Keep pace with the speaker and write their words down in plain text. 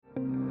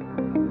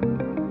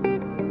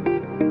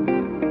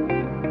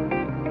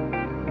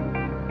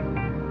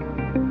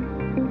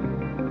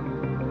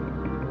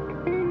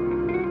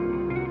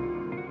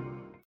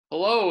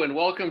and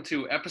welcome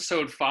to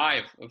episode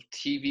 5 of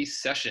TV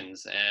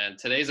Sessions. And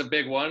today's a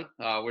big one.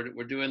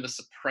 We're doing The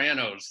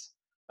Sopranos.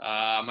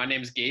 My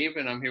name's Gabe,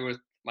 and I'm here with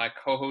my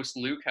co-host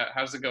Luke.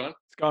 How's it going?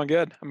 It's going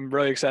good. I'm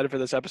really excited for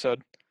this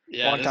episode.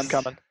 Yeah, Long this time is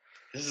coming.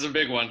 this is a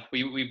big one.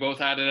 We both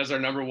had it as our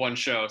number one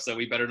show, so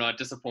we better not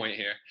disappoint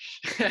here.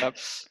 Yep.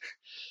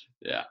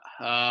 Yeah.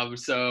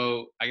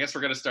 So I guess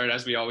we're gonna start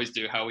as we always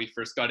do, how we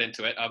first got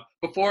into it.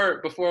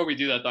 Before we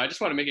do that though, I just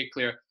want to make it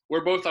clear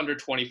we're both under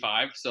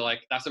 25, so like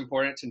that's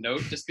important to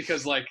note. Just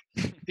because like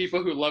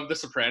people who love The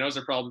Sopranos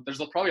are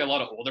there's probably a lot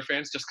of older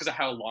fans just because of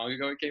how long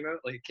ago it came out.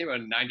 Like it came out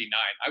in '99.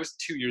 I was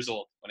 2 years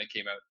old when it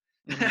came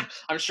Mhm. out.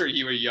 I'm sure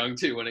you were young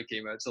too when it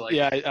came out. So like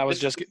Yeah, I was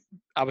this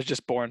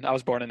just born. I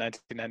was born in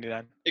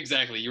 1999.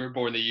 exactly. You were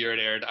born the year it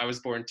aired. I was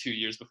born 2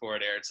 years before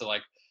it aired. So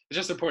like it's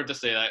just important to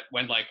say that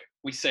when like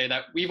we say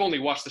that we've only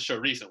watched the show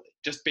recently,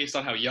 just based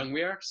on how young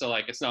we are. So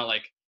like it's not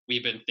like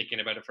we've been thinking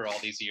about it for all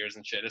these years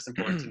and shit. It's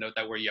important to note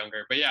that we're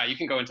younger. But yeah, you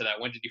can go into that.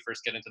 When did you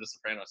first get into The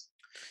Sopranos?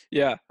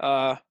 Yeah,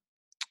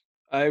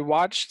 I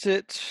watched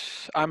it.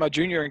 I'm a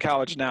junior in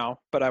college now,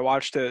 but I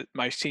watched it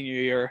my senior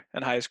year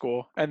in high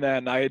school, and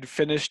then I had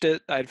finished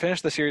it. I had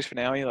finished the series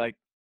finale like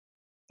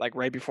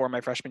right before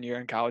my freshman year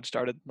in college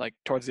started, like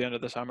towards the end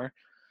of the summer.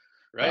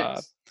 Right.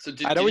 Uh, So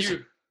I'd always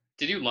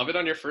did you love it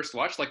on your first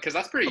watch? Like, cause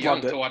that's pretty young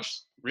loved to it.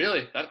 watch.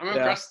 Really, I'm Yeah,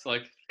 impressed.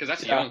 Like, cause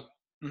that's yeah.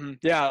 young.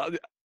 Yeah,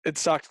 it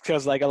sucked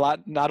because like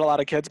not a lot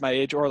of kids my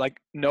age, or like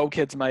no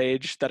kids my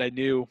age that I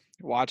knew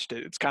watched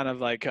it. It's kind of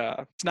like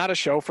it's not a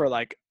show for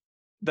like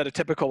that a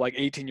typical like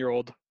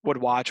 18-year-old would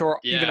watch or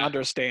even Yeah,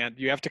 understand.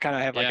 You have to kind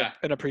of have like yeah,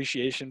 an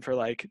appreciation for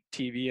like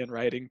TV and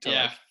writing to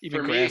yeah. like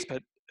even For me, grasp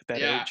it at that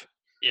yeah, age.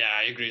 yeah.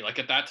 I agree. Like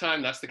at that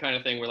time, that's the kind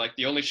of thing where like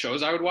the only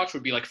shows I would watch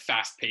would be like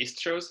fast-paced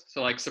shows.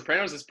 So like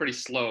Sopranos is pretty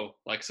slow.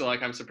 Like so,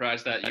 like I'm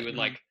surprised that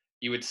Mhm.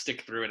 you would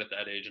stick through it at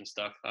that age and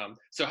stuff.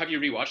 So have you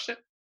rewatched it?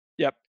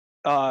 Yep.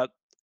 Uh,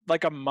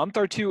 like a month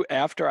or two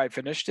after I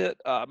finished it,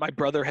 my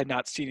brother had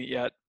not seen it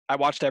yet. I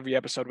watched every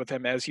episode with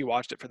him as he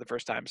watched it for the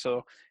first time.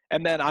 So,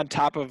 and then on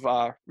top of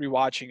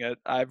rewatching it,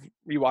 I've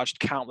rewatched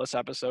countless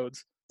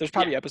episodes. There's Yeah.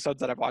 probably episodes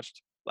that I've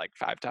watched like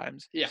 5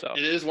 times. Yeah, So,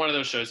 it is one of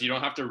those shows you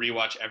don't have to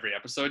rewatch every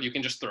episode. You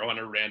can just throw on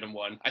a random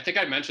one. I think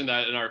I mentioned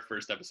that in our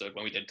first episode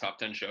when we did top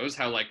 10 shows,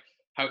 how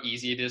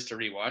easy it is to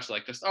rewatch.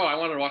 Like just I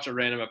want to watch a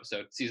random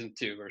episode, season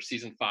 2 or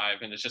season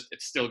 5, and it's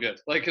still good.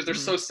 Like because they're mhm.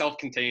 so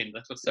self-contained.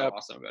 That's what's so Yep.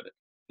 awesome about it.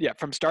 Yeah,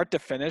 from start to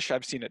finish,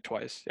 I've seen it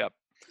twice. Yep.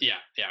 Yeah,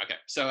 yeah, okay.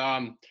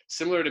 So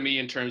similar to me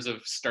in terms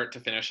of start to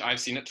finish, I've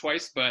seen it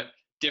twice, but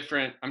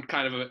different. I'm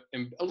kind of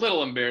a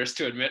little embarrassed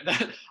to admit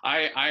that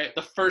I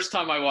the first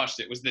time I watched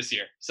it was this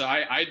year. So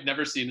I'd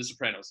never seen The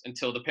Sopranos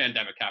until the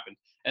pandemic happened,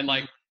 and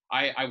like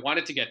Mhm. I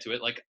wanted to get to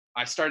it. Like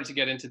I started to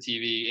get into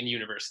TV in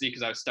university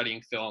because I was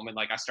studying film, and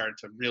like I started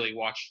to really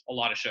watch a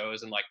lot of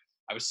shows, and like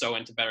I was so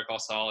into Better Call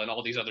Saul and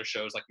all these other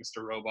shows like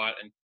Mr. Robot,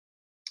 and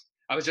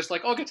I was just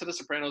like, I'll get to The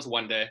Sopranos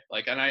one day.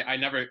 Like, and I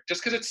never,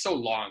 just because it's so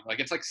long, like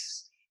it's like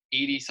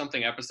 80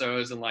 something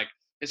episodes, and like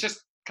it's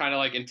just kind of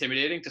like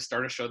intimidating to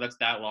start a show that's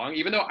that long,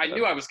 even though I Yep.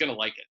 knew I was gonna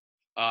like it.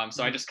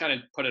 So I Mhm. just kind of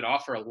put it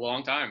off for a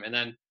long time, and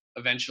then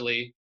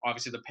eventually,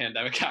 obviously, the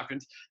pandemic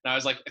happened, and I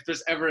was like, if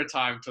there's ever a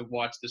time to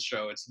watch this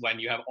show, it's when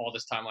you have all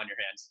this time on your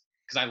hands.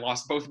 Because I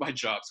lost both my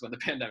jobs when the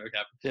pandemic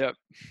happened. Yep.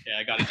 Yeah,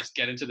 I got to just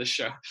get into this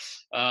show.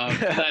 And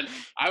then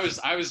I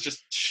was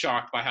just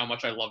shocked by how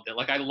much I loved it.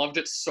 Like I loved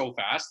it so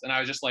fast, and I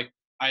was just like,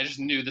 I just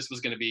knew this was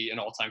going to be an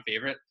all-time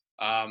favorite.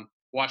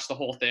 Watched the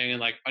whole thing in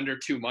like under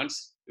 2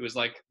 months. It was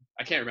like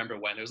I can't remember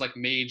when. It was like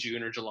May,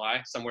 June, or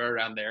July, somewhere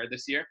around there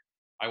this year.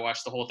 I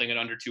watched the whole thing in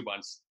under 2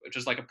 months, which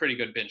was like a pretty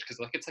good binge because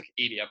like it's like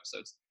 80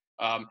 episodes.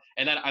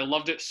 And then I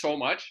loved it so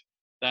much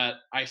that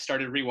I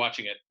started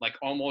rewatching it like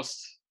almost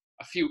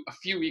a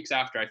few weeks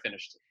after I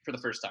finished for the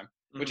first time,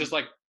 which is Mhm.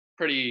 like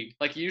pretty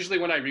like usually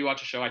when I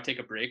rewatch a show, I take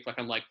a break. Like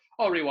I'm like,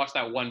 I'll rewatch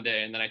that one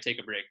day and then I take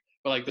a break.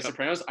 But like The Yep.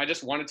 Sopranos, I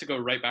just wanted to go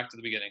right back to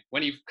the beginning.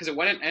 When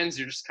it ends,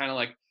 you're just kind of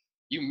like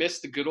you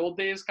miss the good old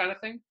days kind of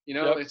thing. You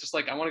know, Yep. it's just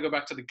like I want to go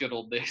back to the good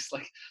old days.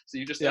 Like so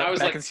you just and Yep. I was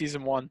Back like in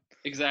season one.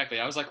 exactly.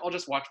 I was like, I'll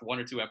just watch 1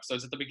 or 2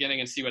 episodes at the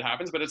beginning and see what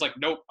happens. But it's like,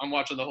 nope, I'm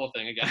watching the whole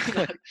thing again.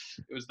 Like,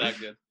 it was that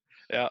good.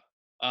 Yeah.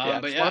 Yeah.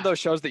 But It's one of yeah, those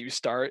shows that you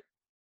start,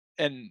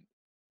 and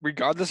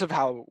regardless of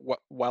how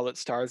well it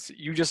starts,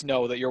 you just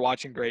know that you're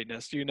watching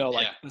greatness. You know,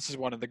 like yeah. this is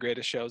one of the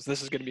greatest shows.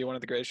 This is going to be one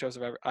of the greatest shows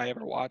I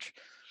ever watch.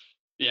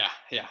 Yeah,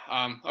 yeah.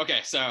 Okay,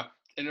 so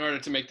in order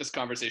to make this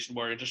conversation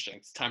more interesting,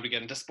 it's time to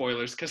get into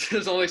spoilers because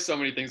there's only so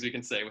many things we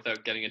can say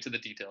without getting into the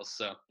details.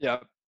 So, Yeah.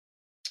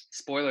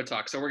 spoiler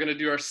talk. So we're gonna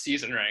do our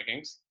season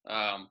rankings.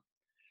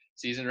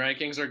 Season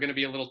rankings are gonna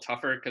be a little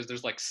tougher because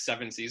there's like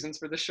 7 seasons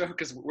for this show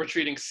because we're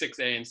treating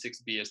 6A and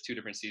 6B as two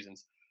different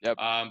seasons. Yep.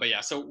 But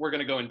yeah, so we're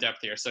gonna go in depth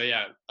here. So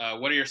yeah,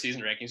 what are your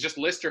season rankings? Just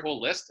list your whole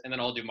list, and then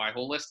I'll do my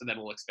whole list, and then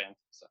we'll expand.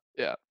 So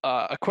Yeah.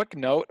 A quick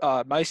note: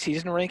 my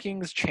season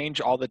rankings change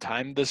all the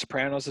time. The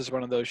Sopranos is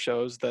one of those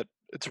shows that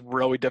it's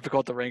really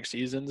difficult to rank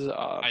seasons.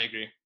 I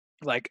agree.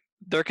 Like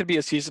there could be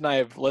a season I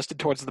have listed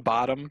towards the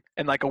bottom,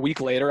 and like a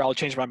week later I'll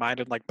change my mind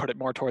and like put it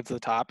more towards the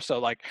top. So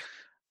like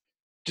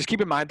just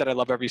keep in mind that I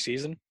love every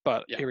season,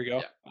 but Yeah, here we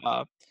go.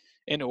 yeah.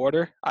 In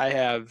order, I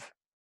have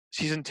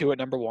season 2 at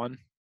number 1,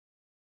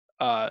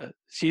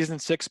 season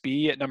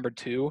 6B at number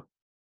 2,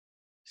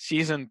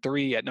 season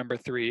 3 at number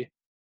 3,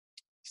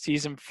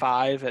 season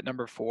 5 at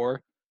number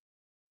 4,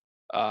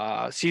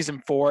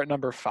 season 4 at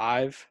number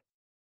 5,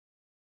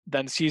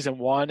 then season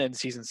 1 and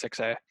season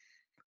 6A.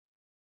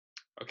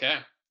 Okay.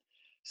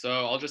 So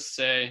I'll just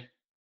say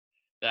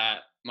that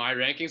my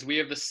rankings, we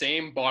have the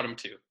same bottom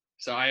two.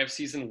 So I have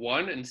season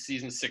 1 and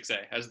season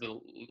 6A as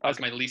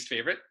Okay. my least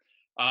favorite.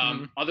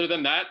 Mhm. Other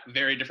than that,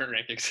 very different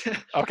rankings.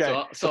 Okay.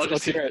 I'll Let's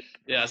just do hear it.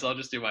 yeah. So I'll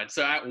just do mine.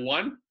 So at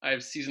 1, I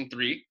have season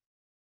 3.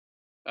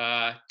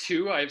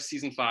 2, I have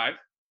season 5.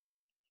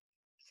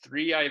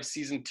 3, I have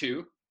season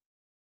 2.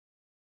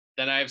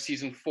 Then I have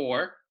season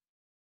 4.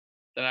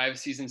 Then I have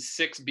season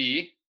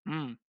 6B.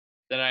 Mm.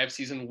 Then I have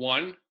season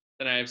 1.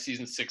 Then I have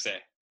season 6A.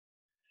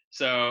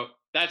 So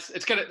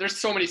it's gonna. There's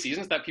so many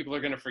seasons that people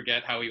are gonna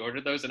forget how we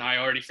ordered those, and I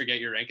already forget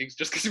your rankings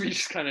just because we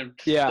just kind of.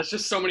 Yeah. There's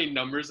just so many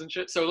numbers and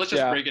shit. So let's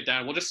just Yeah. break it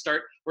down. We'll just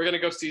start. We're gonna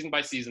go season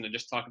by season and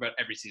just talk about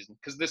every season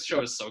because this show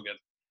Yep. is so good.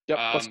 Yep.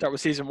 Let's start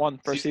with season 1.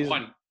 First season.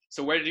 1.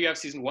 So where did you have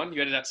season 1? You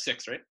had it at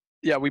 6, right?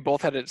 Yeah, we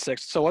both had it at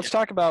 6. So let's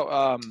talk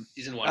about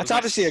Season 1. that's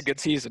obviously a good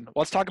season.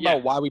 Let's talk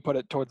about why we put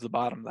it towards the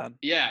bottom then.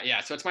 Yeah.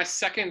 So it's my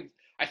second.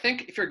 I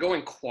think if you're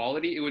going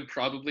quality, it would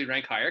probably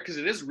rank higher because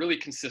it is really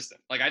consistent.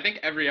 Like I think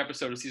every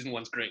episode of season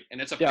 1's great, and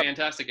it's a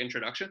fantastic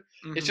introduction.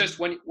 Mm-hmm. It's just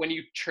when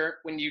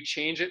you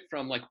change it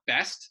from like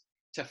best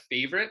to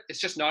favorite, it's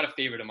just not a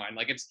favorite of mine.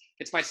 Like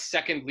it's my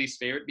second least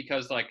favorite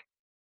because like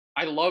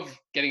I love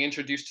getting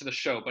introduced to the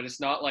show, but it's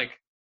not like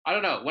I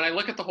don't know. When I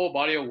look at the whole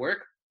body of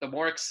work, the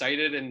more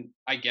excited and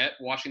I get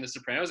watching The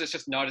Sopranos, it's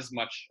just not as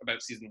much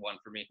about season 1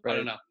 for me. Right. I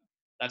don't know.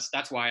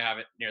 That's why I have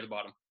it near the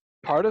bottom.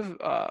 Part of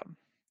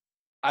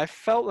I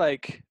felt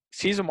like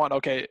season 1,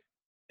 okay,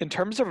 in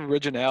terms of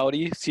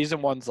originality,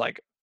 season 1's like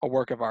a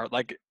work of art.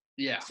 Like,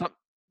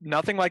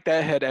 nothing like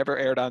that had ever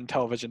aired on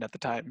television at the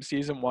time.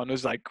 Season 1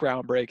 was like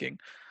groundbreaking.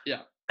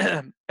 Yeah.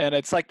 And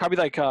it's like probably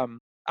like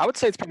I would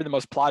say it's probably the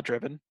most plot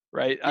driven,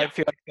 right? Yeah. I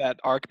feel like that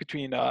arc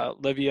between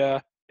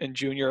Livia and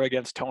Junior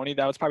against Tony,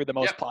 that was probably the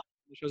most plot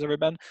the show's ever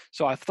been.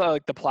 So I felt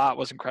like the plot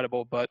was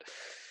incredible, but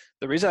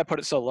the reason I put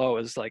it so low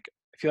is like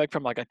I feel like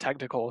from like a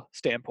technical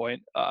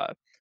standpoint,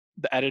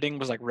 the editing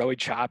was like really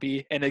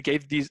choppy, and it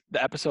gave the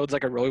episodes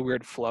like a really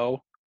weird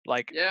flow.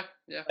 Like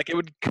like it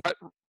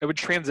would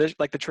transition,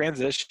 like the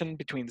transition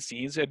between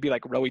scenes, it'd be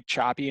like really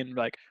choppy and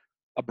like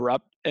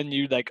abrupt, and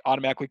you like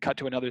automatically cut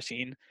to another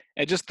scene.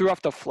 It just threw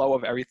off the flow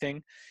of everything.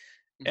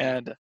 Mm-hmm.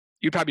 And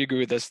you'd probably agree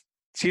with this.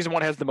 Season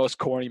 1 has the most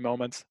corny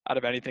moments out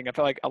of anything. I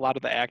feel like a lot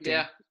of the acting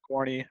is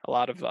corny, a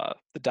lot of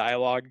the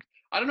dialogue.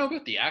 I don't know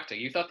about the acting.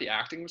 You thought the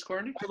acting was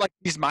corny? Like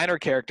these minor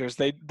characters,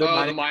 the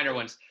minor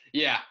ones.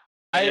 Yeah.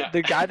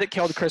 The guy that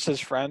killed Chris's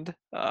friend.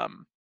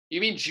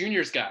 You mean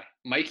Junior's guy,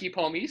 Mikey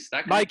Palmise?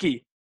 That guy?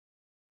 Mikey.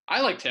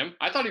 I liked him.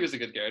 I thought he was a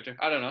good character.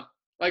 I don't know.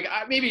 Like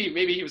maybe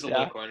he was a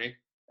little corny.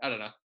 I don't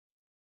know.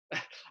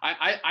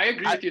 I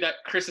agree with you that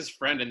Chris's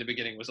friend in the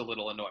beginning was a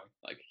little annoying.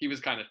 Like he was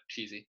kind of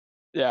cheesy.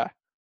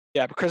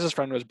 Yeah, but Chris's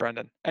friend was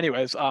Brendan.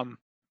 Anyways, I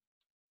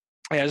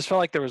just felt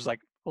like there was like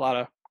a lot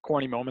of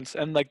corny moments,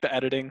 and like the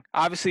editing.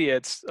 Obviously,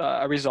 it's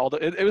a result.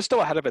 It was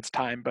still ahead of its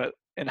time, but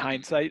in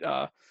hindsight,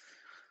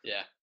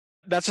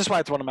 that's just why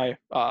it's one of my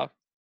I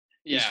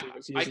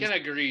can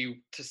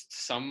agree to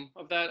some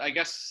of that. I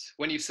guess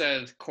when you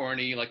said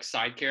corny, like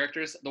side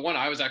characters, the one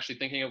I was actually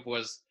thinking of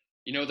was,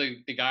 you know,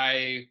 the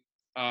guy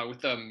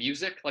with the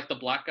music, like the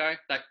black guy,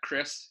 that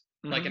Chris,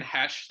 like in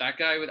Hesh, that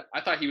guy.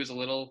 I thought he was a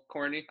little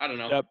corny. I don't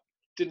know. Yep.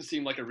 Didn't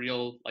seem like a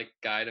real like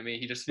guy to me.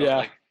 He just felt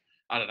like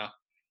I don't know.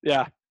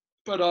 Yeah.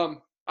 But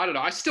I don't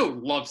know. I still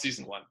love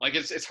season 1. Like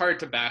it's hard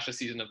to bash a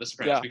season of The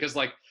Sopranos because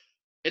like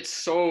it's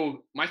so.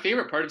 My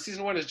favorite part of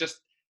season 1 is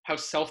just how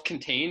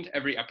self-contained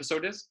every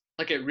episode is.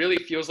 Like it really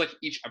feels like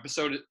each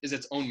episode is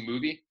its own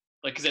movie.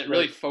 Like because it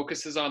really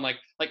focuses on like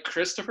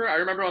Christopher. I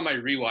remember on my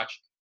rewatch,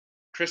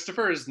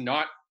 Christopher is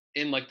not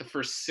in like the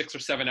first 6 or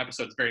 7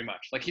 episodes very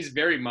much. Like he's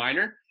very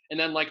minor. And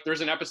then like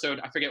there's an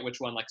episode, I forget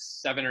which one, like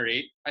 7 or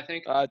 8, I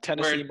think.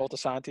 Tennessee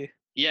Moltisanti.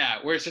 Yeah,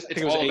 where it's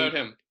all about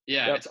him.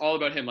 Yeah, it's all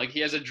about him. Like he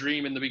has a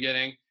dream in the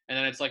beginning, and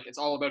then it's like it's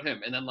all about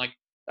him. And then like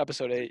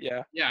episode 8,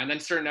 yeah, and then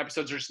certain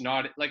episodes are just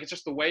not like it's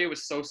just the way it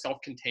was so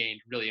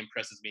self-contained really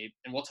impresses me.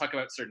 And we'll talk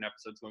about certain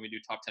episodes when we do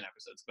top 10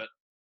 episodes. But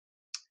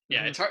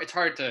yeah, it's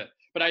hard to.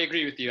 But I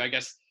agree with you. I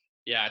guess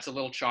it's a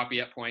little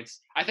choppy at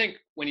points. I think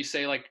when you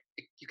say like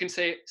you can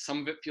say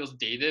some of it feels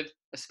dated,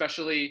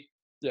 especially.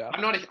 Yeah.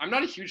 I'm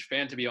not a huge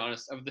fan, to be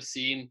honest, of the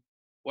scene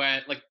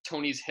when like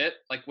Tony's hit,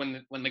 like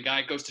when the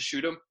guy goes to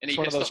shoot him and he hits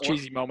one of those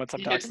cheesy moments I'm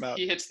talking about.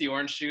 He hits the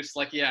orange juice.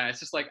 Like it's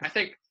just like I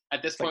think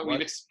at this point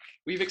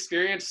we've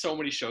experienced so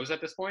many shows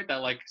at this point that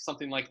like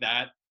something like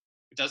that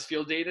it does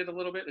feel dated a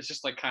little bit. It's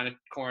just like kind of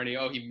corny.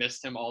 Oh, he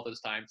missed him all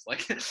those times.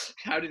 Like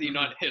how did he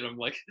not hit him?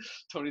 Like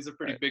Tony's a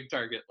pretty big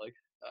target. Like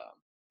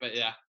but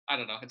yeah, I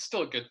don't know. It's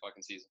still a good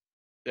fucking season.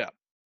 Yeah.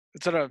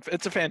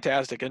 it's a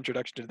fantastic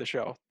introduction to the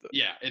show.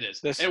 Yeah, it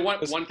is. This And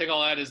this one thing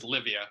I'll add is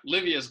Livia.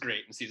 Livia's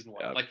great in season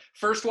 1. yeah, Like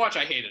first watch,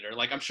 I hated her.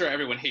 Like I'm sure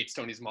everyone hates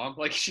Tony's mom.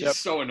 Like she's yep.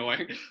 so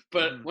annoying.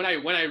 But Mhm.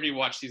 when I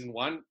rewatched season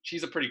 1,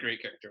 she's a pretty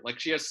great character. Like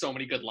she has so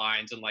many good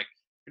lines and like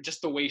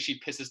just the way she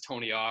pisses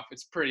Tony off.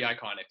 It's pretty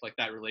iconic. Like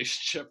that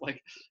relationship.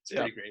 Like it's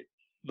Yep. pretty great.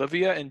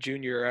 Livia and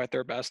Junior are at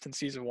their best in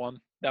season 1.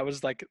 That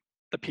was like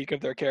the peak of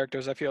their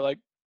characters, I feel like.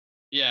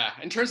 Yeah,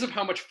 in terms of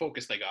how much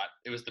focus they got,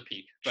 it was the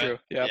peak. But True.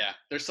 Yep. yeah,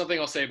 there's something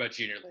I'll say about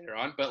Junior later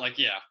on. But like,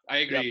 yeah, I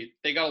Yep. agree.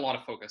 They got a lot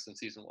of focus in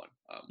season 1,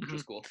 which Mhm.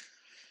 was cool. All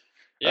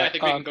Yeah, I right.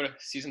 think we can go to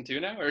season 2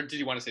 now. Or did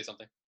you want to say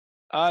something?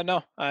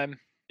 No,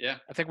 Yeah.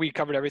 I think we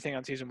covered everything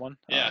on season 1.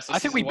 Yeah. So I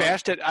think we season 1.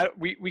 bashed it.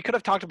 We could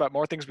have talked about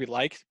more things we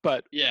liked,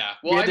 but Yeah.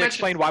 we Well, had I to mentioned.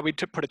 explain why we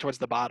put it towards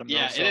the bottom.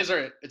 Yeah, though, so. it is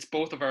our. It's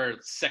both of our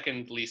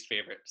second least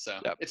favorite.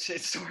 So Yep.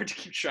 it's so hard to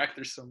keep track.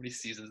 There's so many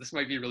seasons. This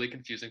might be really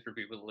confusing for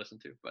people to listen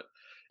to. But I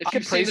if could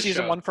you've seen praise the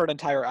season show, 1 for an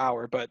entire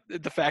hour, but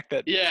the fact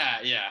that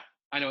yeah,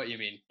 I know what you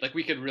mean. Like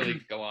we could really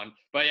go on.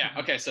 But yeah,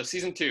 Mhm. okay. So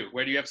season 2.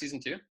 Where do you have season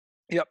 2?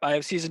 Yep, I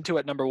have season 2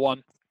 at number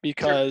 1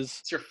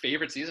 because It's your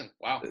favorite season.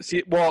 Wow.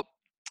 well,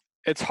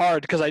 it's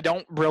hard because I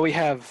don't really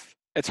have.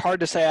 It's hard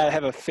to say I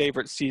have a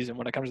favorite season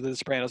when it comes to The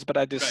Sopranos, but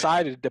I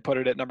decided to put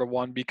it at number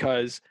 1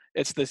 because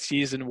it's the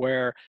season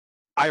where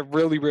I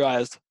really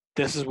realized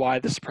this is why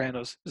The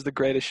Sopranos is the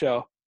greatest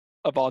show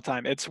of all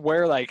time. It's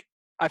where like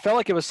I felt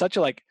like it was such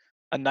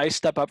a nice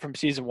step up from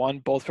season 1,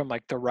 both from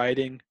like the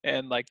writing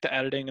and like the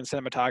editing and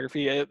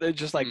cinematography. It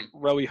just like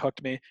really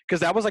hooked me because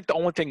that was like the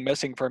only thing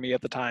missing for me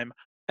at the time.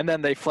 And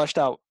then they fleshed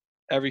out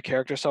every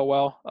character so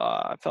well.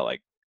 I felt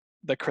like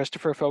the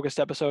Christopher focused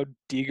episode,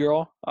 D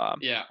Girl.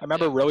 Yeah. I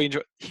remember really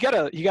enjoy. He got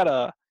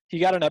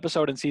an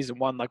episode in season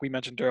 1, like we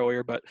mentioned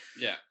earlier, but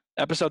Yeah.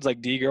 episodes like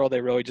D Girl, they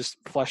really just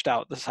fleshed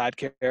out the side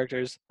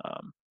characters.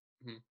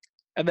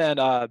 And then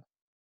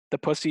the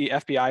Pussy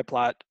FBI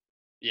plot.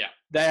 Yeah.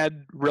 That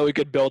had really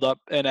good build up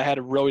and it had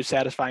a really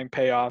satisfying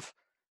payoff.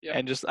 Yep.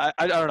 And just I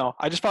don't know.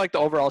 I just felt like the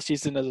overall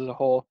season as a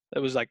whole, it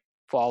was like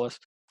flawless.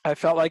 I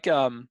felt like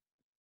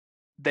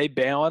they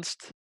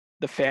balanced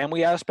the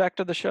family aspect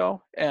of the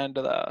show and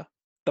the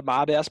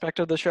mob aspect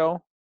of the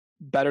show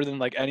better than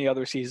like any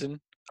other season.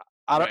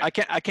 I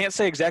can't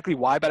say exactly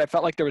why, but I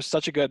felt like there was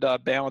such a good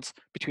balance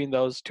between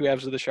those two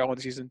halves of the show in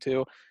season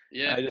 2.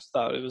 Yeah. I just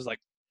thought it was like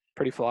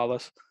pretty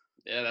flawless.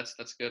 Yeah,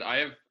 that's good.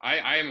 I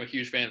am a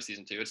huge fan of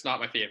season 2. It's not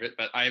my favorite,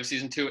 but I have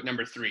season 2 at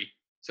number 3.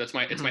 So it's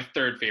my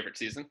third favorite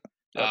season.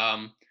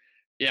 Yep.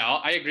 Yeah,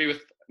 I agree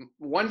with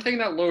one thing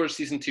that lowers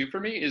season 2 for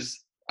me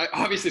is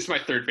obviously it's my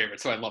third favorite,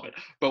 so I love it.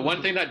 But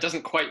one thing that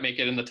doesn't quite make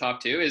it in the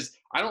top 2 is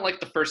I don't like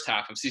the first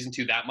half of season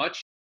 2 that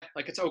much.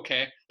 Like it's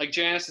okay. Like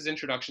Janice's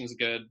introduction is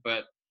good,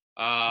 but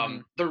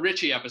the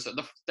Richie episode,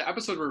 the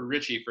episode where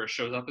Richie first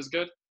shows up is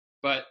good.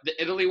 But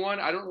the Italy one,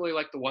 I don't really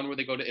like the one where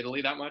they go to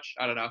Italy that much.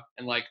 I don't know,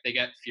 and like they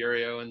get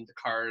Furio and the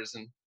cars,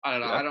 and I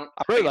don't know. Yeah.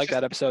 I really like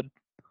that episode.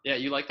 Yeah,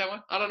 you like that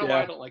one? I don't know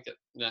why I don't like it.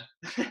 Yeah,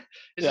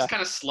 it's just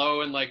kind of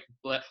slow and like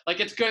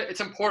it's good. It's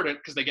important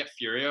because they get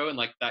Furio and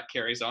like that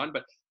carries on.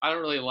 But I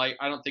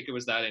don't think it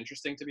was that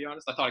interesting, to be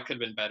honest. I thought it could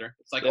have been better.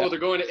 It's like, oh, they're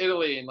going to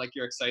Italy and like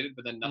you're excited,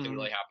 but then nothing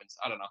really happens.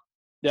 I don't know.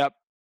 Yep.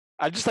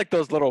 I just like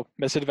those little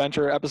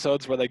misadventure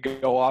episodes where they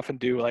go off and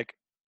do like,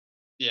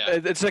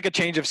 it's like a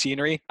change of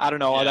scenery. I don't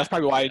know. That's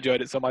probably why I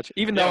enjoyed it so much.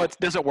 Even though it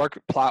doesn't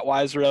work plot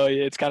wise, really,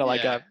 it's kind of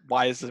like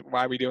why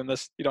are we doing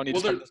this? You don't need to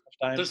spend this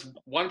much time. There's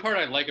one part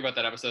I like about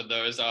that episode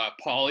though is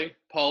Paulie.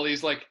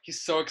 Paulie's like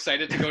he's so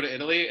excited to go to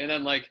Italy, and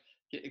then like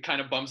it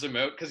kind of bums him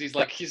out because he's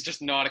like he's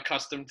just not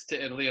accustomed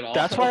to Italy at all.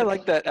 That's why I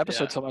like that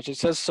episode so much. It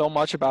says so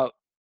much about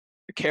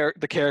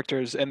the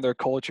characters and their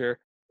culture.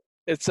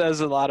 It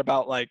says a lot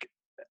about like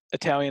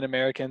Italian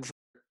Americans.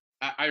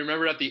 I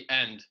remember at the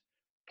end,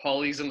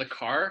 Paulie's in the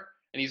car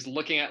and he's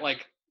looking at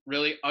like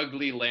really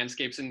ugly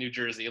landscapes in New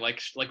Jersey, like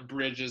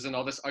bridges and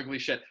all this ugly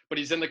shit. But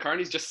he's in the car and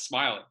he's just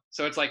smiling.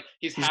 So it's like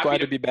he's happy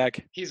glad to be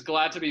back. He's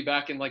glad to be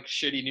back in like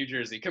shitty New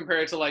Jersey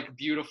compared to like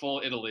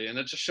beautiful Italy. And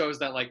it just shows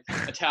that like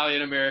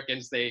Italian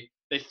Americans, they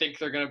think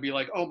they're gonna be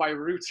like, oh, my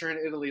roots are in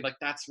Italy, like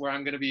that's where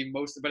I'm gonna be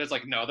most. But it's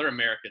like no, they're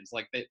Americans.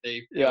 Like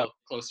they feel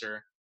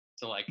closer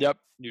to like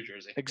New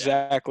Jersey.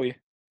 Exactly.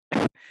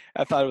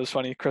 I thought it was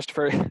funny,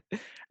 Christopher.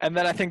 And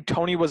then I think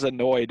Tony was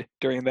annoyed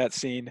during that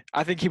scene.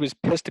 I think he was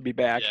pissed to be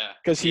back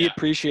because he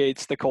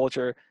appreciates the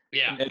culture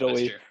in Italy.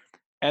 That's true.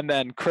 And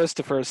then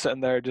Christopher's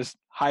sitting there just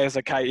high as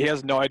a kite. He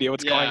has no idea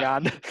what's going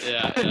on.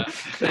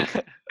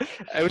 It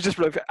was just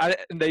really.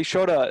 And they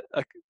showed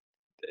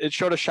it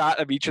showed a shot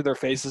of each of their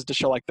faces to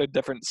show like the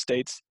different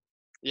states.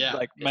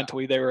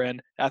 Mentally they were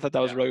in. I thought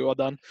that was really well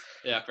done.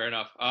 Yeah, fair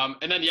enough.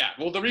 And then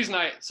well, the reason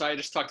I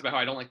just talked about how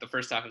I don't like the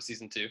first half of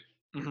season 2.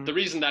 The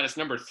reason that it's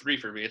number 3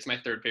 for me, it's my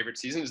third favorite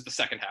season, is the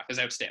second half is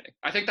outstanding.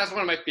 I think that's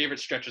one of my favorite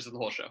stretches of the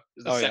whole show.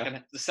 Is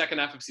the second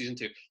half of season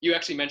 2. You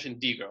actually mentioned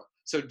D Girl,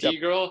 so D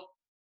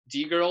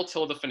Girl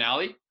till the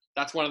finale.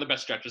 That's one of the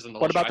best stretches in the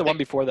whole show. What about the one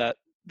before that,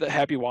 the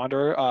Happy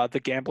Wanderer, the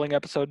gambling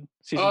episode?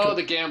 Season 2?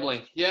 The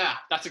gambling. Yeah,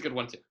 that's a good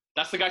one too.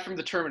 That's the guy from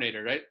the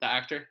Terminator, right? The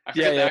actor. I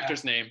forget the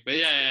actor's name, but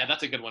yeah,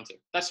 that's a good one too.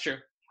 That's true.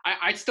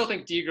 I still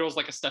think D-Girl's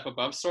like a step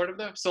above, sort of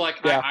though. So like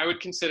Yeah. I would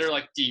consider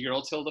like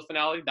D-Girl till the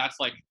finale. That's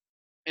like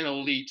an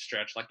elite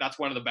stretch. Like that's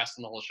one of the best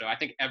in the whole show. I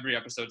think every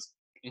episode's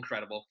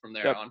incredible from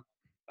there Yep. on.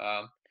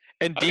 Um,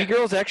 And okay.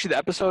 D-Girl's actually the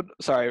episode.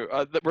 Sorry,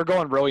 we're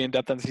going really in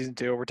depth on season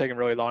 2. We're taking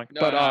really long.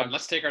 No,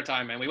 let's take our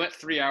time, man. We went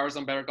 3 hours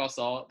on Better Call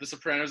Saul. The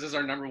Sopranos is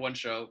our number 1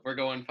 show. We're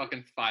going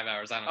fucking 5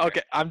 hours. I don't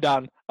Okay, I'm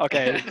done.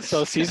 Okay,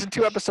 so season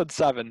 2, episode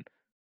 7.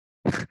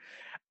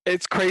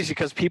 It's crazy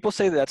because people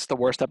say that's the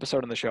worst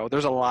episode in the show.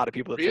 There's a lot of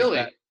people that Really?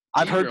 think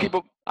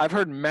that. I've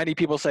heard many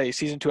people say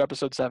season 2,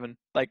 episode 7.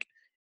 Like,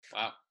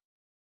 wow.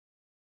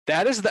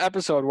 that is the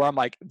episode where I'm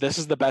like, this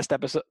is the best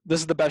episode. This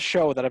is the best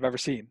show that I've ever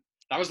seen.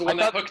 That was the one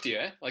that hooked you,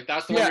 eh? Like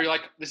that's the one where you're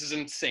like, this is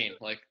insane.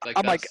 Like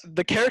I'm like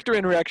the character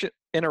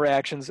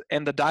interactions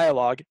and the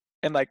dialogue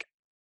and like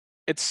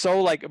it's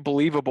so like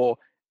believable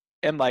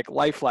and like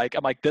lifelike.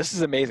 I'm like, this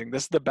is amazing.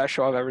 This is the best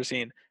show I've ever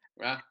seen.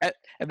 Yeah.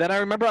 And then I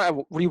remember I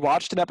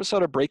rewatched an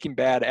episode of Breaking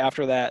Bad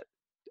after that,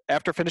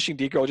 after finishing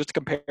D-Girl, just to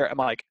compare. I'm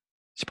like,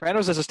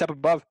 Sopranos is a step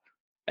above.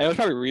 And it was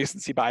probably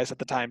recency bias at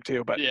the time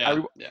too, but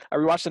I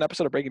rewatched an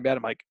episode of Breaking Bad.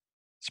 I'm like,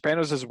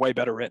 Sopranos is way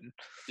better written.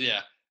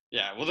 Yeah.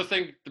 Yeah. Well,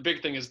 the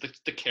big thing is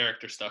the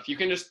character stuff. You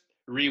can just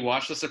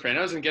rewatch The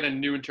Sopranos and get a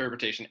new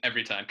interpretation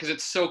every time because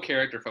it's so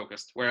character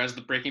focused. Whereas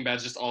the Breaking Bad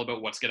is just all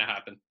about what's going to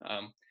happen.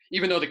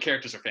 Even though the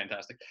characters are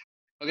fantastic.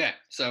 Okay,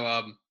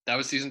 so that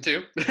was season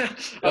 2.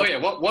 Oh yeah,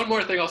 one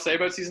more thing I'll say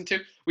about season 2.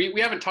 We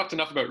haven't talked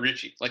enough about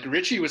Richie. Like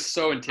Richie was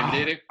so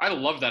intimidating. I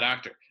love that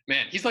actor.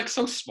 Man, he's like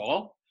so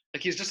small.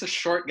 Like he's just a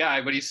short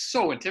guy, but he's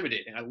so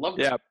intimidating. I loved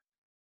him.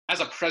 As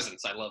a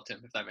presence, I loved him,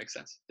 if that makes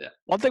sense. Yeah.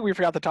 One thing we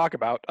forgot to talk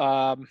about,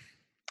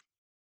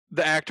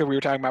 the actor we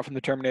were talking about from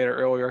the Terminator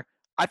earlier.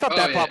 I thought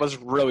that plot was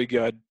really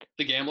good.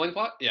 The gambling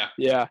plot? Yeah.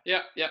 Yeah.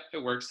 Yeah,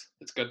 it works.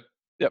 It's good.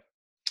 Yep.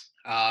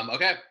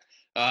 Okay.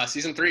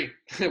 Season 3.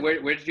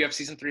 Where did you have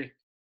season 3?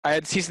 I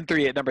had season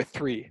 3 at number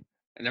 3.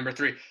 At number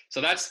 3.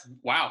 So that's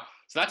wow.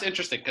 So that's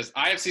interesting because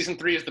I have season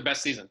 3 as the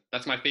best season.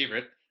 That's my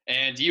favorite.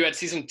 And you had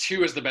season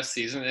 2 as the best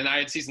season, and I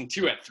had season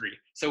 2 at 3.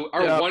 So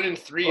our 1 and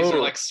 3s are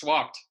like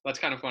swapped. That's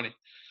kind of funny.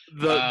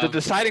 The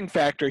deciding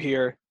factor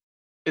here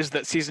is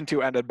that season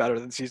 2 ended better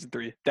than season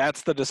 3.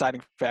 That's the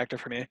deciding factor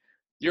for me.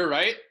 You're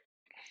right.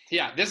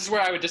 Yeah, this is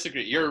where I would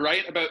disagree. You're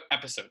right about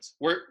episodes.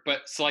 But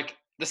it's like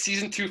the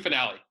season 2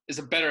 finale is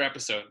a better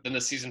episode than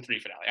the season 3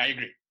 finale. I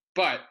agree.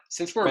 But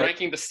since we're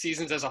ranking the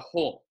seasons as a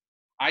whole,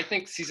 I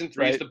think season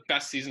 3 is the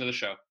best season of the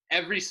show.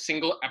 Every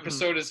single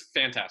episode is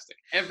fantastic.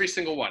 Every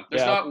single one.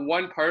 There's not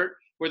one part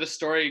where the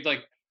story like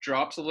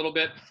drops a little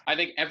bit. I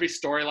think every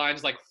storyline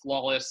is like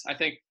flawless. I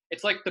think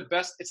it's like the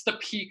best. It's the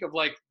peak of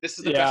like this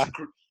is the best.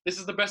 This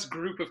is the best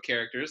group of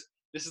characters.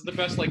 This is the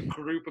best like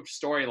group of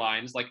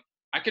storylines. Like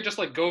I could just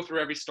like go through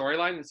every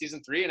storyline in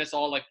season 3 and it's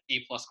all like A+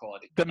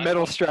 quality. The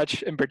middle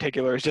stretch in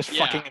particular is just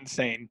fucking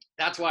insane.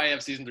 That's why I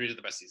have season 3 as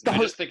the best season. I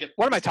just think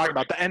what am I talking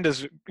about? The end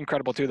is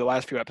incredible too. The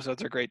last few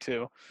episodes are great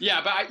too.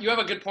 Yeah, but you have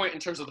a good point in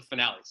terms of the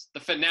finales.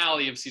 The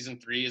finale of season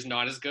 3 is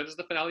not as good as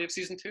the finale of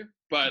season 2,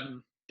 but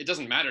it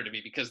doesn't matter to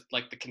me because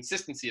like the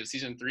consistency of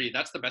season 3,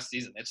 that's the best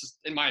season. It's just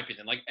in my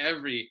opinion, like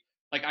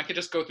I could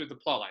just go through the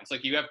plot lines.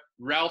 Like you have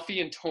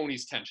Ralphie and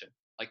Tony's tension.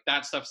 Like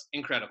that stuff's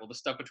incredible. The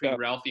stuff between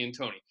Ralphie and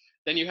Tony.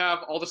 Then you have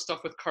all the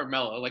stuff with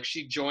Carmela. Like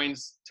she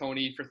joins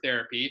Tony for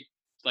therapy.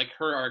 Like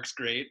her arc's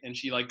great, and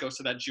she like goes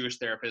to that Jewish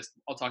therapist.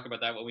 I'll talk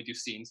about that when we do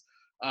scenes.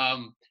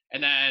 And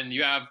then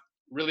you have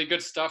really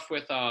good stuff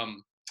with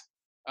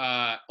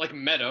like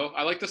Meadow.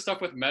 I like the stuff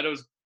with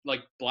Meadow's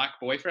like black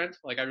boyfriend.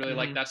 Like I really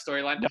like that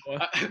storyline.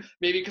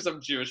 Maybe because I'm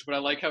Jewish, but I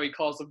like how he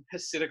calls him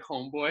Hasidic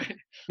homeboy.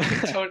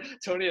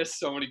 Tony has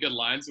so many good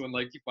lines when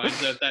like he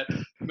finds out that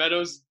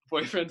Meadow's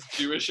boyfriend's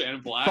Jewish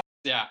and black.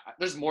 Yeah,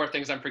 there's more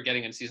things I'm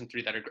forgetting in season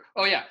 3 that are great.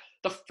 Oh yeah,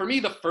 for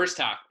me the first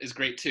half is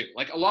great too.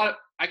 Like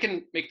I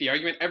can make the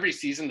argument every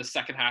season the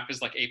second half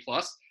is like A+,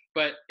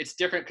 but it's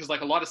different because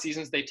like a lot of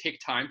seasons they take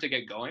time to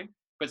get going.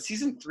 But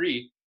season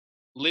 3,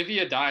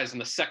 Livia dies in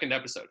the second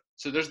episode.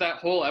 So there's that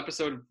whole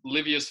episode of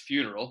Livia's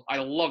funeral. I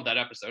love that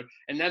episode.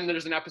 And then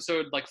there's an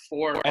episode like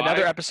 4 or 5.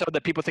 Another episode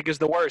that people think is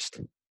the worst.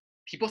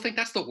 People think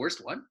that's the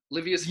worst one?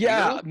 Livia's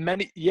funeral?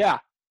 And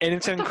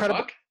it's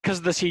incredible because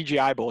of the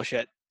CGI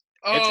bullshit.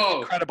 It's an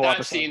incredible that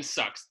episode. Scene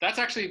sucks. That's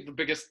actually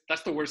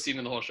that's the worst scene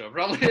in the whole show.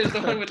 Probably is the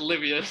one with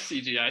Livia's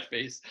CGI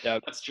face. Yeah,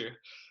 that's true.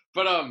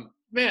 But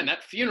man,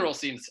 that funeral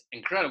scene's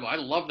incredible. I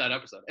love that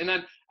episode. And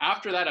then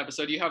after that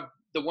episode, you have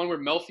the one where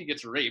Melfi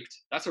gets raped.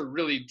 That's a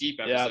really deep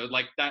episode.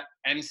 Like that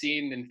end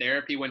scene in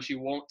therapy when she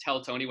won't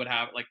tell Tony what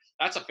happened. Like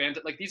that's a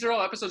like these are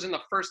all episodes in the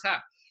first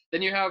half.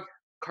 Then you have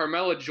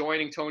Carmela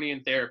joining Tony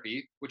in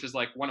therapy, which is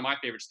like one of my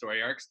favorite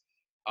story arcs.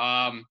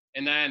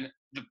 And then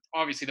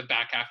obviously the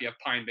back half you have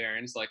Pine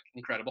Barrens, like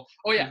incredible.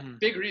 Oh yeah,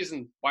 big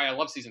reason why I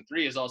love season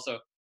 3 is also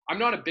I'm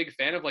not a big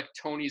fan of like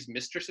Tony's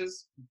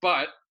mistresses,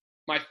 but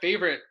my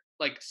favorite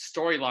like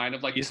storyline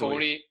of like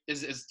Tony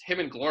is him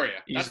and Gloria.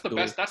 That's the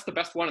best. That's the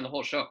best one in the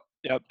whole show.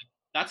 Yep.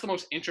 That's the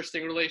most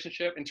interesting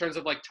relationship in terms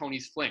of like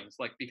Tony's flings,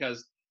 like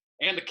because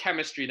and the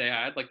chemistry they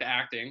had, like the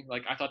acting.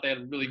 Like I thought they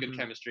had really good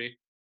chemistry.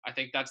 I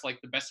think that's like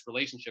the best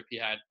relationship he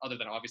had, other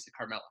than obviously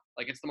Carmella.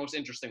 Like it's the most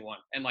interesting one,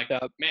 and like Yeah.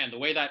 man, the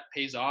way that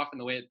pays off and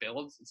the way it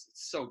builds, it's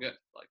so good.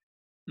 Like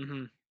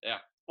Hmm. yeah.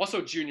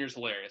 Also, Junior's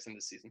hilarious in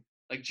this season.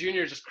 Like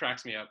Junior just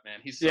cracks me up, man.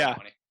 He's so Yeah.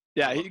 funny. I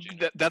Yeah. love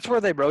Junior. That's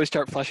where they really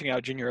start fleshing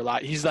out Junior a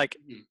lot. He's like,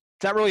 Mhm.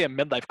 it's not really a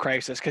midlife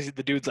crisis because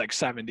the dude's like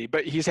 70,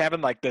 but he's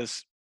having like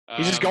this.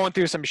 He's just Um, going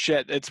through some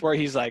shit. It's where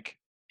he's like,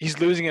 he's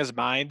losing his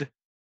mind.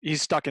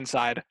 He's stuck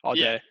inside all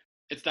yeah, day.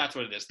 that's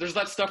what it is. There's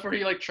that stuff where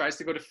he like tries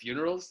to go to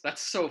funerals.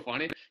 That's so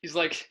funny. He's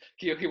like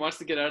he wants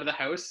to get out of the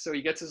house, so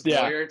he gets his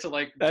Yeah. lawyer to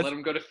like That's, let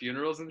him go to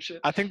funerals and shit.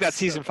 I think that's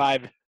So season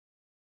funny.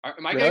 5.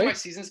 Am I getting my Really?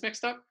 seasons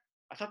mixed up?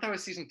 I thought that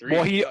was season 3.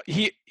 Well,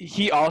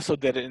 he also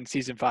did it in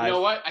season You 5.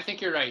 know what? I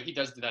think you're right. He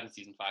does do that in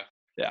season 5.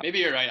 Yeah. Maybe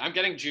you're right. I'm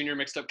getting Junior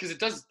mixed up because it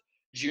does.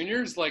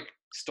 Junior's like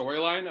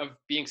storyline of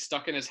being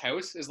stuck in his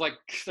house is like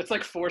that's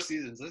like 4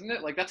 seasons, isn't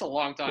it? Like that's a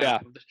long time. Yeah.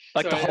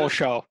 Like So the whole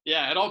show.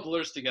 yeah, it all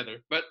blurs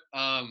together. But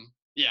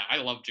yeah, I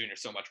love Junior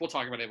so much. We'll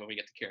talk about it when we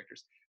get to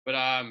characters. But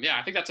yeah,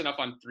 I think that's enough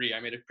on 3. I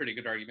made a pretty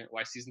good argument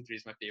why season 3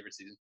 is my favorite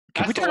season.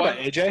 Can we That's talk the about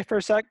one. AJ for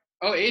a sec?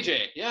 Oh,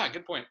 AJ. Yeah,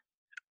 good point.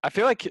 I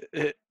feel like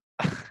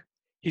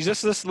he's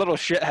just this little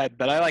shithead,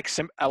 but I like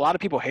a lot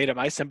of people hate him.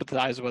 I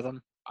sympathize with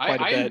him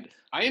quite a bit.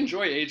 I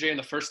enjoy AJ in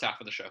the first half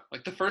of the show.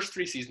 Like the first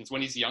 3 seasons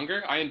when he's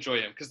younger, I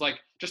enjoy him because like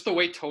just the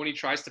way Tony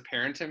tries to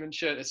parent him and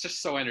shit, it's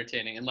just so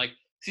entertaining. And like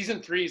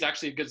season 3 is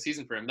actually a good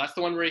season for him. That's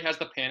the one where he has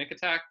the panic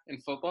attack in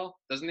football,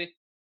 doesn't he?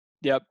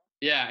 Yep.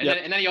 Yeah, and Yep.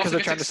 then he Because also they're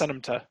gets trying to send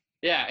him to.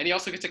 yeah, and he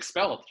also gets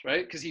expelled,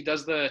 right? Because he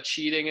does the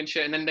cheating and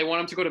shit, and then they want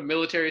him to go to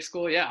military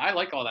school. Yeah, I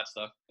like all that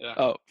stuff. Yeah.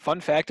 Oh,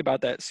 fun fact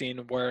about that scene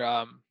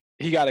where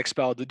he got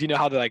expelled. Do you know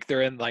how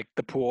they're in like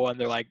the pool and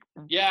they're like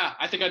Yeah,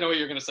 I think I know what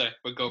you're gonna say,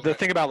 but go for the it.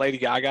 thing about Lady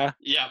Gaga?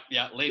 Yeah,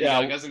 Lady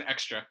Yeah. Gaga's an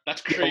extra.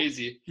 That's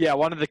crazy. Yeah,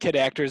 one of the kid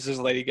actors is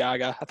Lady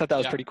Gaga. I thought that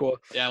was Yeah. pretty cool.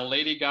 Yeah,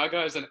 Lady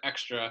Gaga is an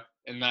extra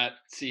in that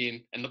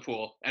scene in the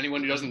pool.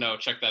 Anyone who doesn't know,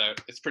 check that out.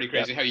 It's pretty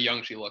crazy how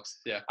young she looks.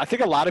 Yeah. I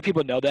think a lot of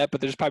people know that,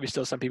 but there's probably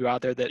still some people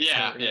out there that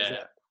Yeah, don't realize yeah.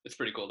 that. It's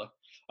pretty cool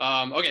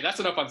though. Okay,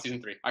 that's enough on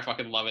season 3. I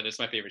fucking love it. It's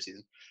my favorite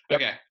season.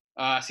 Yep.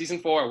 Okay. Season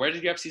 4. Where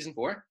did you have season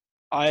 4?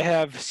 I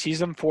have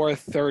season 4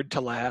 third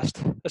to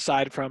last,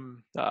 aside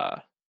from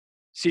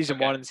season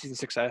Okay. 1 and season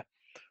 6A.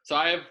 So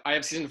I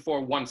have season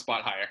 4 1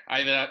 spot higher. I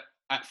have it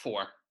at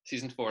 4.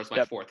 Season 4 is my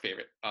 4th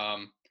favorite.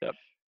 Yep.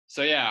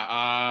 So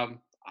yeah,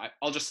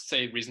 I'll just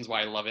say reasons why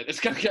I love it. It's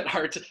gonna get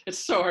hard to. It's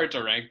so hard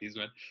to rank these,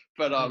 man.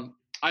 But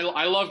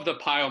I love the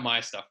Pie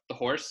My stuff, the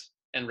horse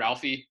and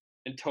Ralphie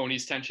and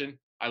Tony's tension.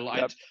 I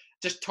like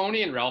just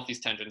Tony and Ralphie's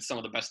tension is some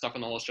of the best stuff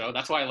in the whole show.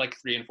 That's why I like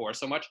 3 and 4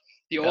 so much.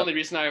 The only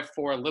reason I have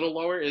 4 a little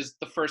lower is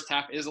the first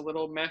half is a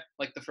little meh.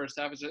 Like the first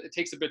half it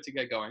takes a bit to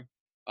get going.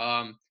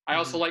 I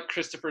also like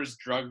Christopher's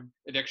drug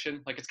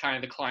addiction. Like it's kind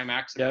of the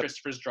climax of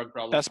Christopher's drug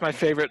problem. That's my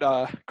favorite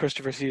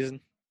Christopher season.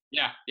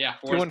 Yeah.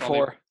 2 and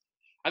 4.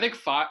 I think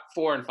 4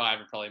 and 5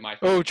 are probably my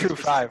favorite. Oh, true,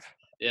 5.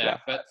 Yeah,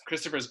 but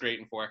Christopher's great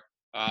in 4.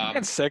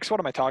 And 6. What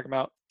am I talking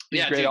about?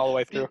 He's great dude, all the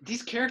way through.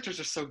 These characters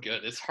are so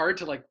good. It's hard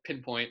to like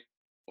pinpoint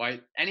why.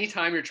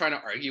 Anytime you're trying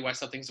to argue why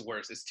something's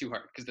worse, it's too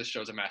hard because this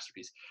show's a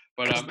masterpiece.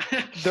 But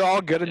they're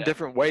all good in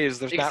different ways.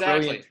 There's not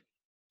really.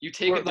 You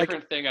take a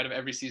different thing out of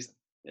every season.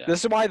 Yeah.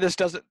 This is why this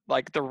doesn't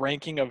like the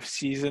ranking of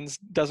seasons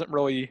doesn't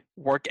really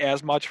work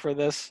as much for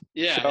this.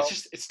 Yeah, show,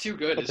 it's too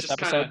good. It's just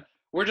kind of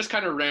we're just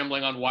kind of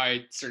rambling on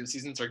why certain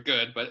seasons are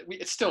good, but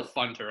it's still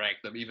fun to rank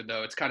them, even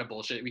though it's kind of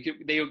bullshit.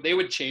 They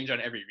would change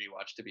on every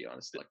rewatch, to be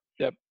honest. Like,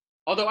 yep.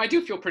 Although I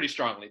do feel pretty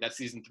strongly that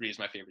season 3 is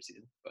my favorite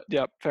season. But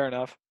yep, fair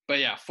enough. But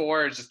yeah,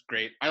 4 is just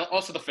great.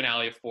 Also the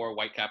finale of 4,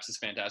 Whitecaps, is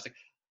fantastic.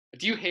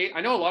 Do you hate? I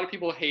know a lot of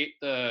people hate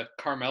the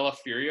Carmella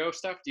Furio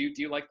stuff. Do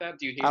you like that?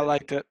 Do you hate? I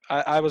liked it.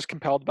 I was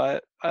compelled by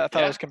it. I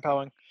thought it was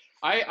compelling.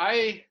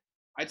 I'd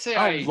say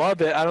I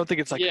love it. I don't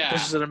think it's like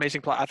this is an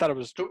amazing plot. I thought it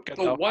was good.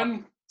 The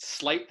one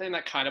slight thing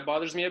that kind of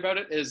bothers me about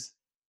it is,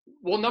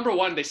 well, number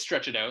one, they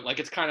stretch it out. Like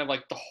it's kind of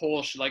like the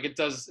whole like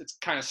it's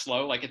kind of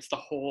slow. Like it's the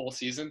whole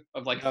season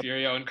of like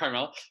Furio and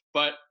Carmella.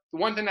 But the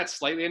one thing that's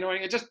slightly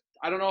annoying,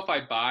 I don't know if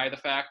I buy the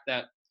fact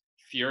that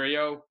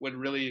Furio would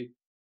really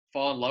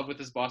fall in love with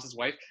his boss's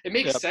wife. It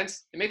makes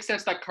sense. It makes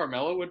sense that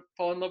Carmella would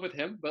fall in love with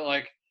him, but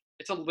like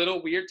it's a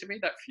little weird to me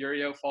that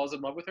Furio falls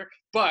in love with her.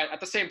 But at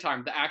the same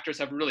time, the actors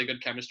have really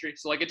good chemistry.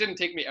 So like it didn't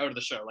take me out of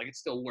the show. Like it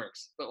still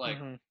works. But like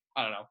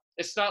I don't know.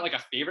 It's not like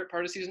a favorite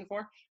part of season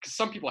 4 because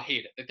some people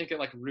hate it. They think it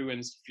like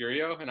ruins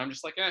Furio, and I'm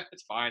just like,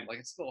 it's fine. Like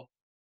it's still,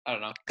 I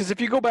don't know. Because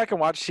if you go back and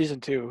watch season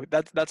 2,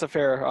 that's a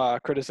fair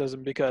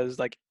criticism because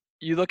like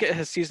you look at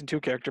his season 2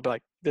 character, but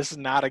like this is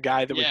not a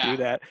guy that would do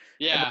that.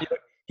 Yeah.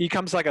 He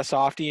comes like a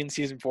softie in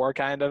season 4,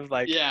 kind of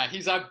like. Yeah,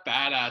 he's a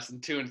badass in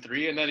 2 and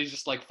 3, and then he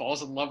just like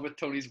falls in love with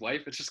Tony's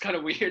wife. It's just kind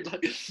of weird.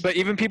 Like, but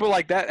even people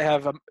like that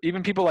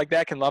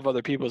can love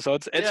other people, so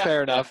it's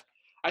fair enough.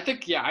 I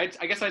think I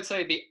guess I'd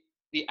say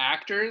the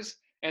actors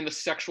and the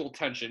sexual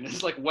tension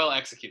is like well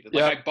executed.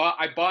 Like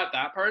I bought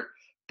that part,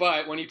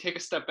 but when you take a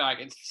step back,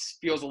 it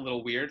feels a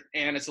little weird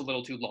and it's a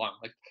little too long.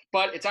 Like,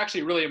 but it's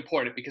actually really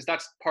important because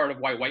that's part of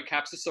why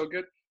Whitecaps is so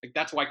good. Like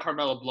that's why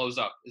Carmella blows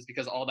up is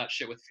because all that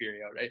shit with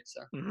Furio, right?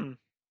 So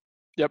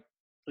Yep.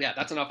 Yeah,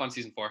 that's enough on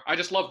season 4. I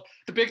just love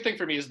the big thing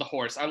for me is the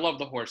horse. I love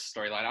the horse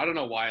storyline. I don't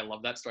know why I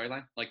love that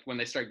storyline. Like when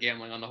they start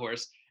gambling on the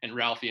horse and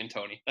Ralphie and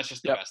Tony. That's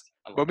just the Yep. best.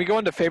 I love When we that. go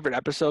into favorite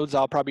episodes,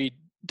 I'll probably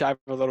dive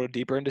a little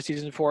deeper into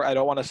season 4. I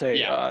don't want to say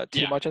Yeah,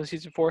 too yeah, much on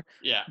season 4,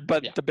 yeah,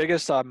 but yeah. the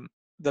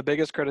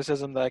biggest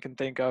criticism that I can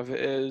think of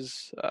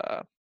is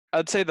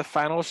I'd say the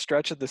final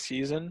stretch of the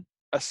season,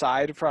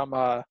 aside from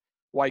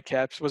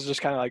Whitecaps, was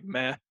just kind of like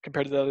meh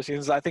compared to the other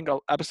seasons. I think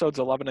episodes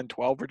 11 and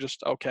 12 were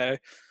just okay.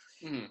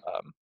 Mhm.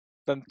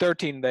 Then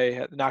 13 they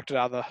had knocked it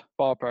out of the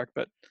ballpark,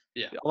 but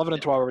Yeah, 11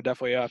 and yeah, 12 were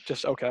definitely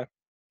just okay.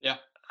 yeah.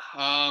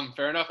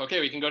 Fair enough. Okay,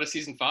 we can go to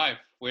season 5.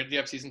 Where did you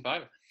have season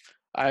 5?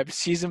 I have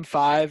season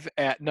 5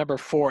 at number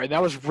 4, and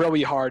that was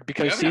really hard You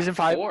because have it at season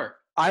 5 4.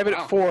 I have it at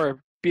Wow.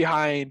 4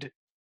 behind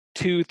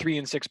 2, 3,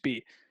 and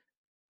 6B.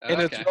 And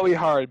it's Okay. really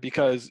hard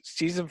because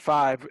season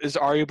 5 is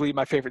arguably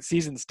my favorite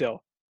season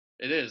still.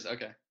 It is.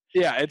 Okay.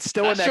 Yeah, it's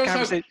still in That that shows how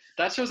conversation.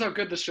 that shows how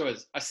good the show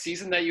is. A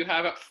season that you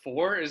have at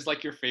 4 is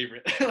like your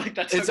favorite. Like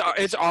that's how It's good.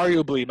 it's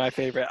arguably my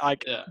favorite.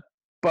 Yeah.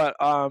 But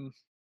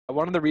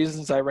one of the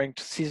reasons I ranked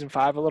season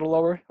 5 a little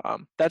lower,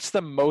 that's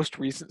the most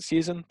recent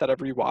season that I've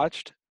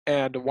rewatched,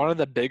 and Mhm. one of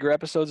the bigger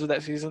episodes of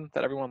that season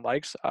that everyone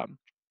likes.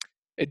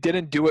 It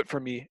didn't do it for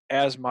me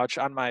as much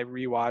on my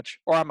rewatch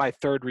or on my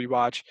third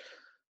rewatch,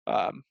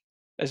 um,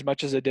 as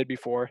much as it did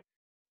before.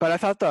 But I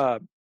thought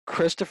the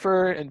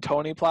Christopher and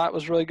Tony plot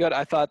was really good.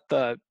 I thought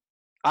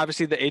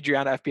obviously the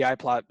Adriana FBI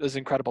plot was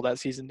incredible that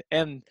season,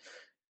 and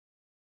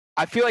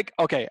I feel like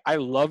okay, I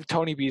love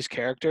Tony B's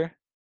character.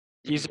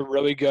 He's Mhm. a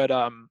really good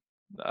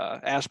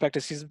aspect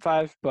of season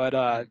 5, but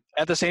Mhm.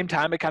 at the same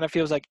time, it kind of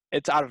feels like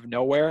it's out of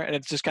nowhere, and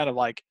it's just kind of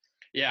like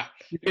Yeah.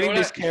 you're You know getting what?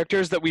 these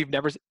characters that we've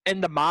never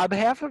in the mob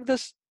half of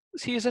this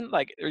season.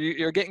 Like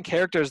you're getting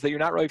characters that you're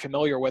not really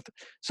familiar with.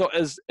 So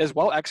as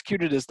well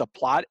executed as the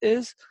plot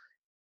is,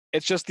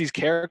 it's just these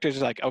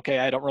characters like okay,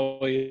 I don't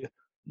really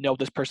know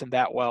this person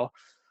that well.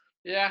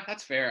 Yeah,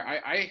 that's fair.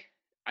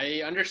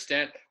 I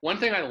understand. One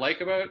thing I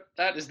like about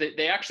that is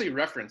they actually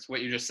reference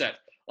what you just said.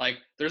 Like,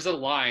 there's a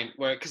line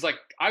where, because like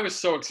I was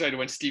so excited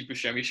when Steve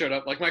Buscemi showed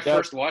up. Like my Yep.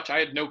 first watch, I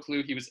had no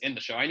clue he was in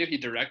the show. I knew he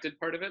directed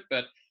part of it,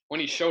 but when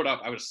he showed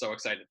up, I was so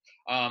excited.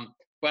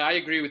 But I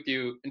agree with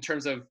you in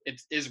terms of it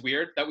is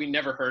weird that we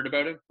never heard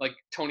about him. Like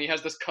Tony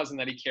has this cousin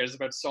that he cares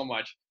about so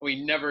much, and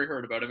we never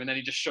heard about him, and then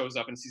he just shows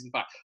up in season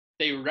 5.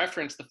 They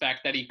reference the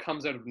fact that he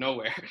comes out of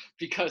nowhere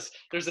because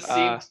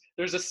Uh,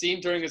 there's a scene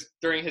during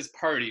his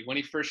party when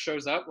he first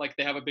shows up. Like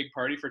they have a big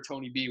party for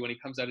Tony B when he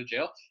comes out of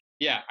jail.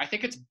 Yeah, I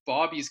think it's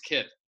Bobby's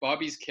kid.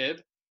 Bobby's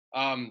kid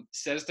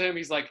says to him,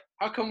 he's like,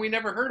 "How come we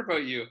never heard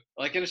about you?"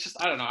 Like, and it's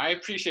just I don't know. I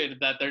appreciated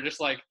that they're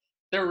just like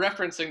they're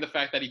referencing the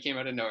fact that he came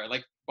out of nowhere.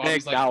 Like they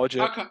Bobby's like, acknowledge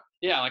 "How it. come?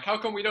 Yeah, like how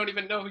come we don't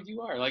even know who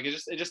you are?" Like it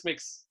just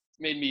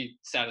made me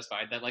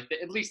satisfied that like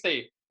at least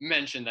they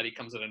mentioned that he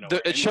comes out of nowhere.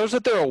 It And shows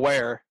that they're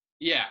aware.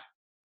 yeah,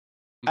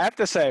 I have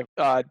to say,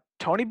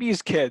 Tony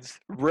B's kids,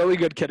 really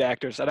good kid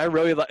actors, and I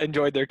really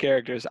enjoyed their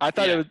characters. I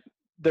thought yeah,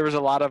 there was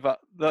a lot of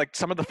like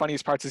some of the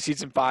funniest parts of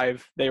season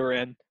 5 they were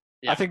in.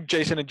 I yeah. think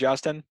Jason and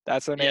Justin,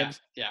 that's their Yeah,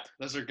 names. yeah,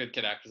 those are good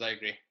kid actors. I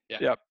agree. Yeah,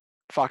 Yep.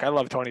 Fuck, I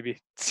love Tony B.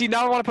 See,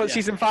 now I want to put yeah,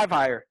 season 5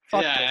 higher.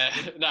 Fuck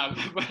this. yeah. No,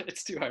 but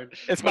it's too hard.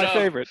 It's But my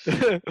favorite.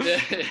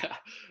 yeah, yeah.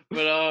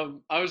 But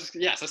I was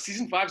yeah. So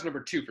season 5 is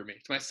number 2 for me.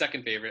 It's my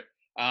second favorite.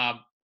 Um,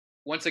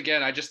 Once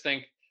again, I just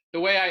think the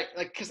way I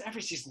like because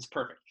every season's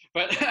perfect,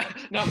 but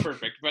not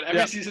perfect, but every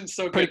Yep. season's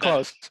so Pretty good that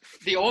close.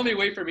 the only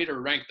way for me to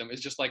rank them is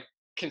just like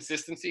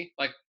consistency.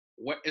 Like,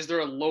 what is there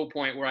a low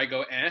point where I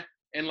go eh?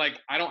 And like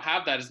I don't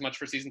have that as much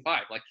for season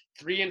 5. Like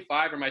 3 and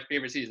 5 are my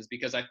favorite seasons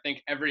because I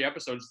think every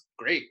episode is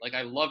great. Like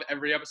I love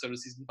every episode of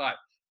season 5.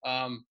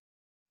 Um,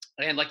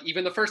 and like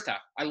even the first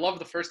half, I love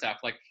the first half.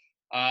 Like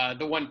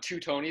the one two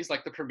Tonys,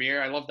 like the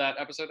premiere, I love that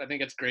episode. I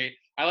think it's great.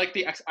 I like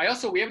I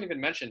also we haven't even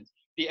mentioned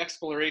the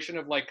exploration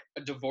of like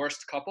a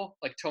divorced couple,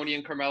 like Tony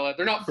and Carmela.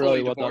 They're not Really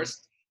fully well done.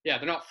 divorced. Yeah,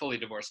 they're not fully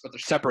divorced, but they're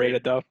Separated,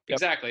 separated. though. Yep.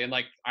 Exactly. And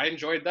like I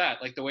enjoyed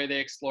that, like the way they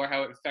explore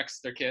how it affects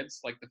their kids,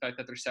 like the fact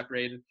that they're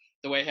separated,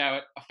 the way how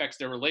it affects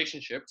their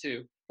relationship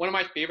too. One of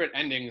my favorite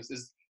endings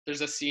is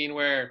there's a scene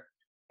where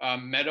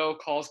Meadow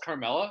calls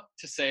Carmela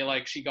to say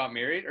like she got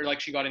married or like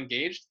she got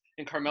engaged,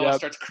 and Carmela Yep.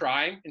 starts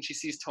crying and she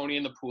sees Tony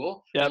in the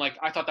pool, and Yep. like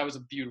I thought that was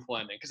a beautiful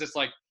ending because it's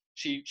like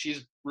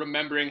she's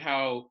remembering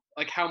how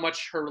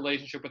much her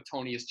relationship with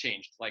Tony has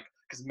changed, like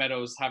because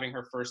Meadow's having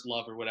her first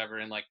love or whatever,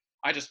 and like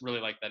I just really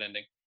like that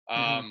ending.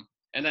 Hmm.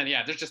 And then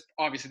yeah, there's just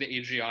obviously the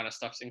Adriana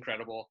stuff's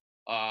incredible.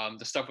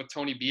 The stuff with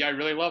Tony B, I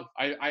really love.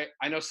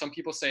 I know some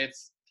people say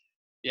it's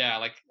yeah,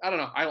 like I don't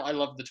know. I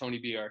love the Tony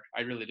B arc.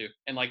 I really do.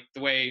 And like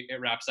the way it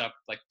wraps up,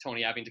 like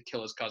Tony having to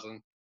kill his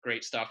cousin,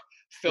 great stuff.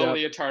 Phil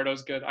Yep.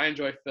 Leotardo's good. I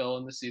enjoy Phil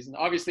in this season.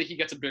 Obviously, he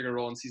gets a bigger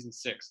role in season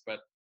 6, but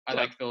I Yep.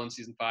 like Phil in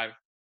season 5.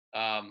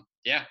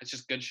 Yeah, it's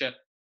just good shit.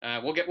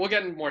 We'll get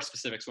into more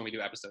specifics when we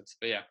do episodes,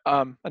 but yeah.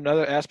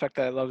 Another aspect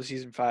that I love of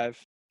season 5,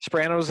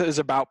 Sopranos is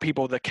about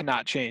people that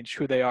cannot change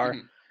who they are. Hmm.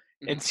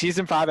 In Hmm.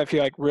 season 5, I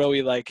feel like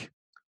really like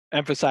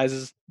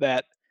emphasizes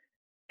that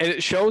And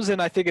it shows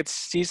in, I think it's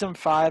season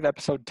 5,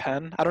 episode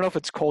 10. I don't know if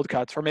it's Cold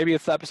Cuts or maybe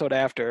it's the episode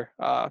after,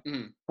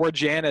 Mhm. where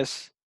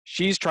Janice,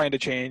 she's trying to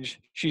change.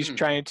 She's Mhm.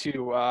 trying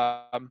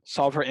to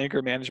solve her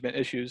anger management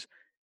issues.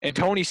 And Mhm.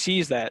 Tony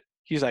sees that.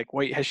 He's like,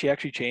 wait, has she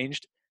actually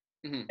changed?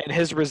 Mhm. And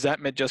his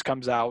resentment just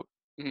comes out.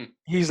 Mhm.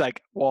 He's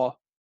like,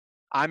 well,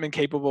 I'm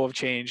incapable of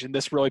change. And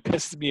this really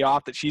pisses me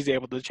off that she's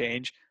able to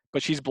change,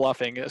 but she's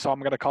bluffing. So I'm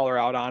going to call her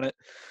out on it.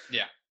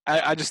 Yeah.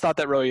 I just thought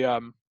that really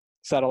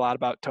said a lot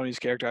about Tony's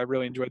character. I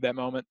really enjoyed that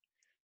moment.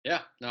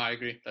 Yeah. No, I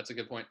agree. That's a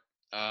good point.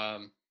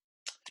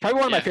 It's probably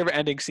one of my Yeah. favorite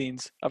ending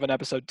scenes of an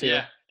episode too.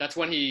 Yeah, that's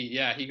when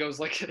he goes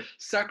like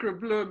 "Sacre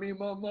bleu, mi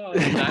mama."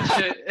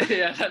 That shit.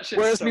 Yeah, that shit.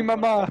 Where's So me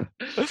mama?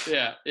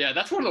 yeah.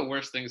 That's one of the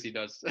worst things he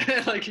does.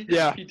 Like,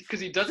 Yeah. because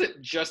he does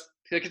it just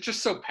like it's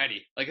just so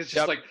petty. Like it's just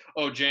Yep. like,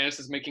 oh, Janice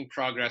is making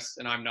progress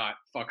and I'm not.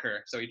 Fuck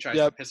her. So he tries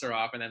to Yep. piss her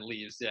off and then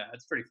leaves. Yeah,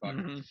 it's pretty fucked.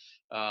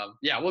 Mm-hmm.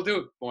 Yeah, we'll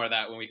do more of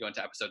that when we go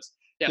into episodes.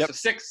 Yeah, Yep.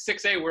 so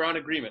six A, we're on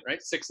agreement, right?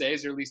 6A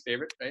is your least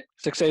favorite, right?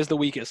 6A is the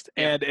weakest,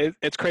 Yeah. and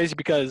it's crazy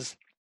because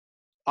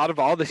out of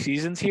all the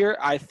seasons here,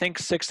 I think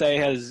 6A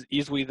has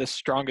easily the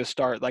strongest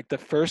start. Like the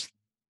first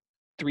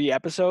 3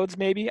 episodes,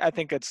 maybe I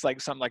think it's like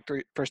something like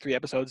first 3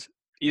 episodes,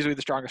 easily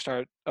the strongest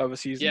start of a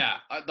season. Yeah,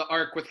 the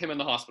arc with him in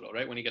the hospital,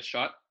 right, when he gets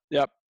shot.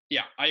 Yep.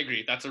 Yeah, I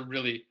agree. That's a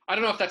really. I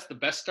don't know if that's the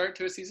best start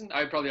to a season.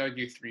 I'd probably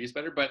argue 3 is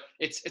better, but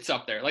it's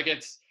up there. Like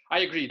I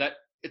agree that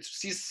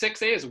season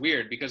 6A is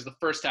weird because the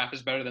first half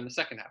is better than the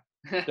second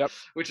half. Yep.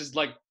 Which is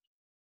like,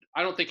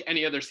 I don't think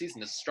any other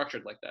season is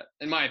structured like that,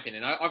 in my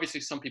opinion.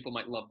 Obviously, some people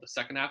might love the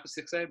second half of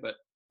 6A, but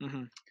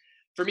Mm-hmm.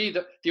 for me,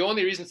 the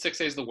only reason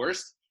 6A is the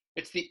worst,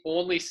 it's the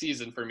only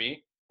season for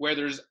me where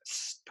there's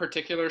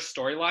particular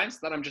storylines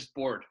that I'm just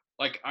bored.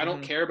 Like, I don't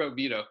Mm-hmm. care about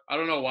Vito. I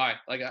don't know why.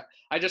 Like,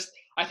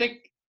 I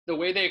think the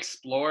way they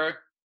explore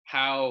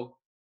how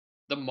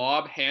the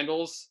mob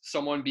handles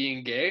someone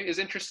being gay is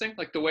interesting.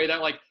 Like the way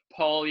that like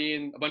Paulie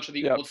and a bunch of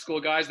the Yep. old school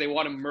guys, they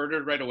want him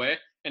murdered right away.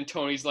 And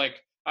Tony's like,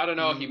 I don't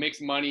know, he Mm-hmm.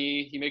 makes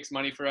money. He makes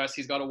money for us.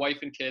 He's got a wife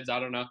and kids. I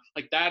don't know.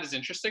 Like that is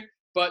interesting.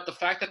 But the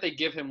fact that they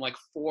give him like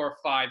 4,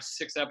 5,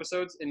 6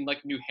 episodes in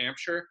like New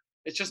Hampshire,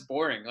 it's just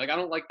boring. Like I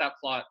don't like that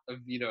plot of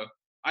Vito.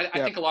 I Yep.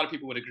 think a lot of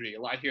people would agree.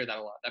 I hear that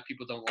a lot, that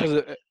people don't like.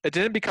 Because it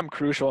didn't become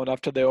crucial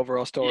enough to the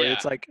overall story. Yeah.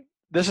 It's like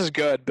this is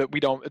good, but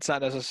it's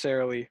not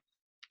necessarily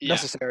Yeah.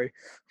 necessary.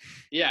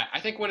 Yeah, I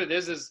think what it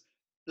is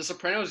The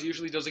Sopranos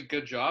usually does a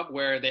good job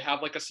where they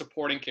have like a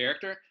supporting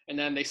character and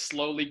then they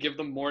slowly give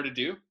them more to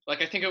do.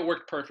 Like I think it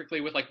worked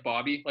perfectly with like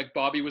Bobby. Like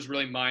Bobby was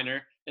really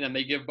minor and then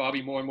they give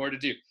Bobby more and more to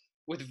do.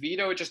 With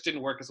Vito, it just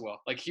didn't work as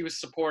well. Like he was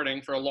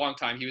supporting for a long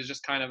time. He was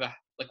just kind of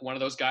like one of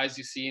those guys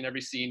you see in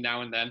every scene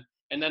now and then.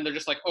 And then they're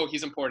just like, oh,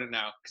 he's important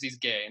now because he's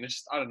gay. And it's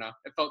just, I don't know.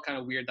 It felt kind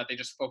of weird that they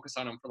just focus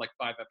on him for like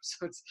 5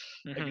 episodes.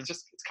 Like Mm-hmm.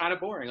 it's kind of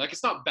boring. Like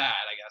it's not bad,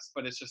 I guess,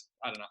 but it's just,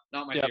 I don't know,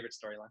 not my Yep. favorite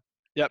storyline.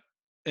 Yep.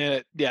 And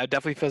it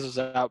definitely fizzles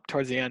out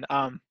towards the end.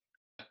 Yeah,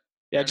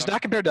 Fair just enough.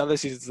 not compared to other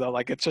seasons though.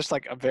 Like it's just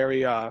like a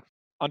very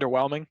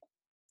underwhelming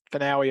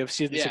finale of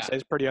season Yeah. 6A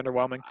is pretty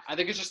underwhelming. I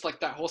think it's just like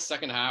that whole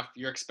second half.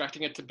 You're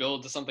expecting it to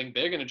build to something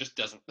big, and it just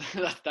doesn't.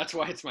 That's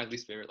why it's my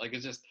least favorite. Like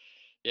it's just,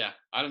 yeah.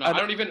 I don't know. And-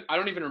 I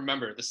don't even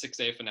remember the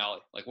 6A finale.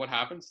 Like what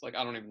happens? Like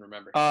I don't even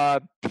remember.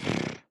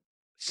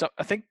 So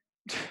I think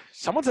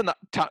someone's in the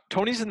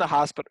Tony's in the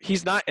hospital.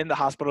 He's not in the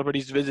hospital, but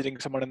he's visiting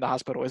someone in the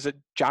hospital. Is it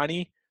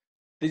Johnny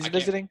that he's I can't-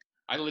 visiting?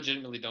 I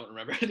legitimately don't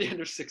remember the end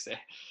of 6A.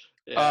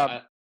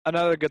 Yeah.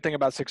 Another good thing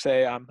about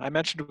 6A, I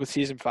mentioned with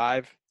season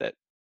 5 that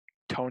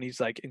Tony's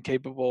like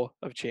incapable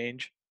of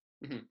change,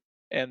 Mhm.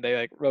 and they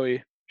like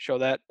really show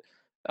that.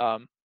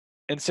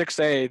 In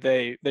 6A,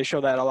 they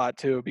show that a lot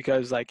too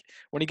because like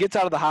when he gets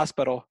out of the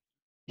hospital,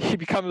 he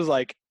becomes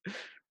like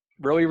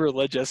really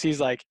religious. He's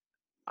like,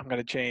 I'm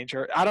gonna change,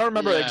 or I don't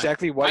remember Yeah.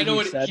 exactly what I know he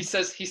what said. he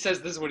says. He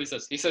says this is what he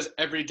says. He says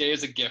every day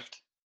is a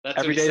gift. That's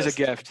Every what he day is a says.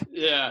 gift.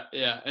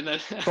 Yeah, and then.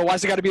 But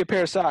why's it got to be a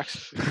pair of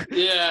socks?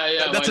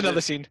 Yeah. That's why another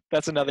is it- scene.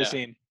 That's another Yeah.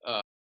 scene.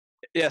 Uh.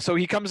 Yeah, so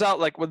he comes out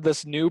like with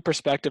this new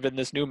perspective and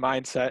this new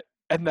mindset,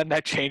 and then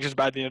that changes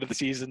by the end of the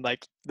season.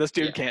 Like this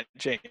dude Yeah. can't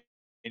change.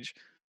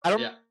 I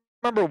don't Yeah.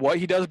 remember what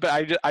he does,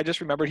 but I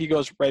just remember he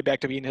goes right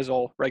back to being his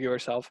old regular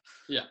self.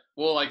 Yeah.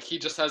 Well, like he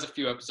just has a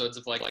few episodes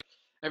of like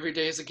every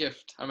day is a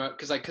gift. I'm out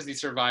because he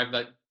survived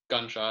that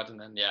gunshot, and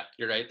then yeah,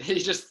 you're right.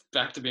 He's just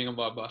back to being a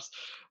mob boss.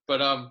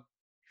 But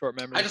Short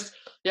memory.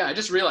 I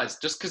just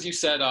realized just because you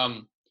said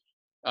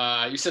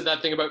that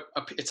thing about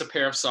it's a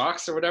pair of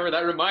socks or whatever.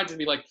 That reminds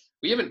me like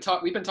we've been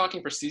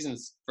talking for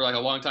seasons for like a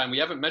long time. We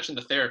haven't mentioned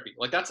the therapy.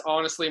 Like that's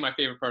honestly my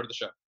favorite part of the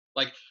show.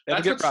 Like That'll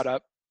that's get what's- brought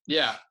up.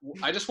 Yeah,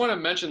 I just want to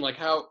mention like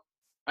how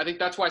I think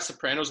that's why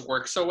Sopranos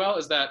works so well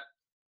is that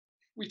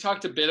we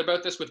talked a bit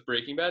about this with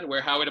Breaking Bad,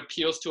 where how it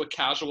appeals to a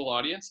casual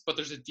audience, but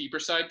there's a deeper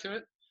side to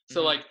it.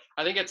 So Mhm. like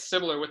I think it's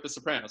similar with The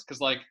Sopranos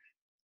because like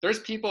there's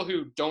people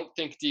who don't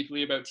think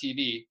deeply about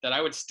TV that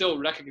I would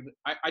still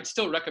I'd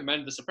still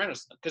recommend The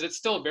Sopranos because it's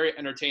still very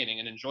entertaining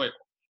and enjoyable.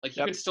 Like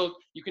you Yep.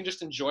 you can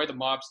just enjoy the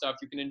mob stuff.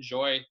 You can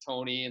enjoy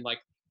Tony and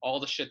like all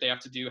the shit they have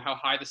to do, how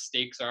high the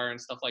stakes are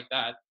and stuff like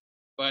that.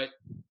 But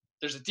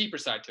there's a deeper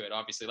side to it,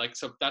 obviously. Like,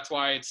 so that's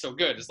why it's so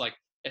good. Is like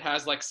it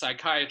has like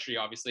psychiatry,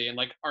 obviously, and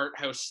like art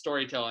house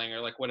storytelling or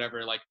like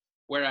whatever. Like,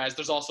 whereas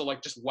there's also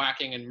like just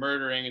whacking and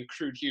murdering and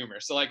crude humor.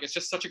 So like it's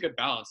just such a good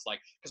balance. Like,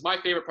 because my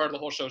favorite part of the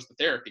whole show is the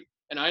therapy,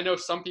 and I know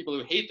some people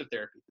who hate the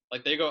therapy.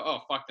 Like they go, oh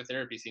fuck the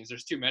therapy scenes.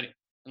 There's too many.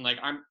 And like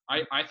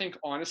I think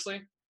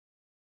honestly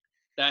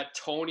that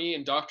Tony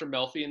and Dr.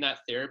 Melfi in that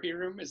therapy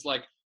room is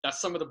like that's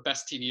some of the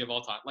best TV of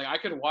all time. Like I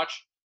could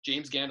watch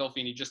James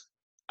Gandolfini just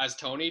as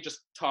Tony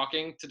just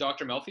talking to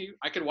Dr. Melfi.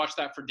 I could watch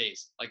that for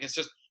days. Like it's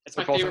They're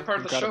my both favorite part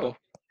of the incredible.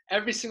 show.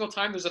 Every single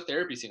time there's a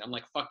therapy scene, I'm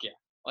like, fuck yeah.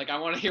 Like I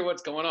want to hear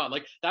what's going on.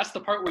 Like that's the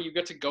part where you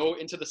get to go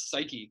into the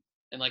psyche,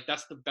 and like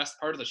that's the best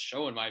part of the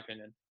show in my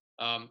opinion.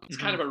 It's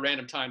kind of a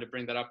random time to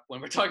bring that up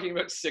when we're talking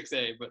about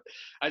 6A, but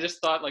I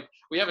just thought like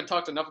we haven't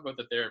talked enough about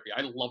the therapy.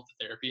 I love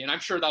the therapy, and I'm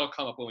sure that'll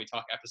come up when we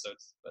talk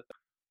episodes. But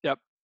Yep.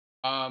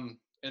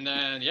 and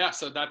then yeah,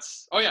 so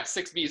that's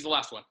 6B is the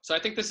last one. So I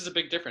think this is a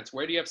big difference.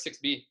 Where do you have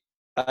 6B?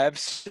 I have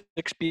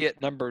 6B at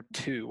number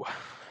 2.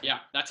 Yeah,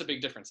 that's a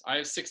big difference. I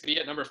have 6B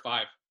at number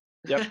 5.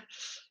 Yep.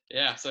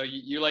 Yeah, so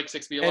you like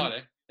 6B a And lot,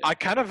 eh? Yeah. I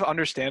kind of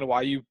understand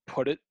why you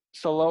put it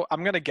so low.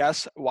 I'm gonna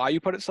guess why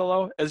you put it so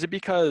low. Is it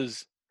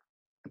because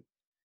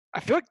I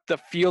feel like the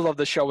feel of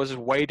the show is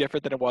way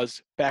different than it was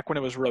back when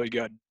it was really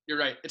good. You're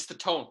right. It's the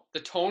tone.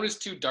 The tone is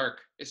too dark.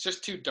 It's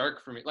just too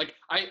dark for me. Like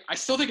I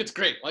still think it's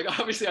great. Like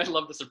obviously I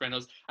love The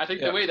Sopranos. I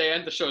think the way they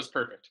end the show is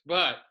perfect.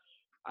 But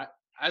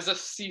as a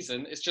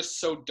season, it's just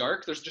so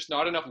dark. There's just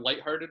not enough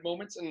lighthearted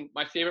moments. And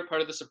my favorite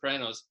part of The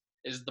Sopranos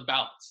is the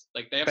balance.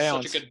 Like they have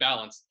such a good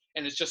balance,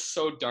 and it's just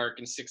so dark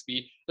in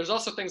 6B. There's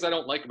also things I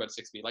don't like about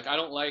 6B. Like I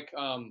don't like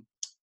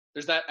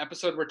there's that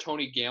episode where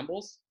Tony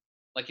gambles,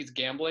 like he's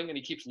gambling and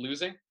he keeps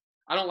losing.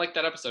 I don't like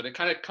that episode. It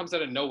kind of comes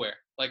out of nowhere.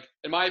 Like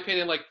in my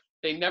opinion, like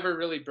they never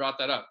really brought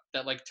that up.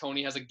 That like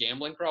Tony has a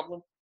gambling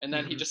problem, and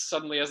then he just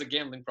suddenly has a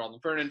gambling problem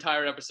for an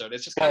entire episode.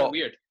 It's just kind of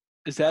weird.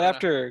 Is that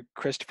after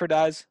Christopher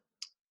dies?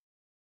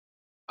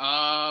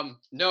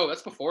 No,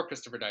 that's before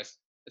Christopher dies.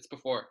 It's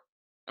before.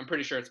 I'm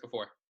pretty sure it's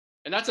before.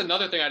 And that's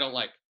another thing I don't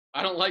like.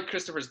 I don't like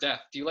Christopher's death.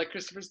 Do you like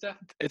Christopher's death?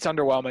 It's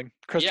underwhelming.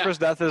 Christopher's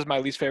death is my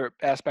least favorite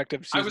aspect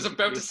of season. I was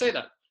about to say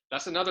that.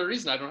 That's another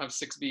reason I don't have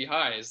 6B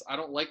high is I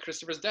don't like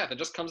Christopher's death. It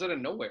just comes out of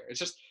nowhere. It's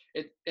just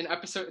an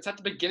episode. It's at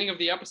the beginning of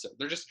the episode.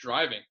 They're just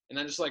driving, and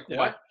then just like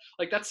what?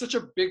 Like that's such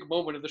a big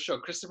moment of the show.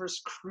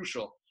 Christopher's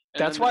crucial.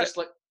 And that's why just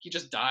like he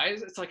just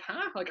dies. It's like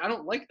Like I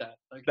don't like that.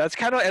 Like that's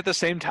kind of at the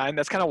same time.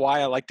 That's kind of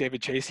why I like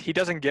David Chase. He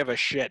doesn't give a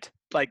shit.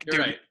 Like you're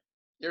right.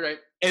 You're right.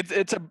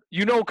 It's a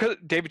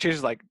David Chase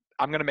is like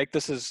I'm gonna make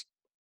this as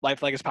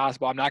lifelike as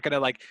possible. I'm not gonna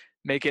like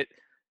make it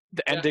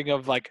the ending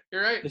of like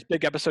this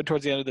big episode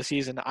towards the end of the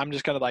season. I'm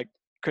just gonna like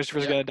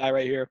Christopher's gonna die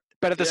right here.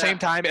 But at the same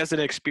time, as an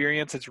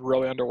experience, it's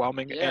really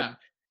underwhelming. And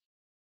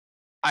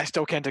I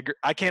still can't agree.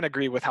 I can't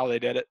agree with how they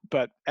did it.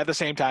 But at the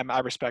same time, I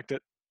respect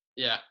it.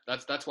 Yeah,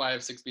 that's why I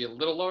have 6B a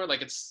little lower.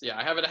 Like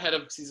I have it ahead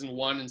of season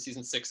 1 and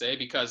season 6A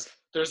because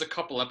there's a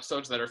couple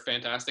episodes that are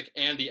fantastic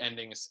and the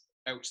ending is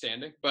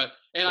outstanding. But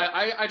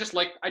I just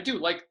like I do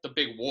like the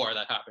big war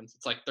that happens.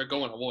 It's like they're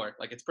going to war.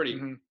 Like it's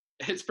pretty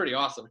it's pretty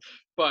awesome.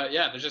 But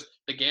yeah, there's just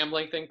the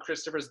gambling thing,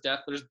 Christopher's death.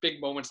 There's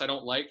big moments I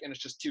don't like, and it's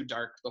just too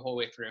dark the whole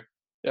way through.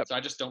 Yep. So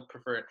I just don't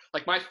prefer it.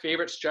 Like my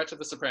favorite stretch of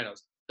The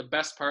Sopranos, the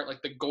best part,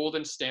 like the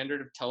golden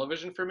standard of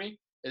television for me,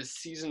 is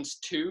seasons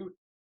 2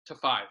 to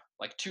 5,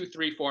 like 2,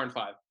 3, 4, and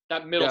 5.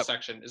 That middle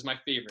section is my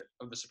favorite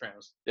of The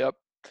Sopranos. Yep.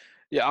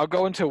 Yeah, I'll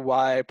go into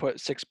why I put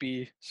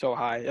 6B so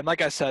high. And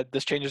like I said,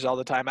 this changes all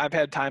the time. I've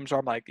had times where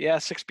I'm like, yeah,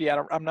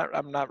 6B.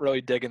 I'm not really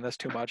digging this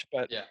too much.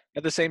 But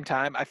at the same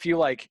time, I feel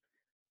like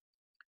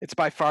it's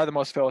by far the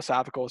most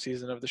philosophical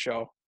season of the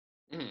show.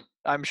 Mm-hmm.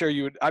 I'm sure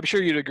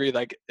you'd agree.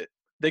 Like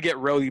they get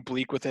really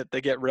bleak with it.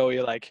 They get really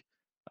like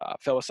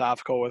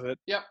philosophical with it.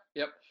 Yep.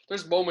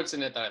 There's moments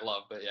in it that I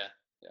love, but yeah.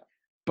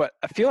 But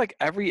I feel like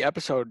every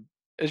episode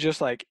is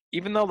just like,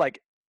 even though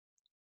like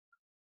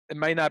it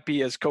might not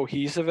be as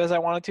cohesive as I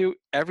wanted to,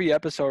 every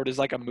episode is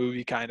like a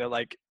movie kind of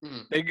like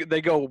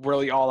they go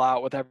really all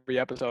out with every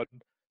episode.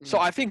 So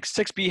I think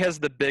 6B has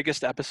the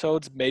biggest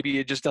episodes. Maybe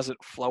it just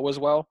doesn't flow as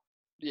well.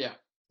 Yeah.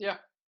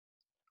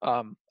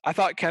 I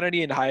thought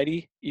Kennedy and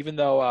Heidi, even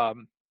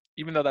though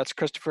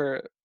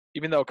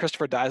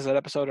Christopher dies that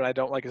episode and I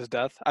don't like his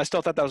death, I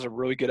still thought that was a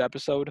really good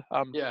episode.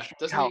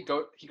 Doesn't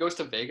he goes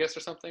to Vegas or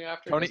something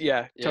after? Tony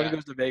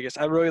goes to Vegas.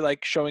 I really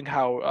like showing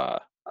how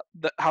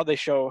they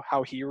show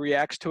how he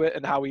reacts to it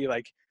and how he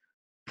like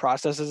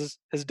processes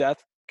his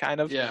death, kind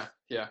of. Yeah.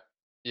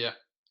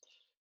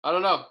 I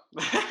don't know.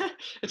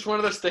 It's one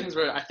of those things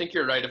where I think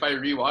you're right. If I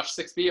rewatch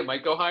 6B, it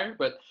might go higher.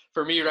 But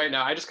for me right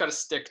now, I just got to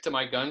stick to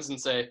my guns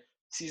and say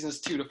seasons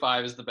 2 to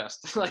 5 is the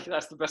best. Like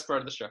that's the best part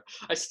of the show.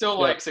 I still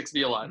like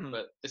 6B a lot,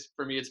 but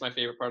for me, it's my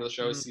favorite part of the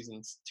show is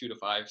seasons 2 to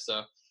 5.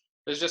 So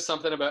there's just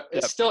something about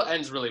it. Still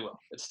ends really well.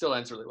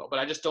 But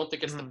I just don't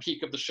think it's the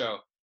peak of the show.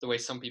 The way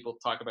some people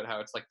talk about how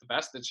it's like the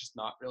best, it's just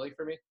not really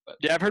for me. But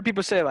yeah, I've heard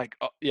people say like,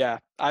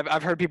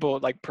 I've heard people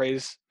like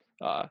praise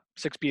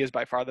 6B is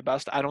by far the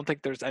best. I don't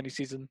think there's any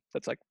season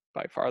that's like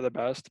by far the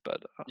best,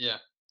 but yeah.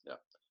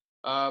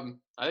 I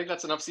think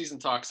that's enough season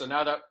talk. So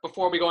now that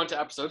before we go into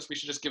episodes, we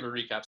should just give a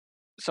recap.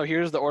 So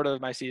here's the order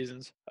of my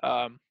seasons: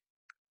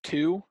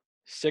 2,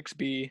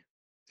 6B,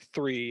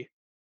 3,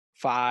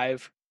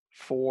 5,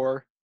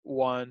 4,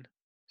 1,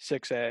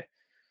 6A.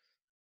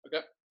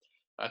 Okay,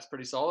 that's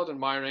pretty solid. And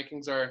my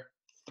rankings are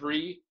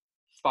 3,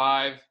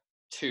 5,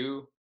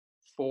 2,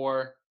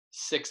 4,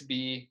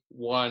 6B,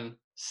 1,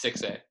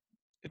 6A.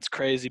 It's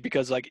crazy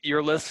because like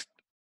your list,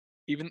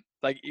 even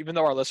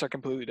though our lists are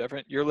completely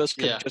different, your list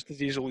could Yeah, just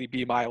as easily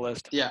be my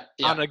list yeah,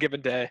 on yeah, a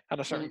given day, on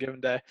a certain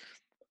given day.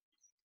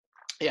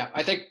 yeah.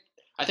 I think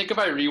if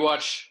I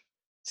rewatch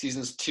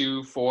seasons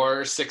 2,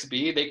 4,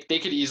 6B, they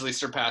could easily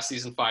surpass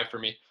season 5 for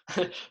me.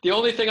 The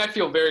only thing I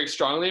feel very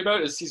strongly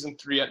about is season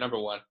 3 at number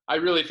 1. I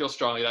really feel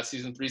strongly that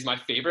season 3 is my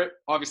favorite.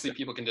 Obviously,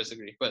 people can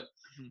disagree, but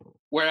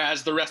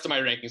whereas the rest of my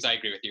rankings, I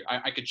agree with you.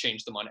 I could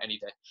change them on any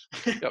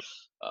day. Yep.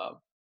 um,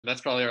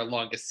 that's probably our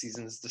longest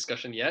seasons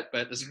discussion yet,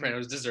 but The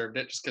Sopranos deserved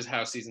it just because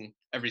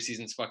every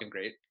season's fucking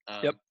great.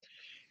 Yep.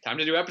 Time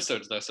to do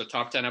episodes though. So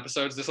top 10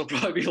 episodes. This will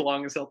probably be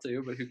long as hell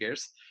too, but who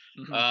cares?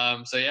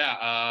 So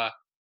yeah,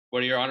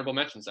 what are your honorable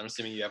mentions? I'm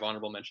assuming you have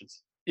honorable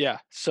mentions. Yeah.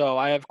 So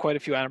I have quite a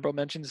few honorable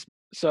mentions.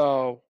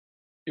 So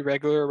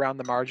Irregular Around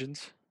the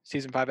Margins,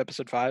 season 5,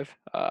 episode 5.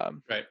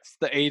 Right. It's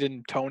the Aid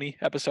and Tony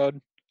episode.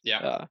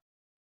 Yeah.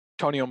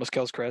 Tony almost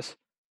kills Chris.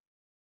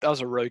 That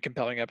was a really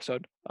compelling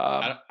episode.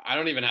 I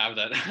don't even have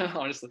that.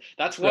 Honestly,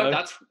 Really?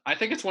 I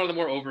think it's one of the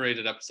more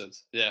overrated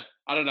episodes. Yeah,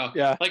 I don't know.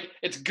 Yeah. Like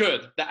it's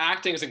good. The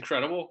acting is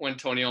incredible when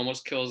Tony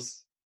almost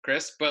kills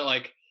Chris, but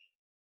like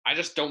I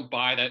just don't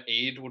buy that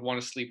Aid would want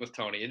to sleep with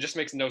Tony. It just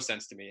makes no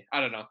sense to me. I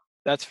don't know.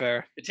 That's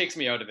fair. It takes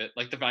me out of it.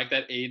 Like the fact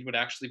that Aid would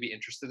actually be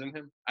interested in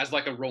him as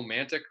like a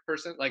romantic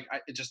person, like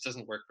it just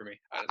doesn't work for me.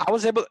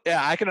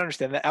 I can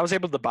understand that. I was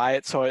able to buy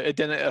it, so it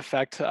didn't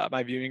affect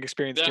my viewing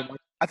experience too much.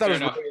 I thought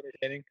it was really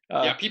entertaining.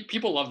 Yeah,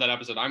 people love that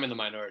episode. I'm in the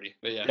minority,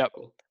 but yeah. Yep.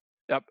 Cool.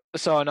 Yep.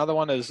 So another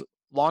one is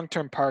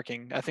long-term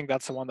parking. I think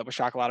that's the one that would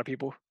shock a lot of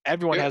people.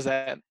 Everyone has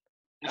that.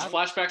 It's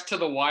flashbacks to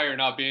The Wire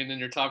not being in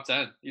your top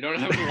 10. You don't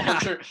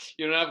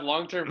have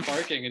long-term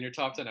parking in your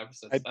top 10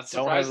 episodes. That's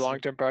don't have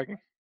long-term parking.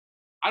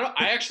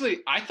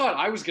 I thought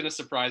I was gonna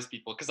surprise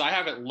people because I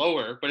have it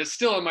lower, but it's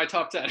still in my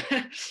top 10.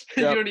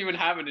 You don't even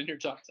have it in your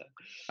top 10.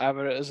 I have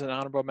it as an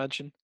honorable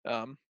mention.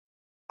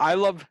 I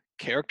love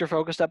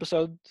character-focused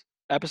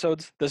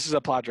episodes. This is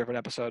a plot-driven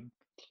episode.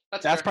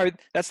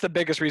 That's the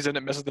biggest reason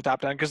it misses the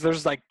top 10 because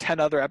there's like 10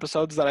 other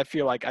episodes that I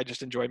feel like I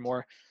just enjoy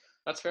more.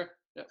 That's fair.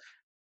 Yeah.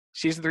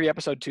 Season 3,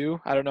 episode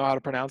 2. I don't know how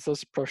to pronounce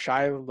this.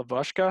 Proshai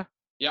Lavushka.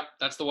 Yep,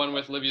 that's the one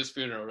with Livia's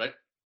funeral, right?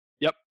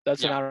 Yep,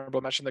 that's an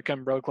honorable mention that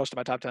came really close to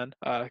my top 10.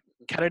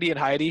 Kennedy and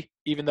Heidi,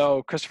 even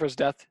though Christopher's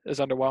death is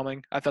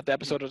underwhelming, I thought the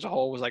episode as a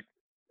whole was like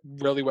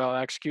really well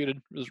executed.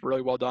 It was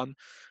really well done.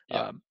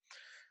 Yeah.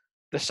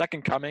 The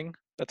Second Coming,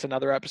 that's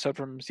another episode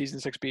from season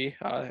 6B.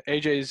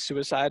 AJ's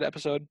suicide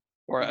episode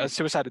or a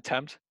suicide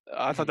attempt.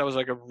 I thought that was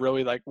like a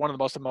really like one of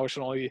the most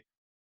emotionally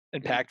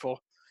impactful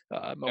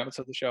moments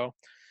of the show.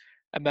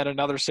 And then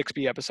another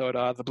 6B episode,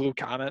 The Blue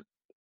Comet.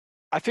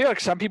 I feel like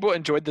some people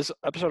enjoyed this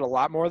episode a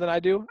lot more than I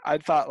do. I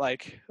thought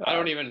like I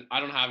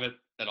don't have it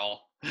at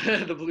all.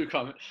 The Blue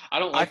Comet. I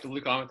don't like the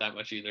Blue Comet that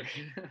much either.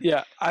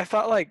 Yeah, I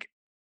thought like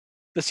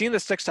the scene that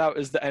sticks out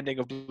is the ending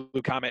of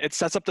Blue Comet. It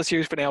sets up the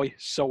series finale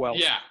so well.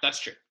 Yeah, that's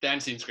true. The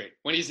end scene's great.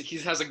 When he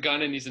has a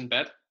gun and he's in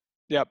bed.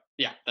 Yep.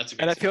 Yeah, that's a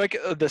good And scene. I feel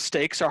like the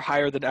stakes are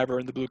higher than ever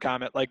in the Blue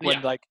Comet. Like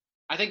when like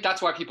I think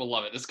that's why people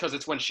love it. It's because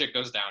it's when shit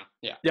goes down.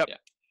 Yeah. Yep. Yeah.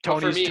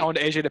 Tony's telling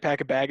AJ to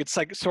pack a bag. It's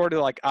like sort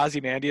of like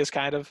Ozymandias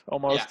kind of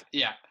almost.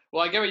 Yeah.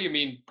 Well, I get what you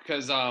mean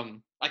because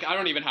like I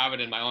don't even have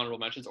it in my honorable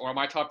mentions or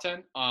my top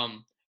 10.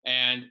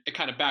 And it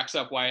kind of backs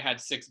up why I had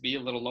 6B a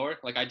little lower.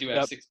 Like I do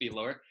have 6B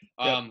lower.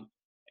 I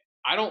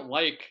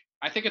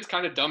think it's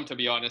kind of dumb to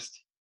be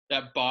honest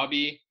that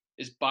Bobby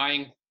is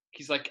buying.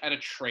 He's like at a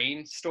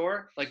train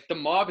store. Like the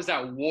mob is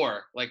at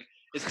war. Like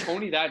is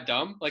Tony that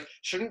dumb? Like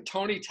shouldn't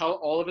Tony tell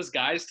all of his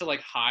guys to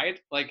like hide?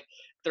 Like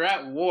they're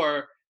at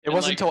war. It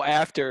wasn't until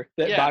after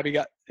that Bobby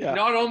got. Yeah.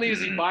 Not only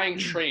is he buying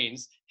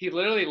trains, he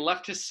literally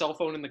left his cell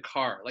phone in the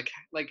car. Like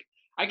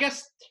I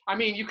guess I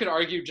mean you could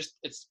argue just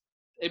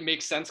it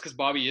makes sense because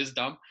Bobby is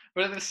dumb,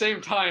 but at the same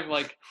time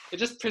like it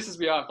just pisses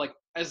me off. Like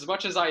as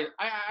much as I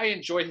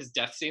enjoy his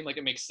death scene, like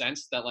it makes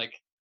sense that like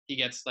he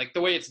gets like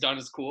the way it's done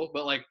is cool,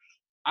 but like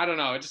I don't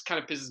know, it just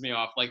kind of pisses me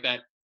off like that.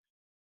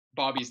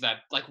 Bobby's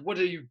that like what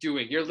are you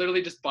doing? You're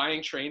literally just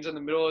buying trains in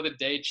the middle of the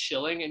day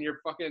chilling and your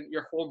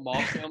whole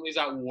mob family's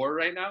at war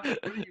right now.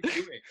 What are you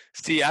doing?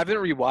 See, I haven't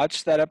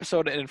rewatched that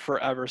episode in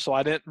forever, so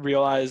I didn't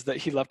realize that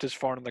he left his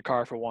phone in the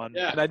car for one.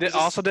 Yeah, and I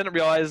also didn't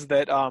realize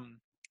that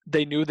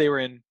they knew they were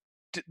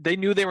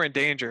in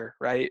danger,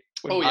 right?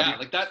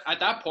 Like that at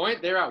that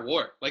point they're at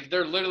war. Like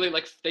they're literally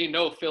like they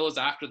know Phil is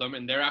after them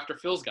and they're after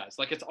Phil's guys.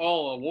 Like it's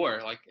all a war.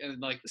 Like and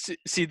like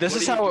see this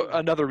is how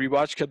another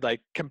rewatch could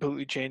like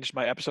completely change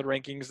my episode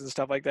rankings and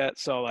stuff like that.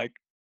 So like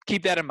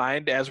keep that in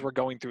mind as we're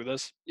going through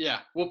this.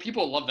 Yeah. Well,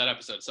 people love that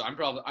episode, so I'm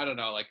probably I don't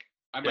know, like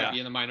I might be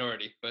in the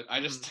minority, but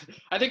I just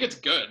I think it's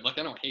good. Like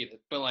I don't hate it,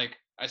 but like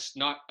It's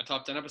not a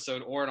top 10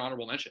 episode or an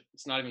honorable mention.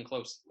 It's not even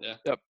close. Yeah.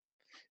 Yep.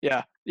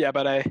 Yeah,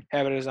 but I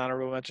have it as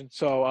honorable mention.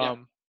 So Yeah.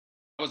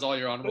 That was all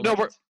your honorable no,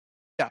 mentions?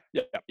 yeah.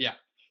 Yeah.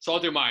 So I'll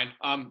do mine.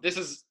 This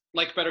is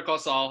like Better Call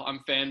Saul. I'm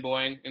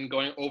fanboying and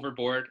going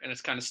overboard, and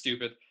it's kind of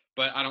stupid,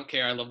 but I don't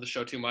care. I love the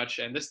show too much,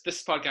 and this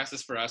podcast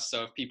is for us.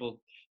 So if people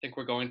think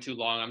we're going too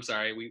long, I'm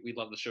sorry. We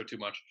love the show too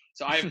much.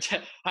 So I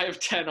have I have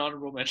 10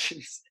 honorable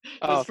mentions. So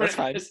Oh, that's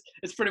fine.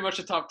 It's pretty much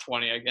a top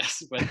 20, I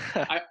guess. But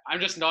I'm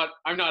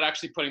not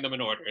actually putting them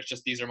in order. It's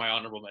just these are my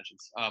honorable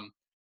mentions.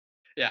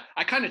 Yeah,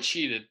 I kind of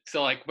cheated.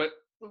 So like, but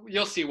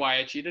you'll see why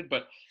I cheated.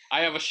 But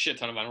I have a shit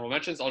ton of honorable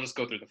mentions. I'll just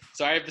go through them.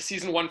 So I have the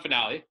season 1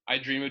 finale. I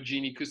Dream of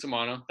Jeannie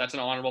Cusimano. That's an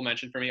honorable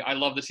mention for me. I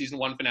love the season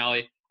 1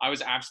 finale. I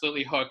was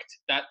absolutely hooked.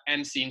 That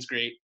end scene's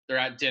great. They're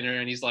at dinner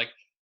and he's like,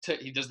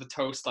 he does the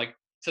toast like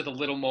to the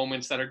little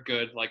moments that are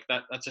good. Like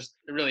that. That just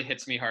it really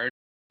hits me hard.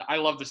 I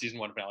love the season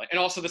 1 finale, and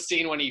also the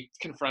scene when he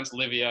confronts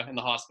Livia in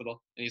the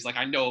hospital and he's like,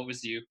 "I know it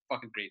was you."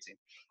 Fucking great scene.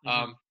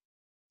 Mm-hmm.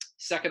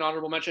 Second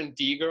honorable mention,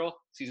 D-Girl,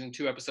 season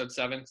 2, episode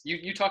 7.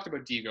 You talked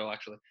about D-Girl,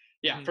 actually.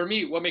 Yeah, Mm-hmm. for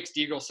me, what makes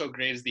D-Girl so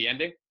great is the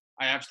ending.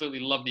 I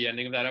absolutely love the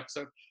ending of that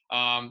episode.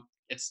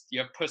 It's you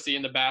have Pussy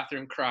in the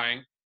bathroom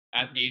crying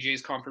at Mm-hmm.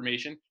 AJ's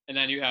confirmation, and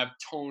then you have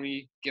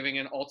Tony giving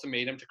an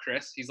ultimatum to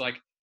Chris. He's like,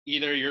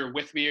 either you're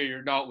with me or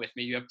you're not with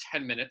me. You have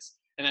 10 minutes.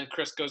 And then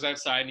Chris goes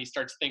outside and he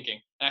starts thinking.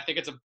 And I think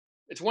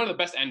it's one of the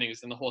best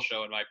endings in the whole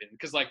show, in my opinion,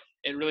 because like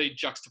it really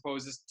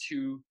juxtaposes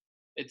two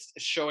it's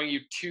showing you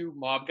two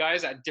mob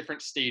guys at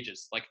different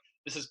stages. Like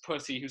this is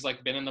Pussy, who's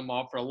like been in the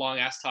mob for a long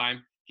ass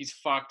time. He's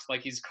fucked,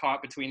 like he's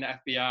caught between the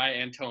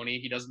FBI and Tony.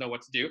 He doesn't know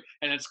what to do.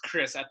 And it's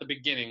Chris at the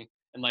beginning,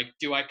 and like,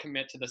 do I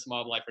commit to this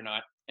mob life or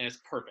not? And it's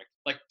perfect.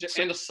 Like,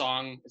 So, and the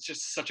song, it's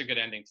just such a good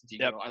ending to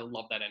yep. D-Girl. I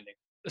love that ending.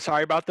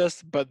 Sorry about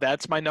this, but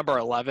that's my number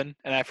 11,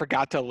 and I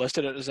forgot to list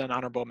it as an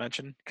honorable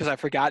mention because I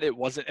forgot it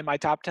wasn't in my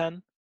top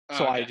 10.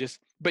 So I Okay. just,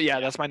 but yeah,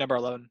 Yeah. that's my number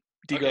 11.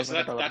 D Okay, girl's so my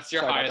number 11. that's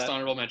your Sorry about highest that.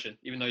 honorable mention,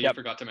 even though you Yep.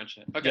 forgot to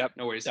mention it. Okay, Yep.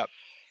 no worries. Yep.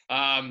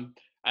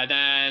 And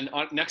then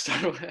next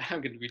honorable,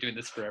 I'm going to be doing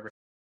this forever.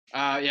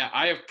 Yeah,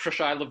 I have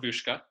Prashai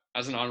Lavushka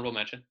as an honorable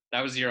mention.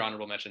 That was your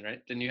honorable mention, right?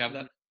 Didn't you have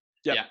that?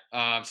 Yep.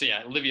 Yeah. So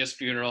yeah, Olivia's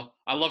funeral.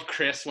 I love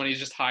Chris when he's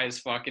just high as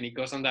fuck and he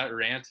goes on that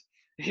rant.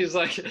 He's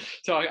like,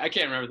 so I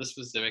can't remember the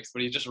specifics,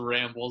 but he just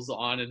rambles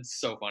on and it's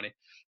so funny.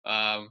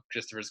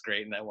 Christopher's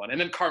great in that one. And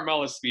then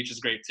Carmela's speech is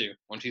great too.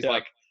 When she's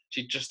like,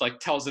 she just like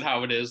tells it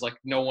how it is. Like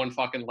no one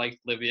fucking liked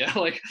Livia.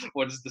 Like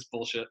what is this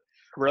bullshit?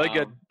 Really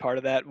good part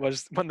of that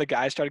was when the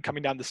guy started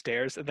coming down the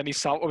stairs and then he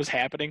saw what was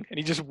happening and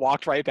he just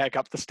walked right back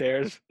up the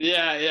stairs.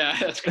 Yeah,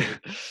 that's great.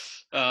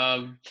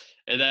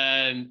 And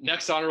then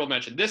next honorable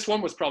mention. This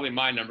one was probably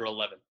my number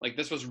 11. Like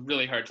this was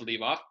really hard to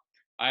leave off.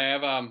 I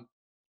have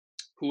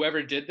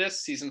whoever did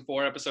this, season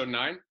 4, episode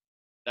 9.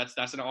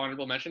 That's an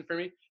honorable mention for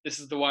me. This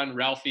is the one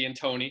Ralphie and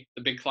Tony,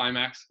 the big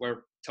climax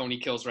where Tony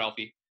kills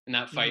Ralphie in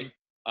that fight.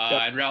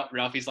 Yep. And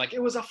Ralphie's like,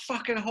 it was a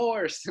fucking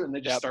horse, and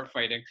they just start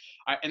fighting.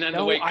 And then no,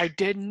 the way I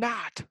did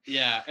not.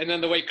 Yeah, and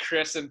then the way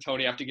Chris and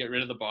Tony have to get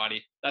rid of the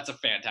body. That's a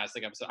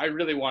fantastic episode. I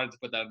really wanted to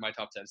put that in my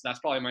top 10. So that's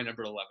probably my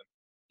number 11.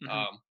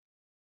 Mm-hmm.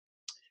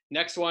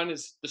 Next one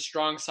is The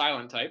Strong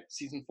Silent Type,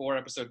 season 4,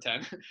 episode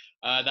 10.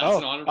 That's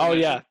an honorable mention.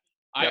 Yeah.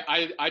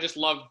 Yep. I just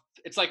love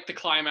it's like the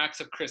climax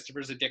of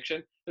Christopher's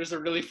addiction. There's a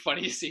really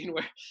funny scene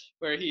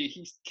where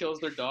he kills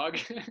their dog.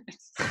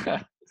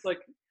 It's like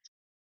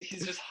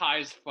he's just high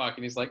as fuck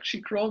and he's like, she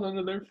crawled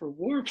under there for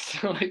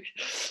warmth. Like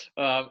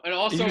and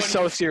also he was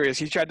so serious.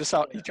 He tried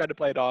to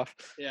play it off.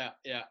 Yeah.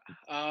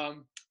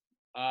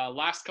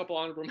 Last couple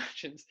honorable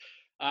mentions.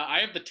 I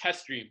have The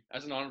Test Dream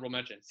as an honorable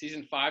mention.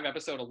 Season 5,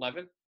 episode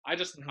 11.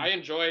 I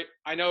enjoy.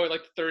 I know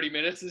like 30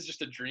 minutes is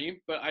just a dream,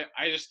 but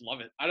I just love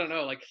it. I don't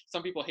know. Like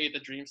some people hate the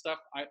dream stuff.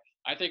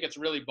 I think it's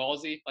really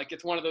ballsy. Like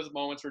it's one of those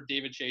moments where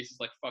David Chase is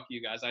like, "Fuck you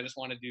guys. I just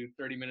want to do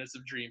 30 minutes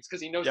of dreams," because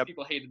he knows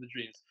people hated the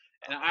dreams,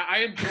 and I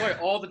enjoy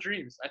all the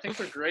dreams. I think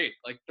they're great.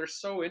 Like they're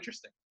so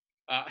interesting.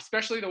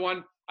 Especially the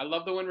one. I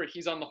love the one where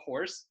he's on the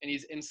horse and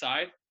he's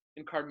inside,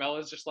 and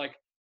Carmela's just like,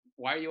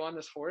 "Why are you on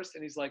this horse?"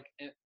 And he's like,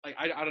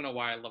 I don't know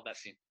why I love that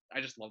scene.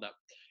 I just love that.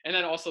 And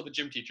then also the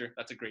gym teacher.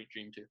 That's a great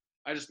dream too.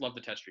 I just love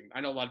the test dream.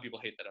 I know a lot of people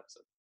hate that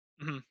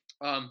episode.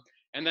 Mm-hmm.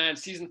 And then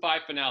season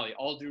 5 finale,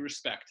 All Due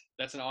Respect.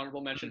 That's an honorable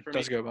mention for me.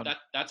 That's a good one.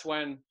 That's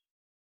when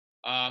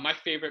my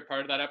favorite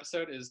part of that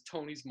episode is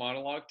Tony's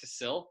monologue to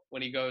Syl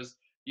when he goes,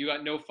 "You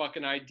got no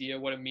fucking idea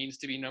what it means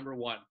to be number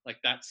one." Like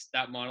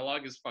that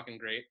monologue is fucking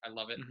great. I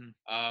love it.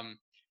 Mm-hmm.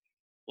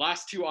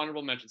 Last 2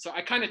 honorable mentions. So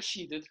I kind of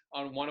cheated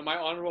on one of my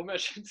honorable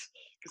mentions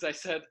because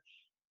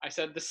I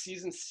said the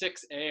season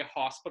 6A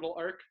hospital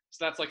arc.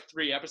 So that's like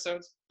 3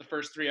 episodes. The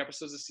first 3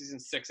 episodes of season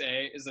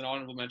 6A is an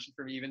honorable mention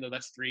for me, even though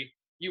that's 3.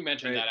 You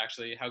mentioned that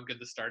actually, how good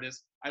the start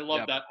is. I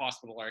love that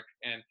hospital arc.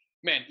 And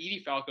man,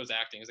 Edie Falco's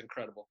acting is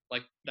incredible.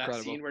 Like that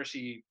scene where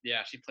she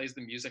plays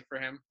the music for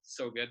him,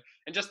 so good.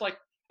 And just like,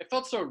 it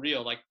felt so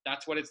real. Like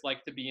that's what it's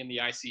like to be in the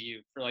ICU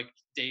for like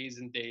days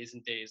and days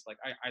and days. Like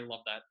I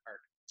love that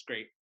arc. It's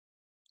great.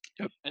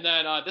 Yep. And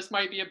then this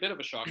might be a bit of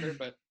a shocker,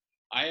 but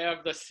I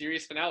have the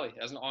series finale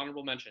as an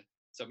honorable mention.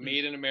 So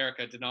Made in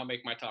America did not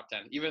make my top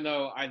 10, even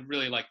though I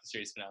really liked the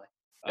series finale.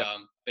 Yep.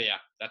 But yeah,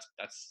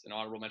 that's an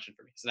honorable mention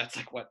for me. So that's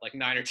like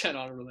 9 or 10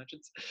 honorable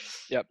mentions.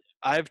 Yep.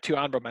 I have 2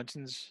 honorable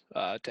mentions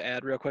to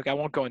add real quick. I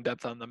won't go in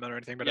depth on them or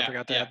anything, but I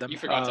forgot to add them. You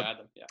forgot to add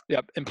them. Yeah.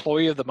 Yep.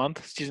 Employee of the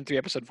Month, season 3,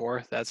 episode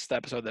 4. That's the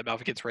episode that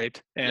Melfi gets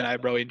raped, and I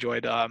really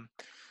enjoyed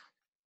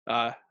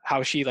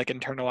how she like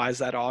internalized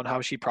that all and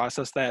how she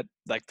processed that,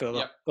 like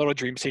the little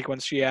dream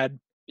sequence she had.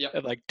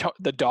 Yep. Like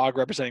the dog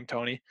representing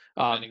Tony.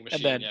 Machine,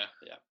 and then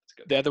that's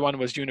good. The other one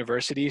was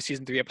University,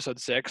 season 3, episode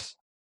 6.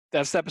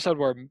 That's the episode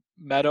where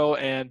Meadow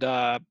and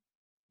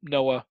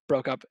Noah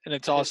broke up, and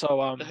it's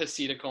also the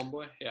Hasidic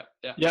homeboy.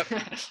 Yeah. Yep.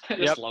 I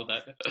just love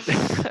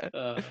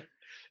that.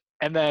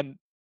 And then,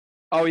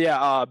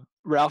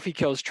 Ralphie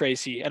kills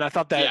Tracy, and I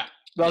thought that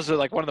those are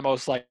like one of the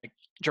most like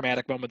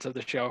dramatic moments of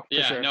the show.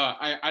 Yeah, sure. No,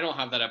 I don't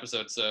have that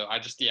episode, so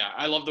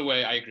I love the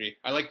way. I agree.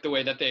 I like the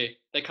way that they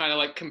kind of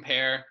like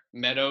compare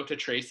Meadow to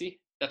Tracy.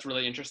 That's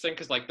really interesting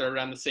because like they're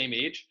around the same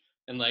age,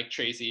 and like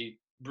Tracy,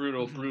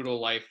 brutal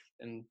life,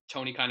 and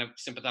Tony kind of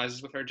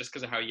sympathizes with her just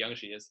because of how young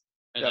she is,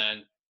 and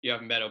then you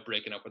have Meadow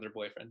breaking up with her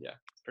boyfriend. Yeah,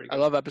 it's pretty good. I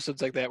love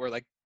episodes like that where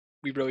like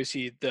we really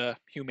see the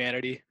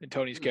humanity in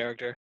Tony's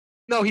character.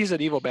 No, he's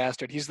an evil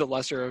bastard. He's the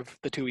lesser of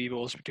the 2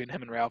 evils between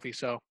him and Ralphie.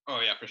 So.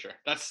 Oh yeah, for sure.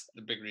 That's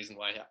the big reason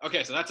why. Yeah.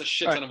 Okay, so that's a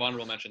shit ton of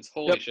honorable mentions.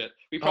 Holy shit.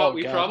 We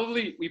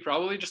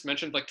probably just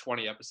mentioned like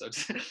 20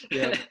 episodes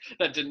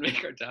that didn't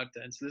make our top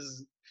 10. So this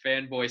is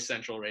fanboy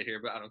central right here,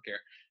 but I don't care.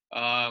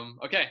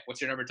 Okay, what's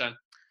your number 10?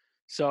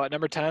 So at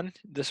number 10,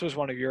 this was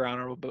one of your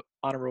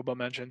honorable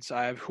mentions.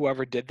 I have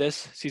Whoever Did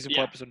This, season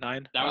 4, episode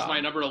 9. That was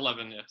my number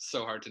 11. Yeah,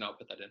 so hard to not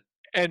put that in.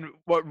 And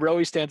what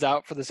really stands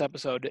out for this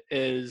episode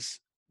is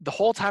the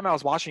whole time I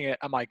was watching it,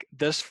 I'm like,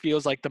 this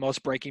feels like the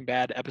most Breaking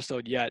Bad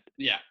episode yet.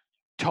 Yeah.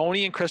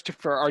 Tony and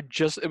Christopher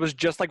it was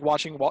just like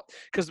watching,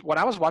 because when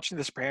I was watching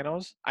The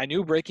Sopranos, I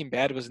knew Breaking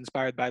Bad was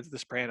inspired by The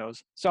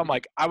Sopranos. So I'm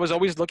like, I was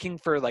always looking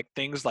for like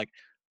things like,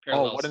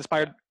 parallels. What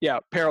inspired,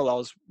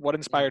 parallels. What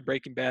inspired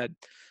Breaking Bad?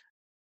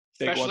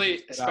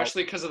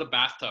 Especially because of the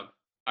bathtub.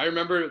 I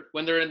remember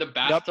when they're in the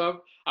bathtub,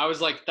 I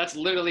was like, that's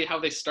literally how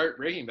they start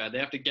Breaking Bad. They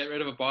have to get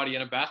rid of a body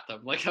in a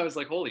bathtub. Like, I was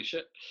like, holy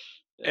shit.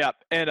 Yeah.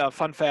 And a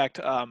fun fact,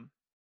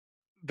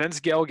 Vince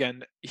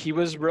Gilligan, he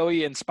was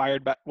really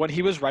inspired by, when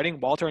he was writing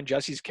Walter and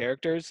Jesse's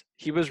characters,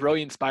 he was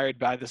really inspired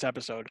by this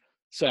episode.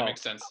 So that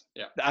makes sense.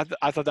 Yeah.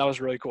 I thought that was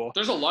really cool.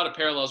 There's a lot of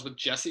parallels with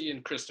Jesse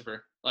and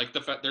Christopher, like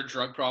their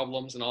drug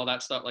problems and all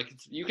that stuff. Like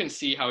you can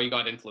see how he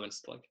got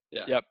influenced. Like,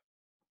 yeah. Yep.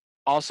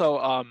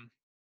 Also,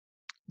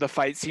 the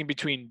fight scene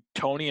between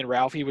Tony and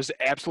Ralphie was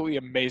absolutely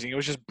amazing. It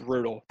was just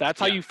brutal. That's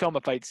how you film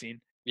a fight scene.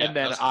 Yeah, and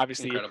then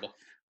obviously incredible.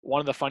 One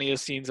of the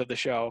funniest scenes of the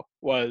show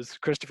was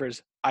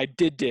Christopher's "I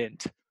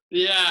didn't."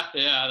 Yeah,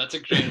 that's a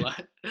great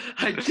line.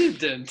 I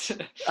didn't.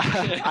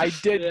 I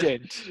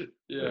didn't.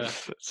 Yeah,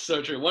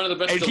 so true. One of the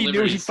best. And he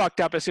knew he fucked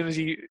up as soon as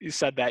he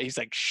said that. He's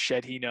like,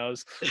 shit, he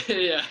knows.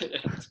 Yeah,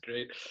 that's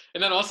great.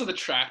 And then also the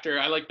tractor.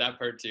 I like that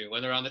part too.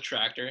 When they're on the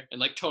tractor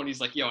and like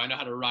Tony's like, yo, I know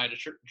how to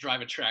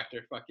drive a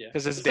tractor. Fuck yeah.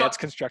 Because his dad's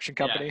construction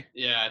company.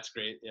 Yeah, it's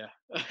great. Yeah,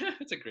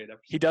 it's a great episode.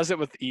 He does it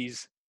with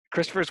ease.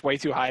 Christopher's way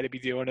too high to be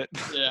doing it.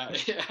 Yeah,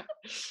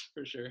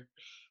 for sure.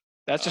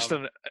 That's just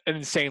an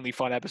insanely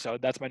fun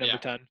episode. That's my number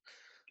 10.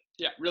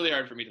 Yeah, really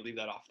hard for me to leave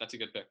that off. That's a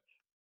good pick.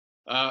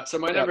 So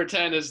my number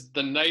 10 is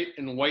The Knight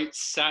in White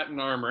Satin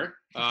Armor.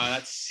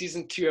 That's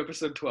season 2,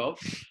 episode 12.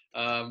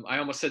 I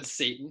almost said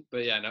Satan,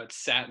 but yeah, no,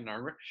 it's satin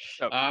armor.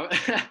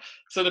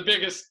 So the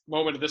biggest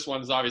moment of this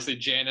one is obviously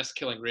Janice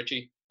killing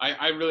Richie.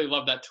 I really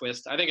love that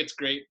twist. I think it's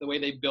great the way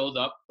they build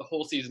up the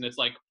whole season. It's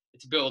like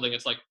it's building.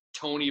 It's like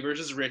Tony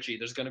versus Richie.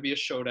 There's going to be a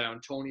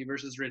showdown. Tony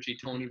versus Richie.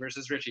 Tony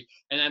versus Richie.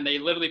 And then they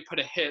literally put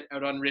a hit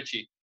out on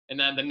Richie. And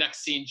then the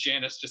next scene,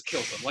 Janice just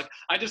kills him. Like,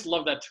 I just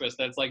love that twist.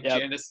 That's like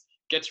Janice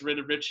gets rid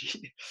of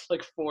Richie,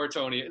 like for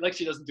Tony. Like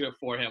she doesn't do it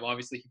for him.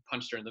 Obviously, he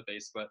punched her in the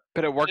face, but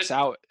it works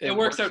out. It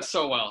works out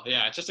so well.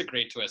 Yeah, it's just a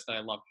great twist that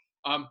I love.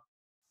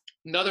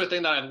 Another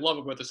thing that I love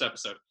about this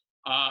episode,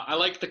 I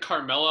like the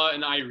Carmela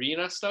and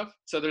Irina stuff.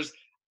 So there's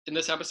in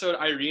this episode,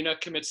 Irina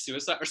commits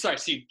suicide. Or sorry,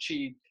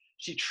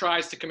 she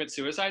tries to commit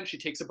suicide. She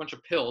takes a bunch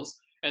of pills,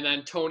 and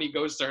then Tony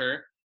goes to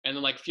her and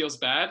then like feels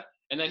bad,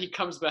 and then he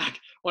comes back.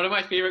 One of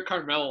my favorite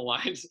Carmela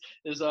lines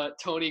is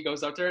Tony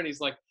goes up to her and he's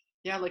like,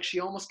 yeah, like she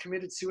almost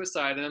committed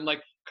suicide, and then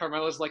like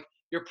Carmela's like,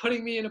 you're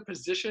putting me in a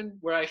position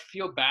where I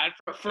feel bad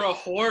for a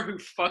whore who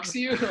fucks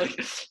you. Like,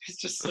 it's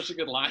just such a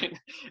good line.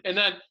 And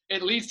then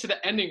it leads to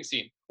the ending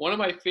scene. One of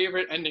my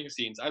favorite ending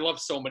scenes. I love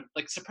so many.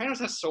 Like, Sopranos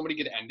has so many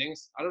good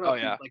endings. I don't know.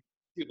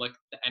 Like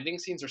the ending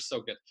scenes are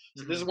so good.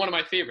 So this is one of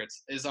my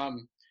favorites. Is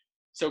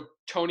so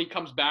Tony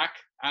comes back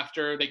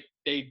after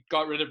they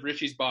got rid of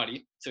Richie's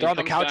body. So they're on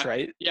the couch,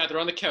 right? Yeah, they're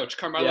on the couch.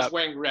 Carmela's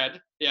wearing red.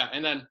 Yeah,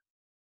 and then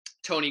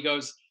Tony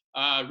goes,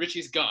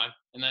 Richie's gone,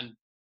 and then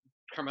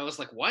Carmela's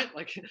like, what?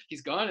 Like,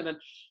 he's gone? And then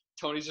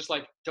Tony's just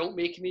like, don't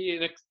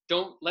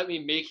let me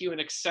make you an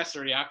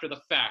accessory after the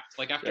fact,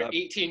 like after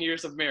 18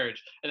 years of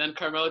marriage. And then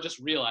Carmela just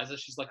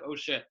realizes, she's like, oh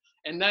shit.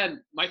 And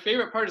then my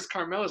favorite part is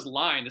Carmela's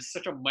line is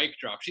such a mic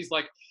drop. She's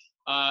like,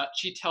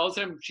 she tells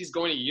him she's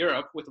going to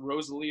Europe with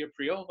Rosalie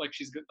April, like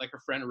she's good, like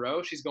her friend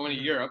Ro. She's going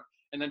to Europe,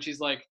 and then she's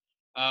like,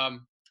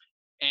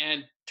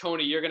 and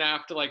Tony, you're gonna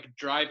have to like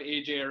drive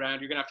AJ around.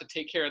 You're gonna have to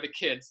take care of the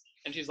kids.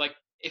 And she's like,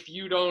 if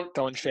you don't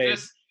do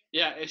this,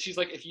 yeah. And she's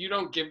like, if you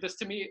don't give this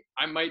to me,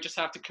 I might just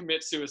have to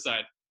commit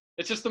suicide.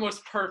 It's just the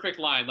most perfect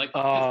line, like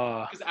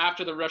because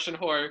after the Russian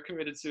whore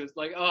committed suicide,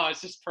 like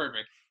it's just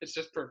perfect. It's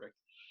just perfect.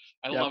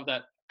 I love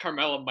that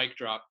Carmela mic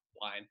drop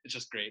line. It's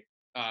just great.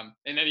 And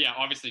then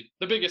obviously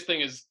the biggest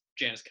thing is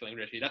Janice killing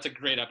Richie. That's a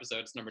great episode.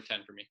 It's number 10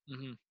 for me.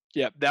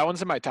 Yeah, that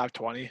one's in my top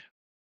 20.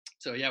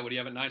 So what do you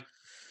have at 9?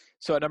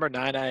 So at number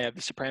 9, I have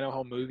the Soprano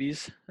Home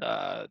Movies.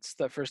 It's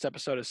the first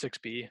episode of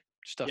 6B.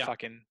 Just a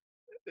fucking.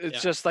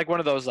 It's just like one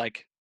of those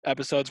like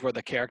episodes where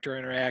the character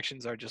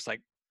interactions are just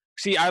like.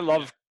 See, I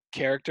love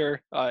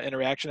character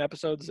interaction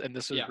episodes, and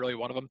this is really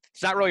one of them.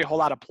 It's not really a whole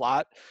lot of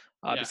plot.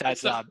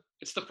 Besides,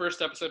 it's the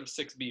first episode of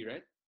 6B,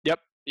 right? Yep.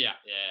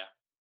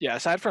 Yeah.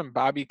 Aside from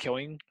Bobby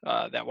killing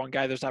that one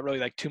guy, there's not really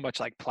like too much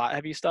like plot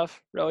heavy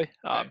stuff, really.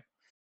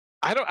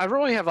 I don't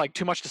really have like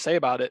too much to say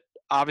about it.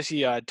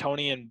 Obviously,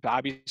 Tony and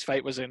Bobby's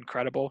fight was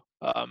incredible.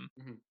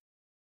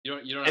 You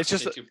don't have to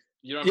say too.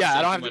 You don't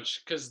have to say too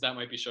much because that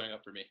might be showing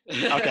up for me.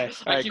 Okay,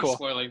 all right, keep cool.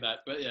 Spoiling that,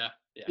 but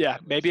yeah.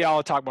 Maybe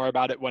I'll talk more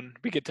about it when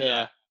we get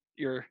to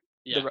the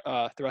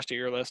rest of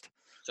your list.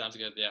 Sounds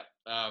good. Yeah.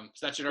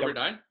 So that's your number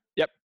 9.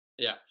 Yep.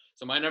 Yeah.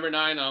 So my number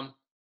 9.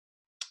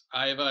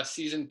 I have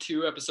season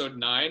 2, episode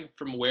 9,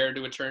 From Where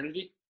to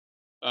Eternity.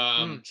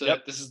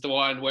 This is the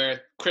one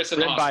where Chris in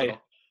the hospital.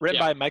 Written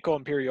by Michael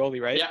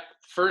Imperioli, right? Yeah.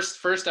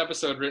 First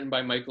episode written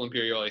by Michael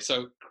Imperioli.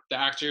 So the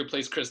actor who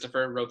plays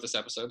Christopher wrote this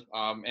episode.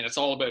 And it's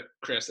all about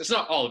Chris. It's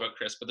not all about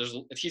Chris, but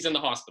he's in the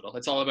hospital.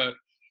 It's all about.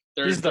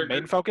 He's the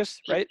main focus,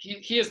 right?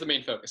 He is the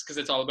main focus because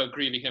it's all about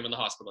grieving him in the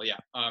hospital. Yeah.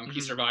 He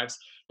survives.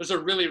 There's a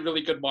really,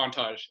 really good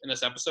montage in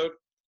this episode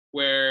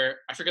where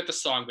I forget the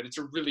song, but it's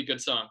a really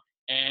good song.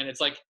 And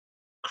it's like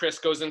Chris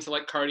goes into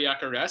like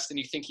cardiac arrest and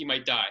you think he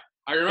might die.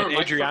 I remember and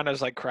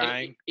Adriana's like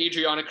crying.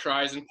 Adriana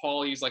cries and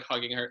Paulie's like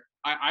hugging her.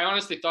 I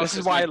honestly thought this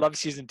is why I love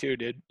season 2,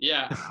 dude.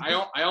 Yeah,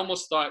 I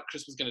almost thought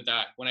Chris was gonna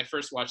die when I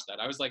first watched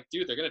that. I was like,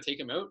 dude, they're gonna take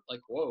him out.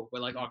 Like, whoa!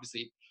 But like,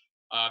 obviously,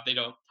 they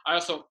don't. I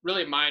also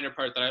really minor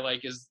part that I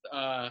like is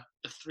the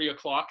 3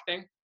 o'clock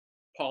thing.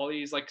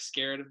 Paulie's like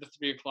scared of the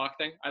 3 o'clock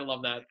thing. I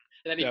love that.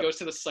 And then he goes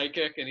to the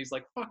psychic and he's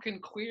like, fucking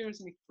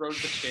queers, and he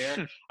throws the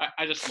chair.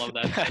 I just love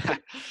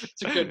that.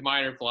 It's a good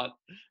minor plot.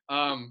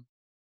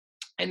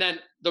 And then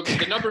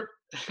the number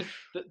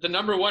the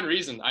number 1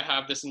 reason I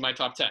have this in my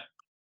top 10.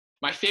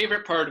 My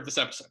favorite part of this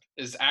episode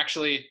is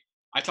actually,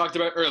 I talked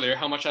about earlier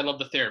how much I love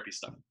the therapy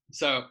stuff.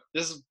 So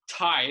this is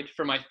tied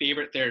for my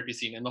favorite therapy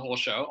scene in the whole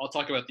show. I'll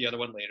talk about the other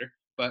one later,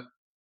 but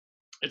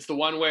it's the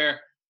one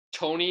where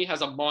Tony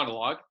has a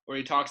monologue where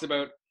he talks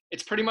about,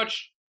 it's pretty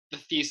much the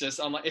thesis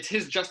on, it's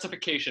his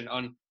justification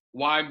on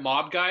why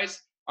mob guys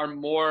are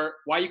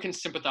why you can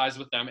sympathize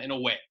with them in a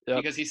way.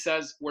 Because he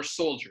says we're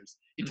soldiers.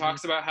 He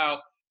talks about how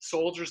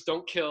soldiers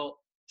kill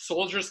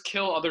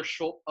other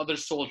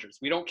soldiers.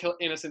 We don't kill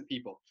innocent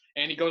people.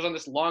 And he goes on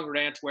this long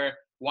rant where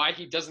why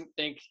he doesn't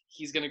think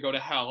he's going to go to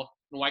hell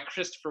and why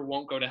Christopher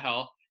won't go to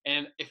hell.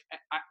 And if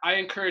I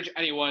encourage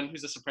anyone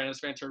who's a Sopranos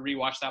fan to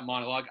rewatch that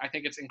monologue, I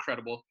think it's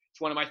incredible.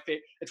 It's one of my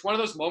favorite. It's one of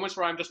those moments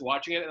where I'm just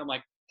watching it and I'm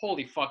like,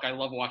 holy fuck, I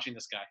love watching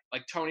this guy.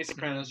 Like Tony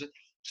Soprano,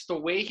 just the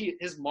way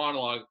his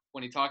monologue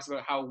when he talks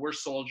about how we're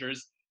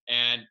soldiers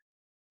and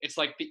it's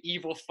like the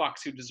evil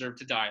fucks who deserve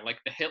to die, like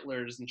the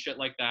Hitlers and shit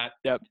like that.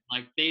 Yep.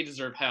 Like they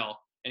deserve hell.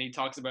 And he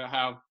talks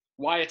about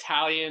why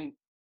Italian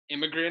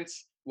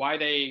immigrants, why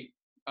they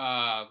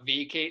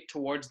vacate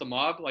towards the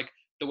mob, like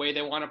the way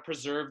they want to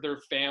preserve their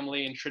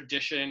family and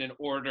tradition and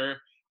order,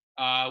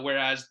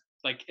 whereas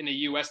like in the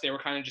US they were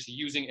kind of just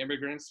using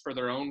immigrants for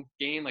their own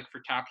gain, like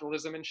for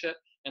capitalism and shit.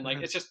 And like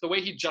it's just the way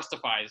he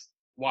justifies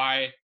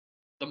why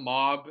the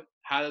mob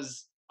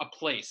has a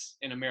place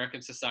in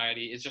American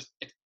society is just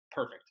it's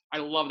perfect. I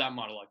love that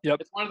monologue.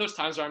 It's one of those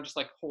times where I'm just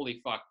like, holy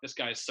fuck, this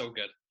guy is so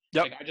good.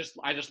 Like I just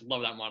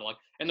love that monologue,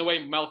 and the way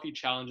Melfi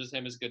challenges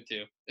him is good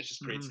too. It's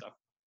just great stuff.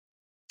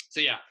 So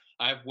yeah,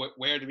 I have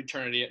Where to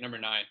Eternity at number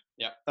 9.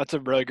 Yeah, that's a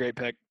really great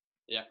pick.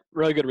 Yeah,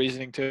 really good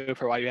reasoning too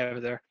for why you have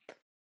it there.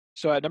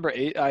 So at number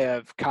 8, I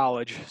have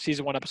College,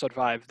 season 1, episode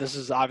 5. This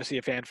is obviously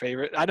a fan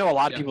favorite. I know a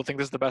lot of people think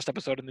this is the best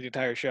episode in the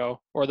entire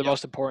show, or the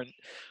most important.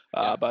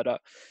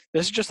 But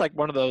this is just like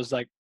one of those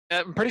like.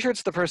 I'm pretty sure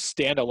it's the first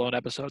standalone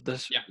episode.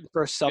 The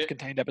first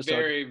self-contained episode.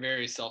 Very,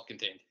 very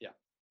self-contained. Yeah.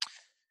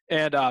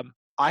 And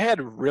I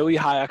had really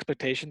high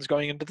expectations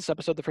going into this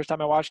episode the first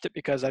time I watched it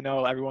because I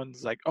know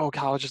everyone's like, "Oh,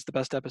 College is the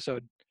best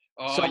episode."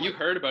 Oh, so, you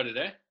heard about it,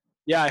 eh?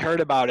 Yeah, I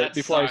heard about it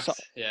before sucks. I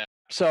saw. Yeah.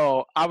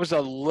 So I was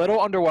a little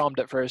underwhelmed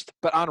at first,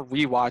 but on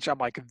rewatch, I'm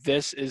like,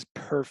 "This is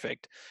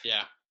perfect."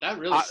 Yeah. That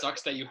really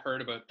sucks that you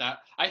heard about that.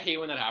 I hate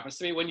when that happens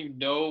to me. When you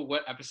know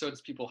what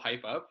episodes people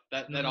hype up,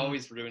 that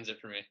always ruins it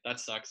for me.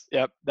 That sucks.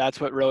 Yep, that's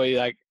what really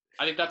like.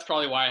 I think that's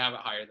probably why I have it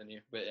higher than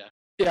you. But yeah.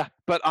 Yeah,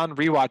 but on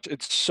rewatch,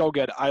 it's so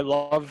good. I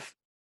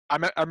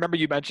remember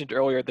you mentioned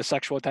earlier the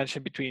sexual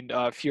tension between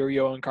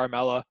Furio and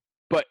Carmela.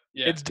 but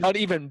Yeah. it's done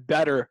even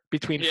better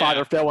between Yeah.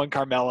 Father Phil and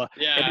Carmela.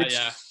 Yeah, And it's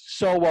yeah.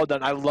 so well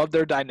done. I love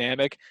their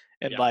dynamic.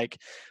 And Yeah.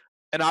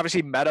 and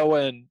obviously Meadow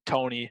and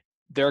Tony,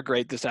 they're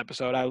great this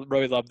episode. I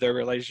really love their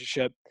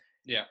relationship.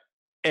 Yeah.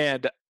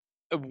 And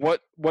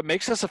what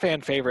makes us a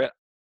fan favorite,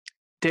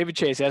 David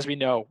Chase, as we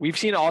know, we've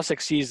seen all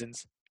 6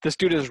 seasons. This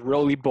dude is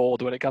really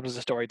bold when it comes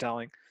to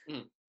storytelling.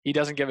 Mm. He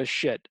doesn't give a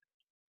shit.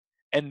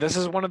 And this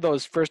is one of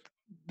those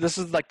this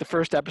is like the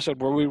first episode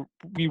where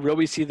we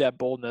really see that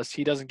boldness.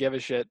 He doesn't give a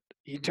shit.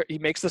 He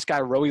makes this guy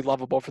really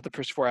lovable for the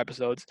first 4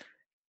 episodes.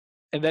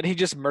 And then he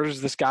just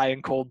murders this guy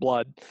in cold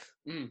blood.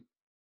 Mm.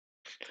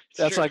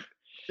 That's true. like,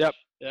 yep.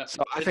 Yeah.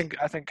 So I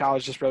think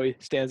College just really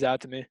stands out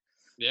to me.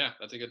 Yeah,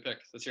 that's a good pick.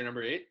 That's your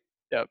number 8?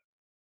 Yep.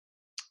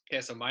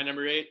 Okay, so my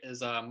number 8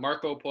 is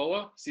Marco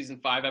Polo, season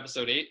 5,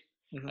 episode 8.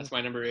 Mm-hmm. That's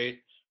my number 8.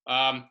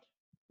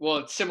 Well,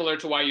 it's similar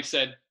to why you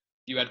said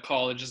you had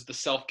College as the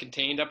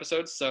self-contained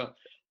episodes. So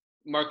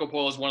Marco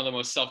Polo is one of the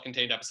most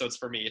self-contained episodes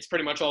for me. It's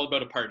pretty much all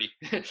about a party.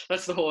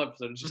 That's the whole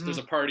episode. It's just there's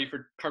a party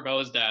for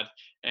Carmela's dad.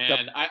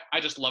 And I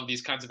just love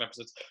these kinds of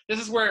episodes. This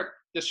is where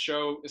this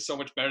show is so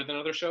much better than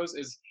other shows,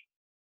 is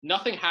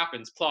nothing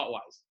happens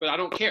plot-wise, but I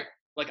don't care.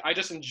 Like, I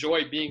just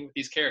enjoy being with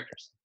these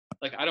characters.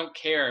 Like, I don't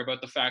care about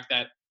the fact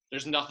that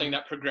there's nothing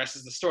that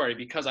progresses the story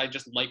because I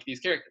just like these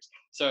characters.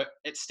 So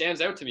it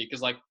stands out to me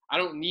because, like, I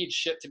don't need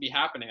shit to be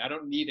happening. I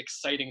don't need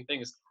exciting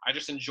things. I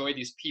just enjoy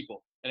these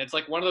people. And it's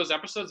like one of those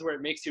episodes where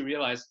it makes you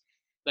realize,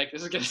 like,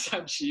 this is going to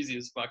sound cheesy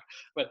as fuck,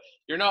 but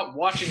you're not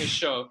watching a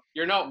show.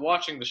 You're not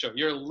watching the show.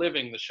 You're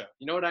living the show.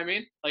 You know what I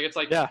mean? Like, it's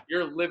like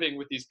you're living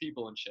with these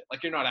people and shit.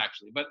 Like, you're not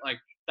actually, but like,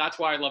 that's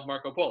why I love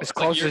Marco Polo. As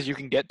close as you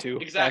can get to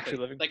exactly actually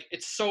living. Like,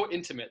 it's so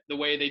intimate the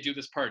way they do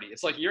this party.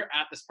 It's like you're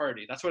at this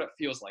party. That's what it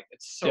feels like.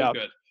 It's so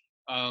good.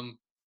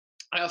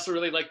 I also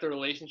really like the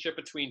relationship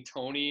between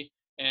Tony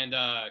and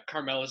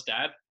Carmela's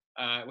dad.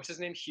 What's his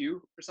name?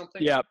 Hugh or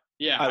something? Yeah.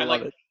 Yeah. I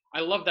love it. I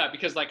love that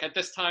because, like, at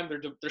this time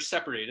they're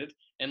separated,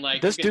 and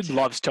like this dude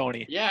loves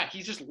Tony. Yeah,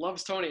 he just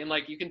loves Tony, and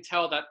like you can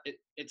tell that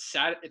it's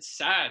sad. It's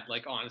sad,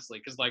 like, honestly,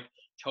 because like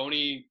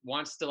Tony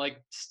wants to like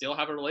still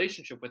have a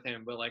relationship with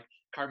him, but like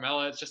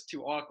Carmela, it's just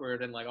too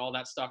awkward and like all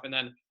that stuff. And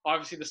then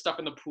obviously the stuff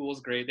in the pool is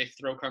great. They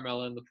throw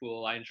Carmela in the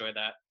pool. I enjoy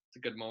that. It's a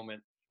good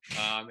moment.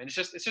 And it's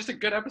just a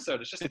good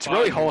episode. It's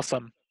really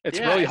wholesome. It's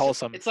really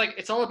wholesome. It's like,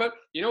 it's all about,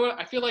 you know what?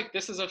 I feel like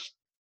this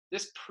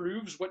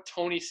proves what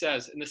Tony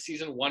says in the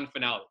season 1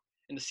 finale.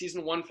 In the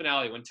season 1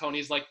 finale, when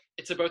Tony's like,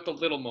 it's about the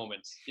little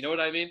moments. You know what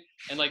I mean?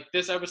 And like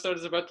this episode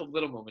is about the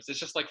little moments. It's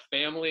just like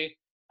family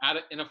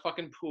in a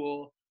fucking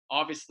pool.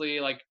 Obviously,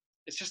 like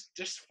it's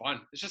just fun.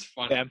 It's just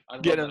fun. Yeah,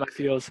 I'm getting in my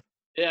feels.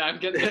 Yeah, I'm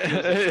getting in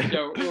my feels.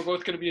 Yeah, we're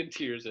both gonna be in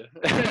tears.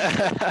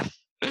 Yeah,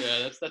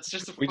 that's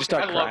just. We just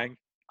start crying.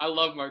 I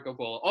love Marco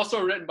Polo.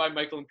 Also written by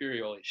Michael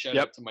Imperioli. Shout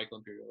out to Michael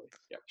Imperioli.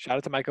 Yep. Shout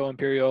out to Michael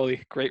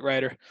Imperioli. Great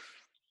writer.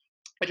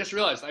 I just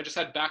realized I just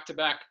had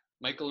back-to-back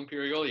Michael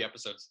Imperioli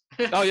episodes.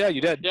 Oh yeah,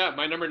 you did. Yeah,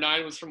 my number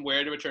 9 was From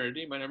Where to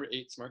Eternity. My number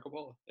 8 is Marco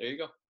Polo. There you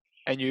go.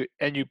 And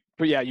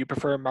you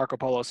prefer Marco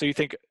Polo. So you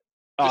think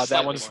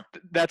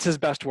that's his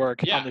best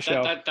work on the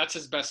show. That's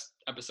his best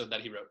episode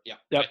that he wrote. Yeah,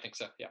 yep. I think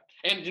so. Yeah.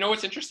 And you know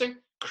what's interesting?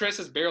 Chris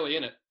is barely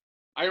in it.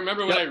 I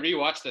remember when I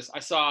rewatched this,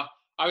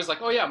 I was like,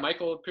 oh yeah,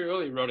 Michael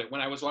Imperioli wrote it when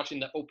I was watching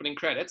the opening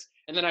credits,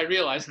 and then I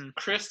realized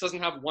Chris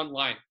doesn't have one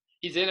line.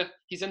 He's in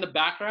the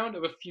background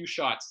of a few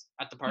shots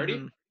at the party.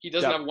 Mm-hmm. He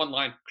doesn't have one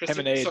line. Chris,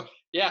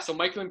 so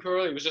Michael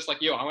Imperioli was just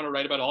like, yo, I want to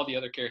write about all the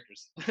other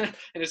characters, and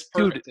it's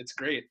perfect. Dude, it's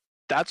great.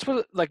 That's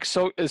what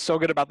is so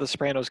good about The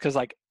Sopranos, because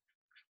like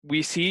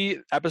we see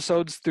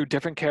episodes through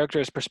different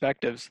characters'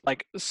 perspectives.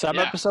 Like some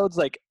episodes,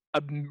 like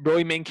a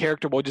really main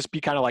character will just be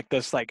kind of like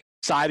this like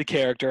side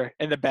character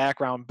in the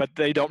background, but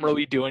they don't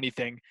really do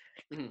anything.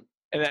 Mm-hmm.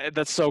 And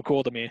that's so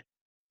cool to me.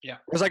 Yeah.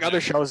 There's like other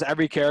shows,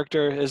 every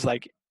character is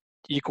like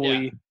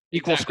equal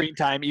screen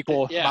time,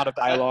 equal amount of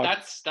dialogue.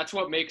 That's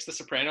what makes The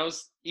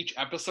Sopranos, each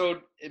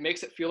episode, it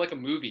makes it feel like a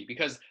movie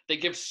because they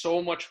give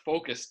so much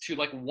focus to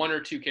like one or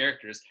two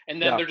characters, and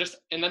then they're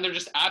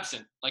just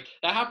absent. Like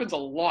that happens a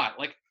lot.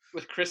 Like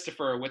with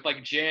Christopher, with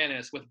like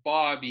Janice, with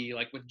Bobby,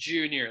 like with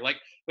Junior, like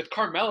with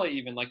Carmela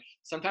even. Like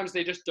sometimes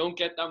they just don't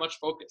get that much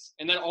focus,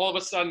 and then all of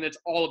a sudden it's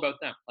all about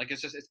them. Like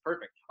it's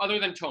perfect. Other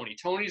than Tony.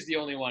 Tony's the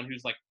only one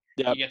who's like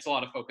he gets a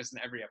lot of focus in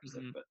every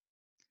episode. Mm-hmm. But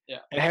yeah.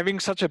 And having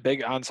such a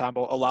big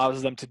ensemble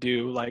allows them to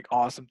do like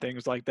awesome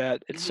things like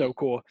that. It's so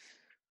cool.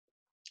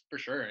 For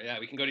sure. Yeah,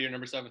 we can go to your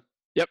number 7.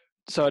 Yep.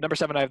 So at number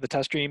 7, I have The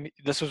Test Stream.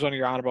 This was one of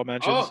your honorable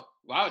mentions. Oh,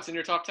 wow. It's in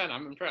your top 10.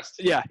 I'm impressed.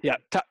 Yeah.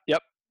 Yep.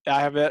 I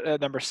have it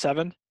at number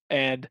 7.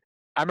 And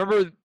I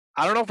remember,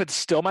 I don't know if it's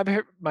still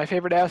my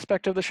favorite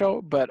aspect of the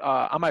show, but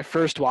on my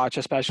first watch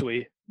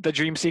especially, the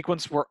dream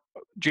sequences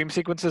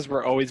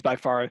were always by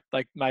far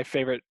like my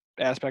favorite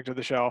aspect of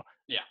the show.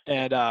 Yeah.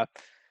 And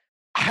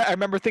I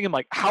remember thinking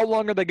like, how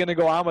long are they going to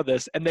go on with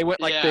this? And they went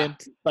like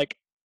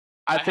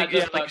I think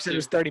like you said, it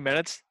was 30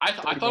 minutes. I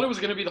thought it was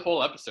going to be the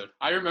whole episode.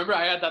 I remember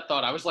I had that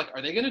thought. I was like,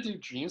 are they going to do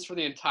dreams for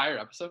the entire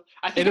episode?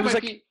 I think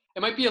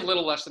It might be a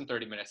little less than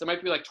 30 minutes. It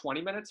might be like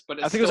 20 minutes, but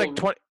it's I think still, it was like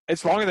 20.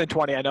 It's longer than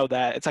 20. I know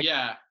that. It's like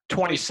yeah,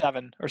 20.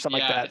 27 or something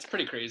like Yeah, that. it's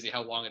pretty crazy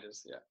how long it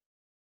is. Yeah.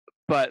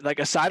 But like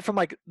aside from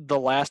like the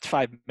last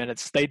 5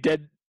 minutes,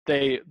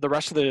 the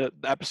rest of the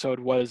episode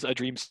was a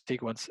dream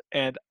sequence,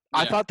 and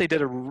I Yeah. thought they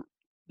did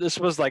this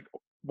was like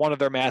one of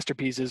their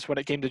masterpieces when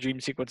it came to dream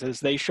sequences.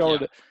 They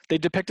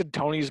depicted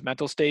Tony's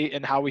mental state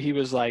and how he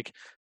was like,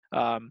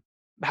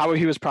 how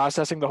he was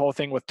processing the whole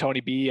thing with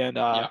Tony B and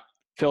Yeah.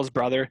 Phil's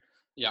brother.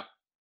 Yeah.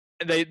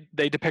 And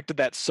they depicted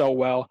that so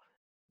well.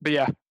 But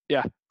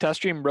yeah,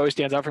 Test Dream really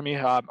stands out for me.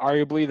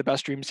 Arguably the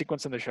best dream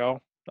sequence in the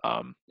show.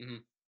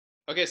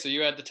 Okay, so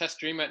you had the Test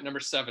Dream at number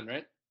 7,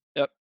 right?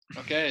 Yep.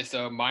 Okay,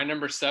 so my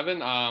number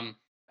 7, I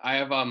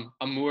have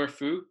Amour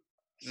Fou.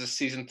 This is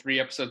season 3,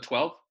 episode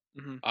 12.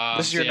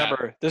 This is your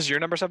number. This is your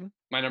number 7.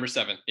 My number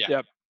 7. Yeah.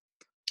 Yep.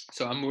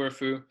 So Amour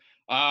Fou.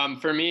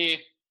 For me,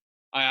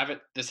 I have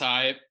it this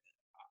high.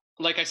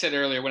 Like I said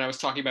earlier, when I was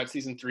talking about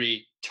season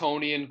 3,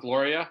 Tony and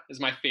Gloria is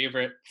my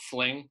favorite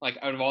fling. Like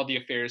out of all the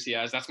affairs he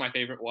has, that's my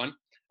favorite one.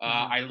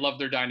 I love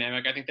their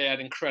dynamic. I think they had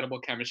incredible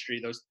chemistry.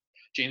 Those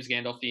James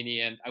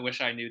Gandolfini, and I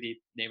wish I knew the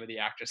name of the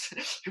actress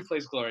who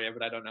plays Gloria,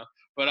 but I don't know.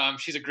 But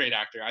she's a great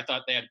actor. I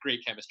thought they had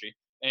great chemistry.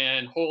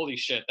 And holy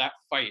shit, that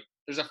fight!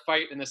 There's a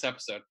fight in this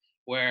episode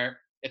where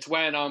it's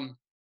when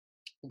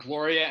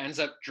Gloria ends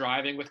up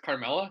driving with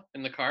Carmela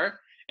in the car,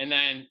 and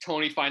then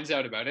Tony finds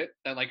out about it,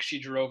 that like she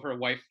drove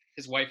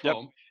his wife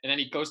home, and then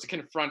he goes to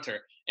confront her,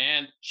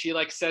 and she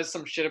like says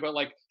some shit about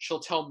like she'll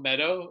tell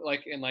Meadow,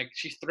 like, and like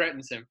she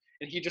threatens him,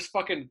 and he just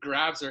fucking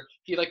grabs her.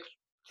 He like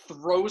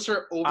throws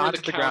her over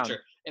onto the counter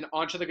and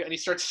onto the, and he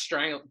starts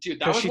strangling. Dude,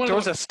 that was she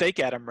throws a steak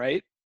at him,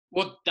 right?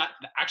 Well, that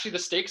actually the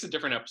steak's a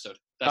different episode.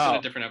 That's in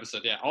a different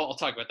episode. Yeah, I'll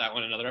talk about that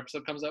when another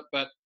episode comes up.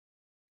 But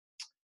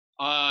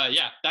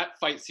yeah, that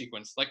fight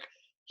sequence, like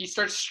he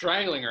starts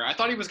strangling her. I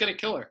thought he was gonna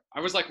kill her.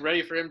 I was like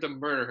ready for him to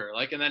murder her.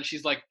 Like, and then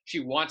she's like,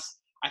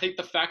 I think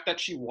the fact that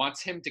she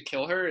wants him to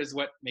kill her is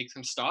what makes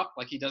him stop.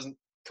 Like he doesn't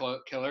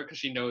kill her because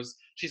she knows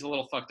she's a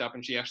little fucked up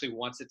and she actually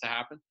wants it to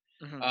happen.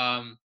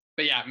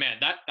 But yeah, man,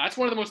 that's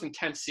one of the most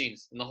intense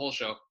scenes in the whole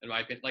show, in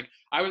my opinion. Like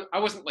I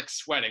wasn't like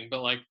sweating,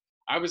 but like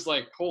I was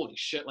like, holy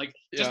shit! Like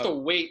just the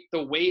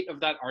weight of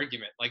that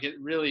argument, like it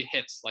really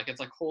hits. Like it's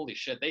like holy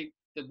shit.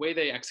 The way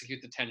they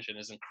execute the tension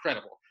is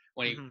incredible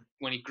when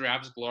he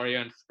grabs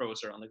Gloria and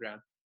throws her on the ground.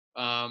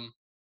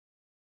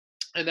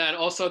 And then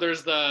also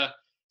there's the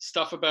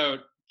stuff about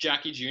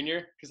Jackie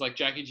Jr. because like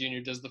Jackie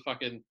Jr. does the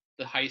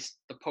heist,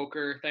 the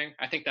poker thing.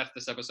 I think that's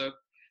this episode.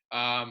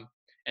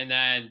 And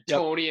then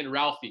Tony and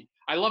Ralphie.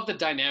 I love the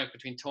dynamic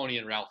between Tony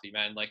and Ralphie,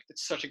 man. Like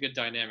it's such a good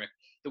dynamic.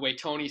 The way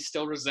Tony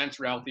still resents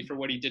Ralphie for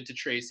what he did to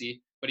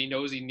Tracy, but he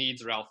knows he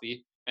needs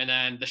Ralphie. And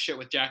then the shit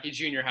with Jackie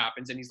Jr.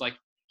 happens, and he's like,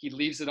 he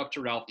leaves it up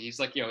to Ralphie. He's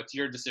like, yo, it's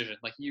your decision.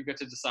 Like you get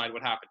to decide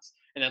what happens.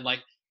 And then like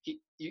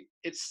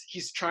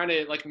he's trying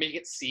to like make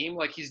it seem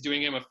like he's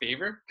doing him a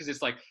favor because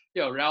it's like,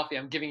 yo, Ralphie,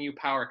 I'm giving you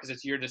power because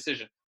it's your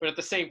decision. But at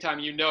the same time,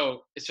 you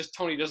know, it's just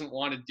Tony doesn't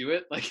want to do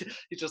it. Like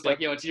he's just like,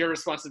 yo, it's your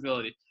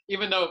responsibility.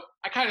 Even though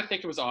I kind of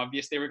think it was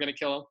obvious they were going to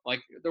kill him.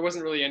 Like there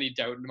wasn't really any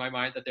doubt in my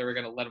mind that they were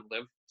going to let him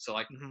live. So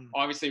like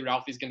obviously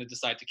Ralphie's going to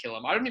decide to kill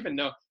him. I don't even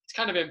know. It's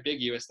kind of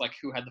ambiguous like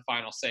who had the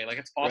final say. Like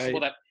it's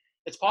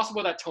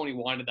possible that Tony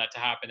wanted that to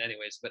happen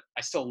anyways, but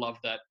I still love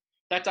that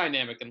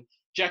dynamic. And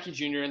Jackie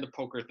Jr. and the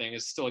poker thing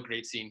is still a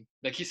great scene.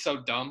 Like he's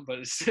so dumb, but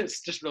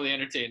it's just really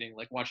entertaining,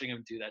 like watching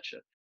him do that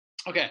shit.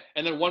 Okay,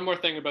 and then one more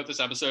thing about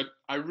this episode,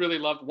 I really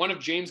loved one of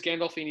James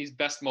Gandolfini's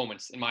best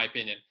moments, in my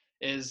opinion,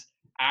 is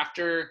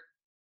after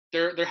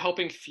they're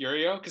helping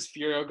Furio because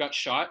Furio got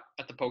shot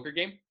at the poker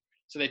game,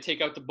 so they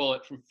take out the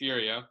bullet from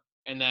Furio,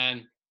 and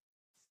then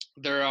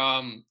they're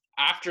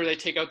after they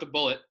take out the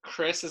bullet,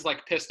 Chris is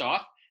like pissed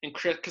off, and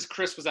because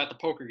Chris was at the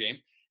poker game,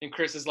 and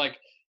Chris is like,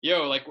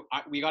 yo, like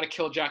we got to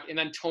kill Jack. And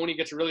then Tony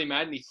gets really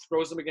mad and he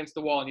throws him against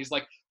the wall and he's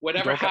like,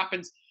 whatever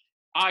happens,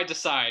 I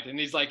decide. And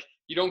he's like,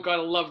 you don't got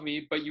to love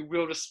me, but you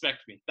will respect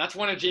me. That's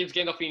one of James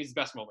Gandolfini's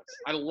best moments.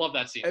 I love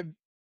that scene.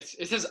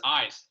 It's his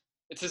eyes.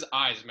 It's his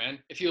eyes, man.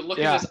 If you look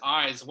at his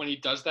eyes when he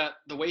does that,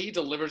 the way he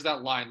delivers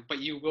that line, but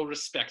you will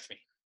respect me.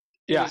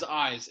 In his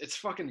eyes, it's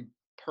fucking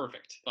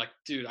perfect. Like,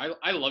 dude,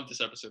 I love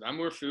this episode.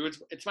 Amour Fou.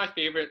 It's my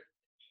favorite.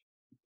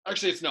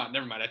 Actually, it's not.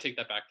 Never mind. I take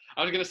that back.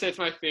 I was gonna say it's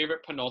my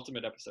favorite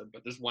penultimate episode,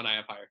 but there's one I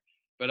have higher.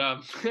 But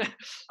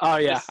oh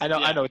yeah, I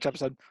know which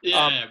episode.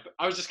 Yeah, but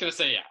I was just gonna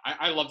say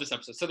I love this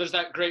episode. So there's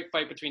that great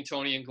fight between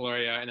Tony and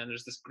Gloria, and then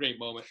there's this great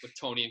moment with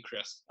Tony and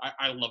Chris.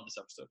 I love this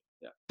episode.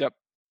 Yeah. Yep.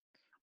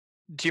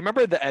 Do you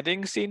remember the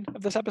ending scene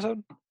of this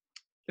episode?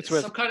 It's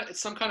some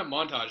kind of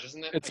montage,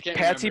 isn't it? It's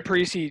Patsy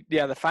Parisi.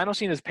 Yeah, the final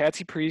scene is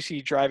Patsy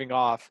Parisi driving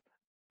off,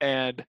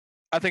 and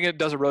I think it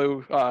does a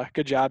really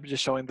good job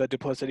just showing the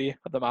duplicity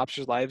of the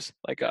mobsters' lives,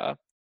 like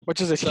which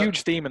is a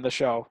huge theme in the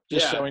show,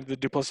 just showing the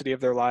duplicity of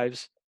their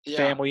lives,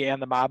 family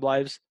and the mob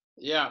lives.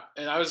 Yeah,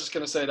 and I was just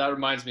gonna say that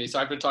reminds me. So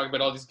I've been talking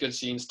about all these good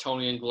scenes: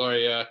 Tony and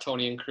Gloria,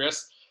 Tony and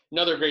Chris.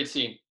 Another great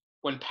scene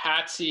when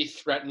Patsy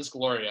threatens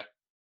Gloria.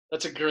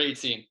 That's a great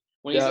scene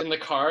when he's in the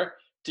car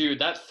Dude,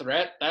 that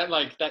threat,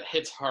 that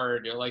hits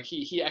hard. You're like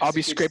he I'll be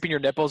executes. scraping your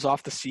nipples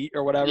off the seat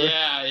or whatever,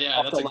 Yeah, yeah,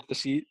 off the leather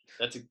seat.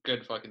 that's a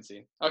good fucking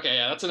scene. Okay,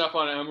 yeah, that's enough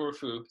on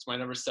Fu. It's my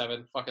number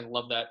 7. Fucking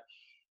love that.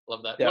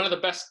 Love that. Yep. One of the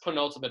best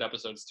penultimate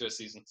episodes to a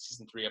season.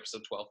 Season 3,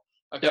 episode 12.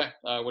 Yep. Okay,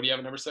 what do you have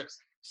at number 6?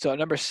 So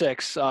number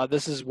 6,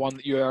 this is one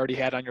that you already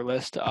had on your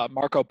list.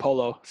 Marco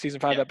Polo, season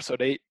 5, Yeah,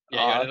 episode 8.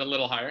 yeah, you got it a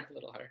little higher, a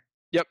little higher.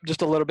 Yep,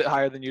 just a little bit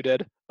higher than you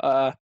did.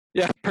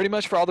 Yeah, pretty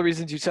much for all the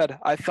reasons you said.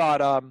 I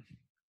thought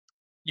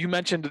you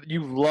mentioned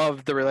you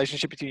loved the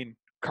relationship between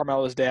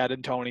Carmela's dad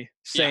and Tony.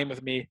 Same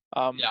with me.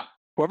 Yeah,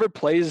 Whoever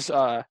plays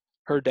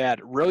her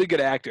dad, really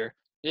good actor.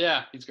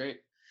 yeah, he's great.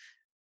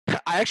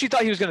 I actually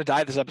thought he was going to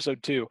die this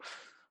episode too,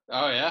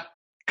 Oh yeah.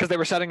 because they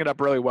were setting it up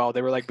really well.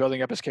 They were like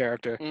building up his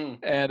character, Mm,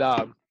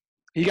 and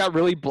he got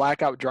really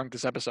blackout drunk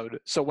this episode.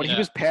 So when he Yeah.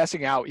 was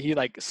passing out, he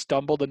like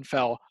stumbled and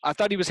fell. I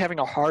thought he was having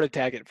a heart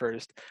attack at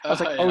first. I was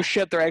like, yeah. oh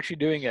shit, they're actually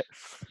doing it.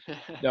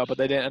 No, but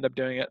they didn't end up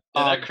doing it.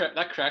 Yeah,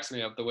 that cracks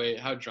me up the way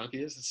how drunk he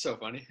is. It's so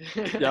funny.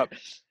 Yep.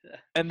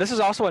 And this is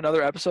also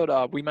another episode.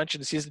 We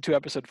mentioned season 2,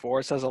 episode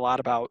 4 says a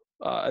lot about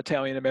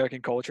Italian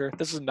American culture.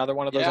 This is another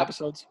one of those Yeah.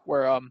 episodes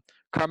where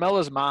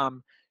Carmela's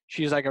mom,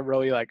 she's like a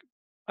really like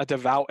a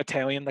devout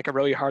Italian, like a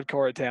really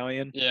hardcore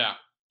Italian. Yeah. And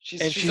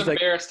She's she's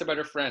like, embarrassed about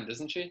her friend,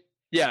 isn't she?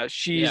 yeah,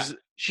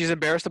 she's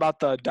embarrassed about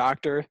the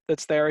doctor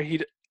that's there.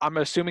 I'm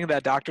assuming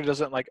that doctor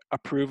doesn't like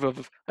approve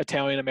of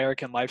Italian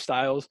American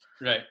lifestyles.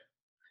 Right.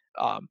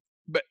 Um,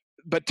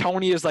 but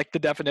Tony is like the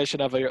definition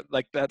of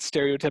like that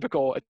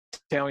stereotypical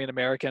Italian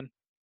American.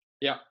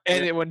 Yeah.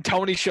 And when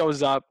Tony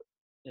shows up,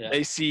 Yeah.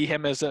 they see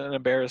him as an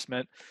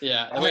embarrassment.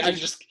 Yeah. And then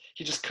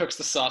he just cooks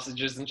the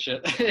sausages and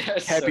shit. Yeah,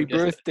 it's Happy so good.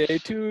 birthday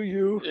to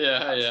you.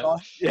 Yeah, yeah.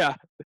 Yeah.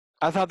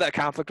 I thought that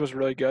conflict was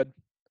really good.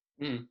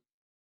 Mm.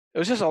 It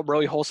was just a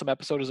really wholesome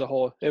episode as a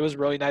whole. It was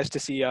really nice to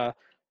see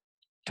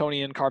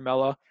Tony and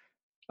Carmela,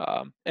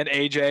 and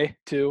AJ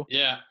too.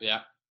 Yeah, yeah.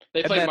 They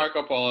And played then-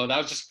 Marco Polo. That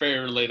was just very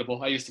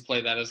relatable. I used to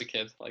play that as a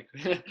kid. Like,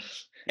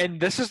 And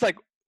this is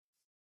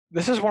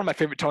one of my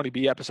favorite Tony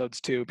B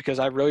episodes too, because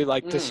I really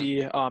like to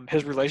see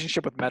his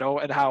relationship with Meadow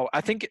and how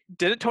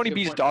didn't Tony Good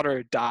B's point.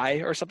 daughter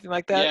die or something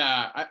like that?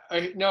 yeah,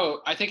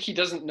 I think he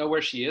doesn't know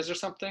where she is or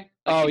something.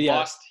 Oh, he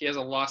yeah. he has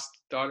a lost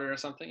daughter or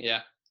something.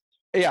 Yeah,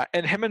 Yeah,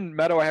 and him and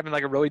Meadow are having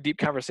like a really deep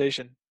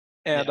conversation,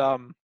 and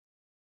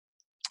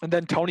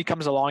then Tony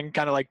comes along and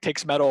kind of like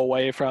takes Meadow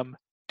away from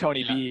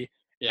Tony Yeah. B,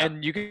 yeah,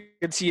 and you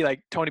can see like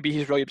Tony B,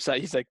 he's really upset.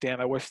 He's like,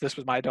 "Damn, I wish this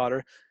was my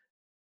daughter."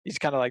 He's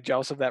kind of like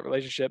jealous of that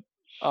relationship.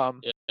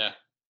 yeah.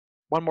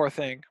 One more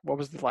thing. What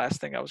was the last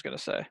thing I was gonna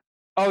say?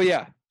 Oh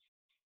yeah,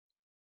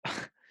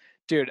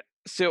 dude.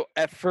 So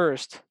at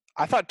first,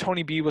 I thought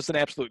Tony B was an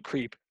absolute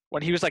creep.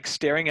 When he was like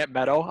staring at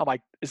Meadow, I'm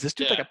like, "Is this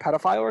dude like Yeah. a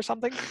pedophile or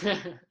something?"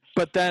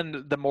 But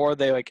then the more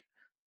they like,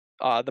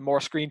 the more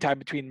screen time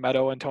between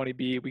Meadow and Tony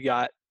B we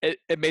got,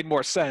 it made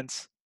more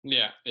sense.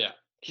 Yeah, yeah.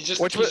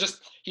 Which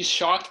was- He's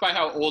shocked by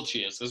how old she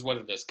is what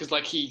it is. Because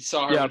like he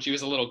saw her Yeah. when she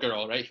was a little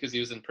girl, right? Because he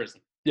was in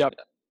prison. Yep.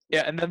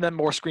 Yeah, and then the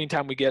more screen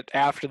time we get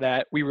after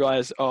that, we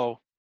realize, oh,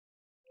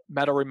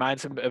 Meadow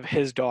reminds him of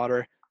his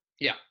daughter.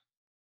 Yeah.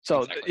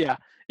 So Exactly. yeah,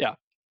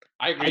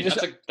 I agree.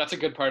 just- That's a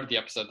good part of the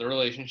episode. The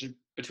relationship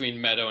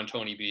between Meadow and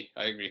Tony B.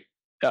 I agree.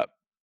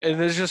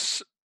 and it's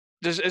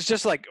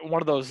just like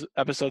one of those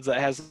episodes that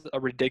has a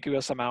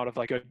ridiculous amount of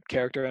like good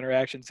character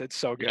interactions. It's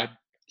so good.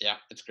 Yeah,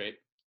 it's great.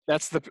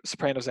 That's the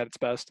Sopranos at its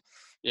best.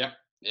 Yep.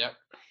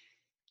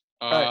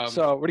 All right,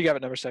 so what do you got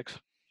at number 6?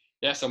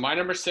 Yeah, so my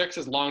number 6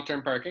 is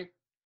long-term parking.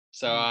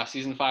 So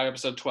season 5,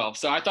 episode 12.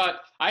 So I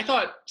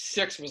thought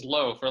 6 was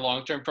low for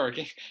long-term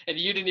parking, and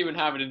you didn't even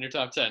have it in your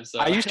top 10. So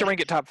I used to rank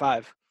it top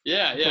 5.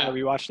 yeah.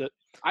 We watched it.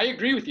 I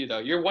agree with you though.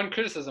 Your one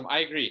criticism, I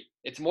agree.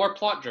 It's more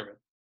plot-driven.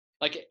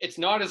 Like it's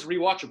not as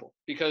rewatchable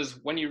because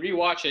when you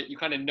rewatch it, you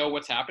kind of know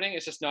what's happening.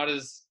 It's just not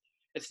as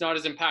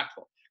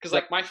impactful. Because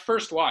like my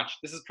first watch,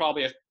 this is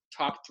probably a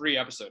top 3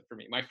 episode for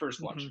me. My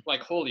first watch,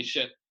 like holy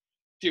shit,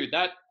 dude,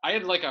 that I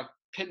had like a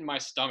pit in my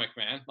stomach,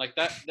 man. Like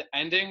the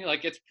ending,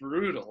 like it's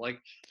brutal. Like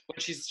when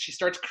she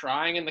starts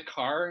crying in the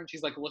car and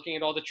she's like looking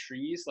at all the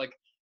trees, like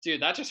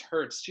dude, that just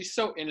hurts. She's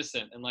so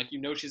innocent and like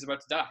she's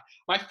about to die.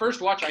 My first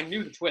watch, I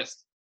knew the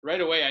twist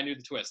right away. I knew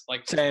the twist.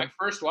 Like Same. my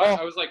first watch, Oh,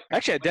 I was like,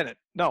 Actually, I didn't.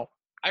 No,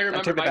 I I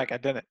remember take it back. I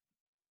didn't.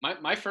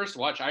 my first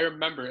watch. I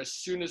remember as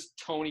soon as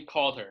Tony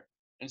called her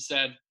and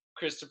said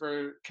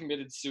Christopher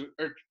committed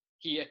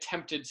he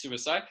attempted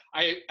suicide.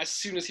 As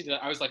soon as he did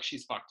that, I was like,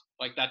 she's fucked.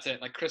 Like that's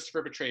it. Like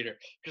Christopher betrayed her.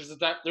 Because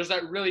there's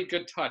that really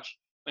good touch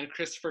when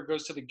Christopher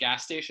goes to the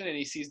gas station and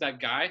he sees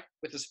that guy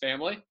with his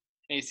family, and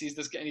he sees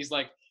this guy and he's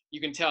like, you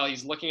can tell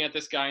he's looking at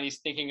this guy and he's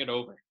thinking it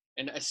over.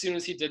 And as soon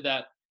as he did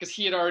that, because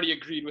he had already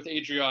agreed with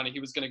Adriana, he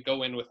was going to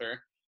go in with her.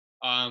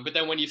 But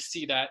then when you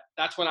see that,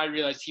 that's when I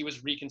realized he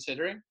was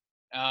reconsidering.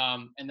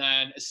 And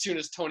then as soon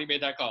as Tony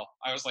made that call,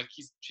 I was like,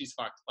 she's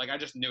fucked. Like I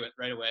just knew it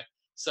right away.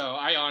 So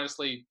I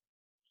honestly,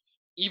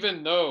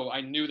 even though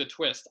I knew the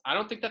twist, I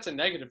don't think that's a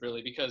negative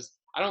really, because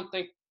I don't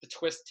think the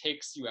twist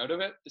takes you out of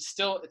it. It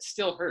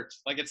still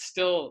hurts. Like it's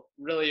still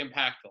really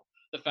impactful.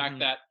 The fact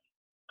that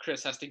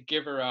Chris has to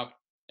give her up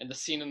and the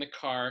scene in the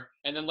car,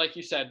 and then like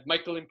you said,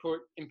 Michael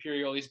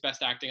Imperioli's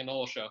best acting in the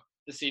whole show.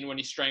 The scene when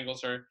he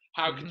strangles her.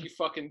 How could you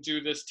fucking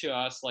do this to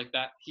us like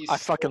that? I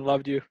fucking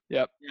loved you.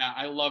 Yep. Yeah,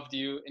 I loved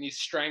you, and he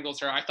strangles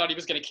her. I thought he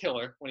was gonna kill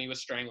her when he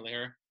was strangling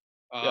her.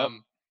 Yep.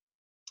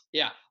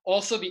 Yeah.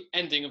 Also, the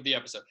ending of the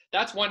episode.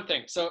 That's one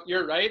thing. So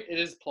you're right. It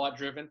is plot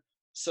driven.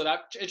 So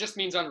that it just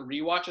means on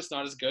rewatch it's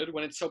not as good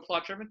when it's so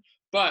plot driven.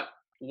 But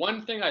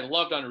one thing I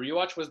loved on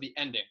rewatch was the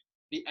ending.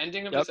 The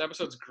ending of this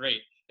episode's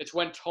great. It's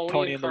when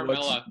Tony and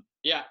Carmella,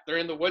 they're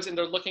in the woods and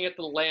they're looking at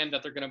the land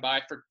that they're gonna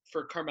buy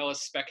for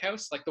Carmella's spec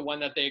house, like the one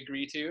that they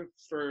agree to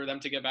for them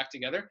to get back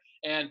together.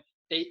 And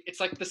it's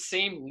like the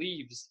same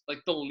leaves, like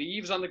the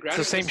leaves on the ground.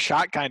 It's the same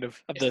shot kind of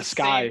the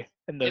sky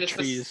and the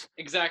trees.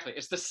 Exactly.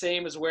 It's the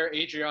same as where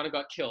Adriana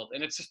got killed.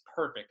 And it's just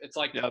perfect. It's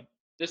like,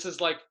 this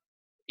is like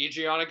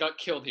Adriana got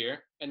killed here.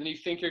 And then you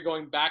think you're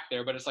going back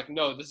there, but it's like,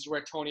 no, this is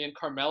where Tony and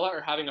Carmella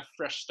are having a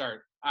fresh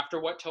start. After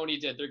what Tony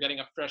did, they're getting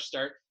a fresh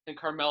start. And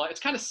Carmella,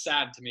 it's kind of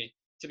sad to me,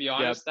 to be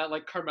honest, that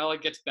like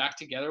Carmella gets back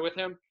together with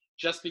him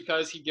just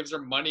because he gives her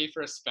money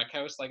for a spec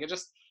house. Like it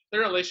just,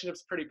 their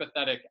relationship's pretty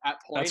pathetic at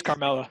points. That's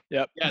Carmella.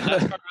 Yep. Yeah,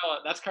 that's Carmella.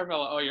 That's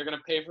Carmella. Oh, you're gonna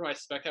pay for my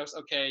spec house?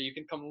 Okay, you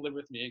can come live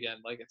with me again.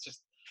 Like it's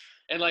just,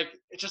 and like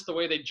it's just the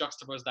way they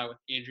juxtapose that with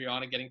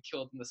Adriana getting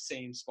killed in the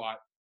same spot.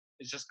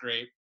 It's just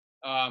great.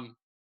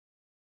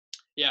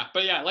 Yeah,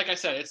 but yeah, like I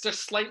said, it's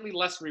just slightly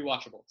less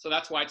rewatchable. So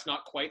that's why it's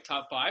not quite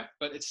top 5,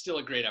 but it's still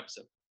a great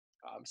episode.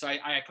 So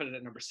I put it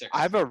at number 6.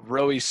 I have a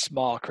really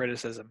small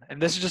criticism, and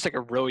this is just like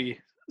a really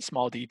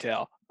small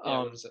detail.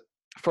 What is it?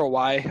 For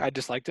why I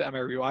disliked it on my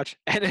rewatch,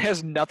 and it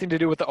has nothing to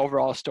do with the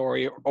overall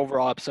story or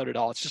overall episode at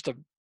all. It's just a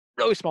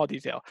really small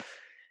detail.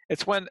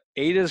 It's when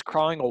Ada's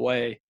crawling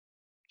away.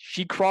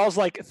 She crawls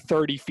like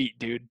 30 feet,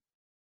 dude.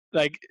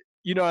 Like,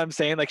 you know what I'm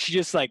saying? Like, she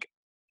just like,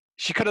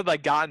 she could have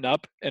like gotten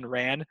up and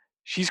ran.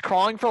 She's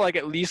crawling for like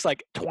at least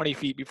like 20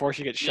 feet before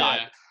she gets shot.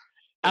 Yeah.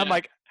 I'm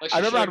like I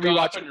remember on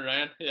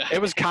rewatch,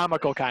 it was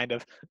comical kind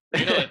of.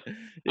 Really?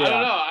 Yeah. I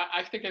don't know.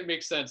 I think it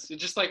makes sense.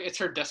 It's just like, it's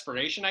her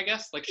desperation, I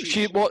guess. Like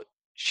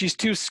she's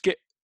too scared.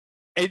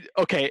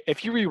 Okay,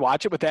 if you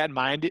rewatch it with that in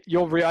mind,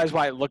 you'll realize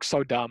why it looks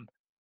so dumb.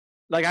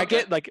 Like I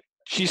get like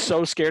she's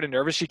so scared and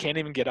nervous she can't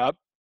even get up,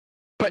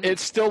 but it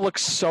still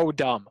looks so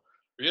dumb.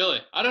 Really?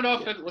 I don't know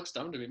if it looks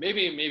dumb to me.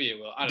 Maybe it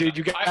will. I don't Dude, know.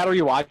 You gotta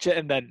rewatch it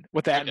and then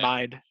with that in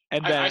mind,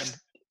 and then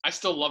I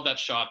still love that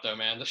shot though,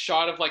 man. The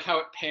shot of like how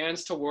it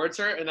pans towards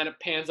her and then it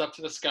pans up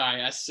to the sky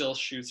as Syl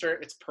shoots her.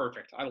 It's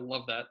perfect. I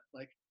love that.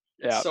 Like,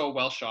 it's so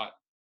well shot.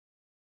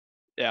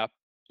 Yeah.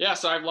 Yeah,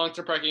 so I have Long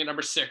Term Parking at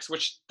number 6,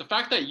 which the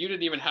fact that you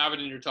didn't even have it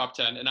in your top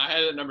 10 and I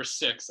had it at number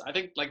 6, I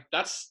think like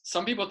that's,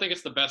 some people think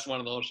it's the best one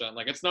in the whole show.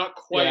 Like it's not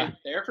quite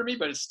there for me,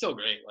 but it's still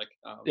great. Like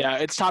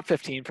it's top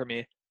 15 for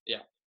me. Yeah.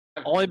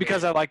 Only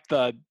because I like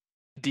the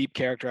deep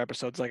character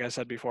episodes, like I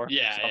said before.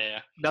 Yeah.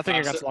 Nothing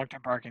against Long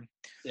Term Parking.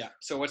 Yeah.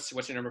 So what's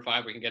your number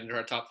 5? We can get into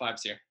our top 5s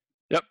here.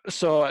 Yep.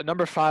 So at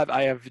number 5,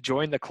 I have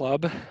Joined the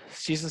Club,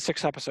 season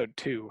 6, episode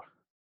 2.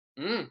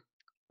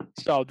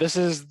 So this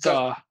is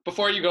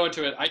before you go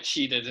into it, I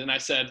cheated and I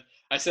said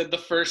the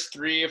first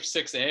 3 of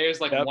 6A is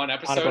like one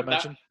episode.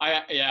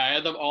 I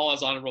had them all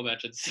as honorable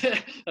mentions.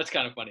 That's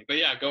kind of funny, but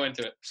yeah, go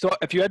into it. So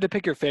if you had to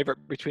pick your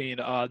favorite between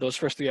those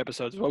first 3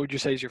 episodes, what would you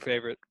say is your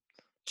favorite?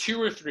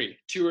 2 or 3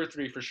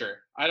 for sure.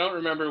 I don't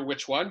remember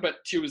which one, but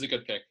 2 is a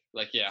good pick.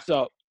 Like, yeah.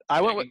 So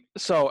I went with,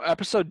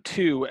 episode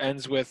 2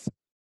 ends with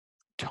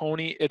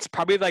Tony. It's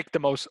probably like the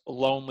most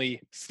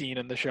lonely scene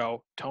in the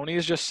show. Tony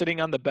is just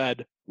sitting on the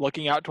bed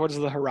looking out towards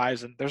the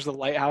horizon. There's the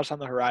lighthouse on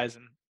the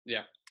horizon.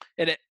 Yeah.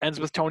 And it ends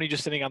with Tony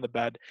just sitting on the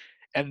bed.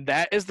 And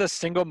that is the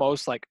single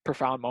most like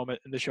profound moment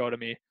in the show to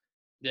me.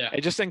 Yeah.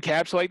 It just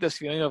encapsulates this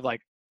feeling of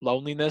like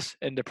loneliness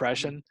and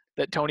depression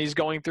that Tony's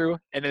going through.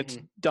 And it's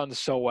done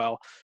so well.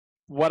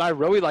 What I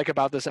really like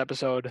about this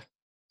episode,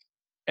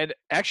 and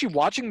actually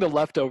watching The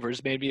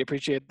Leftovers made me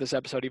appreciate this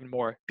episode even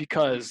more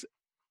because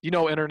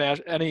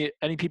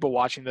any people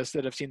watching this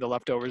that have seen The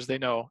Leftovers, they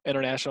know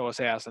International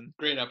Assassin.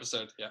 Great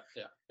episode. Yeah.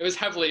 It was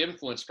heavily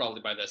influenced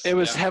probably by this. It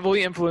was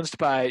heavily influenced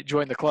by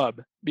Join the Club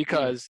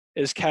because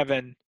is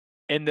Kevin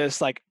in this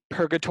like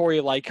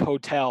purgatory-like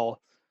hotel,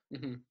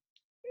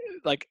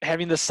 like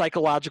having this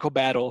psychological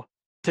battle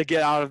to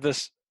get out of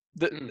this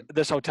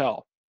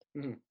hotel.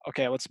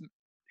 Okay,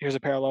 here's a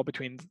parallel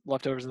between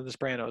Leftovers and The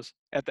Sopranos.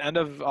 At the end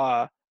of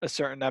a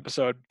certain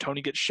episode,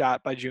 Tony gets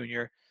shot by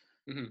Junior.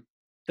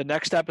 The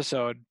next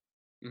episode,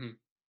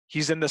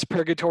 he's in this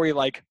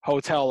purgatory-like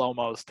hotel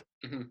almost.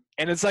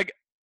 And it's like,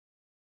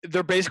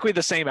 they're basically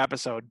the same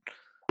episode.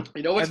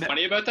 You know what's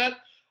funny about that?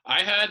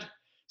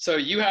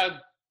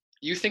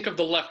 You think of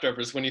The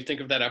Leftovers when you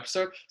think of that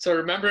episode. So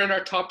remember in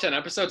our top 10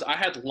 episodes, I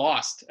had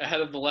Lost ahead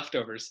of The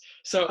Leftovers.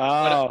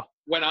 So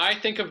when I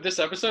think of this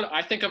episode,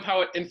 I think of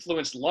how it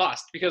influenced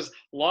Lost, because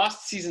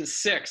Lost season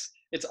 6,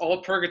 it's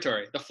all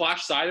purgatory. The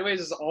Flash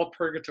Sideways is all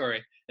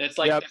purgatory. And it's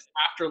like this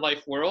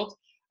afterlife world.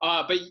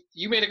 But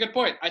you made a good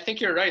point. I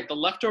think you're right. The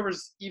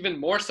Leftovers even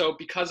more so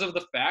because of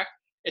the fact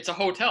it's a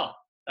hotel.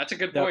 That's a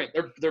good point.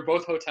 They're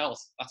both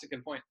hotels. That's a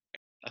good point.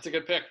 That's a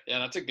good pick. Yeah,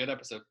 that's a good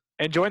episode.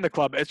 And Join the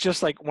Club, it's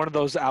just like one of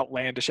those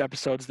outlandish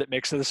episodes that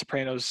makes The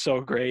Sopranos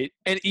so great.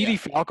 And Edie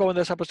Falco in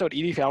this episode,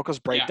 Edie Falco's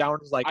breakdown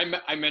is like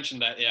I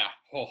mentioned that. Yeah.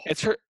 Oh.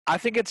 it's her. I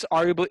think it's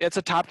arguably it's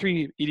a top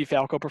 3 Edie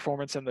Falco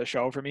performance in the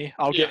show for me.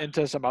 I'll get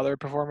into some other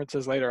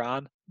performances later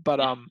on, but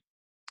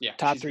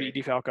top 3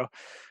 Edie Falco.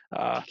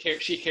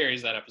 She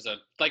carries that episode.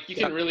 Like you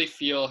can really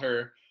feel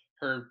her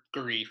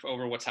grief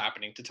over what's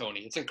happening to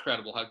Tony. It's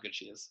incredible how good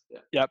she is. Yeah.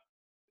 Yep.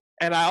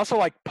 And I also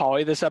like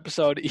Paulie this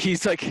episode.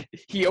 He's like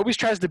he always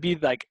tries to be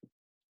like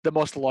the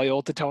most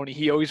loyal to Tony.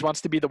 He always wants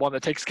to be the one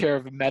that takes care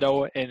of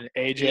Meadow and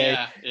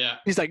AJ. Yeah.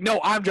 He's like,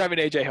 no, I'm driving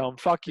AJ home.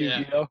 Fuck you,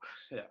 you know.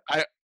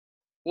 Yeah.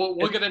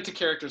 We'll get into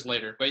characters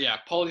later, but yeah,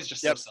 Paulie's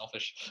just so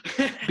selfish.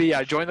 But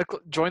yeah, Join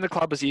the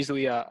Club is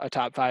easily a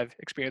top 5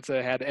 experience that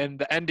I had, and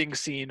the ending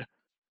scene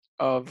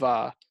of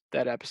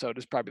that episode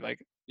is probably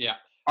like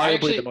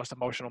arguably the most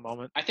emotional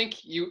moment. I think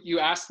you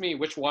asked me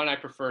which one I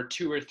prefer,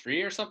 2 or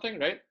 3 or something,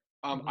 right?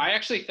 I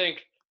actually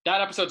think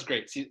that episode's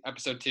great. See,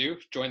 episode 2,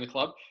 Join the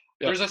Club.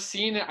 Yep. There's a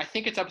scene, I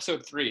think it's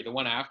episode 3, the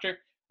one after,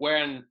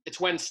 when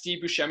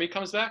Steve Buscemi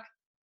comes back.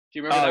 Do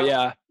you remember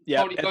that?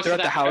 Yeah. Tony goes to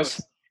that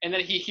house. And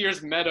then he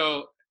hears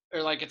Meadow,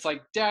 or like it's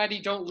like,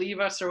 Daddy, don't leave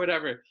us, or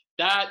whatever.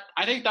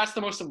 I think that's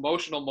the most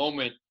emotional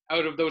moment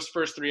out of those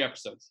first 3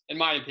 episodes, in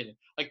my opinion.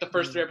 Like the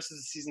first 3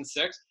 episodes of season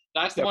 6,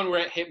 that's the one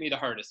where it hit me the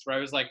hardest. Where I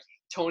was like,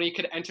 Tony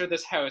could enter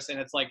this house, and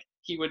it's like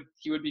he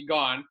would be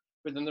gone,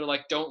 but then they're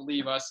like, don't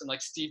leave us, and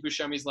like Steve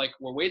Buscemi's like,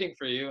 we're waiting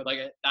for you. Like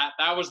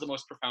that was the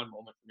most profound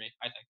moment for me,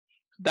 I think.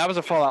 That was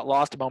a Fallout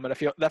Lost moment.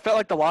 That felt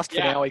like the Lost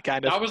finale,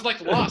 kind of. That was like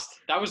Lost.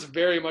 That was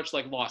very much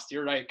like Lost.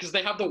 You're right, because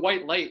they have the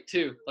white light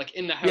too, like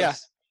in the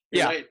house.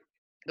 Yeah. Right?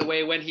 The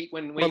way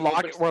when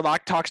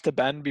Locke talks to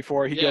Ben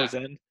before he goes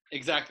in.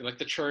 Exactly, like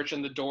the church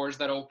and the doors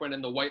that open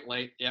and the white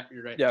light. Yeah,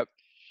 you're right. Yep.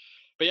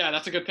 But yeah,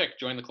 that's a good pick.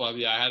 Join the Club.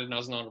 Yeah, I had it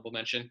as an honorable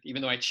mention,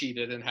 even though I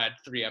cheated and had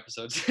 3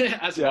 episodes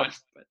as one.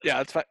 But,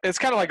 it's fine. It's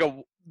kind of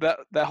like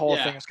that whole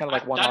thing is kind of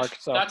like one arc.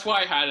 So that's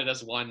why I had it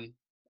as one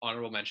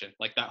honorable mention,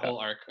 like that whole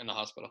arc in the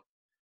hospital.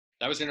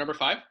 That was your number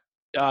 5?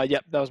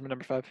 Yep, that was my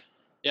number 5.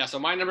 Yeah, so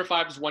my number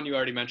 5 is one you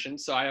already mentioned.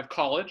 So I have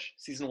College,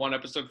 season 1,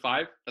 episode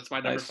 5. That's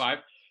my number 5.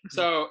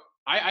 So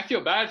I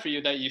feel bad for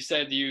you that you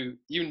said you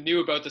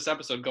knew about this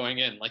episode going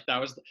in. Like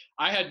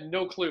I had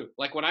no clue.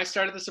 Like when I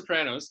started The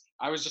Sopranos,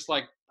 I was just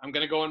like, I'm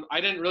going to go in.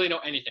 I didn't really know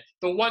anything.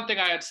 The one thing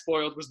I had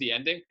spoiled was the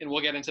ending, and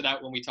we'll get into that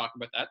when we talk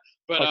about that.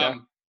 But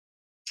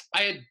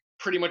I had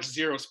pretty much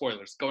 0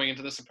 spoilers going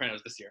into The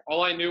Sopranos this year.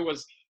 All I knew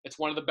was it's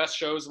one of the best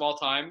shows of all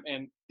time,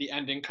 and the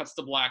ending cuts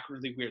to black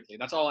really weirdly.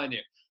 That's all I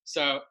knew.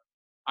 So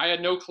I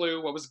had no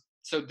clue what was.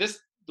 So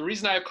the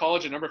reason I have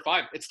College at number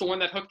 5, it's the one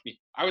that hooked me.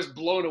 I was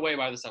blown away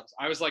by this episode.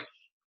 I was like,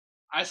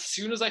 as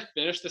soon as I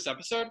finished this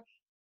episode,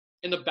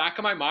 in the back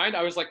of my mind,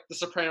 I was like, The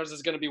Sopranos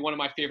is going to be one of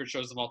my favorite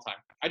shows of all time.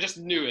 I just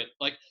knew it.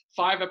 Like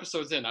 5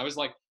 episodes in, I was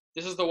like,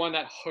 this is the one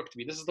that hooked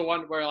me. This is the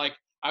one where like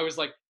I was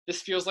like,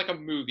 this feels like a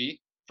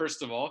movie.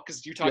 First of all,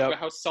 because you talked about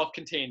how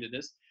self-contained it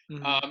is.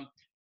 Mm-hmm.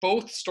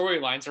 Both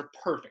storylines are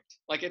perfect.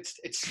 Like it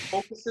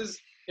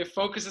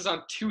focuses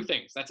on 2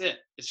 things. That's it.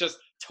 It's just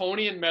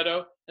Tony and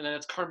Meadow, and then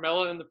it's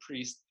Carmela and the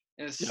priest,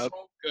 and it's so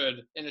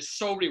good and it's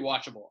so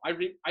rewatchable.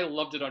 I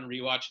loved it on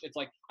rewatch. It's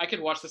like I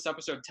could watch this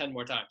episode 10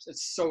 more times.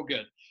 It's so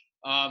good.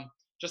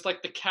 Just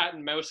like the cat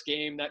and mouse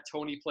game that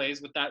Tony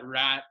plays with that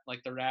rat, like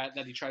the rat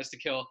that he tries to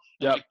kill.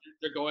 And like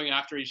they're going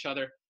after each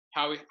other.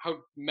 How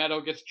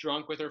Meadow gets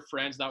drunk with her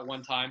friends that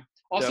one time.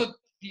 Also,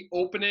 the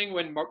opening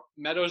when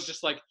Meadow's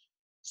just like,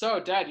 so,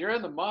 Dad, you're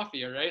in the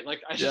mafia, right? Like,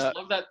 I just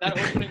love that. That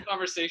opening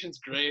conversation's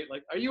great.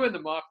 Like, are you in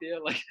the mafia?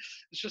 Like,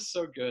 it's just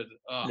so good.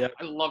 I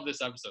love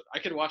this episode. I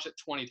could watch it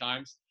 20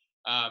 times.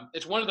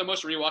 It's one of the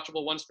most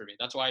rewatchable ones for me.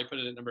 That's why I put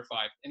it at number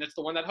 5. And it's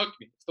the one that hooked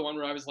me. It's the one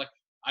where I was like,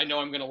 I know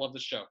I'm going to love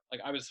this show.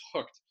 Like, I was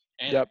hooked.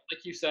 And like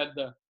you said,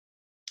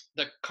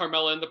 the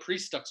Carmela and the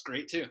priest stuff's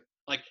great, too.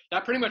 Like,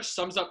 that pretty much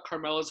sums up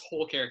Carmela's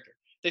whole character.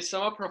 They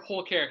sum up her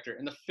whole character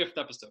in the 5th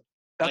episode.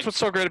 That's what's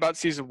so great about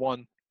season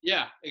 1.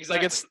 Yeah,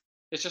 exactly. Like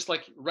it's just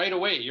like right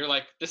away, you're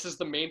like, this is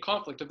the main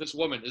conflict of this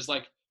woman is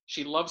like,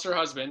 she loves her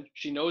husband.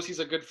 She knows he's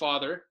a good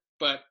father,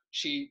 but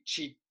she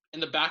in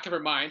the back of her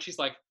mind, she's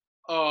like,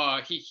 oh,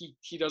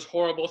 he does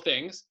horrible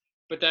things.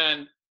 But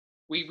then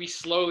we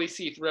slowly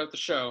see throughout the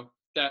show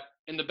that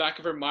in the back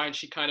of her mind,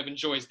 she kind of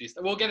enjoys these.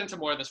 We'll get into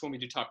more of this when we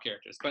do top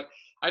characters, but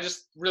I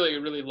just really,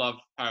 really love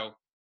how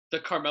the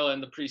Carmela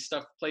and the priest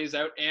stuff plays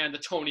out, and the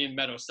Tony and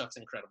Meadow stuff's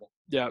incredible.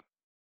 Yeah.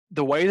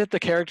 The way that the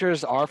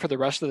characters are for the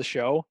rest of the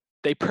show,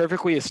 they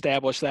perfectly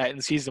established that in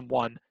season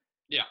 1.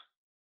 Yeah.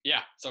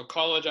 Yeah. So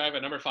College, I have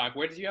at number 5.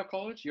 Where did you have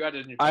College? You had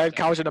it in your I had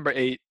College at number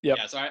 8. Yep.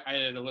 Yeah. So I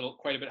had it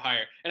quite a bit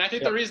higher. And I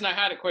think the reason I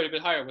had it quite a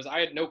bit higher was I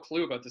had no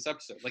clue about this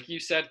episode. Like you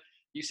said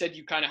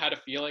you kind of had a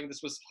feeling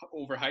this was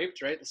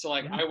overhyped, right? So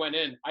like I went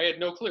in, I had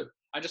no clue.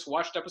 I just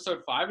watched episode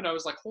 5 and I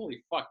was like,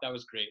 holy fuck, that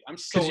was great. I'm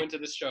so into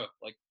this show.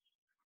 Like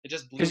it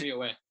just blew me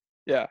away.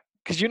 Yeah.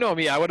 Because you know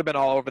me, I would have been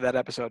all over that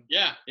episode.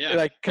 Yeah, yeah.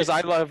 Like, because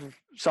I love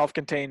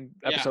self-contained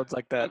episodes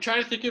like that. I'm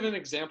trying to think of an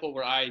example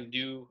where I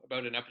knew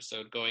about an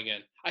episode going in.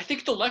 I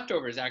think The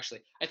Leftovers,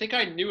 actually. I think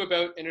I knew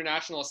about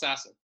International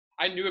Assassin.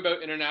 I knew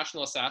about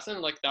International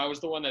Assassin, like that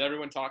was the one that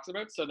everyone talks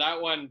about. So that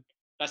one,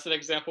 that's an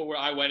example where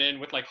I went in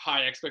with like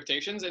high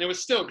expectations, and it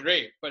was still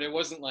great, but it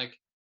wasn't like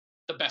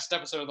the best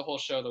episode of the whole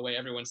show the way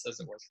everyone says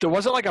it was. There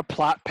wasn't like a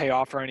plot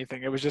payoff or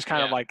anything. It was just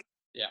kind of Yeah. like,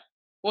 Yeah.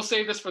 We'll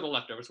save this for the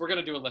leftovers. We're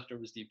gonna do a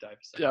leftovers deep dive.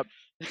 So. yep.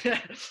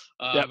 Yep.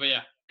 But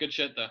yeah, good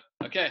shit though.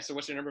 Okay, so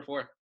what's your number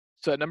 4?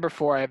 So at number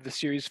 4, I have the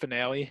series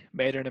finale,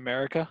 Made in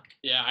America.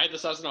 Yeah, I had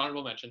this as an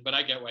honorable mention, but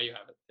I get why you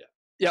have it. Yeah.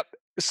 Yep.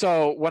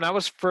 So when I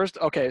was first,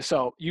 okay,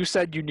 so you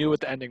said you knew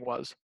what the ending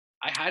was.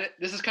 I had it.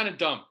 This is kind of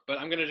dumb, but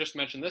I'm gonna just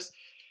mention this.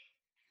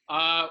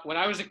 When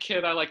I was a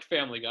kid, I liked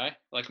Family Guy.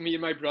 Like me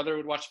and my brother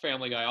would watch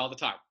Family Guy all the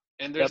time.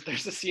 And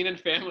there's a scene in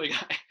Family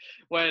Guy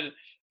when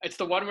it's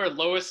the one where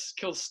Lois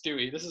kills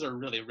Stewie. This is a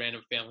really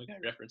random Family Guy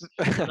reference.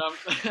 But,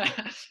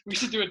 we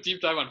should do a deep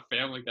dive on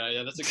Family Guy.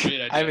 Yeah, that's a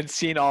great idea. I haven't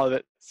seen all of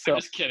it, so I'm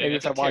just kidding. maybe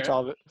if I watch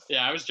all of it.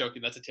 Yeah, I was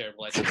joking. That's a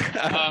terrible idea.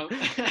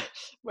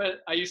 But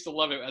I used to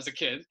love it as a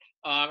kid.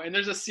 And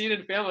there's a scene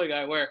in Family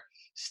Guy where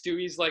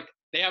Stewie's like,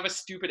 they have a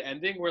stupid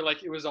ending where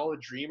like it was all a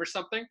dream or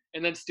something,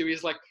 and then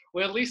Stewie's like,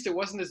 well, at least it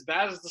wasn't as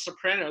bad as The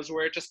Sopranos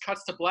where it just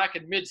cuts to black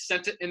in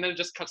mid-sentence and then it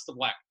just cuts to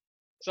black.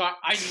 So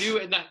I knew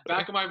in the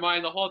back of my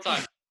mind the whole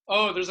time,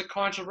 oh, there's a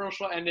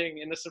controversial ending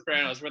in The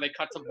Sopranos where they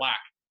cut to black.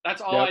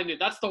 That's all I knew.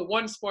 That's the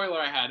one spoiler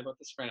I had about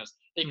The Sopranos.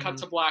 They cut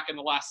to black in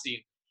the last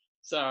scene.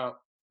 So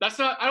that's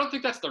not, I don't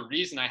think that's the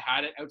reason I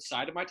had it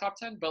outside of my top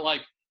 10, but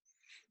like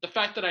the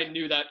fact that I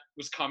knew that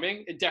was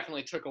coming, it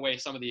definitely took away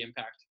some of the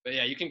impact. But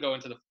yeah, you can go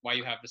into why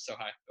you have this so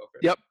high. Go for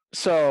it. Yep.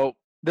 So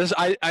this,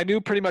 I knew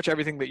pretty much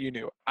everything that you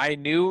knew. I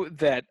knew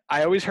that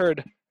I always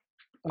heard,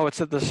 oh, it's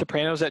The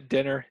Sopranos at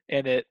dinner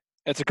and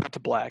it's a cut to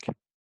black.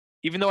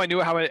 Even though I knew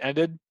how it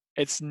ended,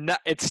 it's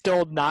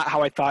still not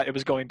how I thought it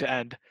was going to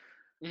end.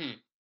 Mm-hmm.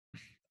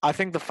 I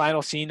think the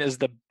final scene is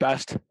the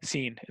best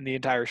scene in the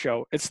entire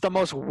show. It's the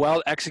most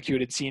well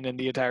executed scene in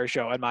the entire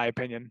show, in my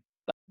opinion.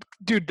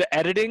 Dude, the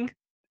editing.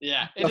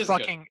 Yeah,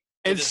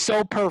 it's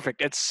so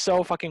perfect. It's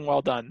so fucking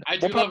well done. I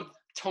do love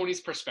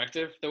Tony's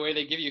perspective, the way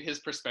they give you his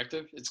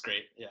perspective. It's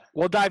great. Yeah.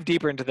 We'll dive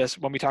deeper into this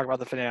when we talk about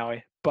the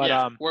finale. But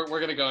yeah,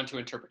 we're gonna go into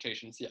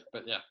interpretations. Yeah,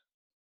 but yeah.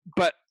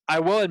 But I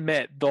will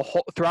admit,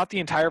 throughout the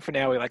entire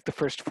finale, like the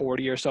first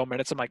 40 or so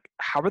minutes, I'm like,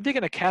 how are they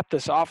gonna cap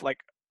this off? Like,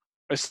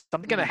 is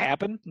something gonna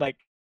happen? Like,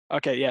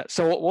 okay, yeah.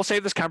 So we'll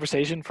save this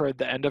conversation for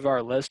the end of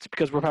our list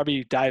because we'll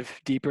probably dive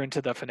deeper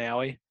into the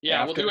finale.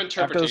 Yeah, we'll do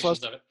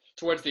interpretations of it.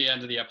 Towards the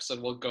end of the episode,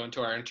 we'll go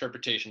into our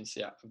interpretations,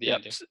 of the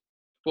ending.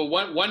 Well,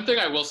 one thing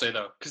I will say,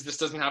 though, because this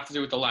doesn't have to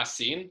do with the last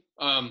scene,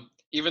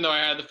 even though I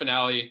had the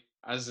finale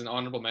as an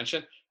honorable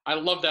mention, I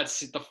love that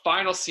the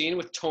final scene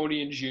with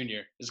Tony and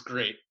Junior is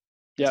great.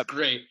 It's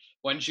great.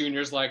 When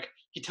Junior's like,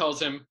 he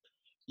tells him,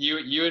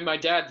 you and my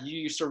dad, you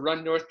used to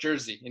run North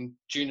Jersey. And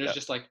Junior's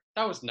just like,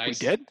 that was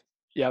nice. We did?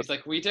 Yeah. He's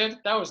like, we did?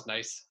 That was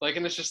nice. Like,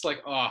 and it's just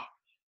like,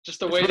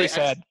 just the it's way really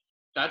sad.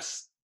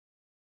 That's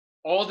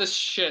all this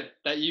shit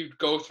that you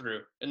go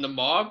through in the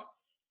mob,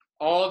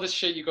 all this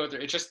shit you go through.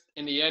 It's just,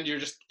 in the end,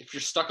 if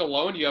you're stuck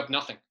alone, you have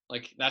nothing.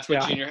 Like, that's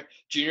what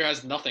Junior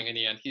has nothing in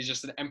the end. He's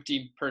just an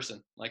empty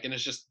person. Like, and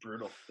it's just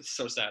brutal. It's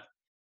so sad.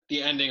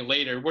 The ending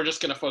later, we're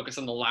just going to focus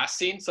on the last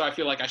scene. So I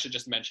feel like I should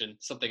just mention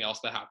something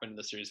else that happened in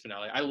the series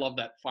finale. I love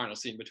that final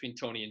scene between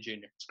Tony and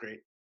Junior. It's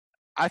great.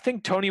 I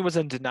think Tony was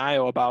in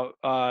denial about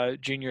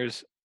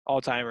Junior's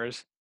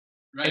Alzheimer's.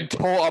 Right.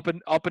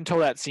 Up until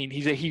that scene,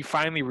 he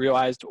finally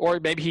realized, or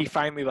maybe he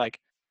finally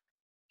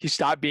he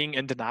stopped being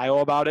in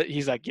denial about it.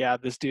 He's like, yeah,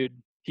 this dude,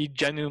 he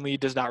genuinely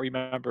does not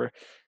remember.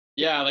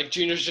 Yeah, like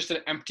Junior's just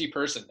an empty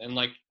person, and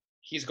like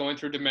he's going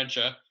through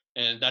dementia,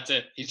 and that's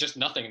it. He's just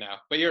nothing now.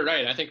 But you're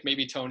right. I think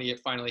maybe Tony, it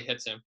finally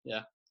hits him.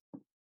 Yeah.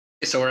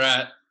 So we're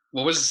at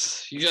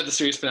you had the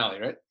series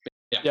finale, right?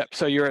 Yeah. Yep.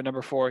 So you're at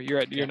number 4. You're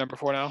at your number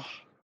 4 now.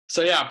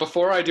 So yeah,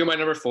 before I do my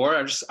number 4,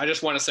 I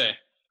just want to say.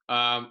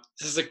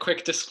 This is a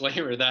quick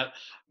disclaimer that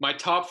my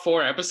top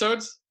 4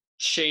 episodes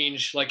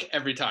change like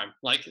every time.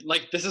 Like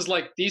this is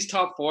like these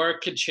top 4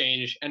 could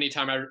change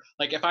anytime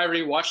if I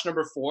rewatch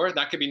number 4,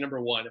 that could be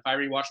number 1. If I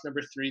rewatch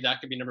number 3, that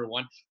could be number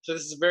 1. So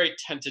this is a very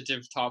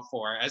tentative top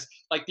 4 as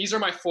like these are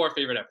my 4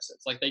 favorite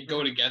episodes. Like they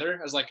go together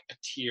as like a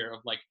tier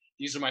of like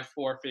these are my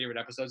 4 favorite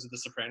episodes of The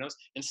Sopranos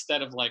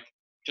instead of like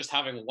just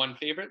having one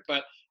favorite,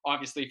 but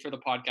obviously for the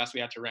podcast we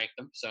had to rank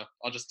them, so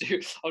I'll just do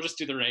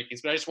the rankings.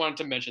 But I just wanted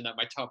to mention that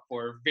my top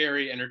 4 are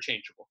very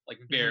interchangeable, like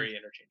very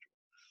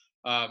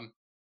interchangeable.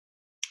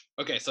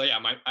 Okay, so yeah,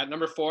 at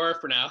number 4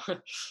 for now,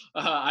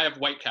 I have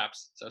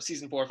Whitecaps. So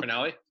season 4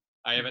 finale,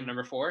 I have at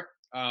number 4.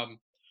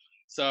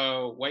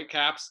 So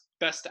Whitecaps,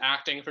 best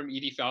acting from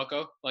Edie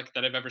Falco, like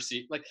that I've ever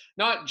seen. Like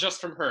not just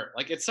from her,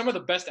 like it's some of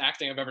the best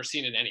acting I've ever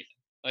seen in anything.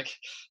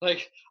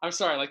 Like I'm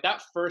sorry, like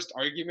that first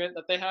argument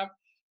that they have,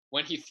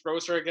 when he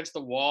throws her against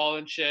the wall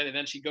and shit, and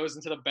then she goes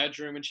into the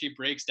bedroom and she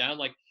breaks down,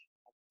 like,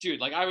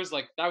 dude, like I was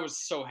like, that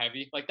was so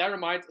heavy. Like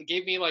it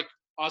gave me like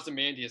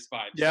Ozymandias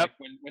vibes. Yep.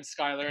 Like when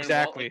Skylar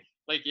exactly. And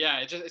Walt, like yeah,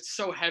 it's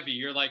so heavy.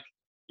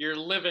 You're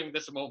living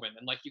this moment,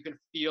 and like you can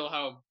feel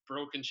how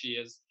broken she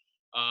is.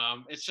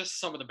 It's just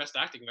some of the best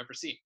acting I've ever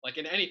seen, like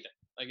in anything.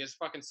 Like it's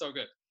fucking so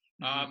good.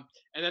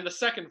 And then the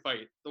second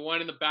fight, the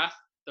one in the bathhouse.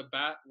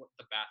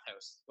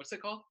 What's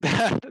it called?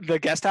 The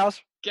guest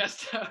house,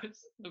 Guest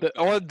house.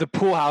 or the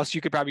pool house,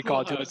 you could probably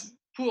call Pool it too. house.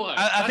 Pool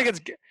house. I think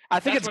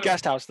it's what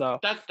guest house though.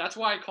 That's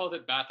why I called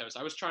it bathhouse.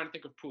 I was trying to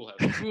think of pool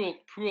house.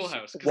 Pool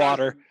house.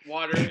 Water.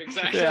 Water.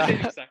 Exactly. Yeah.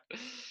 Exactly.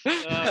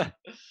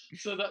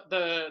 So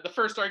the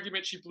first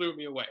argument, she blew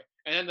me away,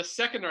 and then the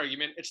second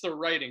argument, it's the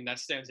writing that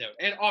stands out,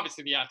 and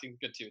obviously the acting is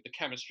good too. The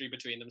chemistry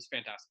between them is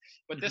fantastic.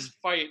 But this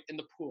fight in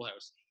the pool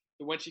house,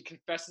 when she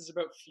confesses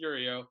about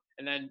Furio,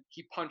 and then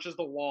he punches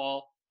the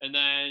wall, and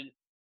then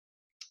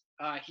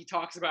he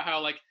talks about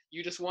how like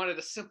you just wanted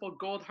a simple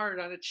gold heart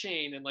on a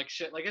chain and like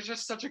shit. Like it's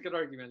just such a good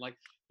argument. Like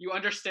you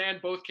understand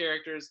both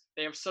characters.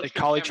 They have such. They good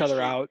call each other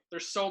chemistry. out. They're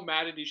so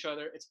mad at each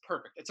other. It's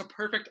perfect. It's a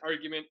perfect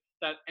argument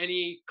that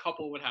any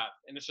couple would have,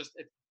 and it's just.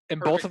 And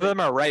both of them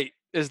are right.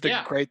 Is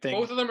the great thing.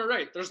 Both of them are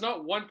right. There's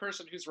not one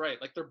person who's right.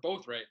 Like they're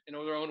both right in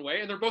their own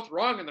way, and they're both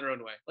wrong in their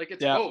own way. Like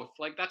it's both.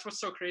 Like that's what's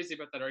so crazy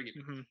about that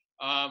argument.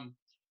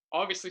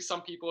 Obviously,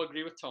 some people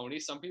agree with Tony.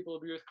 Some people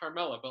agree with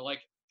Carmela, but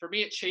like. For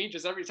me, it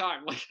changes every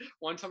time. Like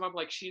one time I'm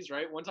like she's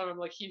right, one time I'm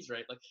like he's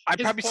right. Like I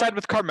probably side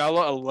with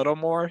Carmela a little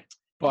more,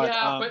 but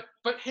yeah,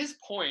 but his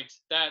point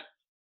that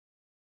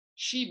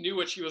she knew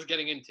what she was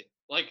getting into.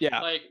 Like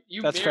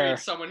you married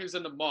someone who's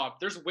in the mob.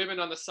 There's women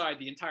on the side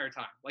the entire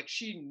time. Like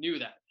she knew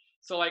that.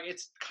 So like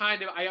it's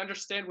kind of I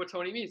understand what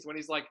Tony means when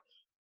he's like,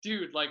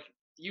 dude, like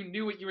you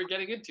knew what you were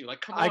getting into.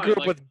 Like come on. I grew up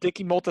like, with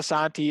Dickie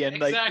Moltisanti and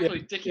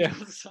exactly Dickie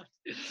Moltisanti,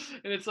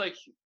 and it's like,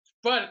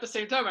 but at the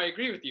same time, I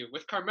agree with you.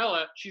 With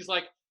Carmela, she's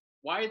like.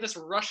 Why this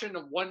Russian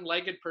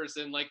one-legged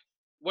person? Like,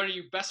 what are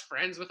you best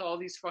friends with all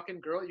these fucking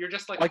girls? You're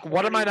just like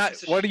what am I not?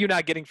 What are you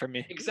not getting from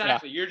me?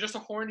 Exactly. Yeah. You're just a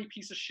horny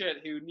piece of shit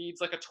who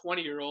needs like a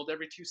 20-year-old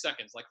every 2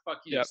 seconds. Like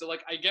fuck you. Yep. So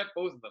like I get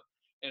both of them,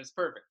 and it's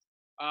perfect.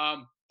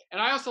 And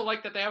I also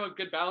like that they have a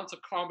good balance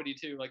of comedy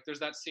too. Like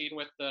there's that scene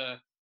with the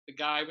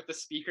guy with the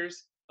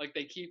speakers. Like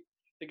they keep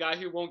the guy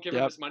who won't give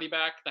him his money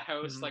back. The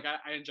house. Like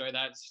I enjoy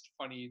that. It's just a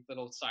funny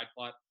little side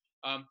plot.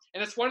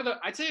 And it's one of the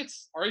I'd say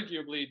it's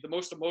arguably the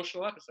most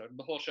emotional episode of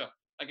the whole show.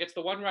 Like it's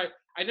the one where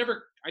I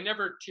never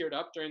teared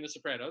up during The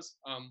Sopranos.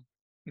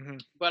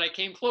 But I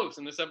came close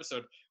in this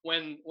episode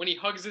when he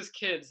hugs his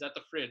kids at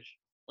the fridge.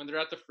 When they're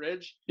at the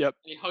fridge, and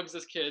he hugs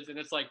his kids, and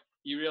it's like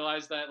you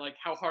realize that like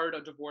how hard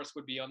a divorce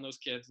would be on those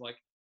kids, like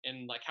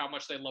and like how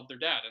much they love their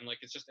dad, and like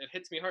it's just it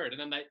hits me hard.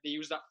 And then they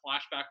use that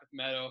flashback with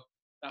Meadow.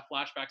 That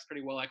flashback's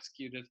pretty well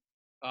executed.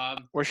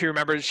 Where she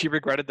remembers she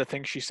regretted the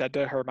things she said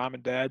to her mom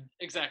and dad.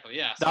 Exactly,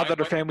 yeah. So now that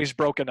her family's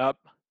broken up.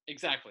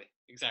 Exactly.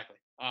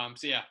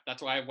 So yeah,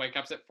 that's why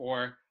Whitecaps at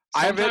 4.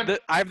 I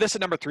have this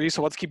at number 3,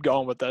 so let's keep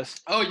going with this.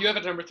 Oh, you have it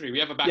at number 3. We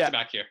have a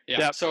back-to-back here.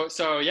 Yeah. So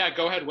yeah,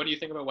 go ahead. What do you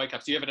think about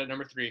Whitecaps? You have it at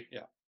number 3.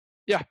 Yeah.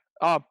 Yeah.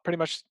 Pretty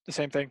much the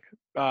same thing.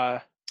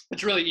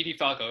 It's really Edie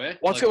Falco, eh?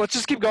 Let's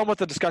just keep going with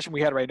the discussion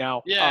we had right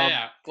now.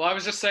 Yeah. Well, I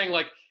was just saying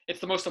like. It's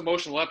the most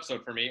emotional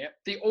episode for me.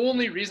 The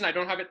only reason I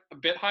don't have it a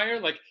bit higher,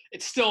 like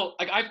it's still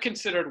like I've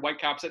considered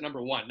Whitecaps at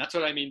number 1. That's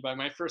what I mean by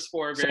my first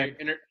 4 are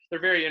they're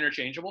very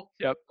interchangeable.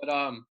 Yep.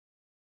 But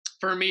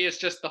for me, it's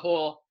just the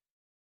whole.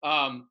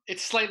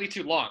 It's slightly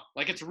too long.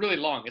 Like it's really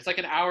long. It's like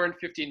an hour and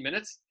 15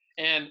 minutes.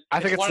 And I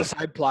think it's the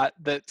side plot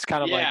that's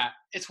kind of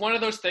it's one of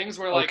those things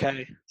where like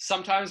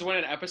sometimes when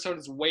an episode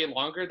is way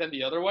longer than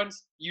the other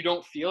ones, you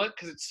don't feel it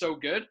because it's so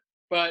good.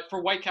 But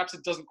for Whitecaps,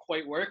 it doesn't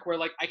quite work. Where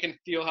like I can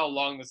feel how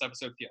long this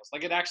episode feels.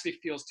 Like it actually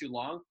feels too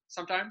long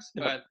sometimes,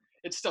 but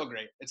it's still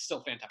great. It's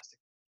still fantastic.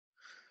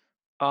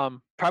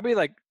 Probably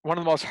like one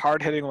of the most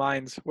hard-hitting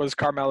lines was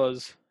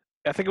Carmela's.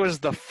 I think it was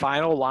the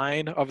final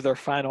line of their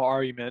final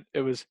argument.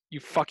 It was "You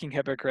fucking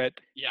hypocrite,"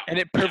 and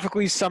it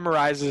perfectly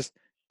summarizes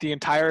the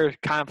entire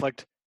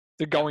conflict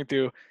they're going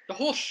through. The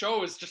whole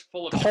show is just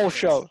full of the whole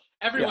show.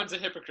 Everyone's a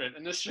hypocrite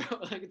in this show.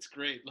 Like it's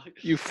great.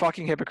 Like you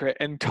fucking hypocrite,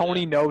 and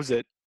Tony knows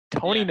it.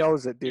 Tony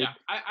knows it, dude. Yeah,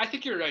 I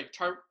think you're right.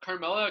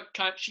 Carmela,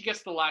 she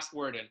gets the last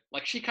word in.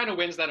 Like, she kind of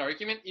wins that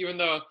argument, even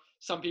though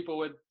some people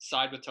would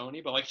side with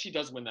Tony. But, like, she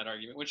does win that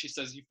argument when she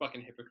says, you fucking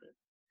hypocrite.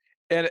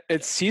 And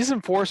it's season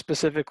 4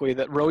 specifically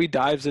that really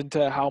dives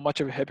into how much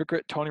of a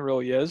hypocrite Tony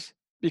really is.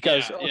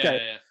 Because,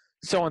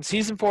 so in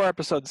season 4,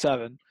 episode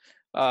 7,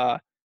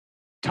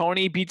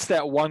 Tony beats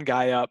that one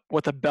guy up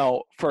with a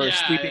belt for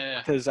sleeping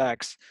with his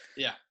ex.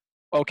 Yeah.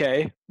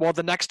 Okay. Well,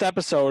 the next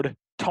episode,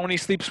 Tony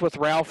sleeps with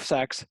Ralph's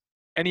ex.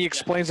 And he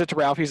explains it to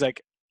Ralph. He's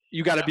like,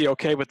 you got to be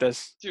okay with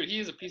this. Dude, he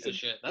is a piece of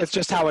shit. It's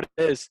just how it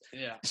is.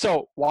 Yeah.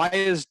 So why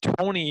is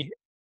Tony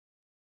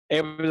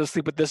able to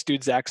sleep with this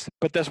dude's ex,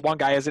 but this one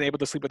guy isn't able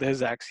to sleep with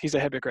his ex? He's a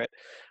hypocrite.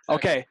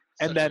 Exactly. Okay.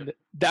 And then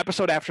the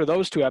episode after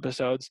those 2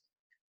 episodes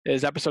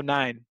is episode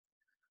 9.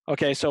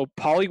 Okay. So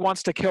Paulie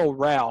wants to kill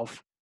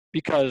Ralph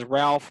because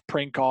Ralph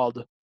prank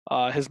called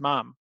his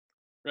mom.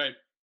 Right.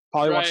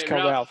 Paulie wants to kill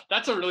Ralph.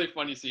 That's a really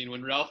funny scene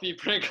when Ralphie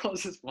prank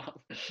calls his mom.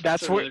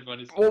 That's what. Really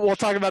funny scene. We'll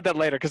talk about that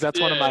later because that's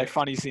one of my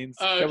funny scenes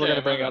that we're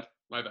gonna bring up.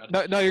 My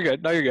bad. No, you're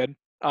good. But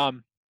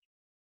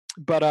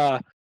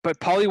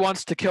Paulie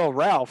wants to kill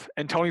Ralph,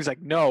 and Tony's like,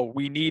 "No,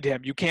 we need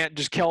him. You can't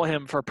just kill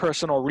him for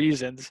personal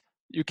reasons.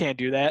 You can't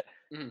do that."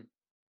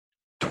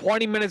 Mm-hmm.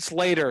 20 minutes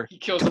later, He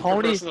kills him for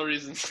Tony personal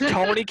reasons.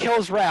 Tony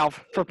kills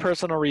Ralph for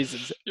personal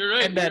reasons. You're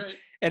right. And then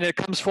and it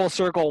comes full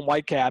circle in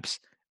Whitecaps.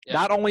 Yeah.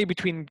 Not only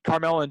between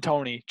Carmel and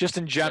Tony, just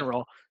in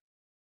general.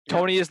 Yeah.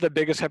 Tony is the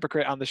biggest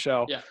hypocrite on the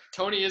show. Yeah,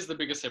 Tony is the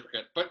biggest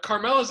hypocrite. But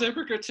Carmela's a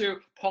hypocrite too.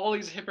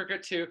 Paulie's a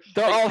hypocrite too.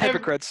 They're all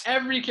hypocrites.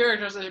 Every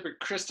character is a hypocrite.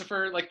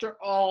 Christopher, like they're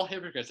all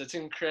hypocrites. It's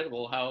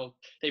incredible how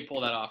they pull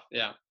that off.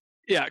 Yeah.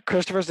 Yeah,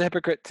 Christopher's a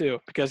hypocrite too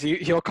because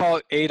he'll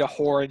call Aid a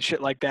whore and shit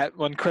like that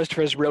when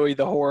Christopher's really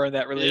the whore in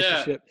that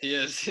relationship. Yeah, he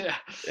is. Yeah.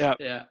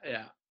 Yeah.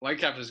 Yeah.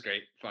 Whitecaps is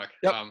great. Fuck.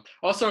 Yep.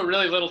 Also, a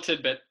really little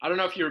tidbit. I don't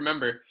know if you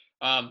remember.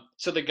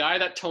 So the guy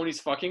that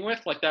Tony's fucking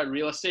with, like that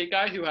real estate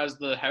guy who has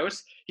the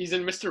house, he's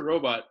in Mr.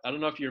 Robot. I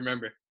don't know if you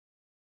remember.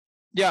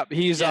 Yeah,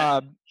 he's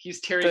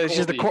Terry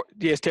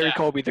Colby. Terry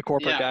Colby, the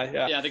corporate guy.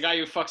 Yeah. Yeah, the guy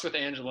who fucks with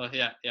Angela.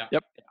 Yeah. Yep. Yeah.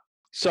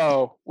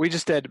 So we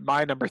just did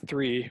my number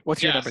 3.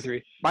 What's your number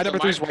 3? My number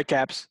 3 is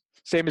Whitecaps.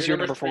 Same as your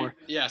number 4.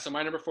 Yeah, so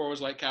my number 4 was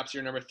Whitecaps.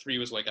 Your number 3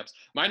 was Whitecaps.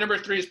 My number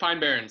 3 is Pine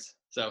Barrens.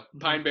 So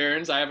Pine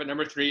Barrens, I have at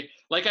number 3.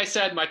 Like I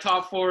said, my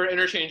top 4 are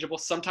interchangeable.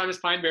 Sometimes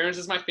Pine Barrens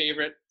is my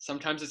favorite.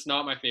 Sometimes it's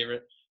not my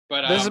favorite.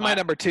 But this is my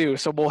number 2,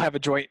 so we'll have a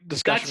joint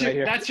discussion right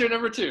here. That's your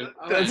number 2.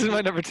 This is my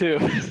number 2.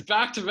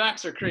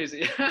 Back-to-backs are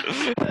crazy.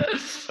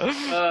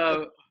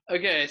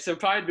 Okay, so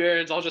Pine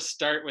Barrens, I'll just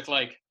start with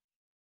like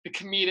the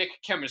comedic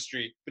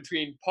chemistry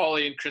between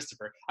Paulie and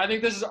Christopher. I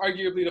think this is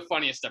arguably the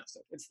funniest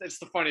episode. It's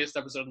the funniest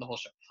episode in the whole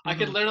show. Mm-hmm. I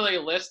could literally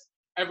list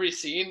every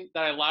scene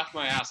that I laughed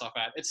my ass off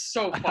at. It's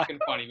so fucking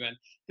funny, man.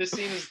 This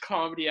scene is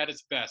comedy at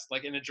its best,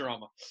 like in a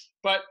drama.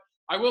 But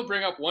I will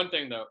bring up one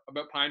thing though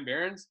about Pine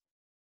Barrens.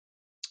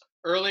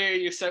 Earlier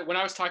you said when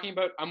I was talking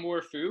about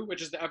Amour Fou,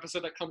 which is the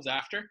episode that comes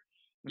after,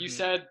 you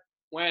said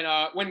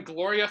when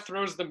Gloria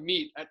throws the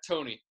meat at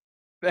Tony.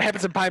 That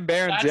happens in Pine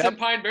Barrens. That's in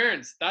Pine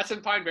Barrens. That's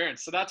in Pine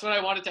Barrens. So that's what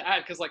I wanted to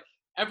add because like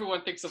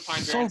everyone thinks of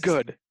Pine Barrens. So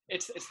good.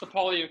 It's the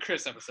Paulie and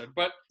Chris episode,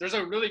 but there's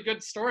a really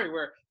good story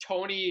where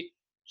Tony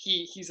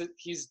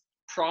he's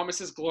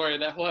promises Gloria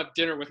that he'll have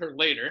dinner with her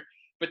later,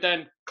 but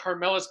then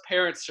Carmela's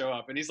parents show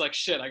up and he's like,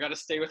 shit, I got to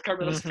stay with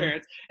Carmela's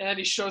parents. And then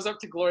he shows up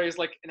to Gloria's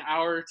like an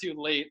hour or two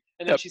late,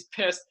 and then she's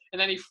pissed, and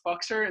then he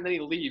fucks her, and then he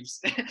leaves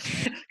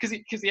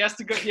because he has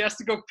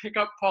to go pick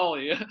up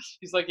Paulie.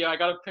 He's like, yeah, I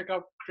got to pick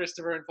up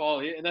Christopher and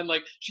Paulie, and then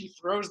like she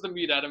throws the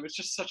meat at him. It's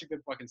just such a good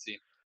fucking scene.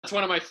 That's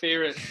one of my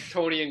favorite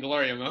Tony and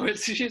Gloria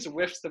moments. She just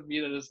whips the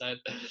meat at his head.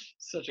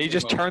 He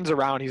just turns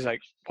around. He's like,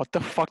 what the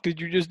fuck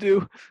did you just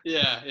do?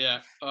 Yeah.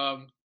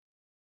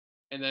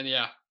 And then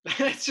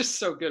it's just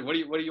so good. What do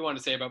you want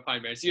to say about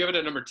Pine Barrens? You have it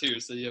at number 2,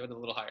 so you have it a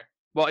little higher.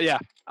 Well, yeah.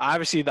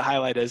 Obviously, the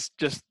highlight is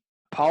just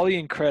Paulie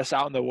and Chris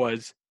out in the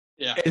woods.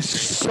 Yeah, it's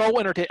so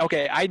entertaining.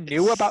 Okay, I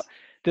knew about.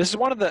 This is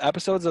one of the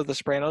episodes of The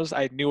Sopranos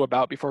I knew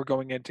about before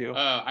going into.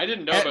 I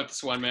didn't know about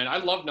this one, man. I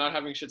love not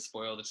having shit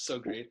spoiled. It's so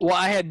great. Well,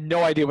 I had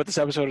no idea what this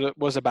episode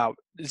was about.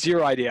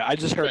 Zero idea. I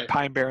just heard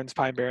Pine Barrens.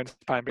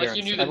 Like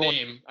you knew the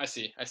name. I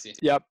see.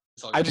 Yep.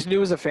 I just knew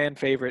it was a fan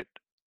favorite.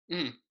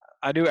 Mm.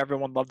 I knew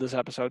everyone loved this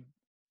episode.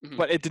 Mm-hmm.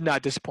 But it did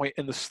not disappoint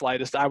in the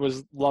slightest. I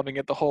was loving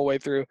it the whole way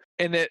through.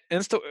 And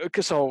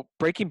so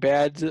Breaking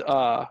Bad's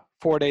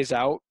 4 Days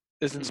Out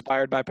is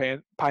inspired by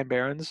Pine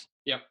Barrens.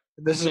 Yep.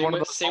 This is one of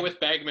the same with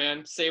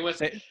Bagman. Same with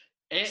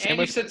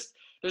he said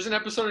there's an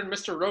episode in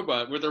Mr.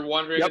 Robot where they're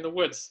wandering in the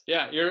woods.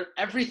 Yeah,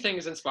 everything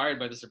is inspired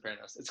by The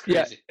Sopranos. It's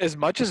crazy. Yeah, as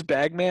much as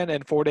Bagman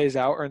and 4 Days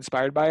Out are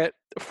inspired by it,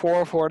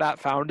 404 Not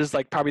Found is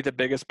like probably the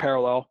biggest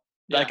parallel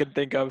that I can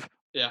think of.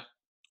 Yeah.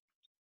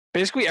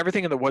 Basically,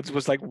 everything in the woods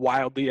was like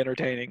wildly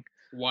entertaining.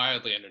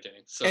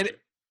 So and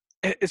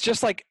it's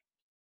just like,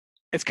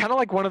 it's kind of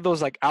like one of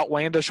those like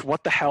outlandish,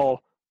 what the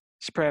hell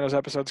Sopranos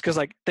episodes, because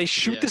like they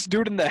shoot this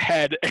dude in the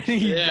head and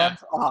he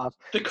runs off.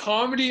 The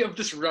comedy of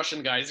this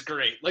Russian guy is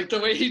great. Like the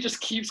way he just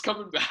keeps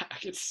coming back.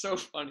 It's so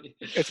funny.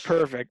 It's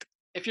perfect.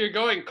 If you're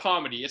going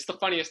comedy, it's the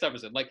funniest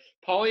episode. Like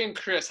Paulie and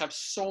Chris have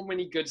so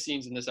many good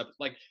scenes in this episode.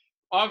 Like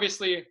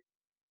obviously,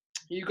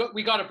 we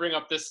got to bring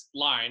up this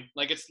line.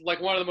 Like it's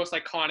like one of the most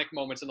iconic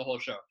moments in the whole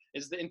show.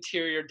 Is the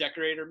interior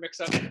decorator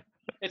mix-up.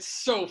 It's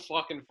so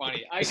fucking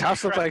funny. His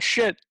house looks like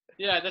shit.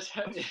 Yeah,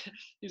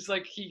 he's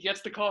like, he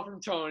gets the call from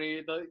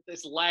Tony.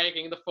 It's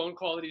lagging. The phone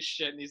quality's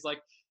shit, and he's like,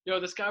 "Yo,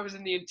 this guy was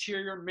in the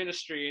interior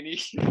ministry,"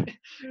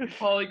 and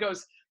Paulie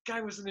goes,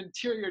 "Guy was an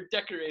interior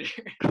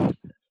decorator."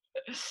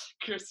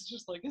 Chris is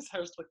just like, his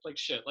house looked like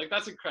shit. Like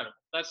that's incredible.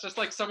 That's just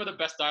like some of the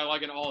best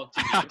dialogue in all of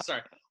TV. I'm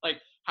sorry. Like,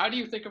 how do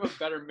you think of a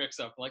better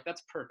mix-up? Like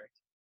that's perfect.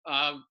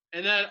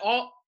 And then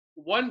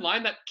one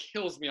line that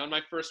kills me on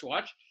my first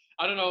watch.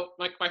 I don't know.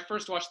 Like my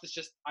first watch,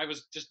 I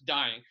was just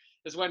dying.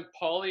 Is when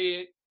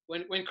Paulie.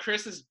 When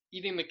Chris is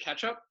eating the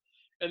ketchup,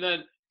 and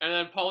then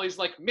Paulie's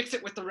like, mix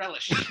it with the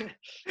relish.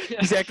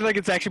 He's acting like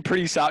it's actually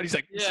pretty solid. He's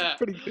like,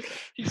 pretty good.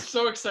 He's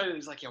so excited.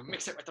 He's like, yo,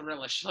 mix it with the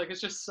relish. Like, it's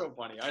just so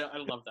funny. I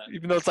love that.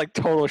 Even though it's like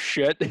total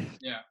shit.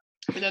 Yeah.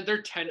 And then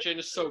their tension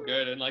is so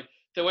good. And like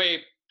the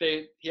way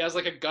he has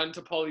like a gun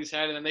to Paulie's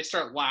head, and then they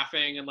start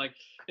laughing, and like,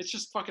 it's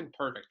just fucking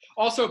perfect.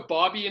 Also,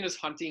 Bobby in his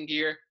hunting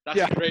gear. That's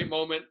a great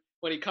moment.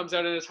 When he comes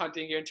out in his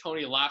hunting gear and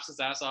Tony laughs his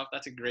ass off.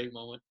 That's a great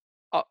moment.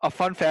 a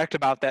fun fact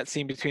about that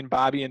scene between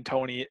Bobby and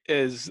Tony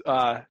is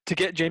to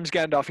get James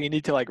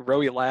Gandolfini to like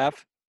really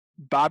laugh.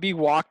 Bobby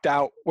walked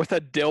out with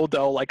a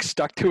dildo like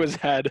stuck to his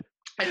head.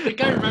 I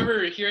think I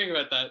remember hearing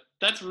about that.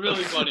 That's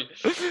really funny.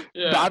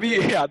 Yeah. Bobby,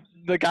 yeah,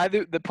 the guy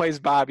that plays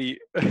Bobby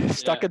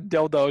stuck Yeah. a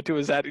dildo to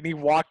his head, and he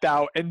walked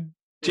out, and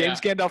James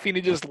Yeah.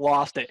 Gandolfini just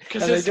lost it, and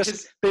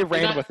Because they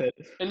ran with it.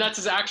 and that's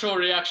his actual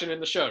reaction in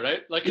the show,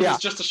 right? Like, 'cause Yeah.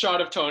 it's just a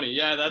shot of Tony.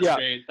 Yeah, that's Yeah.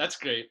 great. That's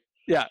great.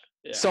 Yeah.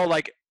 Yeah. So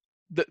like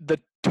the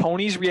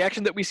Tony's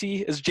reaction that we see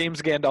is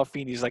James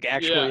Gandolfini's like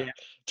actual Yeah. reaction.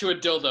 To a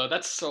dildo.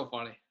 That's so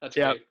funny. That's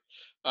Yeah. great.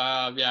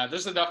 Yeah,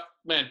 there's enough.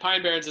 Man,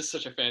 Pine Barrens is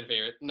such a fan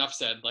favorite. Enough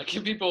said. Like,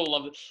 people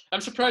love it.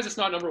 I'm surprised it's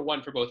not number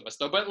one for both of us,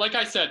 though. But like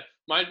I said,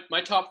 my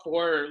top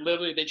four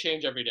literally they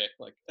change every day.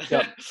 Like,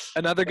 Yep.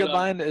 Another good But,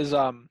 line is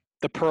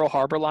the Pearl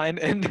Harbor line,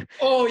 and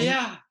oh and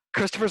yeah,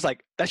 Christopher's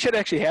like, that should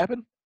actually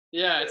happen,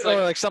 yeah. It's or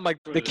like like something like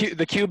what it is.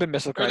 the Cuban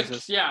Missile Or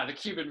Crisis. the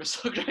Cuban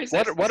Missile Crisis.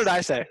 What did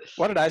I say?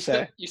 What did I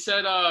say? You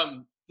said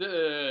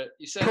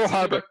you said Pearl something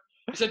Harbor. about-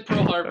 you said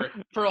Pearl Harbor.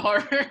 Pearl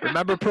Harbor.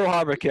 Remember Pearl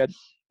Harbor, kid?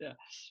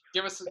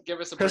 give us a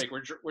Chris-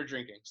 break. We're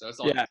drinking, so it's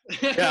all Yeah,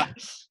 good. yeah.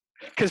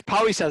 Because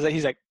Paulie says it.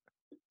 He's like,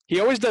 he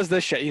always does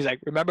this shit. He's like,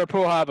 remember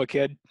Pearl Harbor,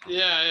 kid?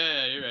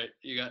 Yeah, you're right.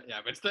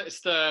 But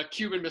it's the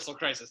Cuban Missile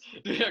Crisis.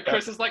 Yeah,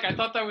 Chris is like, I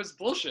thought that was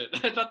bullshit.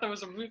 I thought that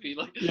was a movie.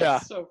 Like, Yeah.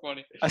 it's so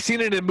funny. I seen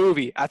it in a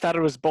movie. I thought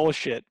it was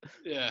bullshit.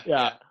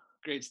 Yeah.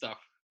 Great stuff.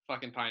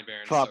 Fucking Pine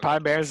Barrens. Well, so Pine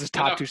good. Barrens is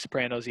top Enough- two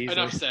Sopranos easily.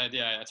 Enough said.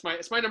 Yeah, it's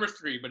my number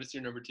 3, but it's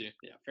your number 2.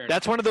 Yeah, fair enough.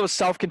 That's one of those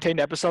self-contained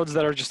episodes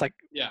that are just like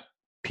Yeah.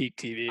 peak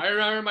TV. I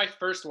remember my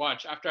first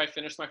watch. After I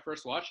finished my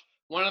first watch,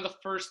 one of the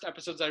first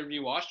episodes I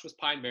rewatched was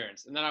Pine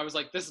Barrens, and then I was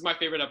like, "This is my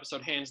favorite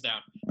episode, hands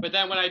down." But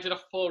then when I did a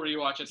full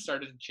rewatch, it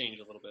started to change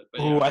a little bit.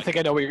 But Ooh, yeah, I think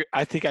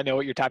I know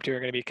what your top two are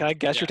going to be. Can I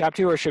guess your Yeah. top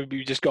two, or should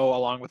we just go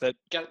along with it?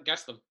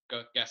 guess them.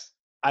 Go guess.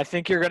 I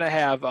think you're going to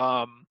have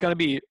going to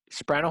be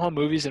Soprano Home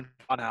Movies and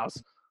Funhouse.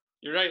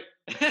 You're right.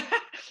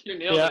 You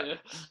nailed it.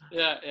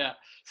 Yeah.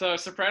 So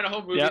Soprano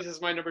Home Movies Yep.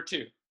 is my number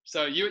 2.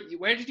 So you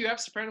where did you have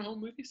Soprano Home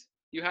Movies?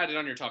 You had it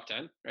on your top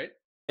 10, right?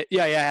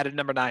 Yeah, I had it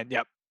number 9.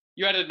 Yep.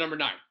 You had it at number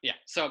 9. Yeah.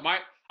 So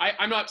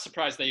I'm not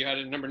surprised that you had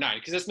it at number 9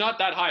 because it's not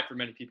that high for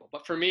many people.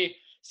 But for me,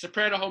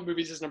 Soprano Home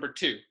Movies is number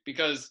 2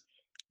 because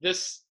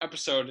this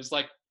episode is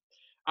like,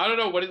 I don't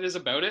know what it is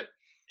about it.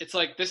 It's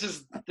like this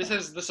is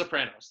The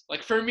Sopranos.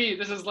 Like for me,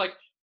 this is like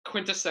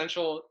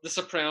quintessential The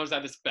Sopranos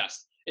at its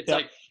best. It's Yep.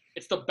 like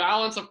it's the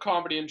balance of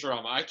comedy and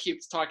drama. I keep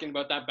talking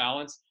about that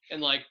balance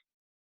and like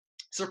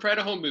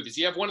Soprano Home Movies.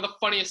 You have one of the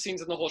funniest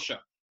scenes in the whole show.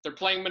 They're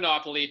playing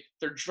Monopoly.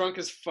 They're drunk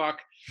as fuck.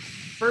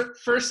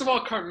 First of all,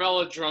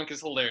 Carmela drunk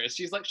is hilarious.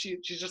 She's like she's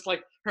just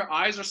like her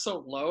eyes are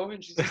so low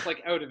and she's just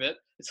like out of it.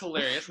 It's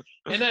hilarious.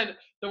 And then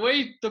the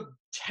way the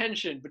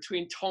tension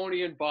between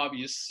Tony and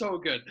Bobby is so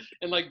good.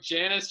 And like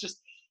Janice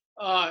just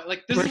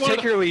like this is one of the,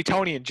 Particularly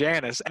Tony and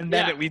Janice, and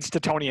then Yeah. it leads to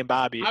Tony and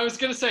Bobby. I was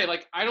gonna say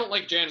like I don't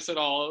like Janice at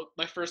all.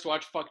 My first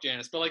watch, fuck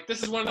Janice. But like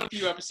this is one of the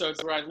few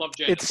episodes where I love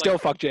Janice. It's still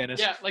like, fuck Janice.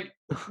 yeah, like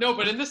no,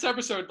 but in this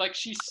episode, like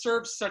she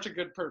serves such a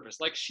good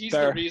purpose. Like she's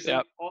Fair, the reason.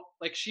 yep.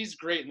 Like she's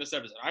great in this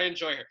episode. I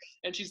enjoy her,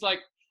 and she's like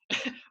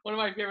one of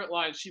my favorite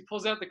lines. She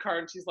pulls out the card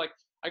and she's like,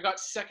 "I got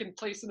second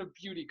place in a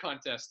beauty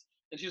contest,"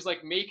 and she's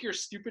like, "Make your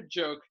stupid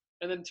joke."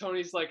 And then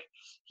Tony's like,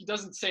 he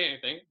doesn't say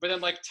anything, but then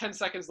like 10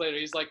 seconds later,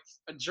 he's like,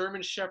 "A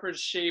German Shepherd's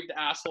shaved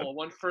asshole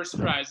won first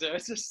prize."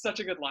 It's just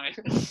such a good line.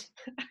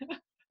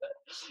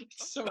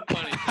 It's so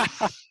funny.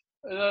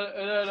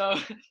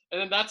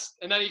 And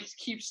then he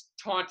keeps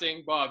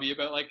taunting Bobby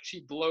about like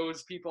she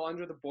blows people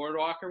under the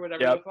boardwalk or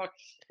whatever Yep. the fuck.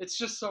 It's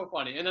just so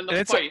funny. And then the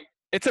And it's fight.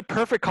 It's a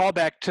perfect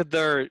callback to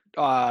their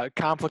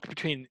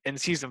conflict in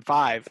season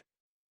 5.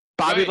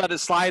 Bobby Right. let it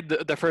slide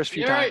the first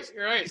few You're right. times.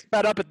 You're right. He's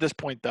fed up at this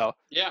point, though.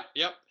 Yeah.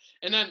 Yep.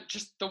 And then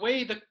just the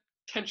way the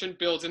tension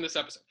builds in this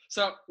episode.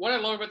 So what I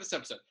love about this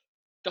episode,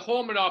 the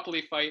whole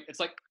Monopoly fight. It's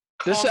like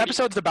This comedy.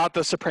 episode's about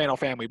the Soprano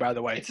family, by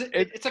the way.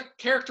 It's a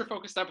character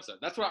focused episode.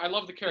 That's why I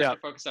love the character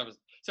focused episode.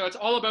 So it's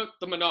all about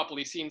the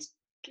Monopoly scenes.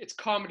 It's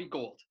comedy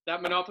gold.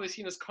 That Monopoly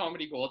scene is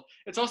comedy gold.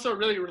 It's also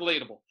really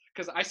relatable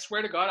because I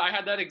swear to God, I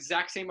had that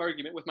exact same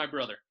argument with my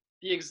brother.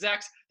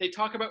 They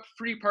talk about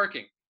free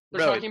parking. They're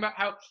Really? talking about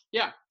how,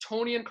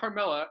 Tony and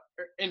Carmela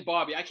and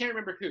Bobby, I can't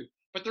remember who,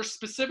 but they're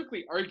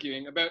specifically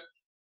arguing about,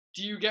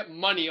 do you get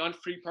money on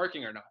free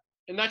parking or not?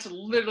 And that's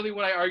literally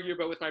what I argue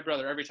about with my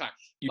brother every time.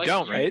 You Like,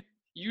 don't, right?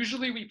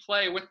 Usually we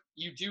play with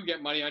you do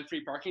get money on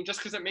free parking just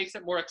because it makes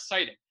it more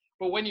exciting.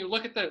 But when you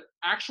look at the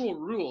actual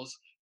rules,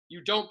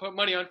 you don't put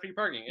money on free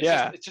parking.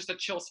 It's just a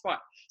chill spot.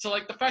 So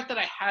like the fact that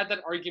I had that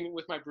argument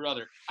with my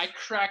brother, I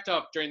cracked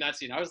up during that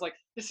scene. I was like,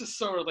 this is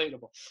so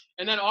relatable.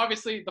 And then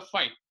obviously the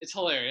fight, it's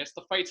hilarious.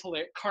 The fight's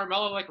hilarious.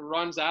 Carmela like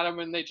runs at him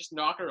and they just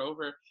knock her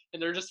over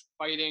and they're just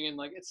fighting and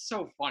like it's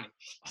so funny.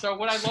 So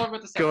what I love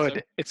about this episode,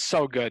 Good. It's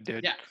so good,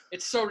 dude. yeah,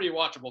 it's so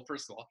rewatchable,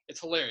 first of all. It's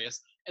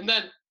hilarious. And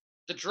then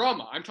the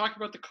drama. I'm talking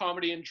about the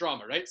comedy and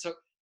drama, right? So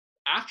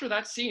after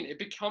that scene, it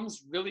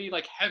becomes really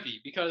like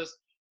heavy because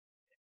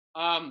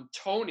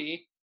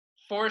Tony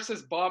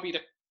forces Bobby to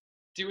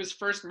do his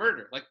first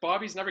murder. Like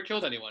Bobby's never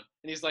killed anyone,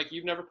 and he's like,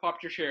 "You've never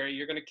popped your cherry.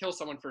 You're gonna kill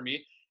someone for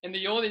me." And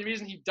the only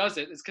reason he does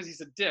it is because he's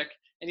a dick,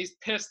 and he's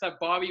pissed that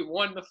Bobby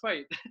won the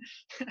fight.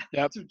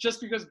 Yep. So just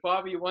because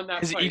Bobby won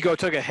that His fight, ego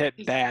took a hit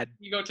his bad.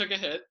 ego took a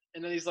hit,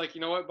 and then he's like, "You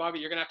know what, Bobby,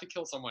 you're gonna have to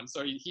kill someone."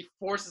 So he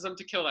forces him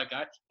to kill that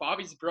guy.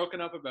 Bobby's broken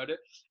up about it,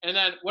 and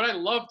then what I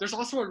love, there's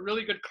also a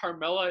really good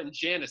Carmela and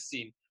Janice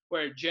scene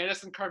where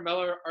Janice and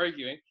Carmela are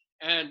arguing,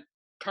 and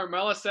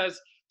Carmela says,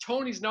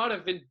 "Tony's not a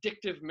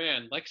vindictive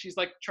man." Like she's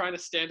like trying to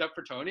stand up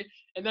for Tony.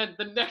 And then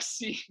the next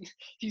scene,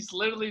 he's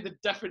literally the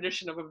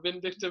definition of a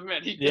vindictive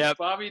man. He gets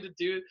Bobby to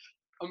do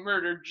a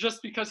murder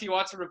just because he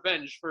wants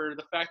revenge for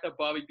the fact that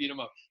Bobby beat him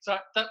up. So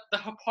the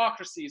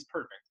hypocrisy is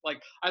perfect.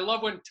 Like I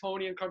love when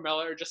Tony and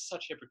Carmela are just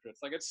such hypocrites.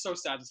 Like it's so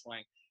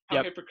satisfying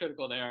how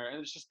hypocritical they are,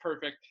 and it's just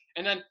perfect.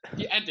 And then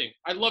the ending.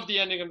 I love the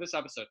ending of this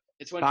episode.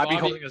 It's when Bobby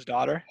holding his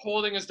daughter.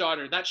 Holding his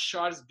daughter. That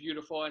shot is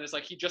beautiful, and it's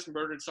like he just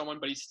murdered someone,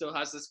 but he still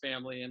has his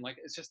family, and like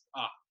it's just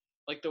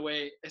like the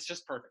way it's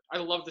just perfect. I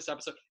love this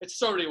episode. It's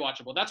so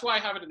rewatchable. That's why I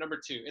have it at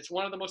number 2. It's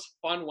one of the most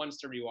fun ones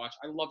to rewatch.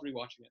 I love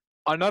rewatching it.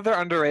 Another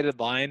underrated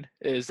line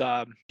is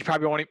you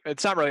probably won't.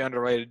 It's not really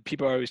underrated.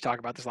 People always talk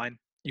about this line.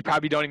 You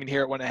probably don't even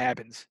hear it when it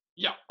happens.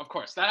 Yeah, of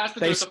course. That has to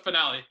do with the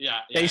finale. Yeah.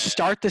 They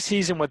start the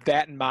season with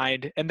that in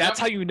mind, and that's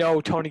how you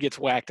know Tony gets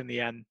whacked in the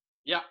end.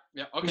 Yeah.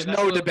 Okay. There's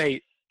no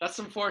debate. That's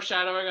some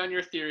foreshadowing on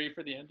your theory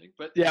for the ending,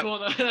 but cool,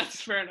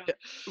 that's fair enough.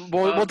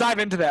 We'll dive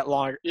into that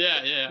longer.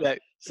 Yeah.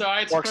 So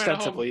I had more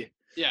extensively.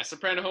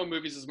 Soprano Home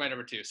Movies is my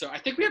number 2. So I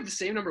think we have the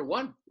same number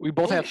 1. We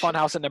both have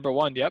Funhouse at number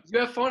 1. Yep. You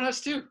have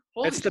Funhouse too.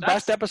 It's the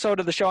best episode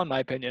of the show, in my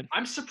opinion.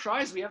 I'm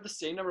surprised we have the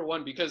same number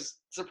 1 because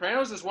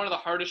Sopranos is one of the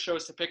hardest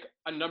shows to pick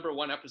a number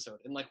 1 episode,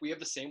 and like we have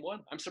the same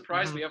one. I'm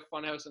surprised we have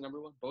Funhouse at number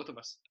 1, both of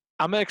us.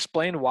 I'm gonna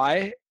explain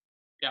why,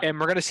 and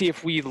we're gonna see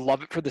if we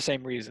love it for the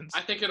same reasons.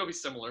 I think it'll be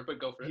similar, but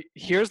go for it.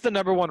 Here's the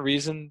number 1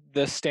 reason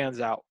this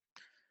stands out.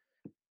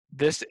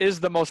 This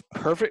is the most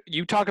perfect.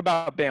 You talk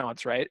about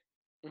balance, right?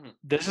 Mm-hmm.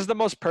 This is the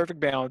most perfect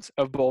balance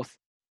of both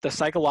the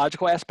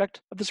psychological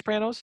aspect of The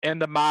Sopranos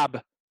and the mob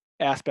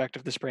aspect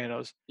of The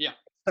Sopranos. Yeah.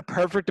 The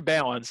perfect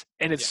balance,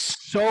 and it's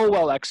so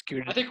well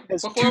executed. I think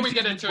before we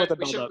get into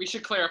it, we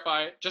should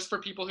clarify, just for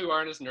people who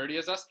aren't as nerdy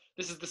as us,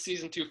 this is the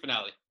season 2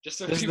 finale. Just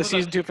so this is the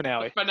season 2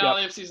 finale. The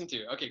finale of season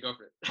 2. Okay, go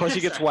for it. Plus, he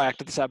gets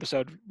whacked at this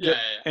episode. Yeah.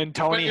 And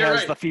Tony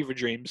has the fever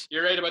dreams.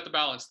 You're right about the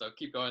balance, though.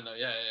 Keep going, though.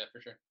 Yeah,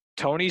 for sure.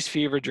 Tony's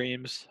fever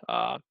dreams,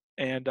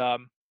 and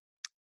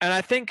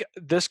I think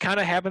this kind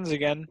of happens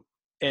again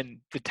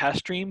in the test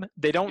stream.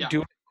 They don't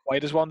do it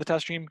quite as well in the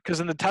test stream because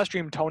in the test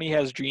stream, Tony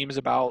has dreams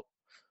about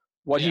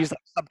what he's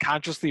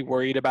subconsciously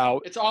worried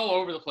about. It's all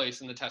over the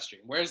place in the test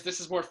stream, whereas this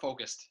is more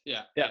focused.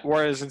 Yeah.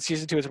 Whereas in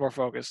season 2, it's more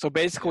focused. So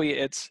basically,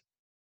 it's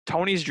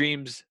Tony's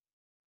dreams.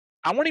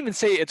 I won't even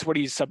say it's what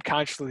he's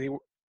subconsciously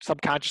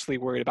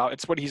worried about.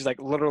 It's what he's like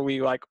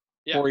literally like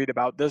worried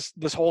about.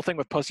 This whole thing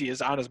with pussy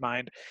is on his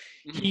mind.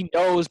 Mm-hmm. He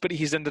knows, but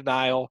he's in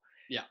denial.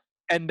 Yeah.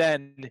 And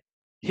then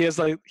he has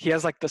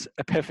like this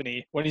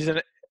epiphany when he's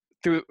in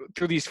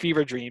through these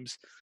fever dreams,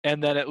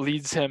 and then it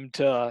leads him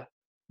to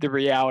the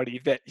reality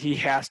that he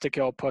has to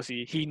kill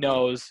pussy. He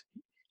knows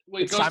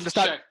it's time to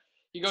stop.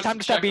 It's time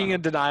to stop being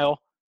in denial.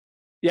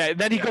 Yeah, and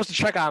then he goes to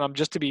check on him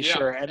just to be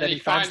sure, and then he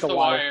finds the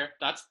wire.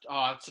 That's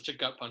such a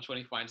gut punch when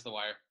he finds the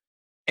wire.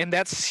 And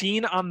that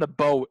scene on the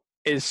boat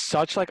is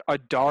such like a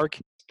dark.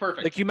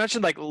 Perfect. Like you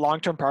mentioned, like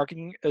long-term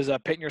parking is a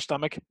pit in your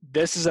stomach.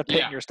 This is a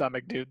pit in your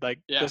stomach, dude. Like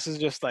this is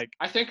just like.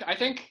 I think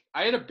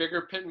I had a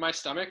bigger pit in my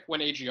stomach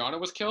when Adriana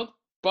was killed.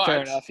 But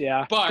fair enough,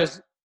 yeah.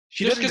 But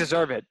she doesn't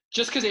deserve it.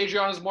 Just because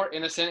Adriana's more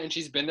innocent and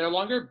she's been there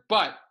longer.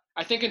 But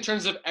I think in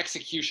terms of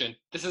execution,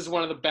 this is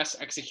one of the best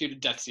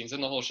executed death scenes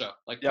in the whole show.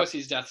 Like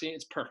Pussy's death scene,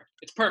 it's perfect.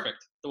 It's perfect.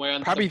 The way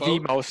on probably the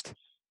boat. The most.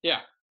 Yeah.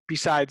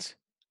 Besides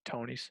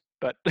Tony's.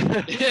 But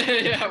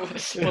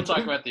we'll talk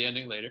about the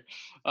ending later.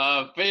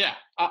 But yeah,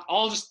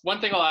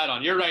 one thing I'll add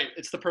on. You're right.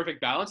 It's the perfect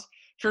balance.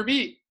 For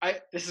me,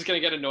 this is going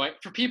to get annoying.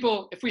 For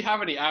people, if we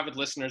have any avid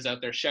listeners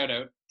out there, shout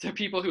out to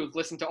people who've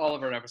listened to all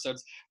of our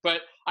episodes.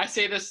 But I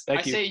say this,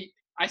 thank you.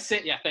 I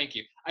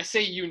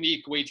say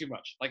unique way too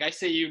much. Like I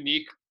say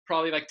unique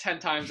probably like 10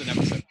 times an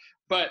episode.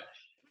 But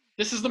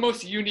this is the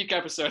most unique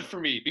episode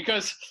for me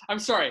because I'm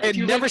sorry. I've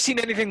never seen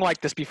anything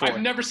like this before. I've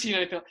never seen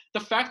anything.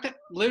 The fact that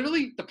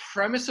literally the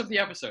premise of the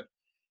episode,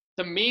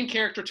 the main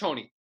character,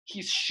 Tony,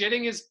 he's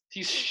shitting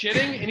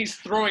and he's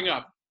throwing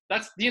up.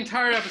 That's the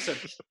entire episode.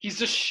 He's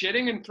just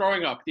shitting and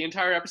throwing up the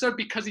entire episode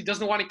because he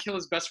doesn't want to kill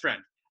his best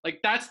friend. Like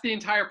that's the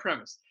entire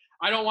premise.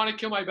 I don't want to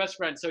kill my best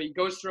friend. So he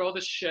goes through all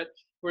this shit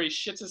where he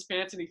shits his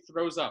pants and he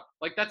throws up.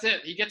 Like that's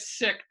it. He gets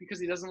sick because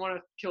he doesn't want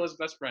to kill his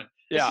best friend.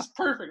 This is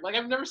perfect. Like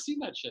I've never seen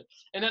that shit.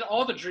 And then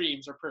all the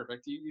dreams are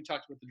perfect. You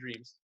talked about the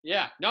dreams.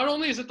 Yeah. Not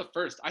only is it the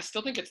first, I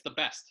still think it's the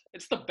best.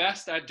 It's the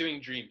best at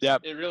doing dreams.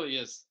 Yep. It really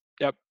is.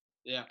 Yep.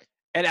 Yeah.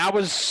 And I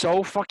was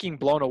so fucking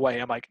blown away.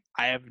 I'm like,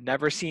 I have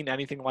never seen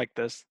anything like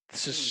this.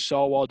 This is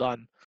so well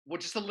done. Well,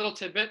 just a little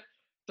tidbit.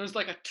 There's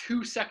like a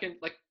 2-second,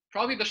 like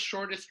probably the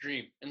shortest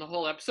dream in the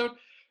whole episode.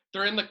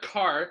 They're in the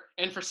car,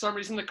 and for some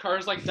reason the car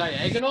is like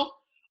diagonal.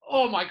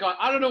 Oh my god,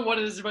 I don't know what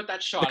it is about that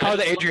The shot. car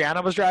that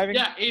Adriana was driving?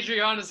 Yeah,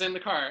 Adriana's in the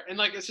car, and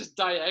like it's just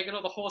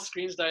diagonal. The whole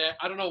screen's diagonal.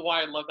 I don't know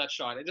why I love that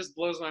shot. It just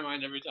blows my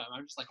mind every time.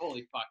 I'm just like,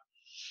 holy fuck.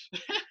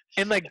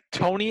 And like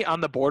Tony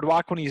on the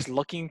boardwalk when he's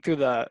looking through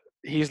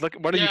he's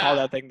looking, what do you call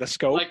Yeah, that thing? The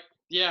scope? like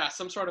yeah,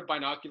 some sort of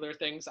binocular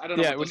things. I don't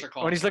know Yeah, what those are when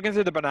called. he's looking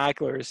through the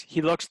binoculars,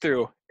 he looks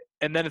through,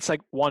 and then it's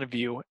like one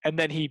view, and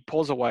then he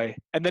pulls away,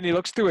 and then he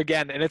looks through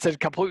again, and it's a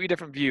completely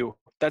different view.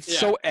 That's Yeah,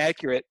 so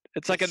accurate.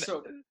 It's like it's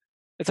so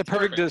it's a it's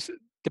perfect perfect.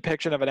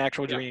 depiction of an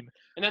actual Yeah, dream.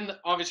 and then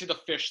obviously the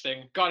fish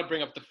thing. Got to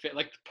bring up the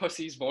like the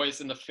pussy's voice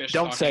and the fish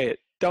Don't talking. say it.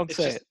 Don't It's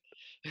say just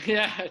it.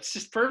 yeah, it's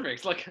just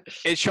perfect. Like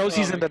It shows oh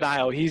he's my in god.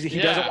 denial. He doesn't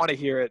Yeah, want to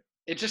hear it.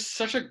 it's just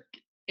such a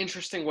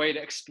interesting way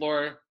to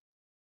explore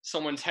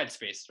someone's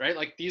headspace, right?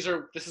 Like this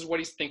is what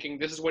he's thinking.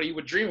 This is what he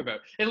would dream about.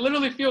 It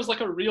literally feels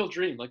like a real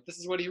dream. Like this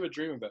is what he would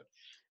dream about.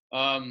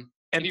 And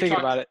And you thinking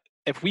talked, about it,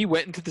 if we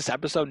went into this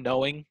episode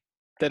knowing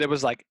that it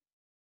was like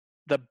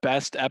the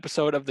best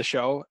episode of the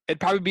show, it'd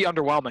probably be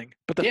underwhelming.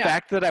 But the yeah,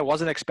 fact that I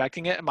wasn't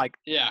expecting it, I'm like,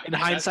 yeah. in That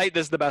hindsight,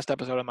 this is the best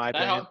episode in my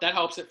opinion. that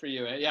helps it for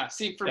you. Yeah.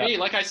 See, for Yep. me,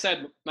 like I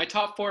said, my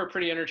top four are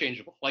pretty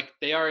interchangeable. Like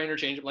they are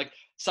interchangeable. Like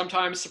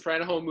sometimes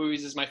Soprano Home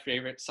Movies is my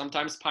favorite.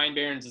 Sometimes Pine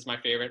Barrens is my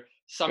favorite. Right.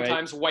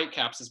 Sometimes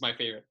Whitecaps is my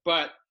favorite.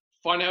 But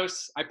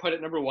Funhouse, I put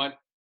it number one.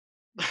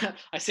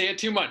 I say it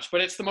too much,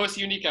 but it's the most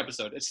unique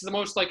episode. It's the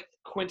most like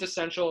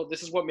quintessential.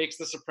 This is what makes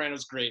The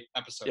Sopranos great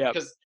episode Yep.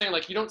 because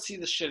like you don't see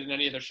this shit in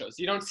any other shows.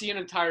 You don't see an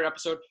entire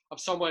episode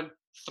of someone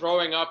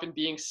throwing up and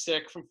being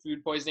sick from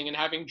food poisoning and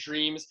having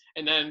dreams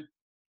and then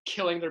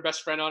killing their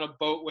best friend on a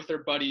boat with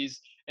their buddies,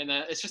 and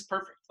then it's just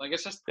perfect. Like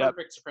it's just Yep.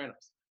 perfect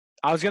Sopranos.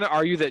 I was gonna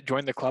argue that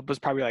Join the Club was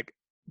probably like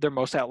their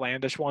most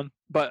outlandish one,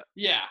 but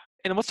Yeah.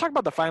 and let's talk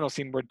about the final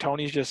scene where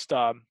Tony's just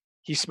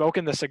he's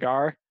smoking the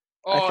cigar.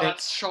 I Oh,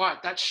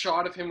 think that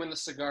shot of him when the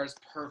cigar is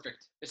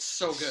perfect. It's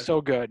so good.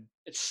 so good,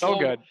 It's so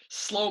good.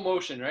 slow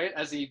motion, right?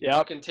 As he Yep.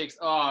 fucking takes.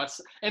 Oh,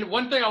 it's and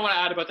one thing I want to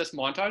add about this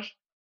montage,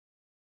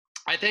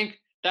 I think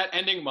that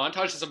ending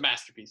montage is a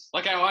masterpiece.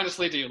 Like I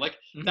honestly do. Like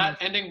Mhm. that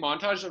ending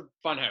montage of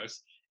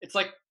Funhouse. It's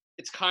like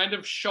it's kind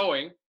of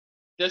showing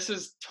this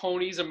is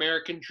Tony's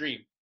American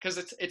dream because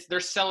it's they're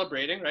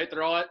celebrating, right?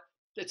 They're all at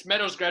it's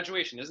Meadows'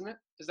 graduation, isn't it?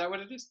 Is that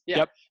what it is? Yeah.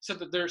 Yep. So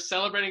they're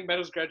celebrating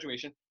Meadows'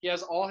 graduation. He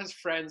has all his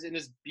friends in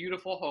his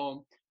beautiful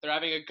home. They're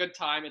having a good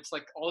time. It's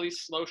like all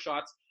these slow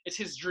shots. It's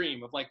his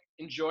dream of like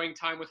enjoying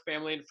time with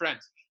family and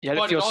friends. Yet it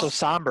But it feels so also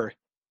somber.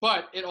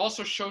 but it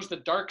also shows the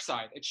dark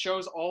side. It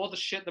shows all the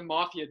shit the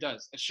mafia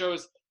does. It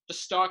shows the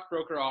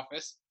stockbroker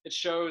office. It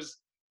shows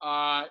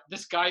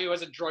this guy who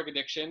has a drug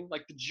addiction,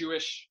 like the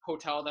Jewish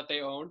hotel that they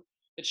own.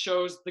 It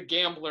shows the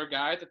gambler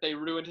guy that they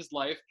ruined his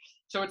life.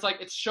 So it's like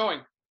it's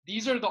showing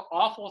these are the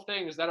awful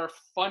things that are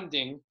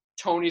funding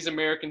Tony's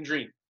American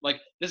dream. Like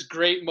this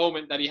great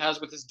moment that he has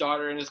with his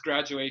daughter in his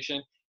graduation.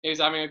 And he's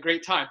having a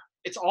great time.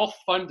 It's all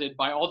funded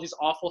by all these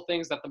awful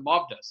things that the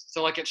mob does.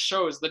 So like it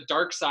shows the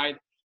dark side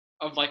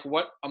of like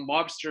what a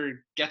mobster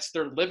gets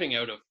their living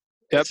out of.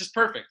 Yep. It's just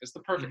perfect. It's the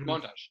perfect Mhm.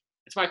 montage.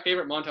 It's my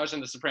favorite montage in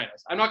The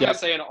Sopranos. I'm not gonna Yep.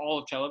 say in all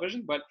of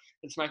television, but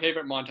it's my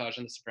favorite montage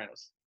in The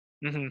Sopranos.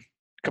 Mhm.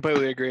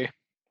 Completely agree.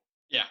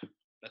 Yeah,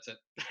 that's it.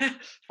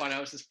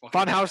 Funhouse is fucking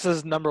Funhouse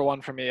is number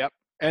one for me. Yep.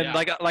 And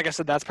yeah, like I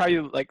said, that's probably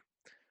like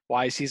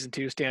why season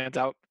 2 stands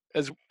out.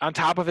 As on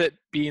top of it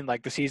being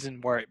like the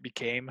season where it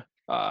became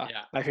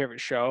yeah. my favorite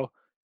show.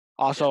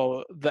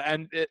 Also,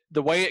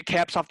 the way it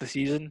caps off the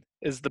season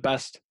is the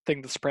best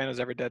thing The Sopranos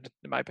ever did,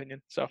 in my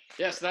opinion. So,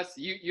 Yeah, so that's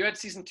you had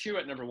season 2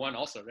 at number 1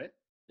 also, right?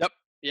 yep.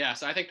 Yeah,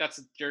 so I think that's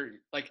your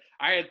like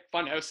I had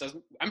Funhouse as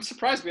I'm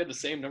surprised we had the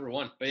same number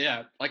 1. But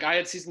yeah, like I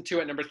had season 2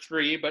 at number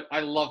 3, but I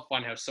love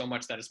Funhouse so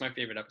much that it's my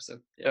favorite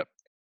episode. Yeah. Yep.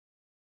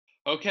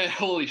 Okay,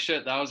 holy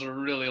shit, that was a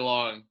really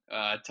long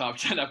top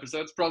 10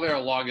 episodes. Probably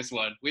our longest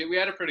one. We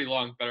had a pretty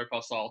long Better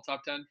Call Saul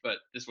top 10, but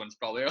this one's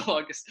probably our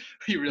longest.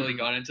 We really Mhm.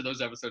 got into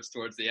those episodes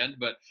towards the end,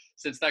 but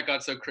since that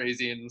got so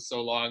crazy and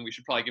so long, we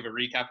should probably give a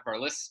recap of our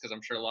lists because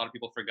I'm sure a lot of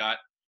people forgot.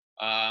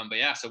 But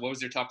yeah, so what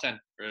was your top 10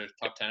 for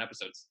top 10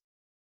 episodes?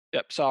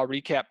 Yep. So I'll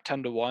recap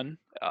 10 to 1.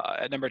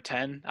 At number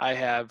 10, I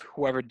have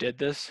Whoever Did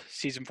This,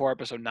 season 4,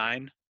 episode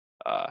 9.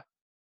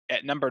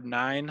 At number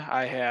 9,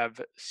 I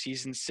have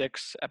season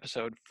 6,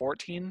 episode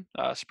 14,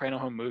 Soprano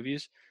Home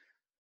Movies.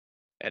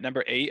 At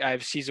number 8, I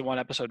have season 1,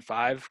 episode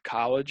 5,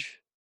 College.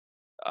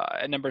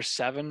 At number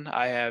 7,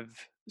 I have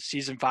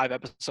season 5,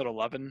 episode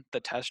 11, The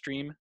Test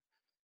Dream.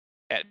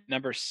 At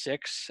number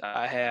 6,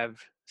 I have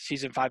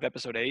season 5,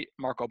 episode 8,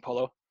 Marco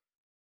Polo.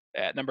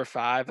 At number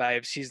 5, I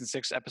have season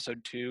 6, episode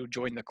 2,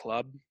 Join the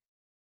Club.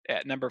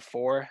 At number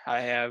 4,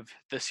 I have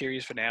the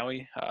series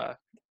finale,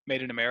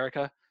 Made in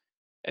America.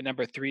 At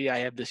number 3, I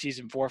have the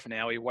season 4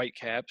 finale,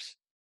 Whitecaps.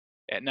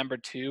 At number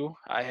 2,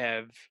 I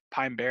have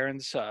Pine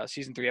Barrens,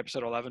 season 3,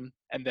 episode 11.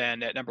 And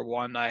then at number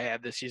 1, I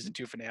have the season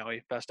 2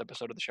 finale, best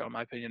episode of the show, in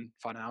my opinion,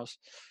 Funhouse.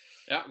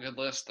 Yeah, good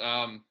list.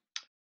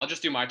 I'll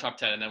just do my top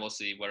 10 and then we'll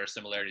see what our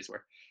similarities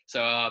were.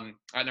 So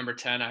at number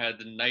 10, I had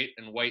The Knight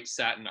in White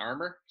Satin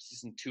Armor,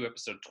 season 2,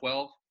 episode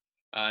 12.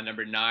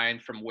 Number 9,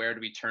 From Where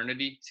to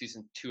Eternity,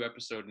 season 2,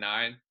 episode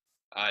 9.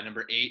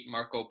 Number 8,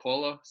 Marco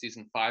Polo,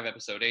 season 5,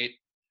 episode 8.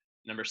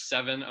 Number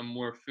 7,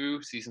 Amour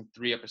Fou, season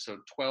 3, episode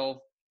 12.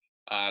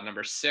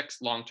 Number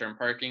 6, Long Term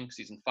Parking,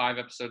 season 5,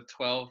 episode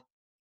 12.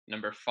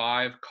 Number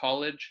 5,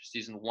 College,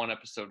 season 1,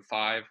 episode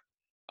 5.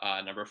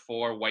 Number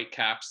 4,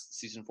 Whitecaps,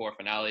 season 4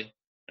 finale.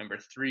 Number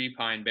 3,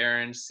 Pine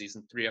Barrens,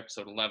 season 3,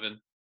 episode 11.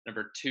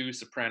 Number 2,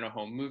 Soprano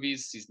Home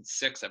Movies, season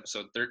 6,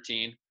 episode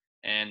 13.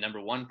 And number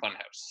 1,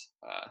 Funhouse,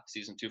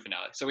 season 2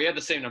 finale. So we had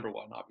the same number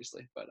 1,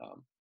 obviously. But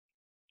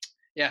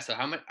yeah, so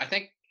how much? I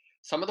think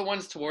some of the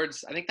ones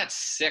towards, I think that's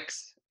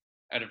 6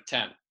 out of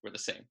 10 were the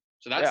same.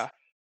 So that's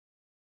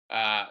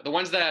the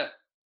ones that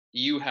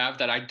you have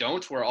that I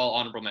don't were all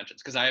honorable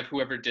mentions, because I have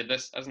whoever did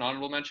this as an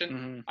honorable mention.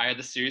 Mm-hmm. I had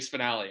the series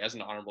finale as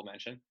an honorable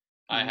mention.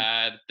 I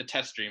had the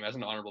test stream as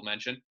an honorable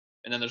mention,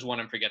 and then there's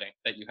one I'm forgetting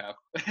that you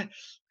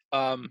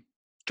have.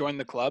 Join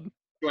the club.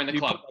 Join the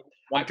club.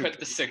 I put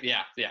the 6. 6.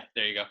 Yeah.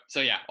 There you go.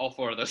 So yeah, all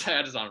 4 of those I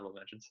had as honorable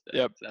mentions.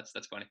 Yep. So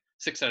that's funny.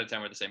 6 out of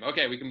 10 were the same.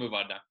 Okay, we can move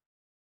on now.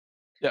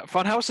 Yeah,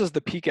 Funhouse is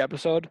the peak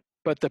episode,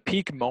 but the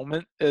peak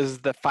moment is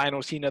the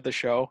final scene of the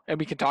show, and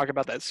we can talk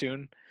about that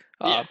soon.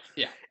 Yeah.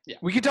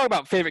 We can talk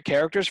about favorite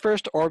characters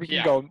first, or we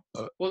can go.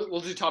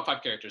 We'll do top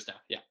 5 characters now.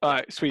 Yeah. All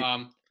right, sweet.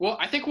 Well,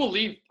 I think we'll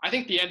leave. I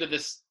think the end of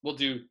this, we'll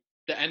do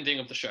the ending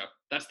of the show.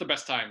 That's the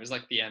best time. Is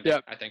like the end.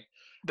 Yep. I think.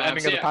 The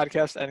ending of the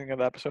podcast, ending of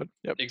the episode.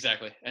 Yep.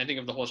 Exactly. Ending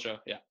of the whole show.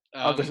 Yeah.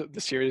 Of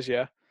the series,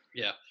 yeah.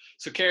 Yeah.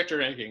 So character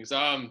rankings.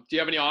 Do you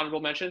have any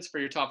honorable mentions for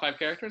your top 5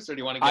 characters, or do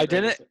you want to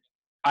get?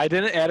 I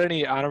didn't add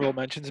any honorable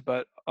mentions,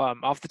 but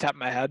off the top of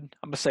my head,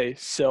 I'm gonna say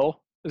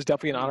Syl is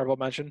definitely an honorable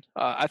mention.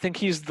 I think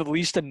he's the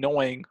least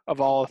annoying of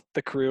all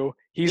the crew.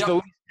 He's the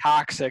least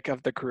toxic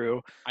of the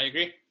crew. I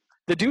agree.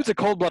 The dude's a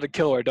cold-blooded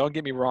killer. Don't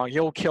get me wrong.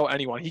 He'll kill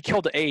anyone. He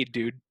killed Aid,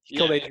 dude. He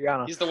killed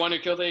Adriana. He's the one who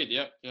killed Aid.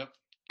 Yep.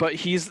 But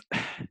he's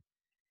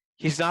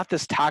not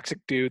this toxic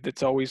dude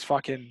that's always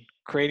fucking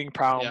creating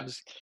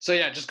problems. Yeah. So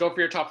yeah, just go for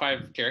your top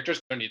 5 characters.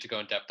 Don't need to go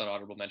in depth on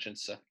honorable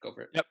mentions. So go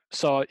for it. Yep.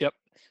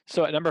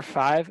 So at number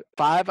 5,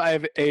 I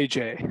have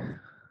AJ.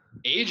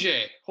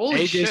 AJ.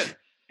 Holy shit.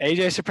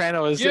 AJ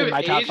Soprano is in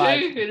my top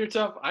 5. In your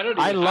top?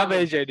 I love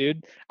AJ,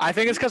 dude. I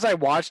think it's because I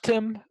watched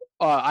him.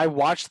 I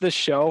watched this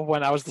show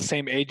when I was the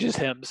same age as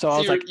him, so I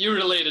was like, you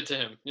related to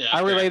him. Yeah,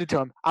 I related to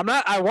him.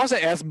 I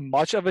wasn't as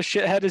much of a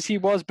shithead as he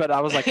was, but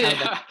I was like, kind of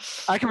like,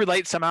 I can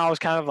relate somehow. I was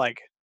kind of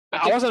like,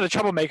 I wasn't a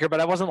troublemaker,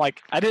 but I wasn't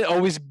like, I didn't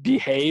always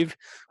behave.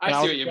 I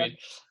see what you mean.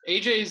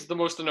 AJ is the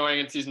most annoying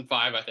in season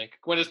 5, I think.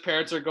 When his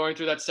parents are going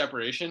through that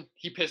separation,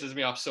 he pisses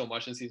me off so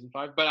much in season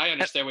 5. But I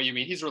understand what you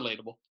mean. He's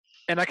relatable.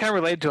 And I kind of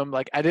related to him.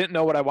 Like, I didn't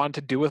know what I wanted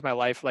to do with my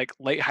life. Like,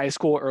 late high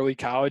school, early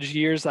college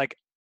years. Like,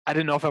 I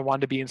didn't know if I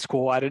wanted to be in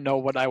school. I didn't know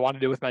what I wanted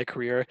to do with my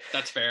career.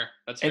 That's fair.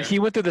 And he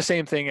went through the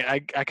same thing. I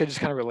could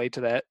just kind of relate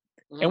to that.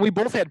 Mm-hmm. And we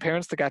both had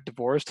parents that got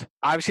divorced.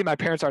 Obviously, my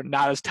parents are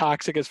not as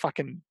toxic as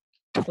fucking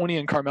Tony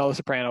and Carmela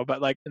Soprano,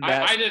 but like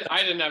I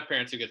didn't have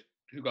parents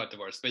who got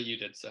divorced, but you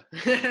did. So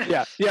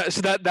yeah.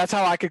 So that's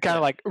how I could kind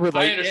of like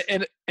relate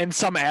in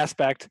some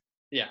aspect.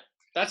 Yeah,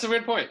 that's a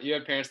weird point. You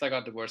had parents that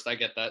got divorced. I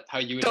get that. How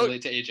you would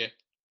relate to AJ.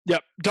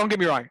 Yep. Don't get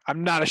me wrong.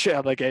 I'm not a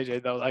shithead like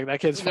AJ though. Like that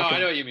kid's. No, I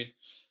know what you mean.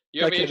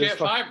 You have AJ at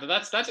 5, but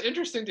that's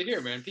interesting to hear,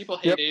 man. People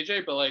hate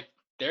AJ, but like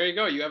there you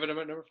go. You have him at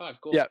number 5.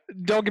 Cool. Yeah.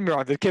 Don't get me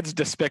wrong. The kid's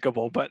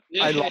despicable, but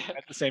I love him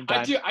at the same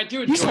time. I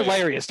do. Enjoy He's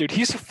hilarious, dude.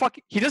 He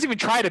doesn't even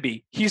try to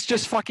be. He's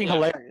just fucking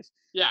hilarious.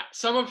 Yeah.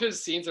 Some of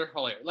his scenes are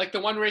hilarious. Like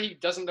the one where he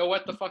doesn't know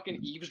what the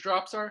fucking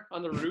eavesdrops are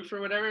on the roof or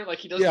whatever. Like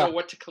he doesn't know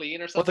what to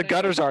clean or something. What the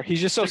gutters are.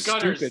 He's just so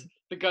stupid.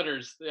 The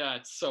gutters. Yeah,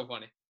 it's so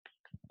funny.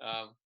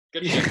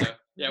 Good shit though.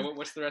 Yeah.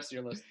 What's the rest of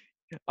your list?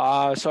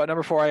 So at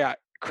number 4, I got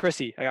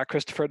Chrissy. I got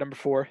Christopher at number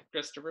 4.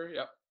 Christopher.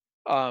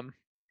 Yep.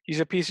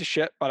 He's a piece of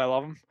shit, but I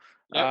love him.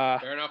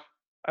 Yep, fair enough.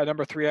 At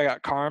number 3, I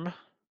got Carm.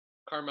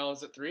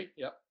 Carmela's at 3.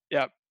 Yep.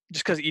 Yep.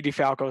 Just because Edie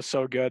Falco is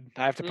so good,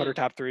 I have to put her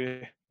top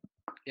 3.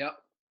 Yep.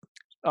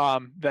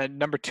 Then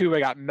number 2, I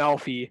got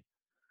Melfi.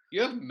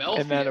 You have Melfi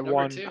and then at number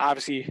 1, 2.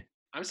 obviously.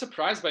 I'm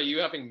surprised by you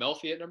having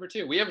Melfi at number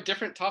 2. We have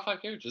different top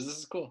 5 characters. This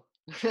is cool.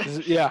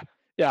 Yeah.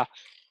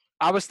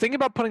 I was thinking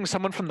about putting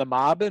someone from the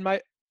mob in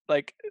my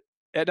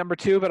at number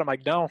 2, but I'm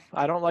like, no,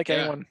 I don't like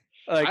anyone.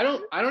 Like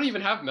I don't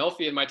even have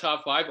Melfi in my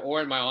top 5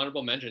 or in my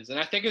honorable mentions, and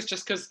I think it's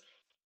just because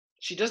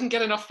she doesn't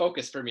get enough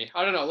focus for me.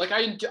 I don't know. Like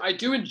I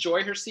do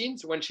enjoy her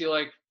scenes when she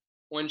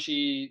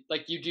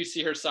you do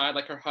see her side,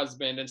 like her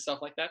husband and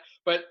stuff like that.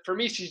 But for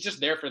me, she's just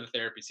there for the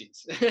therapy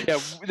scenes. Yeah,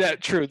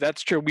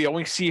 that's true. We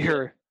only see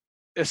her,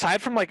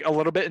 aside from like a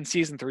little bit in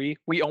season 3,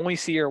 we only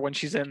see her when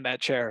she's in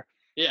that chair.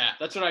 Yeah,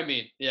 that's what I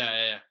mean.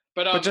 Yeah.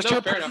 But just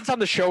her presence on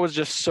the show is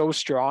just so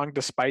strong.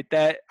 Despite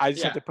that, I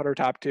just have to put her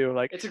top 2.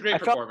 Like it's a great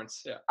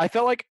performance. I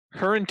felt like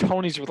her and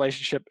Tony's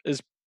relationship is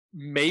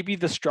maybe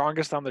the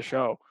strongest on the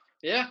show.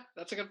 Yeah,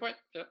 that's a good point.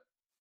 Yeah.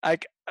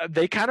 Like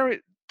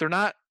they're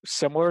not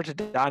similar to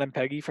Don and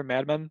Peggy from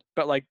Mad Men,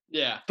 but like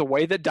the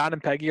way that Don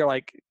and Peggy are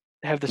like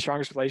have the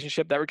strongest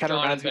relationship. That kind of John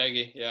and reminds me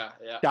Peggy. Yeah,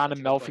 yeah. Don That's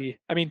and a good point. Melfi.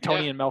 I mean Yeah,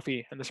 Tony and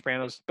Melfi and The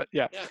Sopranos. But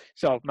yeah, yeah,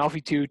 so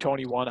Melfi 2,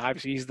 Tony 1.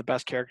 Obviously, he's the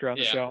best character on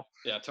the yeah, show.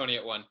 yeah. Tony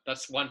at one.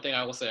 That's one thing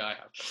I will say I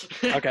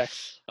have. Okay.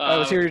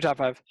 Let's hear your top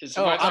 5.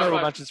 So Oh, my top honorable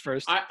five. mentions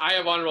first. I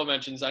have honorable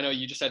mentions. I know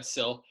you just said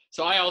Sil,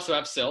 so I also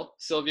have Sil.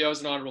 Silvio is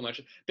an honorable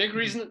mention.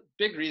 Mhm.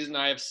 Big reason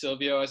I have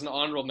Silvio as an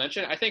honorable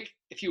mention. I think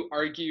if you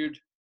argued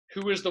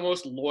who is the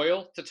most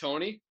loyal to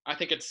Tony, I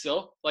think it's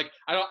Sil. Like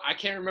I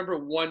can't remember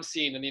one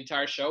scene in the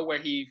entire show where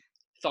he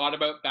thought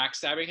about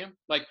backstabbing him.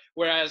 Like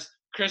whereas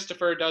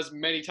Christopher does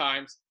many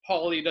times,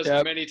 Paulie does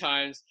Yep. many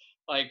times.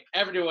 Like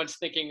everyone's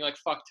thinking like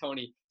fuck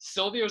Tony.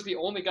 Silvio's the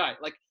only guy.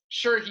 Like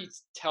sure he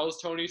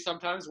tells Tony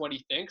sometimes what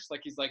he thinks.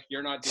 Like he's like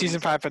you're not doing Season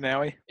this. 5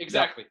 finale. Yep.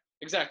 Exactly.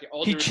 Exactly.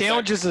 All He due respect.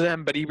 challenges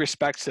him, but he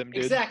respects him,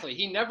 dude. Exactly.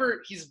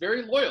 He's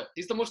very loyal.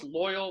 He's the most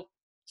loyal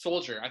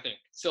soldier, I think,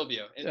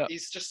 Silvio. And Yep.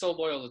 he's just so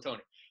loyal to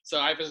Tony. So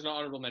I have as an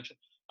honorable mention.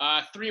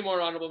 3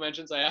 more honorable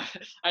mentions. I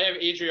have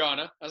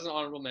Adriana as an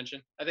honorable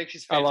mention. I think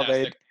she's I love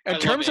fantastic. Aid.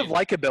 In terms of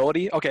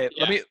likability, okay,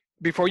 Yeah. let me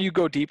before you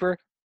go deeper.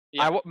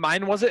 Yeah.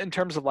 Mine wasn't in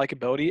terms of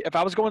likability. If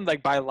I was going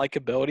like by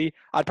likability,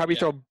 I'd probably Yeah.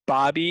 throw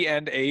Bobby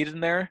and Aid in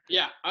there.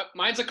 Yeah,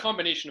 mine's a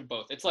combination of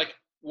both. It's like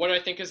what I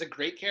think is a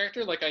great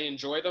character, like I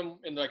enjoy them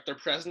and like their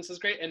presence is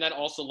great, and then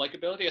also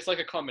likability. It's like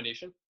a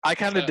combination. I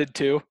kind of So- did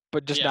too,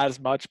 but just Yeah. not as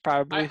much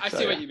probably. I so,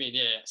 see yeah. what you mean.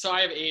 Yeah, yeah. So I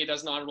have Aid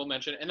as an honorable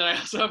mention, and then I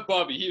also have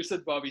Bobby. You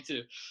said Bobby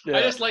too.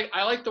 Yeah.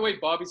 I like the way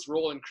Bobby's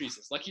role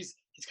increases. Like he's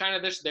kind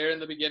of just there in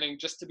the beginning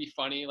just to be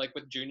funny, like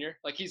with Junior.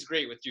 Like he's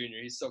great with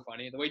Junior. He's so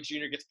funny. The way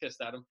Junior gets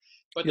pissed at him,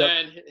 but Yep.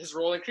 then his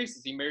role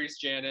increases. He marries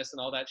Janice and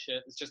all that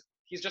shit.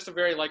 He's just a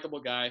very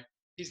likable guy.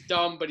 He's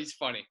dumb, but he's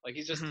funny. Like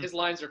Mhm. his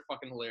lines are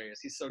fucking hilarious.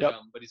 He's so Yep.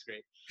 dumb, but he's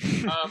great.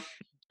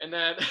 And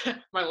then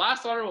my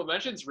last honorable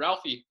mention is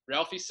Ralphie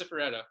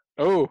Cifaretto.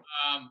 Oh,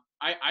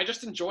 I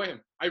just enjoy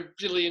him. I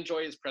really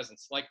enjoy his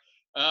presence. Like,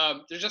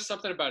 there's just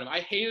something about him. I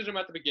hated him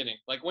at the beginning.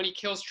 Like when he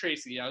kills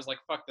Tracy, I was like,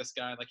 fuck this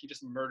guy. Like he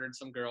just murdered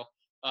some girl.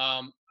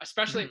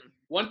 Especially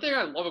one thing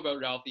I love about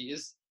Ralphie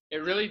is it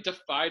really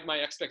defied my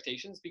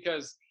expectations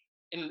because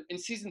in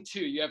season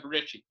 2 you have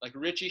Richie. Like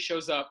Richie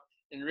shows up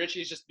and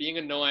Richie's just being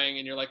annoying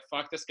and you're like,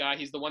 fuck this guy.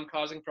 He's the one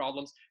causing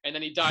problems. And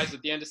then he dies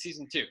at the end of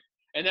season 2.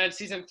 And then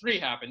season 3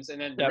 happens, and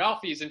then Yep.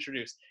 Ralphie is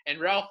introduced. And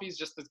Ralphie's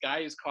just this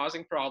guy who's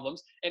causing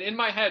problems. And in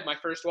my head, my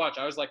first watch,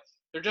 I was like,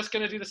 they're just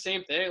going to do the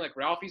same thing. Like,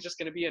 Ralphie's just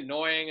going to be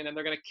annoying, and then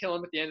they're going to kill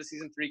him at the end of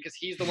season 3 because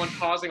he's the one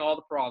causing all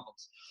the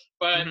problems.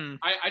 But Mhm.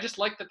 I just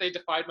like that they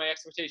defied my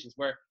expectations,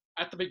 where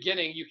at the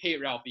beginning, you hate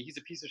Ralphie. He's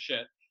a piece of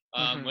shit.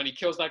 Mhm. When he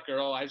kills that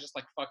girl, I was just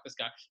like, fuck this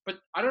guy. But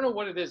I don't know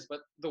what it is, but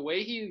the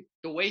way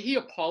he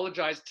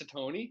apologized to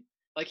Tony,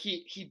 like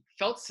he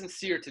felt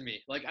sincere to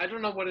me. Like I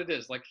don't know what it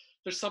is. Like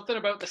there's something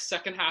about the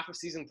second half of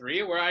season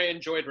 3 where I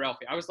enjoyed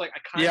Ralphie. I was like,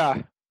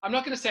 yeah. I'm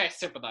not gonna say I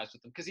sympathize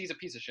with him because he's a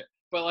piece of shit,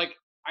 but like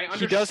I He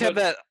understood. does have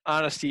that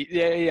honesty.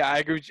 Yeah. I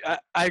agree.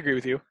 I agree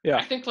with you. Yeah.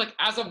 I think like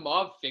as a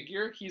mob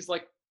figure, he's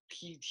like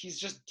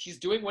he's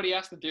doing what he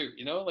has to do.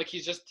 You know, like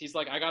he's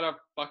like I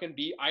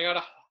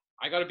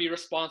gotta be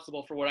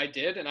responsible for what I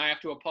did, and I have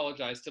to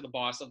apologize to the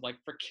boss of like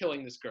for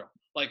killing this girl.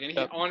 Like, and he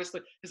Yep.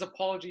 honestly, his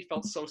apology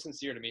felt so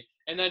sincere to me.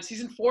 And then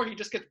season 4, he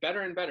just gets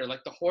better and better.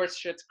 Like the horse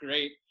shit's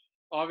great.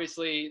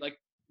 Obviously, like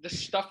the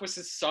stuff with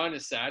his son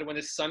is sad when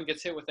his son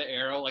gets hit with the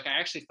arrow. Like I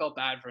actually felt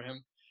bad for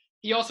him.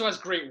 He also has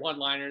great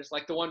one-liners,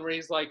 like the one where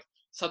he's like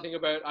something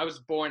about I was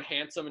born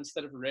handsome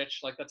instead of rich.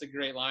 Like that's a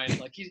great line.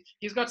 Like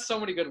he's got so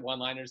many good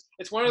one-liners.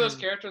 It's one of those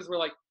Mhm. characters where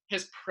like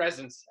his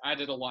presence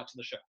added a lot to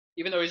the show,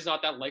 even though he's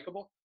not that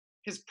likable.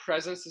 His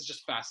presence is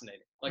just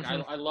fascinating. Like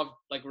Mhm. I love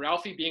like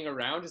Ralphie being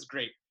around is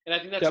great, and I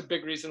think that's Yep. a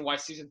big reason why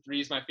season 3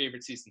 is my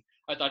favorite season.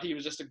 I thought he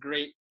was just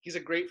he's a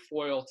great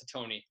foil to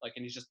Tony. Like,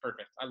 and he's just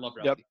perfect. I love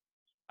Yep. Ralphie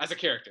as a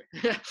character.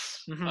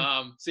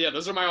 Mhm. So yeah,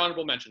 those are my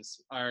honorable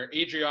mentions: are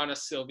Adriana,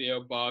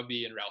 Silvio,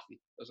 Bobby, and Ralphie.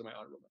 Those are my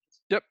honorable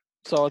mentions.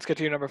 So let's get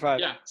to your number 5.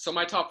 Yeah. So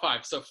my top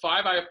 5. So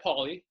 5, I have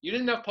Paulie. You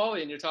didn't have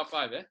Paulie in your top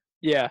 5, eh?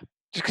 Yeah.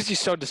 Just because he's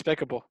so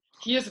despicable.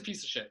 He is a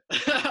piece of shit.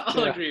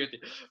 I'll Yeah. agree with you.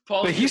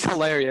 Paulie, But he's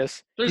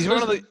hilarious. He's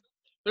one of the.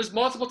 There's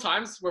multiple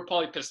times where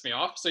Paulie pissed me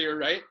off, so you're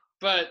right.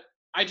 But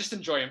I just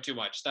enjoy him too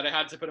much that I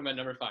had to put him at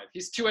number 5.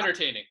 He's too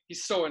entertaining.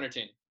 He's so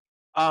entertaining.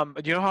 Do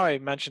you know how I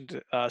mentioned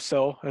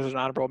Sil as an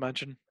honorable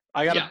mention?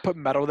 I gotta Yeah. put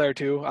Meadow there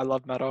too. I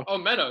love Meadow. Oh,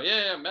 Meadow.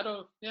 Yeah,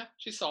 Meadow. Yeah,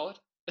 she's solid.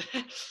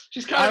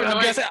 She's kind of I'm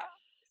annoying. guessing.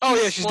 Oh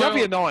yeah, she's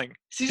definitely spoiled. annoying.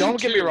 Season Don't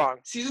get me 2 wrong.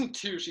 Season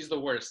 2, she's the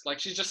worst. Like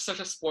she's just such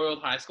a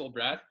spoiled high school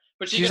brat.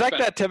 But she She's gets like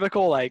better. that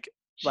typical like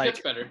She like gets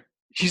better.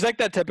 she's like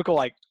that typical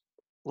like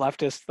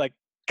leftist like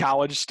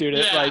college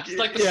student. Yeah, like it's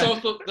like the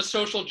yeah.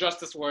 social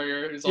justice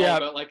warrior who's all Yeah.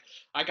 about like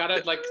I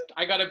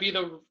gotta be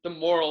the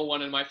moral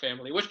one in my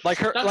family. Which Like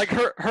her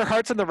that's- her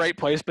heart's in the right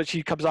place, but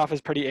she comes off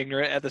as pretty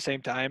ignorant at the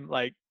same time.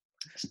 Like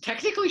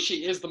technically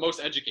she is the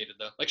most educated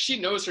though. Like she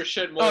knows her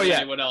shit more Oh, than yeah,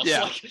 anyone else.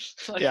 yeah,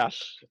 Like, yeah,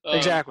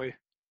 exactly.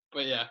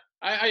 But yeah,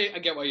 I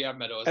get why you have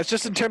Meadow. It's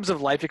just in terms of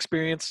life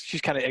experience,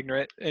 she's kind of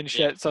ignorant and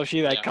shit. Yeah. So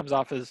she like Yeah. comes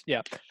off as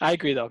I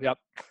agree though. Yep.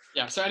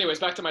 Yeah. So anyways,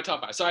 back to my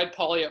top 5. So I had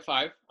Paulie at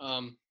 5.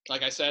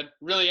 Like I said,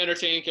 really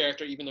entertaining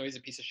character, even though he's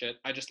a piece of shit.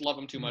 I just love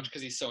him too much Mhm.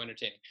 because he's so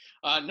entertaining.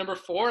 Number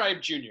 4, I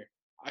have Junior.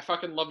 I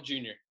fucking love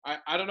Junior.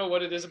 I don't know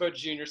what it is about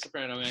Junior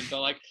Soprano, man, but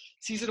like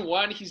season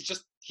 1,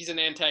 he's an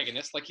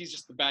antagonist. Like he's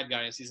just the bad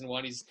guy in season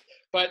 1.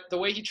 But the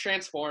way he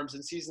transforms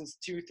in seasons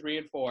 2, 3,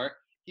 and 4,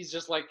 he's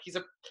just like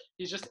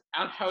he's just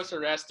on house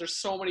arrest. There's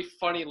so many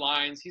funny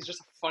lines. He's just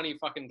a funny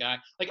fucking guy.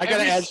 Like I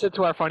gotta add shit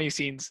to our funny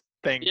scenes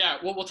thing. yeah,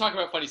 we'll talk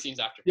about funny scenes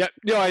after. Yeah,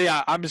 no,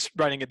 yeah, I'm just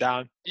writing it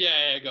down.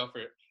 Yeah, go for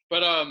it.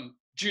 But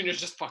Junior's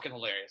just fucking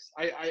hilarious.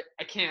 I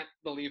can't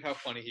believe how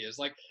funny he is.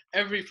 Like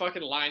every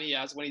fucking line he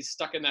has when he's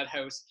stuck in that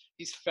house,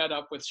 he's fed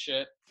up with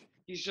shit.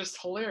 He's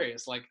just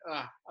hilarious. Like,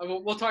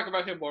 we'll talk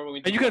about him more when we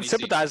do And you can funny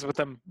scenes. sympathize with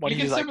him when You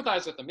can he's like,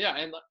 sympathize with him, yeah.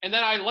 And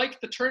then I like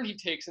the turn he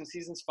takes in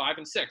seasons 5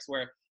 and 6,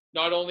 where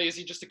not only is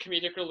he just a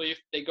comedic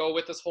relief, they go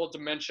with this whole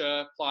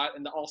dementia plot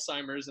and the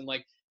Alzheimer's, and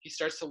like he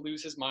starts to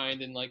lose his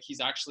mind and like he's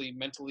actually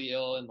mentally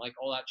ill and like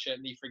all that shit,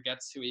 and he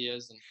forgets who he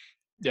is, and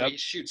the way yep, he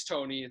shoots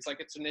Tony. It's like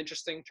it's an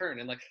interesting turn,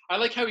 and like I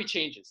like how he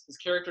changes. His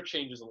character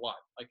changes a lot.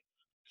 Like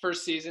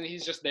first season,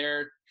 he's just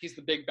there. He's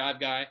the big bad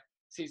guy.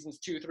 Seasons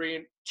 2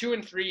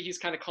 and 3, he's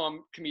kind of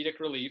comedic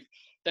relief.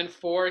 Then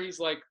 4, he's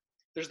like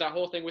there's that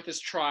whole thing with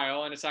his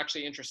trial, and it's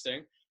actually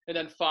interesting. And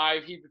then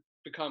 5, he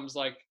becomes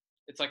like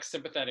it's like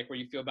sympathetic, where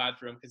you feel bad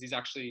for him because he's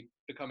actually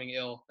becoming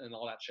ill and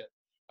all that shit.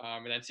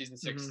 And then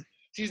mm-hmm.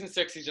 season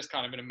 6, he's just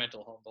kind of in a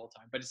mental home the whole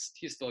time, but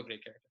he's still a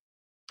great character.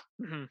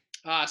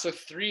 Mm-hmm. So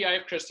 3, I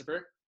have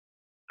Christopher.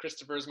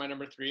 Christopher is my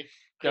number 3.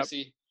 Chrissy.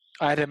 Yep.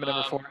 I had him at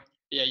number 4.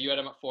 Yeah, you had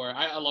him at 4.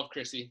 I love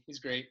Chrissy. He's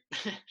great.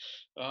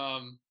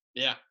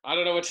 Yeah, I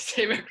don't know what to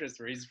say about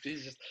Christopher. He's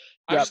just.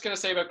 I'm just gonna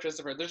say about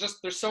Christopher.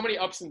 There's so many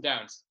ups and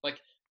downs. Like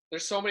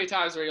there's so many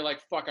times where you're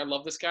like, fuck, I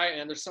love this guy,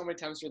 and there's so many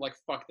times where you're like,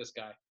 fuck this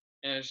guy,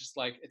 and it's just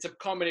like it's a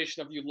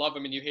combination of you love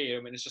him and you hate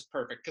him, and it's just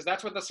perfect because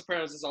that's what The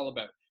Sopranos is all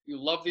about. You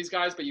love these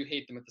guys, but you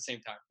hate them at the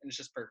same time, and it's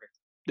just perfect.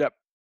 Yep.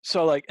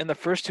 So like in the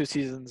first 2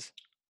 seasons,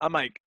 I'm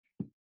like,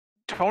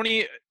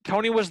 Tony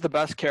was the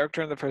best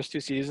character in the first 2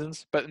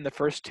 seasons, but in the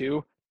first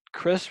 2,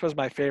 Chris was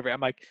my favorite.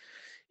 I'm like,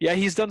 yeah,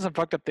 he's done some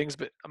fucked up things,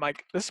 but I'm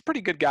like, this is a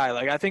pretty good guy.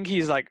 Like, I think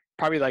he's like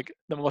probably like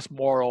the most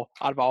moral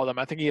out of all of them.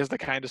 I think he has the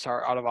kindest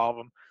heart out of all of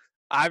them.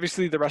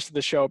 Obviously, the rest of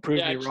the show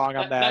proved me wrong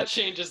on that. That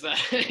changes that.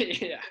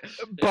 Yeah.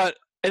 But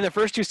in the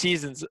first 2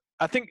 seasons,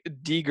 I think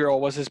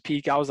D-Girl was his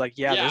peak. I was like,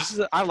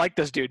 I like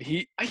this dude.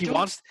 He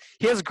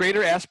has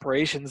greater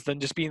aspirations than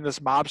just being this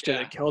mobster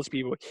that kills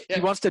people. Yeah.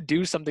 He wants to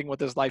do something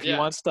with his life. Yeah. He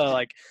wants to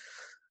like.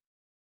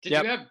 Did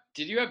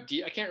you have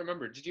D? I can't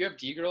remember. Did you have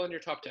D-Girl in your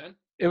top 10?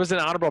 It was an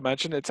honorable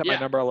mention. It's at my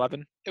number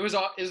 11. It was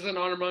an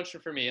honorable mention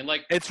for me, and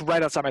like it's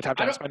right outside my top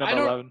 10. It's my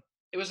number 11.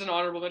 It was an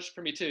honorable mention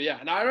for me too. Yeah,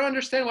 and I don't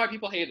understand why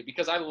people hate it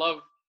because I love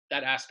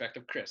that aspect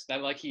of Chris.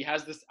 That like he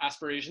has this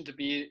aspiration to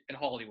be in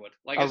Hollywood,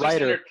 like a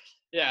writer.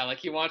 Yeah, like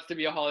he wants to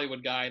be a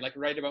Hollywood guy, like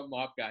write about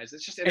mob guys.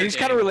 It's just and he's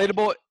kind of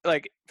relatable,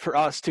 like for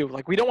us too.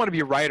 Like we don't want to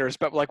be writers,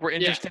 but like we're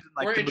interested.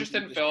 We're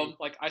interested in film.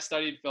 Like I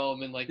studied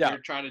film, and like you're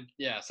trying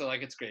to. So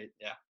like it's great.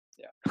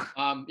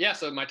 Yeah.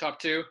 So my top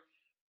 2.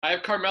 I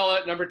have Carmela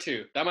at number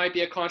 2. That might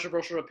be a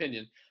controversial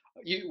opinion.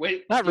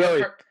 Not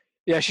really.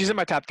 Yeah, she's in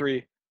my top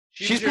 3.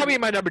 She's probably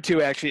in my number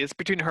 2, actually. It's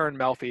between her and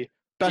Melfi.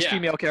 Best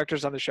female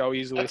characters on the show,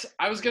 easily.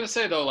 I was going to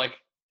say, though, like,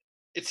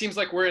 it seems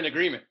like we're in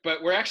agreement,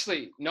 but we're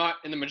actually not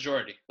in the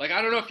majority. Like,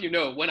 I don't know if you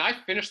know, when I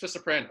finished The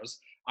Sopranos,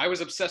 I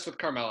was obsessed with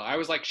Carmela. I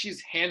was like,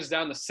 she's hands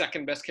down the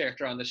second best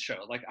character on this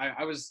show. Like,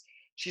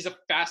 she's a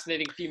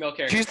fascinating female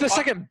character. She's the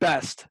second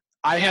best.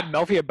 I had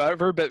Melfi above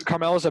her, but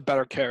Carmela's a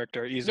better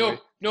character, easily.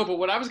 No, but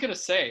what I was going to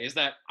say is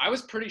that I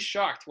was pretty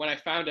shocked when I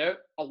found out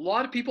a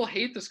lot of people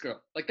hate this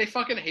girl. Like, they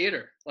fucking hate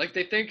her. Like,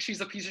 they think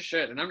she's a piece of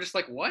shit. And I'm just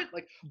like, what?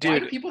 Like, why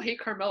do people hate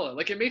Carmela?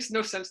 Like, it makes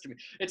no sense to me.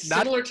 It's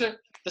similar to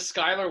the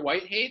Skyler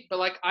White hate, but,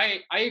 like,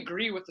 I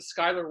agree with the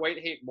Skyler White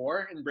hate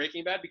more in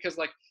Breaking Bad because,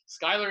 like,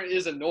 Skyler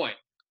is annoying.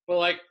 But,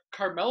 like,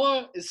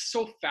 Carmela is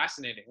so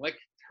fascinating. Like,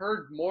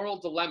 her moral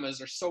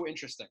dilemmas are so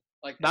interesting.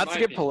 Like, not to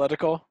get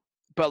political,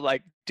 but,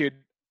 like, dude,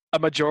 a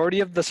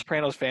majority of the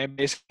Sopranos fan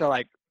base are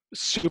like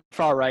super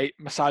far right,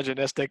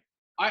 misogynistic.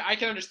 I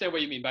can understand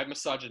what you mean by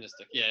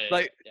misogynistic.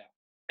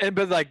 Yeah.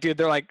 But like, dude,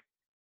 they're like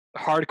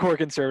hardcore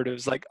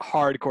conservatives, like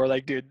hardcore.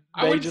 Like, dude,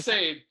 I wouldn't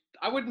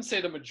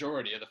say the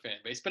majority of the fan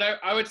base, but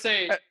I would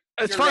say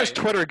as far as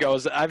Twitter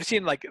goes, I've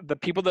seen like the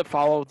people that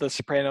follow the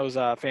Sopranos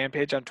fan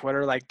page on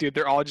Twitter, like, dude,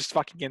 they're all just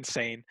fucking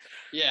insane.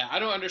 Yeah, I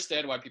don't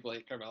understand why people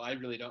hate Carmela. I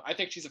really don't. I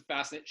think she's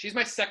she's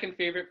my second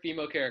favorite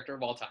female character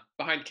of all time,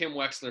 behind Kim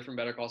Wexler from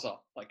Better Call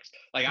Saul.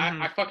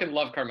 I fucking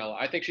love Carmela.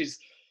 I think she's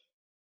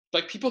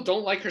like, people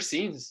don't like her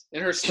scenes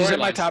in her story. She's in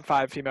my top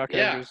 5 female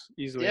characters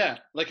easily. Yeah,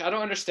 like I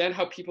don't understand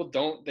how people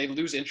they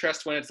lose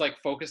interest when it's like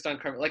focused on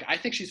Carmela. Like I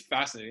think she's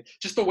fascinating.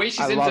 Just the way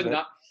she's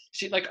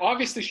she like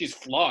obviously she's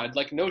flawed.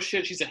 Like no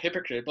shit, she's a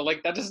hypocrite. But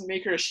like that doesn't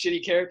make her a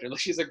shitty character. Like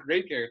she's a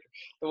great character.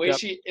 The way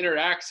she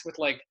interacts with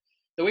like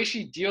the way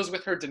she deals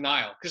with her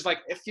denial, because like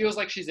it feels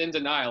like she's in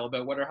denial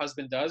about what her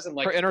husband does, and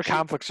like her inner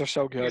conflicts are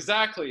so good.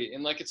 Exactly,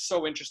 and like it's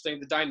so interesting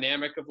the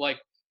dynamic of like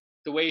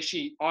the way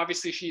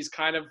she's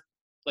kind of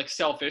like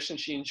selfish and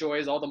she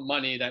enjoys all the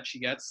money that she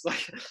gets,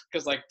 like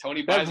because like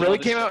Tony That buys her all really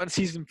this came shit. out in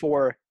season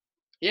 4.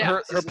 Yeah,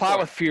 Her season plot 4.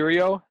 with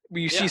Furio,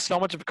 where you see Yeah. so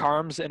much of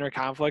Carm's inner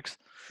conflicts.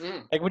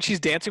 Mm. Like when she's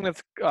dancing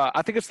with,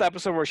 I think it's the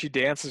episode where she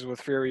dances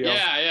with Furio.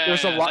 Yeah,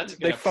 There's a yeah. lot. That's a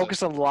good They episode.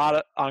 focus a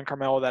lot on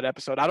Carmelo that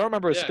episode. I don't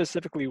remember Yeah.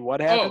 specifically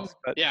what Oh, happens,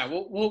 but yeah.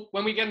 We'll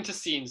when we get into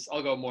scenes,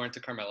 I'll go more into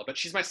Carmela. But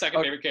she's my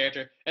second okay. favorite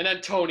character, and then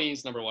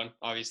Tony's number 1,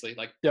 obviously.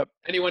 Like, Yep.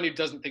 anyone who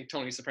doesn't think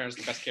Tony Soprano's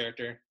the best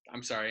character,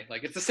 I'm sorry.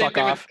 Like, it's the Fuck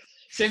off.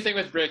 same thing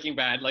with Breaking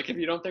Bad. Like, if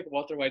you don't think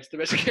Walter White's the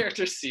best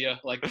character, see ya.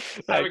 Like,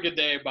 have a good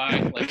day.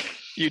 Bye. Like,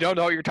 you don't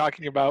know what you're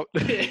talking about.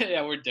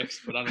 yeah, we're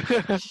dicks, but I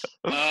don't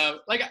know.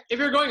 Like, if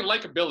you're going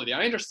likability,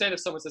 I understand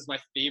if someone says my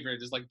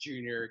favorite is like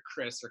Junior, or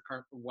Chris, or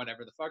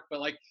whatever the fuck. But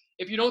like,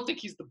 if you don't think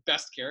he's the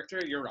best character,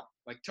 you're wrong.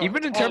 Like,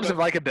 Even in terms of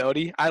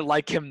likability, I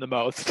like him the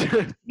most.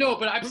 no,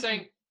 but I'm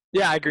saying.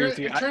 Yeah, I agree with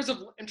you. In terms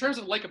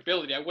of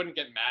likability, I wouldn't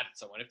get mad at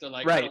someone if they're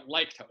like, Right. I don't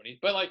like Tony.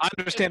 But like, I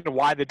understand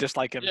why they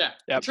dislike him. yeah.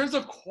 Yep. In terms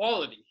of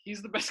quality,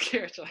 he's the best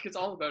character. Like, it's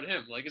all about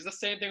him. Like, it's the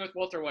same thing with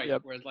Walter White,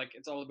 Yep. where like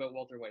it's all about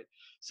Walter White.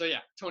 So yeah,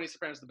 Tony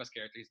Soprano's the best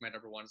character. He's my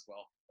number 1 as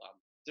well.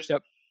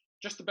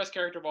 Just the best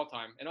character of all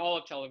time in all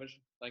of television.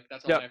 Like,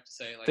 that's all I have to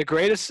say. Like, the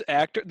greatest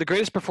actor, the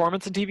greatest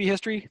performance in TV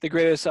history, the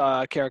greatest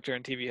character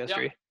in TV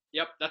history.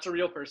 Yep, that's a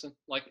real person.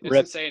 Like, it's Rip.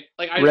 insane.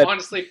 Like, I Rip.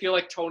 honestly feel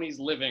like Tony's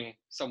living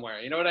somewhere.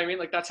 You know what I mean?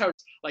 Like, that's how,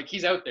 like,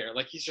 he's out there.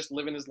 Like, he's just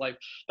living his life.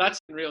 That's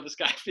how real this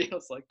guy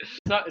feels. Like,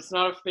 it's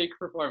not a fake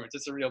performance.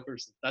 It's a real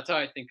person. That's how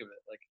I think of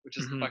it. Like, which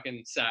is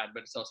fucking sad,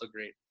 but it's also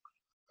great.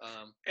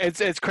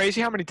 It's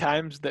crazy how many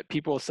times that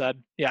people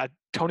said, yeah,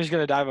 Tony's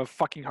gonna die of a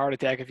fucking heart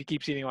attack if he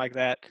keeps eating like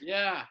that.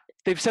 Yeah.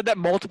 They've said that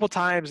multiple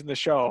times in the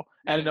show,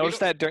 and I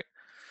noticed that during.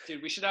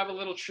 Dude, we should have a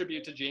little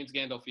tribute to James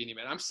Gandolfini,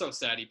 man. I'm so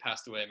sad he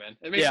passed away, man.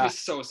 It makes me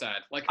so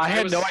sad. Like, I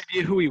had no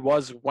idea who he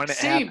was when it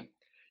happened.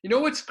 You know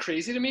what's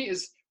crazy to me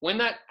is when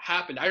that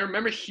happened, I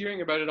remember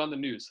hearing about it on the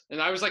news.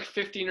 And I was like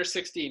 15 or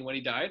 16 when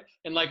he died.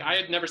 And like, I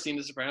had never seen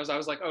The Sopranos. I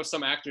was like, oh,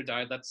 some actor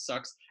died. That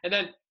sucks. And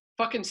then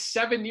fucking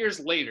 7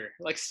 years later,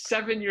 like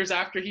 7 years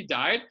after he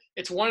died,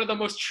 it's one of the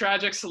most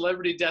tragic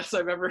celebrity deaths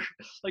I've ever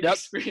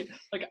experienced.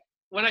 Like,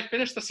 when I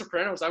finished The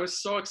Sopranos, I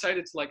was so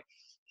excited to like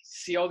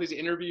see all these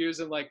interviews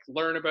and like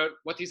learn about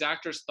what these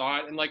actors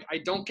thought, and like I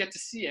don't get to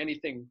see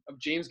anything of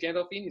James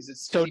Gandolfini's.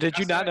 So did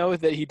you not know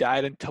that he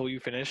died until you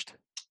finished?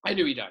 I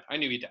knew he died.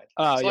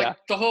 Oh, so, yeah. Like,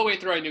 the whole way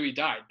through, I knew he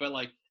died. But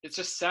like, it's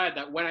just sad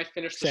that when I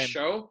finished the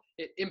show,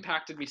 it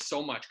impacted me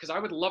so much because I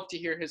would love to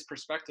hear his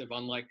perspective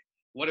on like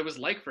what it was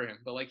like for him.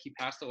 But like, he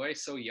passed away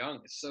so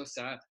young. It's so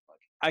sad. Like,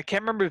 I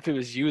can't remember if it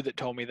was you that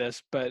told me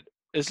this, but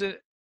is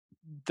it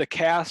the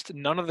cast?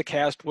 None of the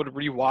cast would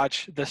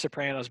rewatch The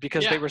Sopranos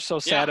because they were so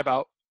sad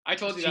about. I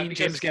told you that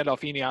because James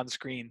Gandolfini on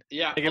screen.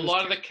 Yeah, like, a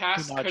lot of the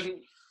cast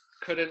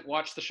couldn't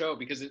watch the show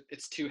because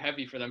it's too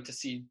heavy for them to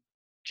see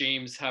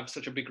James have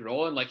such a big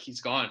role, and like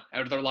he's gone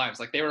out of their lives.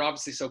 Like, they were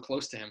obviously so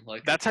close to him.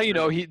 Like, that's how you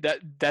know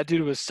that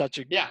dude was such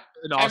an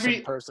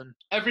awesome person.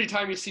 Every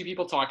time you see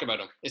people talk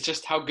about him, it's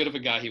just how good of a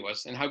guy he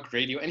was and how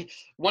great he was. And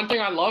one thing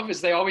I love is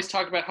they always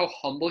talk about how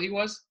humble he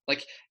was.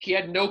 Like, he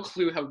had no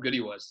clue how good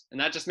he was, and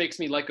that just makes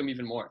me like him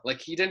even more. Like,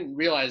 he didn't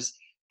realize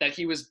that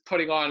he was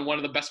putting on one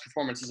of the best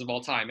performances of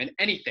all time in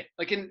anything,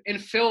 like in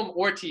film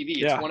or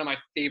TV. It's one of my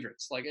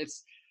favorites. Like,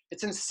 it's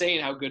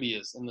insane how good he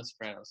is in The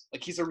Sopranos.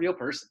 Like, he's a real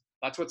person.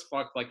 That's what's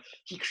fucked. Like,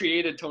 he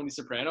created Tony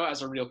Soprano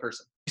as a real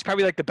person. He's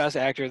probably like the best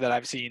actor that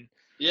I've seen.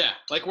 Yeah,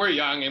 like, we're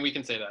young and we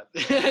can say that.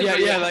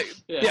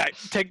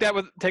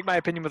 Take my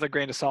opinion with a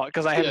grain of salt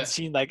because I haven't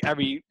seen like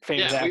every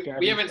famous actor.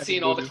 We haven't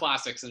seen all the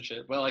classics and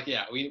shit. But like,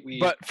 we.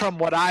 But from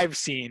what I've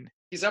seen,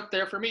 he's up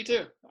there for me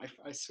too.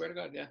 I swear to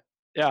God, yeah.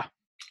 Yeah.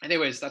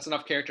 Anyways, that's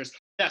enough characters.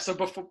 Yeah. So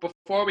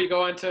before we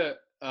go into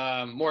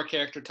more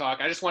character talk,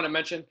 I just want to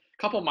mention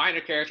a couple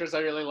minor characters I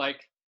really like.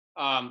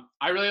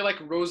 I really like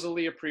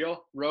Rosalie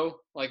April. Ro,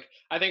 like,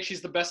 I think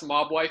she's the best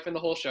mob wife in the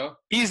whole show.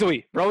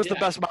 Easily, Ro's the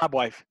best mob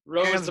wife.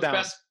 Ro is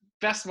the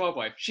best mob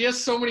wife. She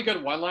has so many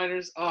good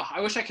one-liners. Oh, I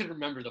wish I could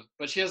remember them,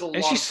 but she has a lot.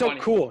 And she's so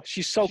cool.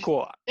 She's so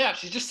cool. Yeah,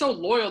 she's just so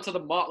loyal to the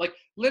mob. Like,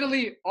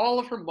 literally, all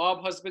of her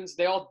mob husbands,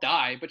 they all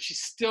die, but she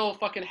still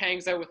fucking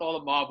hangs out with all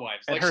the mob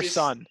wives. And like, her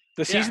son.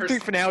 The season 3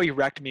 finale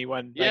wrecked me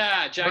when.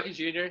 Like, Jackie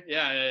Jr.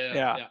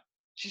 Yeah.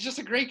 She's just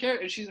a great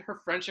character. And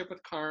her friendship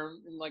with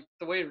Carm and like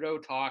the way Ro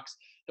talks,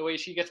 the way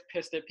she gets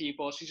pissed at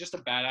people. She's just a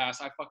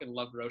badass. I fucking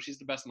love Ro. She's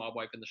the best mob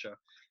wife in the show.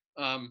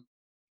 And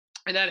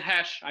then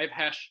Hesh. I have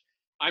Hesh.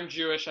 I'm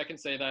Jewish. I can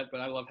say that, but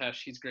I love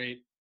Hesh. He's great.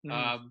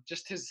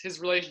 Just his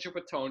relationship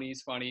with Tony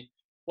is funny.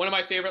 One of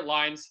my favorite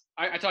lines.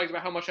 I talked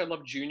about how much I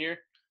love Junior.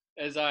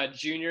 As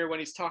Junior, when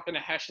he's talking to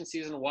Hesh in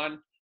season 1,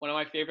 one of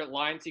my favorite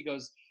lines. He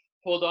goes,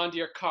 "Hold on to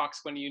your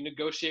cocks when you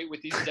negotiate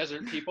with these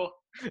desert people."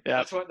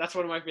 Yeah, that's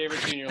one of my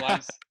favorite Junior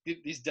lines.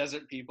 These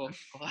desert people.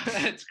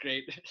 It's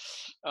great.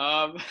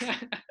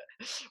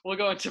 We'll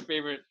go into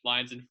favorite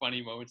lines and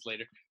funny moments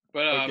later.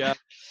 But and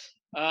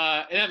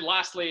then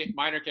lastly,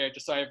 minor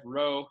characters. So I have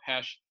Ro,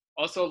 Hesh,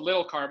 also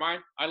Little Carmine.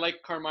 I like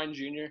Carmine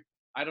Jr.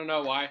 I don't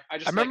know why. I I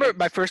just remember like it.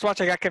 my first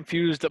watch, I got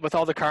confused with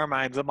all the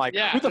Carmines. I'm like,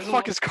 Yeah, who the there's a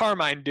fuck is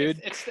Carmine, dude?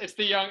 it's it's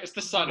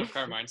the son of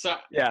Carmine. So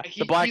Yeah,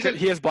 the black. he's a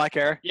He has black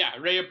hair. yeah,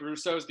 Ray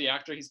Abruzzo is the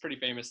actor. He's pretty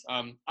famous.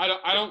 I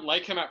don't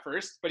like him at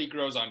first, but he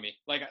grows on me.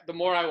 Like the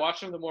more I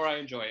watch him, the more I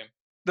enjoy him.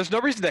 There's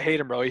no reason to hate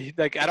him, bro.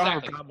 Like I don't have a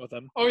Exactly. problem with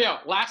him. Oh yeah.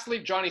 Lastly,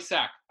 Johnny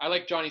Sack. I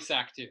like Johnny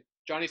Sack too.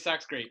 Johnny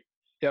Sack's great.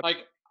 Yep. Like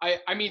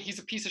I mean he's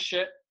a piece of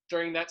shit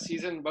during that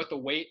season about the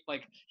weight.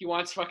 Like he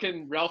wants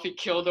fucking Ralphie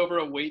killed over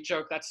a weight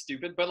joke. That's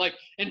stupid. But like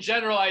in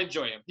general, I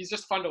enjoy him. He's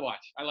just fun to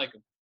watch. I like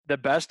him. The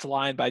best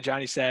line by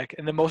Johnny Sack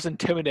and the most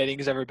intimidating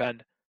has ever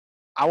been.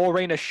 I will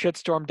rain a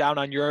shitstorm down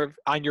on your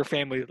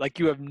family like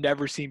you have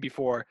never seen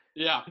before.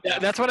 Yeah.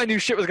 That's when I knew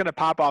shit was gonna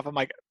pop off. I'm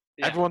like,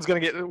 Yeah. everyone's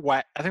gonna get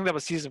whacked. I think that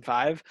was season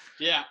 5.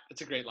 Yeah,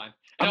 it's a great line.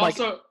 And I'm like,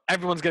 also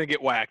everyone's gonna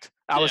get whacked.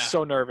 I was Yeah.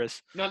 so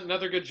nervous.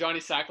 another good Johnny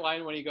Sack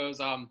line when he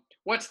goes,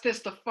 what's this,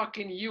 the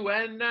fucking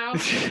UN now?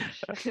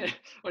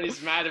 When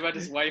he's mad about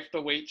his wife,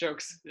 the weight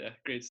jokes. Yeah,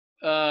 great.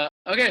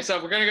 Okay,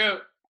 so we're gonna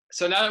go.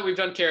 So now that we've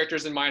done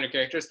characters and minor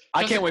characters,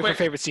 I just a can't wait for quick-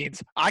 favorite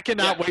scenes. I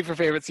cannot Yeah. wait for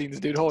favorite scenes,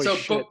 dude. Holy So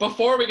shit.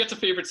 before we get to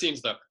favorite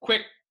scenes, though,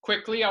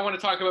 quickly, I want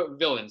to talk about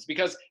villains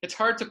because it's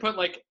hard to put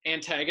like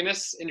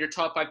antagonists in your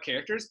top 5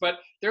 characters, but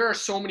there are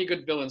so many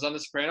good villains on The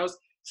Sopranos.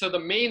 So the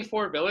main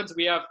 4 villains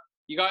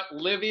you got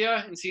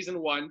Livia in season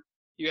 1,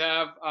 you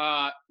have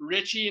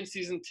Richie in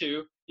season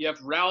 2, you have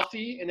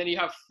Ralphie, and then you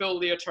have Phil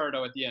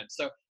Leotardo at the end.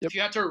 So if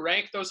you had to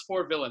rank those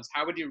 4 villains,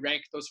 how would you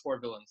rank those 4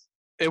 villains?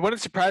 It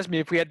wouldn't surprise me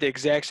if we had the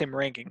exact same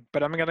ranking,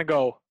 but I'm gonna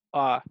go.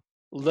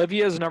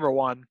 Livia is number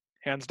 1,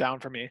 hands down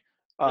for me.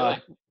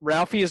 Really?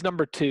 Ralphie is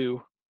number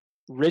 2,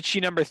 Richie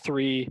number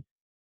 3,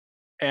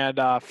 and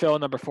Phil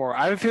number 4.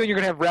 I have a feeling you're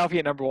gonna have Ralphie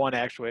at number 1,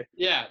 actually.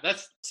 Yeah,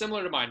 that's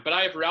similar to mine. But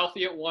I have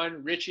Ralphie at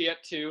 1, Richie at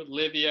 2,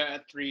 Livia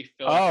at 3,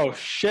 Phil at Oh 4.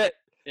 shit!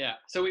 Yeah.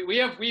 So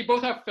we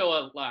both have Phil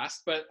at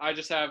last, but I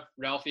just have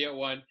Ralphie at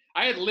 1.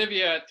 I had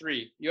Livia at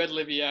 3. You had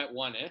Livia at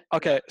 1, eh?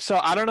 Okay, so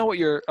I don't know what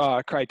your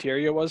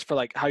criteria was for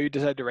like how you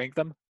decided to rank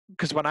them.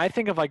 Because when I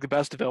think of like the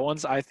best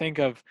villains, I think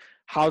of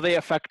how they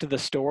affect the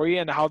story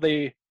and how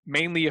they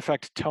mainly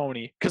affect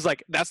Tony. Because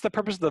like that's the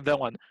purpose of the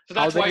villain. So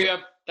How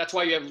that's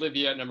why you have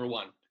Livia at number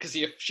 1 because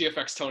she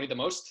affects Tony the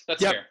most.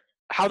 That's Yep. fair.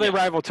 How they Yeah.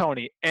 rival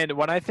Tony. And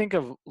when I think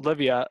of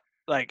Livia,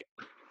 like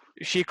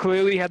she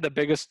clearly had the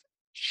biggest.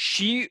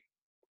 She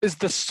is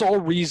the sole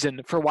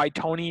reason for why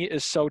Tony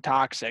is so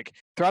toxic.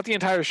 Throughout the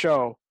entire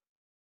show,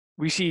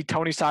 we see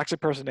Tony's toxic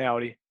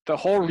personality. The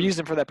whole Mhm.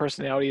 reason for that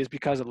personality is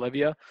because of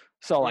Livia.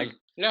 So like,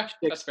 Yeah,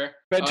 that's fair.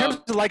 but in terms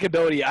of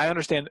likability, I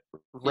understand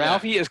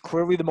Ralphie is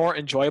clearly the more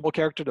enjoyable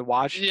character to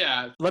watch.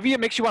 Yeah. Livia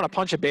makes you want to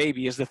punch a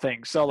baby is the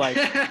thing. So like,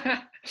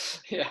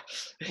 Yeah.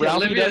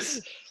 Ralphie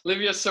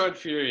Livia's so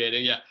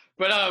infuriating, yeah.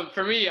 But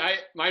for me,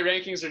 my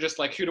rankings are just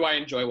like who do I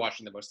enjoy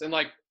watching the most? And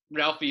like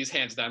Ralphie's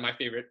hands down my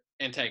favorite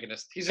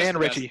antagonist. He's just and the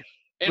best. Richie.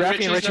 And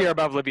Ralphie and Richie's Richie are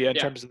above Livia in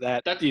yeah, terms of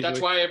that. That's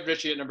easily. why I have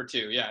Richie at number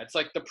 2. Yeah, it's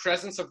like the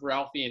presence of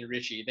Ralphie and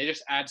Richie. They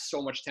just add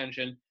so much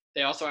tension.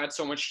 They also add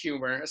so much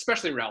humor,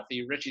 especially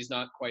Ralphie. Richie's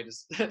not quite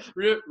as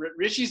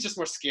Richie's just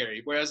more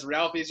scary, whereas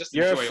Ralphie's just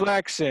You're enjoyable.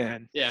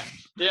 flexing. Yeah,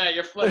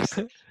 you're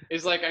flexing.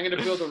 He's like, I'm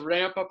gonna build a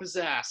ramp up his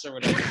ass or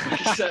whatever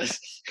he says.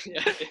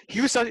 Yeah,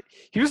 He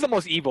was the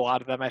most evil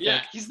out of them, I think.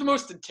 yeah, he's the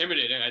most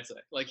intimidating, I'd say.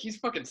 Like he's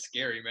fucking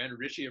scary, man.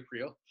 Richie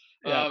Aprile.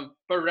 Yeah.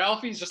 But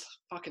Ralphie's just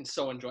fucking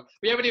so enjoyable.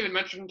 We haven't even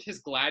mentioned his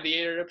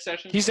gladiator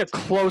obsession. He's a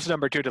close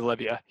number 2 to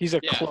Livia. He's a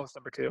Yeah. close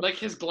number 2. Like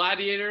his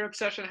gladiator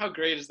obsession. How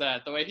great is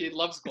that? The way he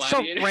loves It's so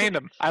gladiators.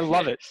 random. I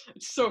love it.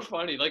 It's so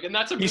funny. Like, and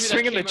that's a movie He's that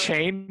swinging the came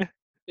out- chain.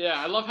 Yeah,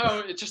 I love how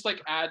it just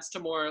like adds to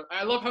more.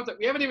 I love how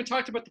we haven't even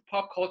talked about the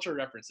pop culture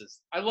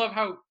references. I love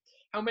how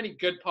many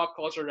good pop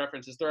culture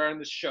references there are in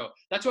this show.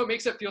 That's what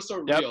makes it feel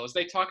so Yep. real. Is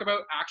they talk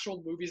about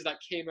actual movies that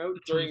came out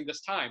during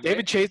this time. David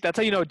right? Chase, that's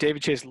how you know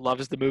David Chase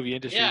loves the movie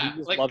industry. Yeah, He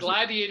just like loves it.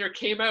 Gladiator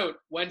came out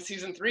when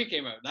season 3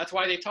 came out. That's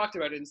why they talked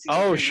about it in season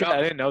 3. Oh shit,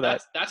 I didn't know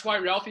that. That's why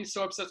Ralphie's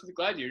so obsessed with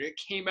Gladiator. It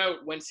came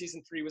out when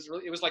season 3 was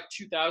really. It was like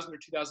 2000 or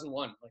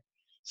 2001. Like,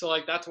 so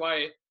like that's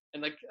why.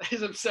 And like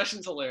his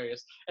obsession's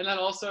hilarious. And then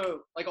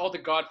also like all the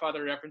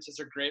Godfather references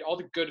are great. All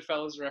the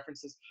Goodfellas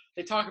references.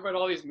 They talk about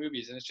all these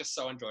movies and it's just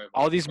so enjoyable.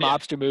 All these Yeah.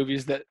 mobster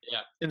movies that Yeah.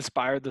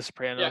 inspired The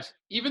Sopranos.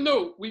 Yeah. Even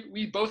though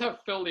we both have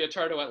Phil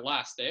Leotardo at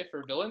last,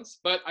 for villains,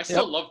 but I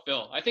still love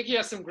Phil. I think he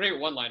has some great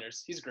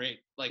one-liners. He's great.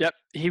 Like Yep.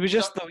 He was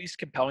just the least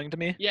compelling to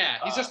me. yeah,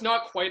 he's just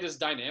not quite as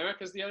dynamic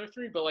as the other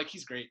 3, but like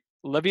he's great.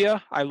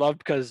 Livia, I love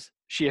because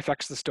she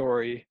affects the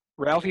story.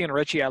 Ralphie and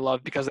Richie, I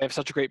love because they have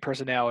such a great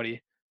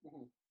personality.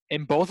 Mhm.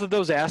 In both of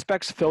those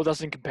aspects, Phil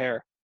doesn't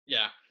compare.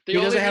 Yeah. He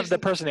doesn't have the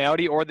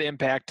personality or the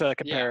impact to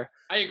compare.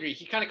 I agree.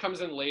 He kind of comes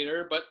in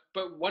later, but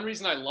one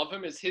reason I love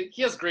him is he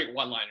has great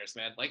one-liners,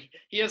 man. Like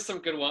he has some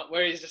good one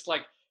where he's just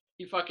like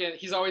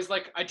he's always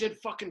like I did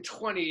fucking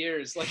 20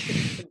 years like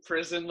in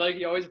prison. Like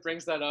he always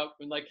brings that up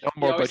and like No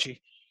more always, Butchie.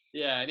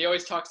 Yeah, and he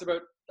always talks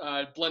about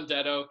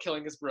Blundetto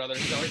killing his brother.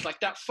 He's always like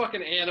that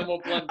fucking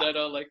animal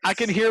Blundetto. Like I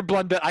can hear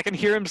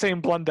him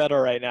saying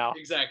Blundetto right now.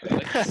 exactly.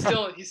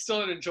 Like he's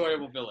still an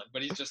enjoyable villain,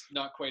 but he's just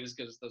not quite as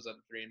good as those other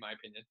 3 in my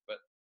opinion. But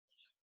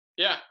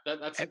Yeah,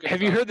 that's a good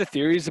Have you thought. heard the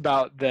theories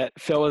about that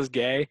Phil is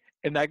gay?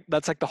 And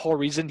that's like the whole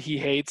reason he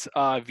hates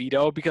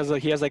Vito, because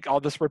he has like all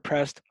this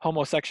repressed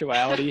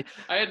homosexuality.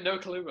 I had no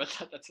clue about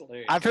that. That's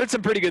hilarious. I've heard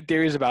some pretty good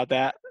theories about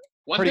that.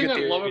 One Pretty thing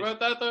good I love theories. about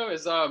that though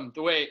is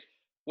the way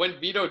when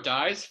Vito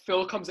dies,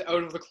 Phil comes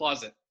out of the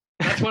closet.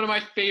 That's one of my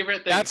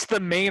favorite That's things.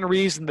 the main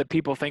reason that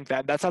people think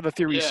that. That's how the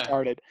theory Yeah,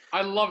 started.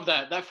 I love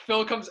that. That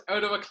Phil comes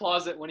out of a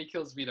closet when he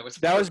kills Vito. It's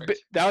That was perfect.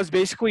 that was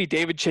basically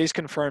David Chase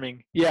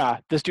confirming, yeah,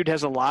 this dude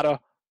has a lot of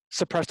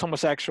suppressed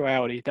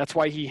homosexuality. That's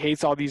why he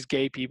hates all these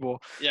gay people.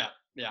 Yeah,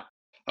 yeah.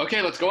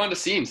 Okay, let's go on to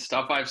scenes.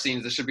 Top 5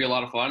 scenes. This should be a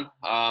lot of fun.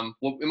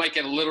 Well, we might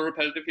get a little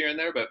repetitive here and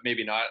there, but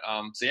maybe not.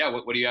 So yeah,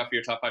 what do you have for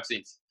your top 5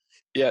 scenes?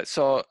 Yeah,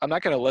 so I'm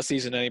not going to list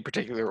these in any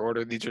particular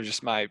order. These are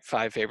just my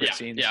 5 favorite Yeah,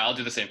 scenes. yeah, I'll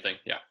do the same thing.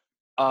 Yeah.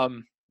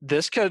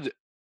 This could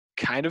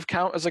kind of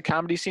count as a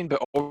comedy scene,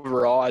 but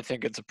overall, I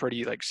think it's a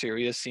pretty like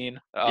serious scene.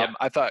 Yep.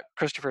 I thought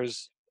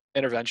Christopher's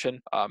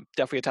intervention,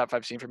 definitely a top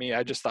 5 scene for me.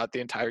 I just thought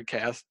the entire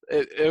cast.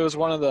 It was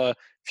one of the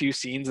few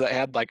scenes that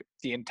had like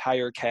the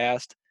entire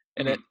cast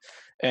in it,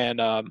 and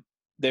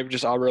they were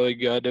just all really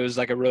good. It was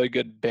like a really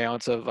good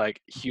balance of like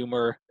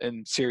humor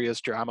and serious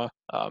drama.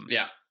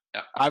 Yeah.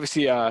 Yeah.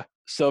 Obviously,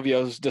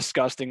 Silvio's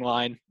disgusting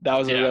line, that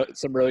was Yeah.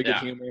 some really good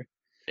Yeah. humor.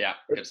 Yeah.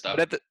 Good stuff.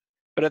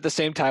 But at the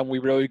same time, we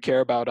really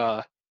care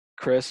about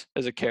Chris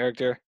as a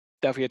character.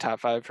 Definitely a top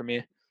 5 for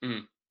me.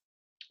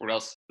 What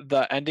else?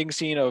 The ending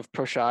scene of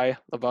Proshai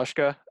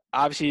Lavoshka.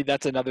 Obviously,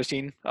 that's another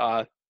scene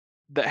that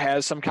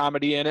has some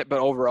comedy in it, but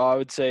overall, I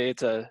would say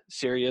it's a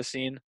serious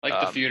scene. Like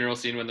the funeral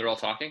scene when they're all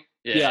talking?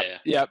 Yeah.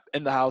 Yep,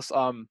 in the house.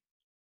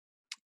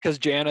 Because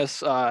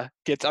Janice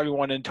gets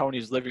everyone in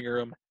Tony's living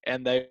room,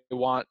 and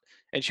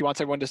she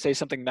wants everyone to say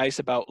something nice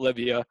about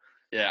Livia.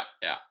 Yeah.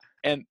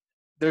 And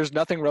there's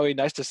nothing really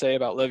nice to say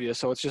about Livia,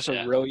 so it's just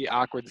a really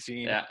awkward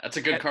scene. Yeah, that's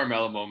a good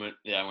Carmela moment.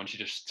 Yeah, when she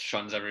just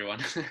shuns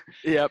everyone.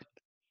 Yep.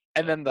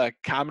 And then the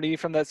comedy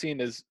from that scene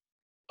is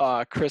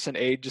Chris and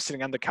Aide just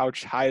sitting on the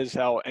couch high as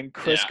hell, and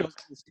Chris goes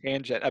on this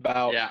tangent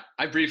about. Yeah,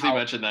 I briefly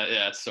mentioned that.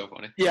 Yeah, it's so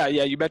funny. Yeah,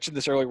 you mentioned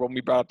this earlier when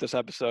we brought up this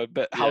episode,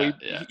 but how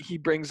he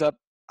brings up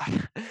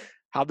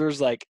how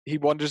there's like he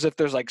wonders if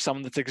there's like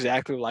someone that's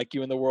exactly like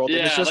you in the world. Yeah,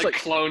 and it's just like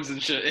clones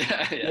and shit.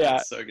 Yeah,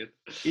 it's so good.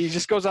 He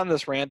just goes on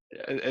this rant.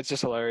 It's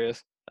just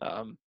hilarious.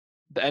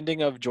 The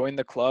ending of Join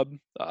the Club.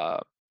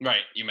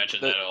 Right, you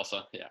mentioned that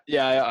also. Yeah.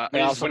 Yeah, I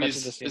also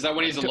mentioned this. Is that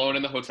when he's alone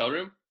in the hotel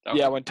room?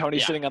 When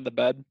Tony's sitting on the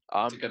bed.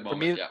 It's a good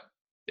moment. For me,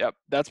 yep,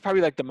 that's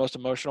probably like the most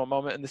emotional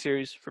moment in the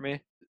series for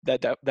me.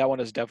 That one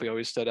has definitely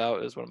always stood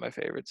out as one of my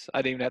favorites.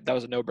 I didn't even that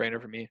was a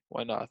no-brainer for me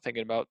when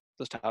thinking about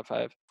this top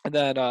 5. And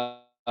then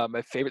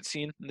my favorite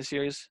scene in the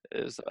series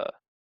is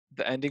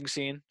the ending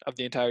scene of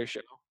the entire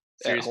show.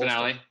 Series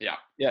finale, yeah.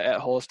 Yeah,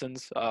 at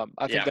Holston's.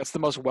 I think that's the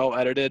most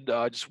well-edited,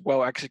 just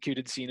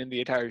well-executed scene in the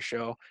entire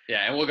show.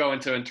 Yeah, and we'll go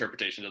into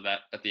interpretations of that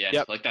at the end.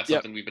 Yep. Like that's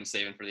something we've been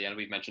saving for the end.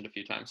 We've mentioned a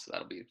few times,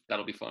 so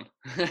that'll be fun.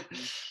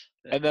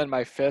 And then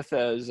my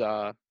 5th is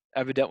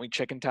evidently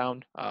Chicken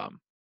Town.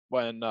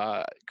 When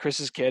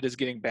Chris's kid is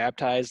getting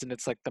baptized, and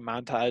it's like the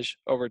montage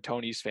over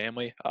Tony's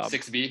family.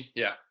 6B,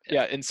 yeah.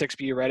 Yeah, in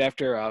 6B, right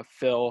after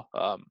Phil,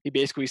 he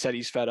basically said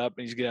he's fed up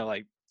and he's gonna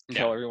like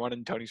kill everyone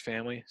in Tony's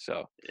family.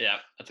 So yeah,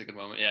 that's a good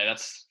moment. Yeah,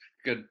 that's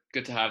good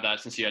to have that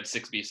since you had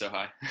 6B so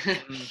high.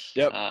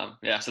 Yep.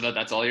 Yeah, so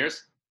that's all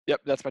yours?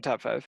 Yep, that's my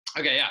top 5.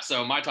 Okay, yeah,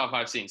 so my top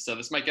 5 scenes. So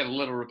this might get a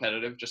little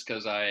repetitive just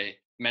because I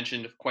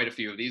mentioned quite a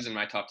few of these in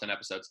my top 10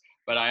 episodes.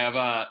 But I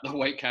have the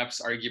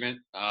Whitecaps argument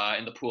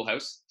in the pool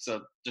house.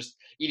 So just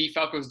Edie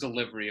Falco's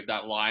delivery of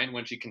that line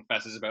when she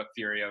confesses about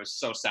Furio is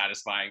so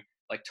satisfying.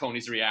 Like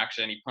Tony's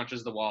reaction, he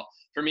punches the wall.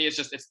 For me,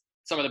 it's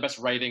some of the best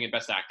writing and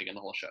best acting in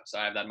the whole show. So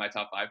I have that in my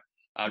top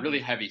 5. Really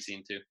heavy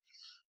scene too.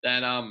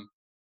 Then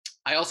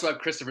I also have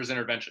Christopher's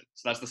intervention.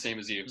 So that's the same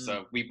as you.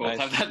 So we both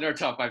have that in our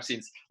top 5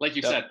 scenes. Like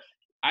you said,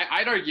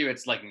 I'd argue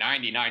it's like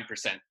 99%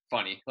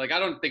 funny. Like I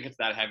don't think it's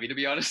that heavy, to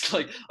be honest.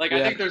 Like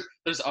I think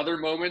there's other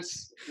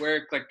moments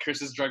where like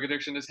Chris's drug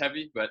addiction is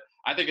heavy, but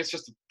I think it's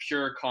just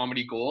pure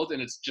comedy gold,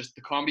 and it's just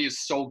the comedy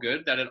is so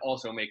good that it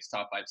also makes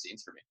top 5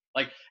 scenes for me.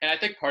 Like, and I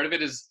think part of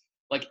it is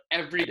like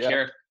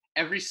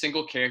every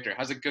single character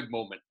has a good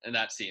moment in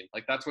that scene.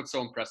 Like that's what's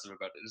so impressive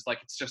about it. It's like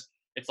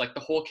it's like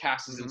the whole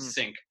cast is in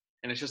sync.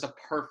 And it's just a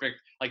perfect,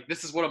 like,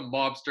 this is what a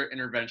mobster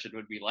intervention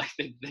would be like.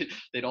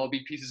 They'd all be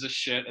pieces of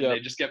shit, and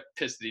they just get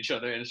pissed at each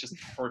other, and it's just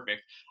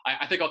perfect.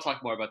 I think I'll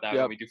talk more about that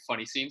when we do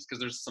funny scenes, because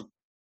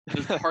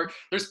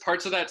there's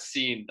parts of that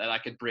scene that I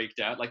could break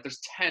down. Like, there's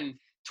 10,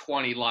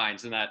 20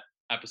 lines in that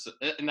episode,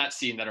 in that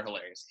scene that are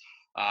hilarious.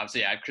 So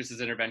yeah, I have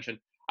Chris's intervention.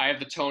 I have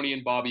the Tony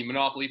and Bobby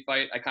Monopoly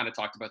fight. I kind of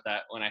talked about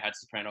that when I had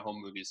Soprano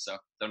home movies, so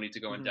don't need to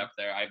go in depth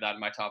there. I have that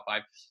in my top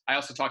 5. I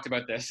also talked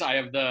about this. I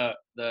have the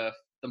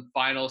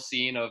final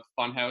scene of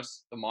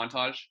Funhouse, the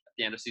montage at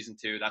the end of season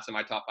 2. That's in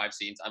my top 5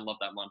 scenes. I love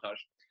that montage.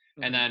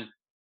 And then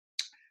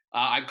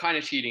I'm kind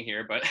of cheating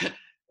here, but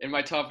in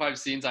my top 5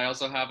 scenes, I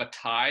also have a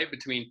tie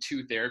between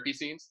 2 therapy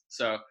scenes.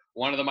 So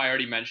one of them I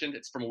already mentioned.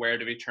 It's from Where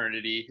to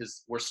Eternity,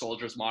 We're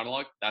Soldiers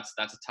monologue. That's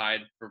a tie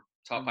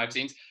top 5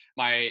 scenes.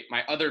 My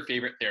other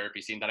favorite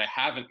therapy scene that I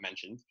haven't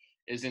mentioned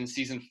is in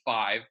season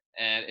 5,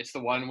 and it's the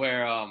one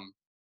where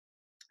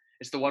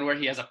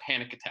he has a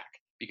panic attack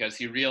because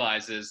he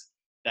realizes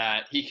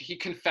that he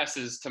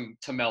confesses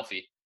to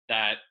Melfi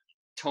that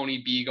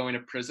Tony B going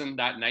to prison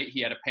that night,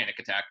 he had a panic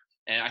attack.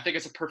 And I think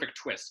it's a perfect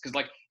twist because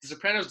like The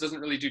Sopranos doesn't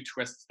really do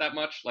twists that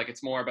much. Like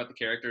it's more about the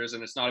characters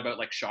and it's not about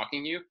like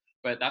shocking you.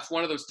 But that's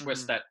one of those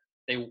twists that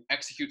they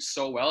execute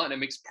so well, and it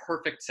makes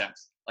perfect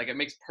sense. Like it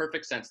makes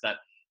perfect sense that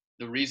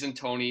the reason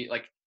Tony,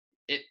 like,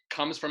 it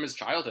comes from his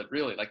childhood,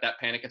 really, like that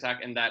panic attack,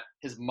 and that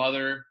his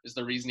mother is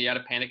the reason he had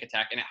a panic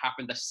attack, and it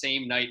happened the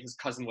same night his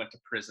cousin went to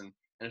prison.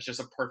 And it's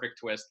just a perfect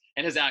twist.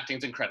 And his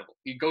acting's incredible.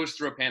 He goes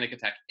through a panic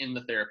attack in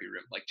the therapy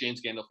room, like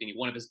James Gandolfini,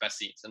 one of his best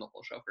scenes in the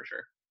whole show for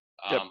sure.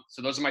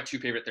 So those are my 2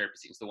 favorite therapy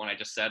scenes, the one I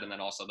just said, and then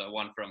also the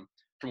one from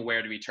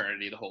Where to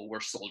Eternity, the whole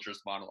We're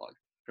Soldiers monologue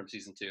from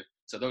season 2.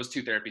 So those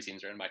 2 therapy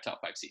scenes are in my top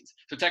 5 scenes.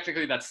 So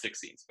technically that's 6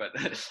 scenes, but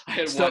I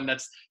had one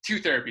that's 2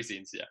 therapy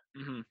scenes. Yeah.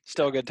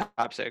 Still a good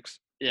top 6.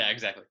 Yeah,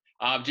 exactly.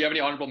 Do you have any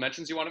honorable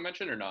mentions you want to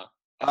mention or not?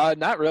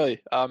 Not really.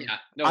 Yeah,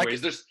 no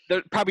worries.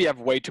 There probably have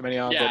way too many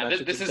honorable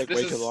mentions. This is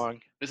way too long.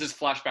 This is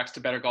flashbacks to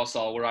Better Call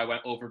Saul, where I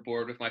went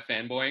overboard with my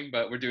fanboying,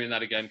 but we're doing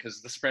that again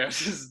because The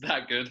Sopranos is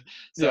that good.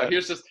 So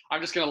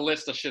I'm just gonna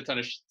list a shit ton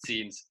of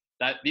scenes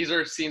that these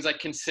are scenes I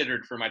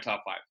considered for my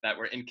top 5 that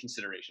were in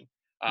consideration.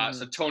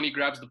 So Tony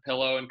grabs the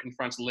pillow and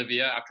confronts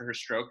Livia after her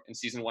stroke in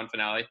season 1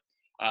 finale.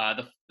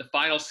 The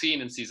final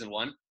scene in season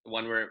 1, the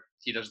one where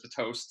he does the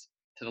toast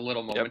to the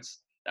little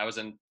moments. That was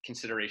in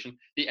consideration.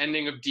 The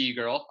ending of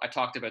D-Girl, I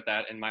talked about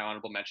that in my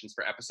honorable mentions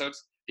for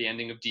episodes. The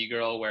ending of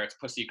D-Girl, where it's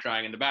Pussy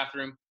crying in the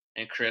bathroom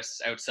and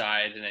Chris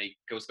outside, and then he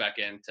goes back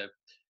in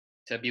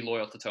to be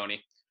loyal to Tony.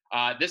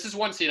 This is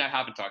one scene I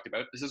haven't talked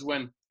about. This is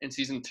when, in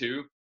season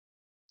 2,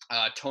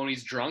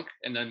 Tony's drunk,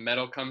 and then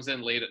Meadow comes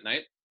in late at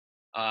night.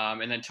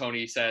 And then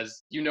Tony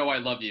says, "You know I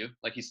love you."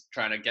 Like he's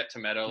trying to get to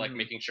Meadow, like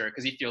making sure,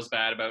 because he feels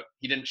bad about,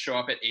 he didn't show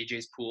up at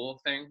AJ's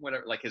pool thing,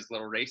 whatever, like his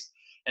little race.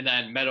 And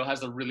then Meadow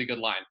has a really good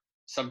line.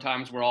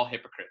 Sometimes we're all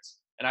hypocrites.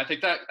 And I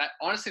think that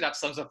honestly, that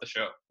sums up the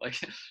show. Like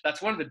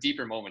that's one of the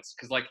deeper moments,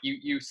 because like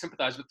you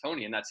sympathize with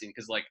Tony in that scene,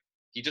 because like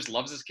he just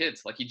loves his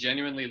kids. Like he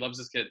genuinely loves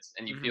his kids,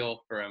 and you feel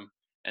for him.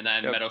 And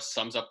then Meadow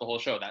sums up the whole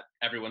show that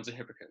everyone's a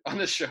hypocrite on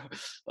this show.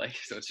 Like,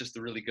 so it's just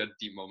a really good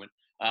deep moment.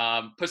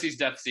 Pussy's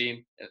death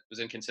scene was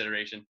in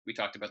consideration. We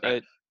talked about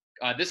that.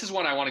 Right. This is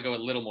one I want to go a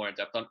little more in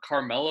depth on.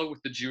 Carmela with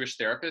the Jewish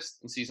therapist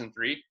in season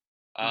 3.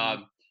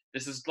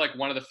 This is like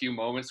one of the few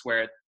moments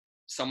where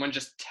someone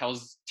just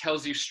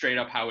tells you straight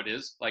up how it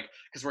is. Like,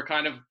 because we're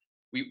kind of,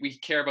 we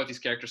care about these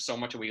characters so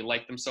much and we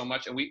like them so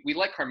much. And we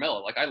like Carmela.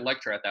 Like I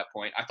liked her at that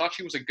point. I thought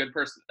she was a good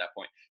person at that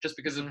point, just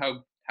because of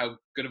how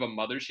good of a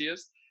mother she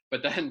is.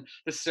 But then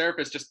the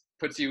therapist just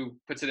puts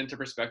it into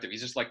perspective.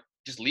 He's just like,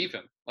 just leave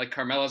him. Like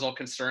Carmela's all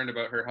concerned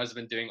about her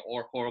husband doing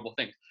horrible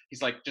things.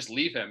 He's like, just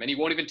leave him. And he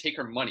won't even take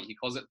her money. He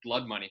calls it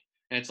blood money.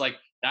 And it's like,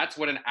 that's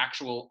what an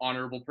actual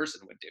honorable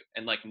person would do.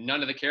 And like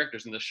none of the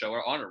characters in the show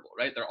are honorable,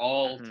 right? They're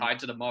all tied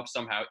to the mob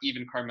somehow.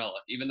 Even Carmela,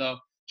 even though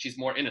she's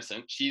more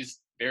innocent, she's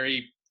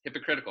very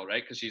hypocritical,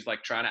 right? Because she's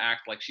like trying to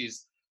act like she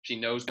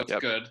knows what's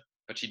good,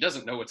 but she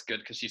doesn't know what's good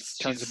because she's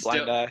a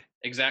blind eye.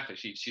 Exactly.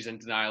 She's in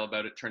denial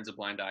about it, turns a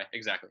blind eye.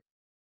 Exactly.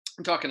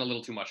 I'm talking a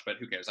little too much, but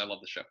who cares? I love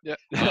the show. Yeah.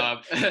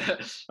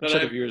 I'm sure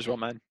the viewers will,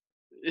 man.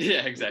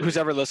 Yeah, exactly. Who's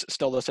ever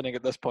still listening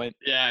at this point?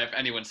 Yeah, if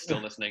anyone's still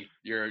listening,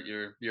 you're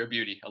a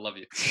beauty. I love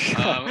you.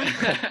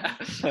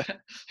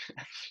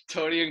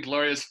 Tony and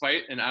Gloria's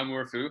fight in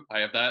Amour Fou. I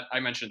have that. I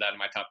mentioned that in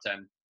my top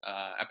 10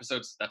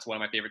 episodes. That's one of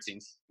my favorite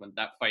scenes. When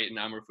that fight in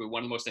Amour Fou,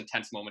 one of the most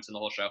intense moments in the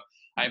whole show.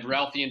 I have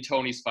Ralphie and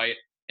Tony's fight,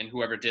 and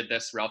whoever did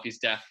this, Ralphie's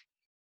death.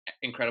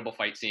 Incredible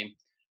fight scene.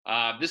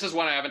 This is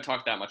one I haven't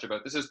talked that much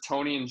about. This is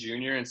Tony and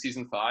Junior in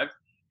season 5.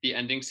 The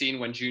ending scene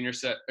when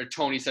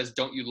Tony says,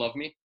 "Don't you love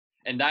me?"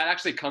 And that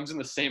actually comes in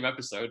the same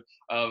episode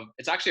of,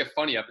 it's actually a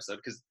funny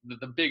episode because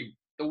the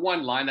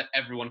one line that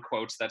everyone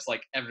quotes, that's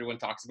like everyone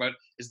talks about,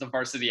 is the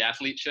varsity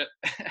athlete shit.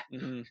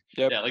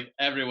 Yeah, like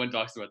everyone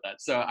talks about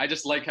that. So I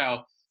just like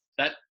how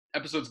that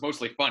episode's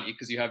mostly funny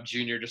because you have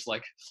Junior just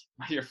like,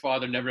 your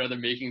father never had the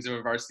makings of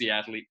a varsity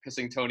athlete,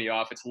 pissing Tony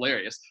off. It's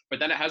hilarious. But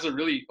then it has a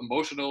really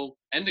emotional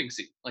ending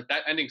scene. Like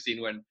that ending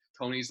scene when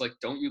Tony's like,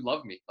 "Don't you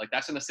love me?" Like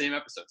that's in the same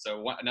episode.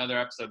 So another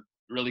episode,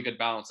 really good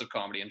balance of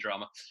comedy and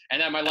drama.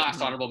 And then my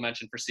last honorable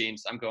mention for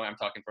scenes, I'm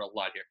talking for a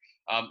lot here,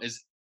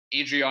 is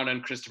Adriana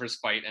and Christopher's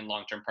fight in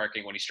Long-Term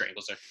Parking when he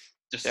strangles her.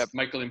 Just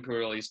Michael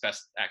Imperioli's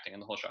best acting in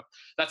the whole show.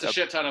 That's a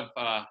shit ton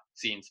of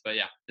scenes, but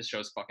yeah, this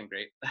show's fucking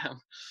great.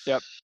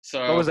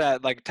 So what was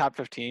that, like top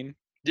 15?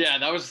 Yeah,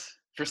 that was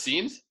for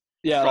scenes.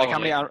 Yeah, probably.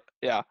 Like how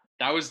many?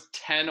 That was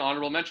 10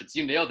 honorable mentions.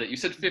 You nailed it. You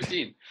said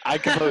 15. I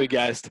completely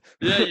guessed.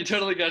 Yeah, you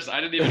totally guessed. I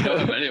didn't even know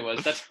how many it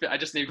was. I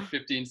just named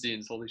 15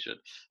 scenes. Holy shit.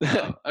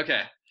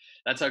 Okay.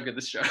 That's how good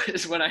this show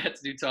is. When I had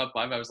to do top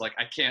 5, I was like,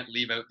 I can't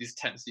leave out these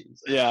 10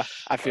 scenes. Yeah,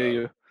 I feel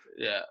you.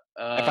 Yeah.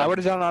 If I would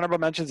have done honorable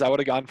mentions, I would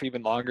have gone for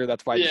even longer.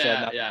 That's why I decided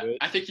Yeah, not yeah. to do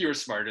I think you were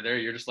smarter there.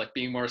 You're just like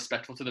being more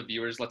respectful to the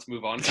viewers. Let's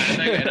move on, kind of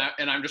thing. it.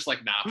 And I'm just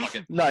like, nah, fuck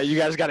it. No, you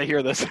guys got to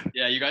hear this.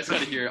 Yeah, you guys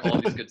got to hear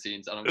all these good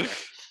scenes. I don't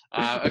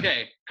care.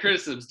 Okay,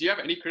 criticisms. Do you have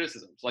any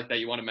criticisms like that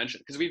you want to mention?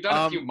 Because we've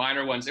done a few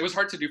minor ones. It was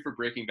hard to do for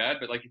Breaking Bad,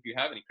 but like if you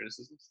have any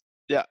criticisms.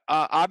 Yeah,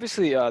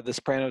 obviously, The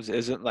Sopranos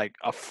isn't like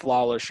a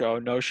flawless show.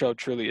 No show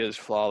truly is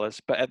flawless,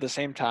 but at the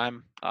same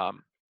time,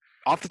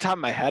 off the top of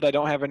my head, I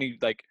don't have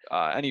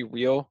any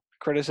real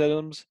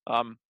criticisms.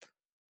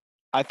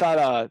 I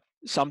thought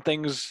some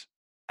things,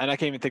 and I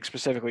can't even think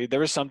specifically. There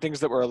were some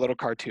things that were a little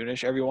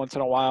cartoonish every once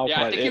in a while,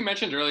 Yeah, I but think you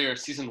mentioned earlier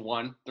season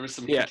 1. There was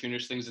some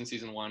cartoonish things in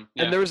season 1.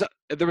 Yeah. And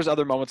there was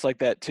other moments like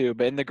that too.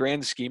 But in the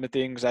grand scheme of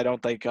things, I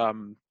don't think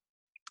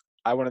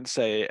I wouldn't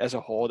say as a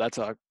whole that's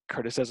a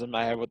criticism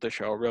I have with the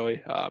show.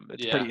 Really,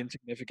 it's pretty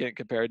insignificant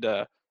compared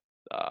to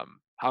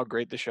how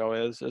great the show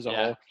is as a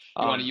whole.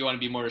 You want to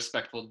be more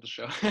respectful of the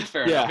show.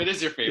 Fair enough. It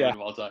is your favorite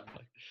of all time.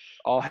 Like,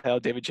 all hail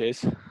David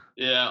Chase.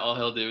 Yeah, all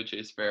hail David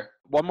Chase. Fair.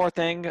 One more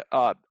thing.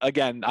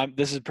 Again,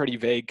 this is pretty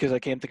vague because I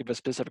can't think of a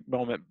specific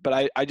moment,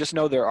 but I just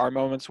know there are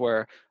moments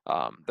where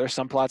there's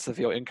some plots that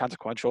feel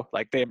inconsequential,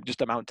 like they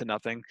just amount to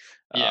nothing.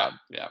 Yeah.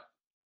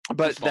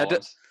 But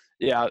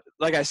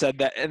like I said,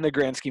 that in the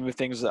grand scheme of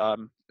things,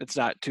 it's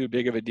not too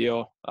big of a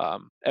deal.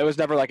 It was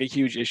never like a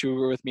huge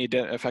issue with me. It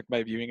didn't affect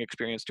my viewing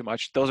experience too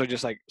much. Those are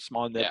just like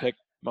small nitpick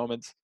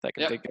moments that I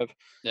can think of.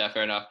 Yeah,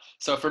 fair enough.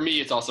 So for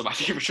me, it's also my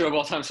favorite show of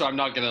all time. So I'm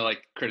not gonna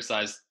like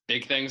criticize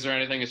big things or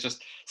anything. It's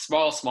just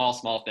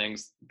small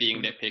things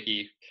being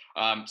nitpicky.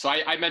 So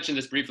I mentioned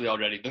this briefly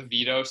already. The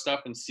Vito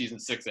stuff in season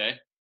 6A.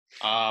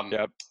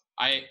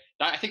 I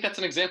think that's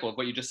an example of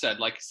what you just said.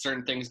 Like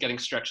certain things getting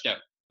stretched out.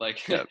 Like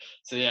so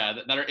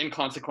that are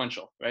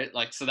inconsequential, right?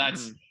 Like so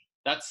that's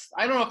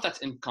I don't know if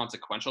that's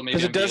inconsequential. Maybe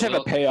because it does have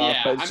a payoff.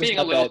 Yeah, but I'm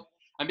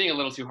being a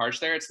little too harsh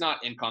there. It's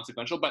not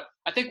inconsequential, but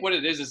I think what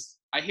it is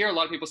I hear a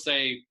lot of people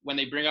say when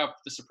they bring up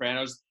The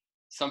Sopranos,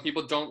 some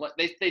people don't like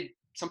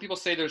some people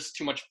say there's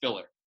too much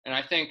filler, and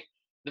I think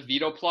the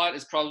Vito plot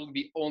is probably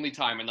the only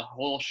time in the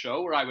whole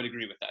show where I would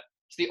agree with that.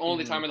 It's the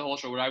only time in the whole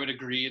show where I would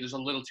agree there's a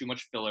little too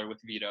much filler with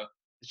Vito.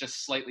 It's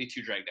just slightly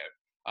too dragged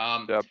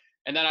out.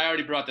 And then I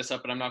already brought this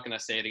up, but I'm not going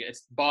to say it again.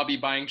 It's Bobby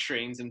buying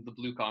trains in the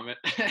Blue Comet.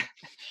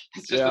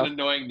 It's just an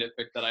annoying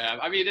nitpick that I have.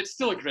 I mean, it's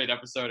still a great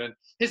episode, and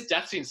his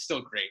death scene's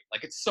still great.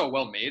 Like, it's so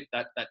well made,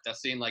 that death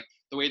scene. Like,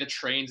 the way the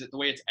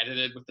way it's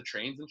edited with the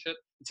trains and shit.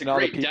 It's a and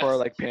great all the people are,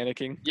 like,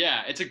 panicking.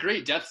 Yeah, it's a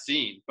great death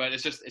scene, but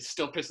it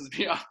still pisses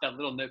me off, that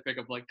little nitpick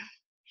of, like,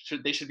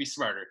 they should be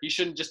smarter. He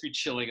shouldn't just be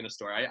chilling in a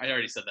store. I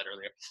already said that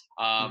earlier.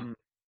 And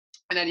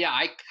then,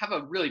 I have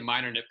a really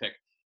minor nitpick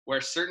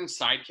where certain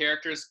side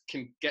characters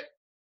can get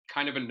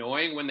kind of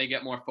annoying when they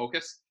get more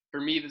focus. For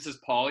me, this is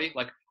Paulie.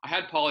 Like, I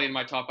had Paulie in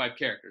my top 5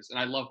 characters, and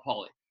I love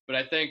Paulie. But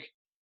I think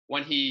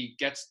when he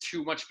gets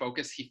too much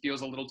focus, he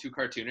feels a little too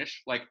cartoonish.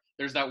 Like,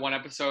 there's that one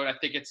episode, I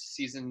think it's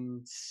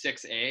season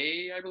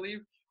 6A, I believe,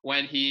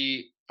 when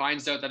he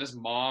finds out that his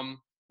mom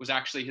was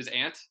actually his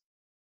aunt,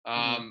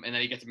 and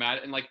then he gets mad.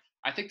 And, like,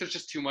 I think there's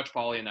just too much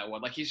Paulie in that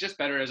one. Like, he's just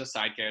better as a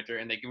side character,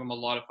 and they give him a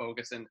lot of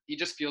focus, and he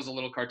just feels a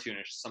little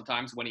cartoonish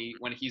sometimes when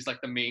he's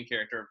like the main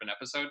character of an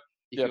episode.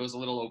 He feels a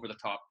little over the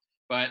top.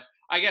 But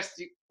I guess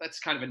that's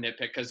kind of a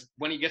nitpick because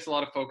when he gets a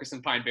lot of focus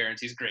in Pine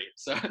Barrens, he's great.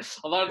 So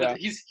a lot of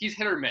he's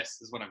hit or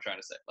miss is what I'm trying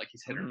to say. Like,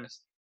 he's hit or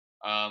miss.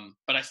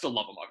 But I still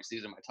love him. Obviously,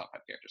 these are my top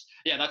 5 characters.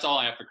 Yeah, that's all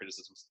I have for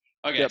criticisms.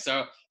 Okay,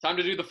 so time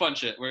to do the fun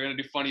shit. We're gonna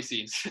do funny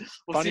scenes.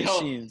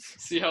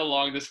 See how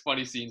long this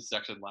funny scenes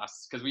section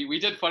lasts, because we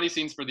did funny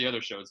scenes for the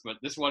other shows, but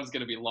this one's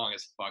gonna be long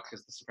as fuck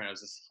because The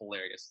Sopranos is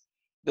hilarious.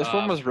 This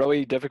one was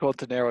really difficult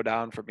to narrow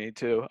down for me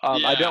too.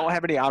 I don't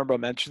have any honorable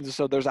mentions,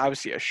 so there's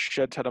obviously a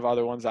shit ton of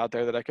other ones out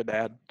there that I could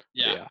add.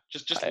 Yeah.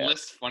 Just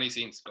list funny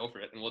scenes. Go for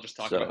it, and we'll just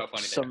talk about how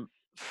funny they are. Some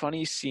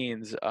funny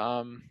scenes.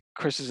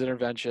 Chris's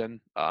intervention.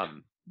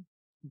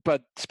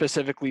 But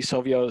specifically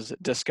Silvio's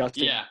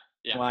disgusting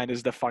line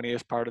is the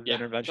funniest part of the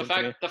intervention.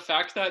 The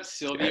fact that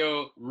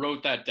Silvio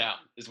wrote that down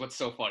is what's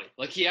so funny.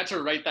 Like, he had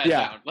to write that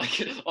down.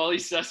 Like, all he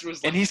says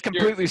was, like, and he's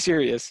completely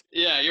serious.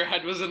 Yeah, your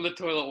head was in the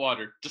toilet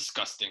water.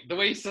 Disgusting. The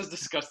way he says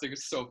disgusting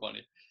is so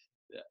funny.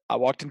 Yeah. I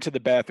walked into the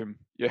bathroom.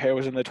 Your hair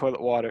was in the toilet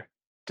water.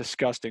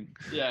 Disgusting.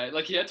 Yeah,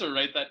 like, he had to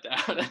write that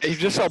down. He's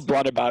just so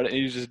blunt about it, and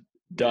he's just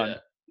done.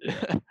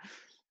 Yeah.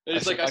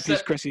 It's like, my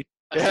piece, Chrissy.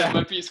 I said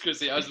my piece,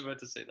 Chrissy. I was about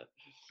to say that.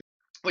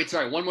 Wait,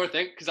 sorry, one more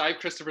thing, because I have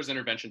Christopher's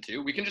intervention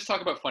too. We can just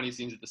talk about funny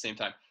scenes at the same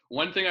time.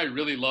 One thing I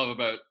really love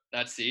about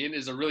that scene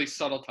is a really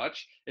subtle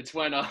touch. It's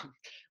when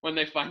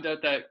they find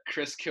out that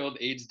Chris killed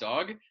Ade's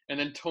dog, and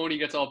then Tony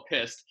gets all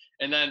pissed,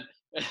 and then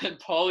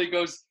Paulie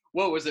goes,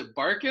 "What was it,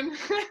 barking?"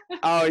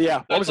 Oh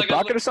yeah, what was it,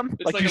 barking or something?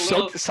 Like you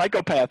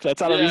psychopath. That's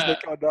not a reason to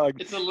kill a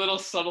dog. It's a little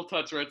subtle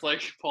touch where it's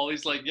like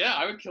Paulie's like, "Yeah,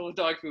 I would kill a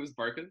dog if it was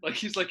barking." Like,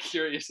 he's like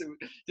curious.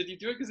 Did you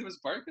do it because it was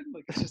barking?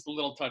 Like, it's just a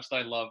little touch that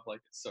I love.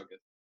 Like, it's so good.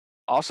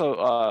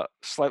 Also,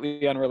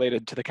 slightly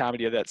unrelated to the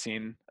comedy of that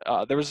scene,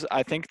 I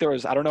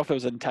don't know if it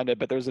was intended,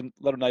 but there was a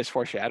little nice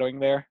foreshadowing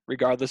there,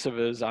 regardless if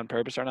it was on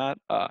purpose or not.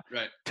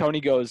 Right.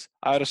 Tony goes,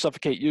 "I ought to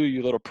suffocate you,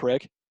 you little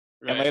prick,"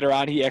 and Right. later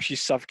on, he actually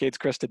suffocates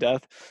Chris to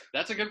death.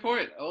 That's a good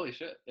point. Holy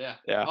shit. Yeah.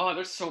 Yeah. Oh,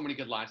 there's so many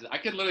good lines. I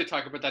could literally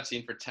talk about that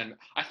scene for 10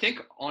 minutes. I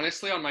think,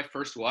 honestly, on my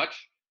first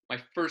watch,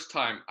 my first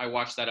time I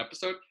watched that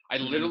episode, I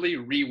Mhm. literally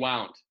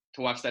rewound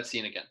to watch that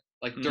scene again.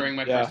 Like during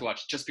my Yeah. first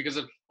watch, just because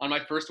on my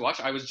first watch,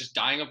 I was just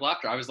dying of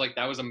laughter. I was like,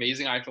 that was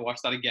amazing. I have to watch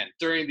that again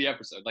during the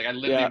episode. Like I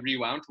literally Yeah.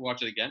 rewound to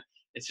watch it again.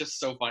 It's just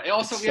so funny. And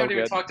also, It's we so haven't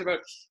even good. talked about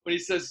when he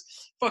says,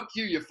 "Fuck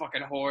you, you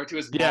fucking whore," to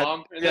his Yeah.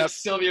 mom, and then Yep.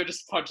 Silvio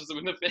just punches him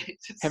in the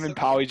face. It's Him so and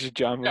Polly just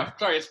jump him. yeah,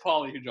 sorry, it's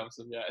Paulie who jumps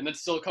him. Yeah, and then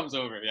still comes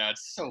over. Yeah,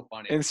 it's so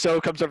funny. And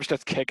so comes over,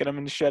 starts kicking him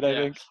and shit. I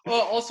Yeah. think.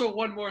 Well, also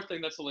one more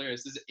thing that's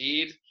hilarious is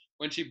Aid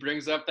when she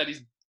brings up that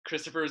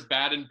Christopher is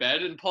bad in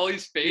bed and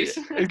Paulie's face.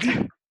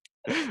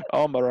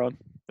 Oh, Maroon.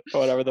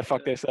 Or whatever the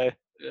fuck they say.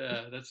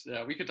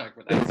 Yeah, we could talk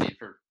about that scene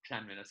for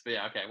 10 minutes. But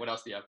yeah, okay. What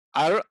else do you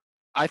have?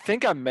 I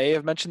think I may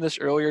have mentioned this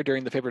earlier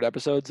during the favorite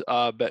episodes.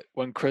 But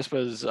when Chris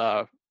was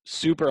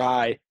super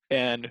high,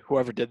 and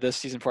whoever did this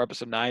season 4,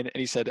 episode 9, and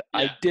he said,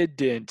 Yeah. "I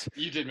didn't."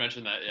 You did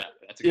mention that. Yeah,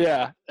 that's a good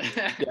Yeah, one.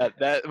 yeah.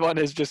 That one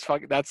is just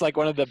fucking. That's like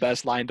one of the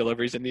best line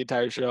deliveries in the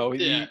entire show.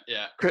 Yeah.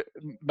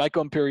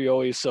 Michael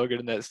Imperioli is so good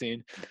in that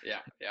scene.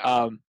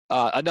 Yeah.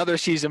 Another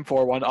season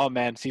 4 one. Oh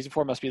man, season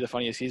 4 must be the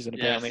funniest season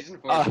apparently. Yeah,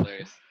 season 4 is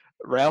hilarious.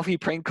 Ralphie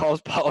prank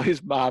calls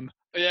Polly's mom.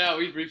 Yeah,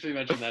 we briefly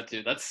mentioned that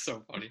too. That's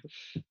so funny.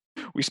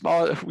 We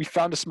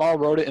found a small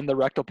rodent in the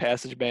rectal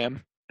passage,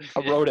 ma'am.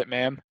 A rodent,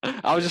 ma'am.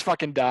 I was just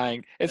fucking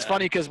dying. It's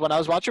funny because when I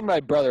was watching my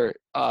brother,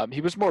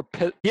 he was more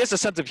he has a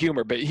sense of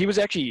humor, but he was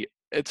actually.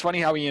 It's funny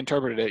how he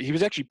interpreted it. He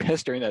was actually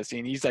pissed during that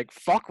scene. He's like,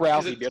 "Fuck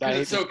Ralphie, dude."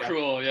 It's so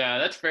cruel. Yeah,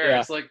 that's fair. Yeah.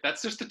 It's like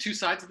that's just the two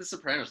sides of The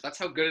Sopranos. That's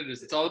how good it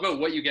is. It's all about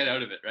what you get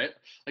out of it, right?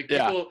 Like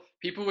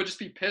people would just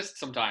be pissed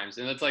sometimes,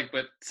 and it's like,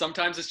 but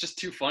sometimes it's just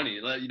too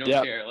funny. Like, you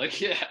don't care. Like,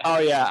 yeah. Oh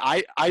yeah,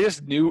 I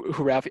just knew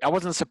who Ralphie. I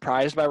wasn't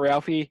surprised by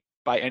Ralphie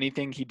by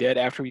anything he did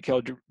after he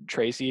killed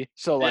Tracy.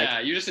 So like,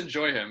 yeah, you just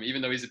enjoy him,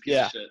 even though he's a piece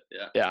of shit.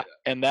 Yeah.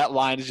 And that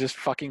line is just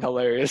fucking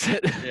hilarious.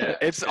 Yeah,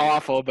 it's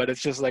awful, but it's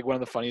just like one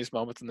of the funniest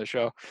moments in the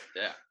show.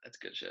 Yeah, that's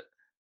good shit.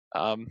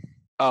 I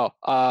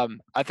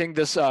think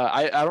this.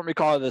 I don't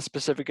recall the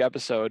specific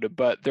episode,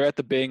 but they're at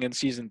the Bing in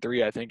season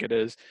 3, I think it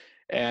is.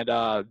 And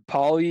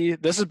Paulie,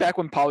 this is back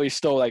when Paulie's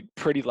still like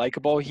pretty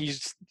likable.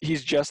 He's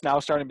just now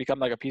starting to become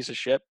like a piece of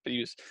shit, but he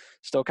was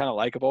still kind of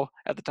likable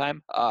at the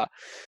time.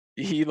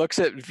 He looks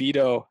at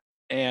Vito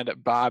and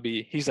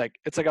Bobby. He's like,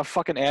 it's like a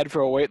fucking ad for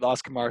a weight loss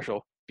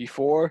commercial.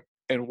 Before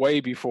and way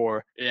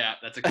before. Yeah,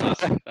 that's a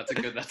classic. That's a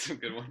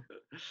good one.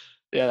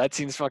 Yeah, that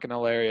scene's fucking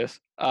hilarious.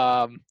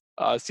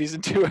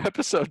 Season 2,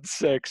 episode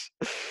 6,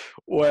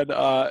 when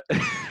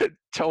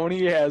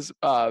Tony has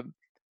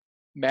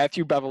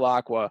Matthew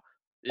Bevilacqua,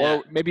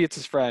 or maybe it's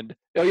his friend.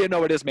 Oh yeah,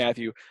 no, it is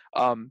Matthew.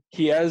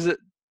 He has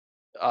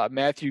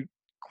Matthew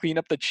clean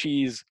up the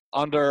cheese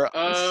under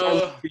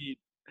Sil's feet.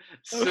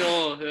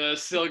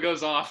 Sil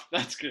goes off.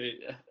 That's great.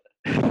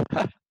 Yeah.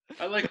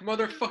 I like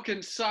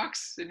motherfucking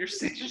socks in your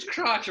sister's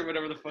crotch or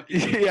whatever the fuck.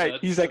 Yeah,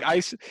 he's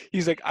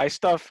like I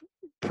stuff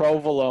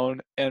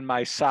provolone in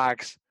my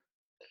socks.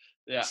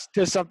 Yeah.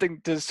 To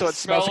something so it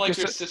smells like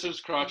your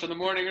sister's crotch in the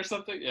morning or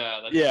something.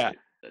 Yeah.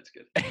 That's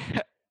good.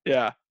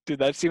 Yeah. Dude,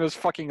 that scene was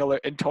fucking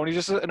hilarious. And Tony's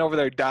just sitting over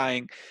there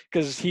dying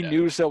because he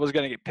knew Sil was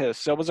gonna get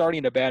pissed. Sil was already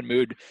in a bad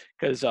mood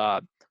because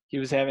he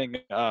was having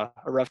a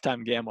rough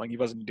time gambling. He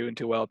wasn't doing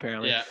too well,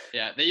 apparently.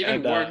 Yeah. They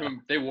even warned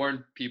him. They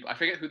warned people. I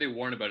forget who they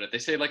warned about it. They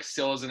say like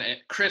Sil is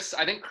Chris.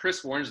 I think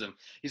Chris warns him.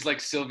 He's like,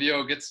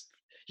 Silvio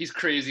he's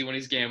crazy when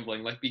he's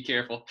gambling. Like, be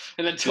careful.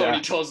 And then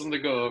Tony tells him to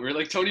go over.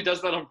 Like, Tony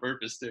does that on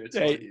purpose too.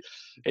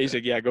 He's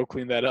like, yeah, go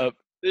clean that up.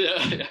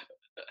 Yeah.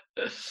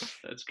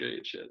 That's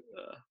great shit.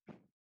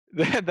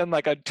 Then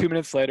like 2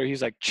 minutes later,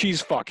 he's like,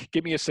 cheese fuck,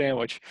 give me a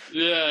sandwich.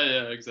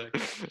 Yeah,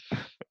 exactly.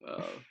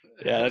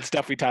 Yeah, that's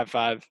definitely top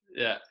 5.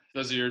 Yeah,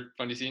 those are your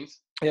funny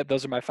scenes? Yeah,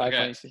 those are my 5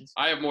 funny scenes.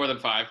 I have more than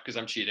 5 because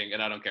I'm cheating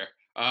and I don't care.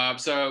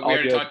 So we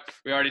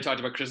already talked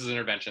about Chris's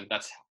intervention.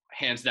 That's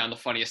hands down the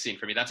funniest scene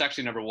for me. That's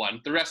actually number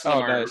 1. The rest of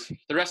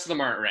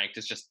them aren't ranked.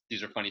 It's just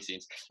these are funny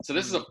scenes. So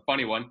this is a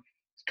funny one.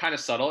 It's kind of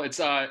subtle. It's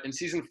in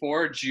season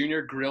 4,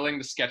 Junior grilling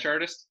the sketch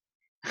artist.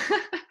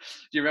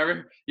 Do you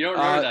remember? You don't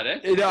remember that,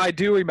 eh? No, I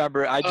do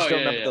remember. I just don't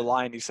remember the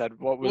line he said.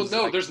 What was?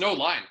 Well, no, there's no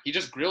line. He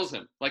just grills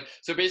him. Like,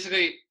 so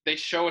basically, they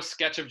show a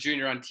sketch of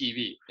Junior on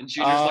TV, and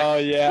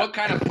Junior's what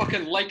kind of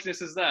fucking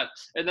likeness is that?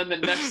 And then the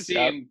next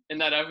scene in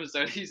that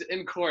episode, he's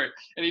in court,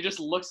 and he just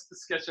looks at the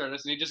sketch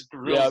artist, and he just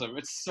grills him.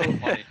 It's so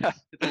funny.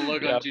 The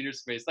look on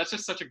Junior's face. That's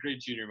just such a great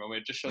Junior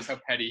moment. It just shows how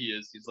petty he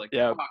is. He's like,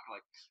 fuck,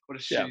 like, what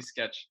a shitty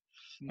sketch.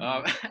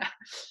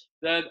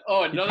 Then,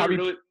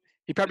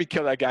 He'd probably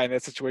kill that guy in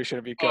that situation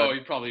if he could.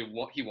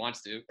 Oh, he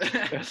wants to.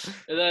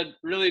 And then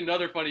really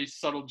another funny,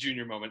 subtle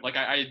Junior moment. Like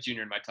I had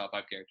Junior in my top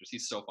 5 characters.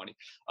 He's so funny.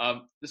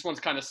 This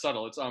one's kind of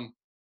subtle. It's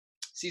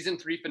season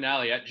 3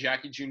 finale at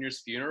Jackie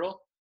Jr.'s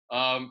funeral.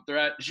 They're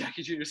at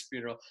Jackie Jr.'s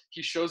funeral.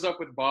 He shows up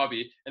with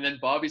Bobby, and then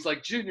Bobby's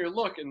like, Junior,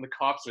 look, and the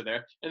cops are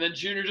there, and then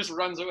Junior just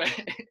runs away.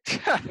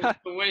 The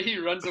way he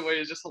runs away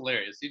is just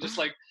hilarious. He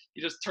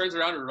just turns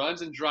around and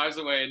runs and drives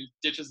away and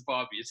ditches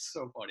Bobby. It's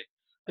so funny.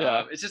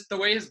 Yeah. It's just the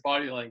way his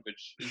body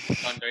language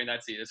is done during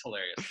that scene is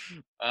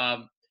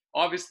hilarious.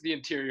 Obviously, the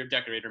interior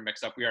decorator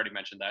mix-up, we already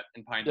mentioned that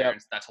in Pine Yep.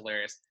 Barrens. That's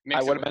hilarious.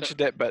 I would have mentioned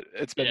it, but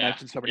it's been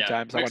mentioned so many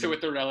times. Mix it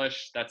with the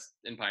relish. That's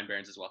in Pine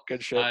Barrens as well.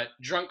 Good shit.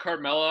 Drunk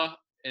Carmela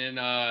in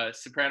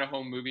Soprano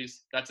Home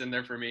Movies. That's in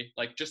there for me.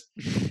 Like, just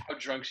how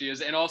drunk she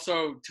is. And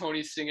also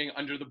Tony singing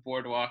Under the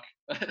Boardwalk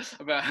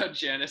about how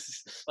Janice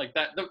is like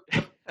that.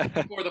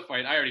 Before the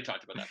fight. I already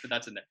talked about that, but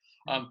that's in there.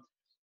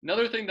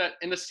 Another thing that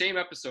in the same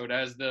episode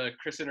as the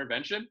Chris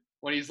intervention,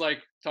 when he's like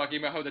talking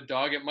about how the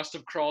dog, it must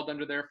have crawled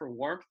under there for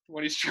warmth,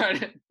 when he's trying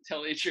to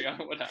tell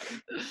Adriana what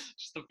happened.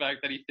 Just the fact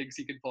that he thinks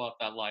he can pull off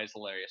that lie is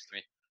hilarious to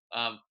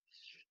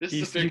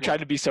me. You tried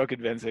to be so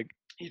convincing.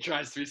 He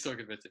tries to be so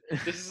convincing.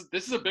 This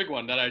is a big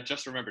one that I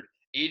just remembered.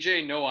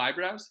 AJ no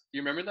eyebrows. You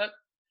remember that?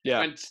 Yeah.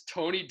 When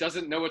Tony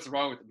doesn't know what's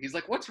wrong with him. He's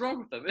like, what's wrong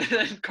with him?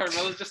 And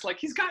Carmela's just like,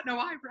 he's got no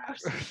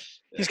eyebrows.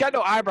 He's got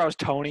no eyebrows,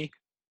 Tony.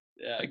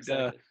 Yeah,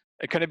 exactly.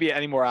 It couldn't be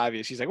any more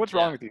obvious. He's like, what's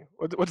wrong with you?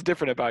 What's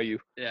different about you?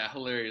 Yeah,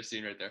 hilarious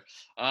scene right there.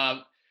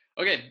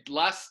 Okay,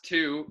 last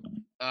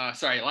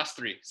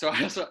three. So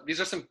these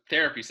are some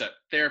therapy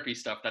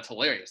stuff that's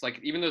hilarious.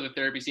 Like, even though the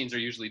therapy scenes are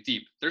usually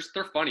deep, they're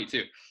funny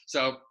too.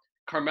 So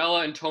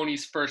Carmela and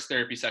Tony's first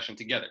therapy session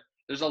together.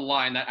 There's a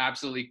line that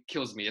absolutely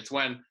kills me. It's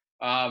when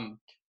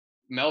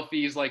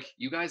Melfi's like,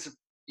 you guys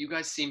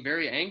seem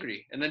very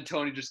angry. And then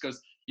Tony just goes,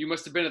 you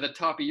must have been at the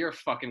top of your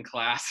fucking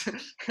class.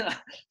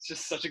 It's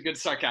just such a good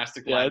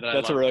sarcastic line. Yeah,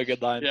 that's a really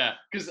good line. Yeah,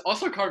 because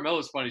also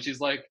Carmela's funny. She's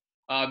like,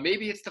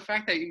 maybe it's the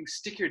fact that you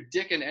stick your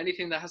dick in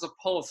anything that has a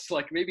pulse.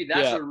 Like, maybe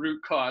that's a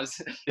root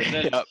cause.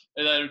 And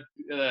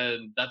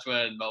then that's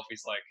when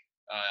Melfi's like,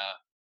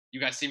 you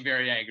guys seem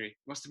very angry.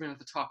 You must have been at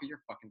the top of your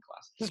fucking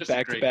class. Just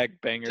back-to-back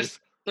bangers.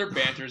 Their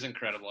banter is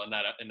incredible in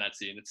that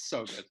scene. It's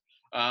so good.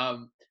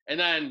 And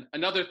then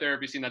another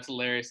therapy scene that's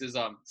hilarious is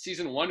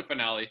season 1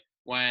 finale,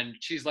 when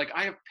she's like,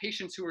 I have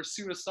patients who are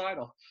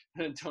suicidal.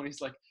 And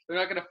Tony's like, they're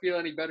not going to feel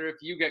any better if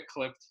you get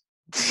clipped.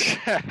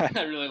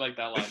 I really like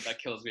that line. That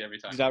kills me every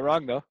time. He's not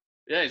wrong, though.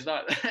 Yeah, he's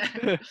not.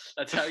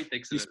 That's how he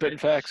thinks of it. He's spitting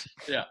facts.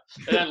 Yeah.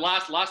 And then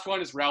last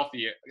one is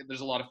Ralphie.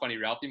 There's a lot of funny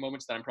Ralphie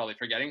moments that I'm probably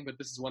forgetting, but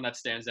this is one that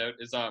stands out,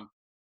 is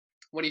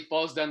when he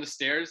falls down the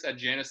stairs at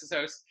Janice's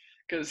house,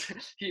 because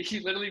he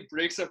literally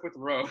breaks up with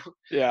Ro.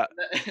 Yeah.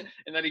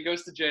 And then he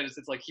goes to Janice.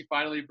 It's like he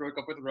finally broke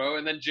up with Ro,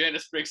 and then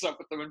Janice breaks up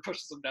with him and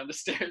pushes him down the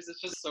stairs.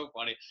 It's just so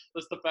funny.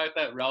 Just the fact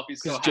that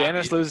Ralphie's so happy. Because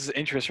Janice loses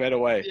interest right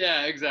away.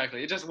 Yeah,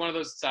 exactly. It's just one of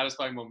those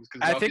satisfying moments,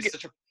 because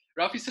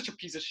Ralphie's such a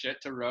piece of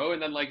shit to Ro,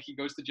 and then like he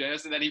goes to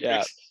Janice, and then he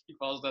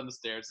falls down the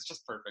stairs. It's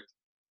just perfect.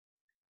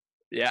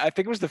 Yeah, I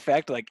think it was the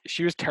fact, like,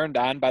 she was turned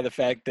on by the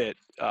fact that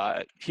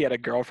he had a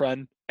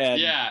girlfriend. And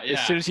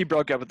as soon as he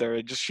broke up with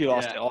her, she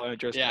lost all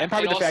interest. Yeah. And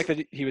probably the fact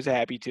that he was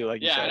happy too,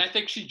 like you said. And I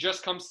think she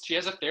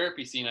has a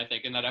therapy scene, I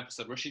think, in that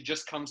episode where she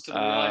just comes to the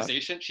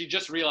realization. She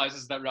just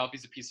realizes that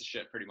Ralphie's a piece of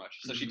shit, pretty much.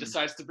 So she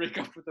decides to break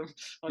up with him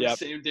on the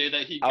same day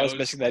that he goes. I was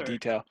missing that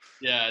detail.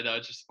 Yeah, no,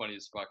 it's just funny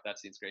as fuck. That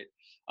scene's great.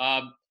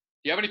 Do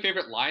you have any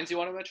favorite lines you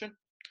want to mention?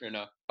 Or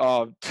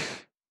no?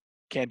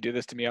 Can't do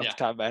this to me off the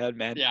top of my head,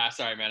 man. Yeah,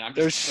 sorry, man.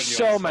 There's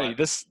so many.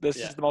 This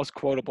is the most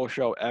quotable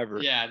show ever.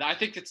 Yeah, I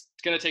think it's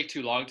gonna take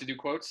too long to do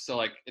quotes, so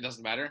like it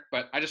doesn't matter.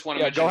 But I just want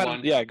to mention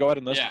one. Yeah, go ahead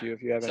and list a few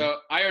if you have any. So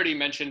I already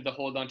mentioned the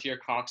hold on to your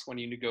cocks when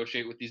you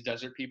negotiate with these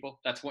desert people.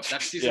 That's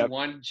season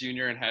 1,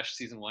 Junior and Hesh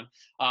season 1.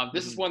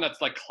 This is one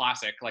that's like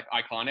classic, like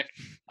iconic.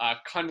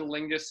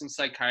 Cunnilingus and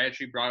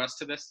psychiatry brought us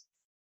to this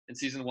in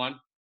season 1.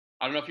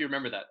 I don't know if you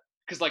remember that,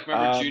 because like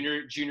remember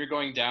Junior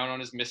going down on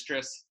his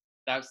mistress.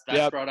 That's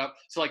brought up.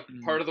 So like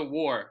part of the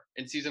war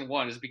in season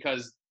 1 is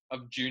because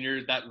of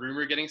Junior, that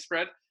rumor getting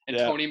spread, and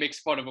Tony makes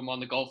fun of him on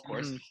the golf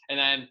course. And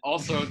then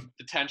also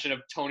the tension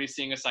of Tony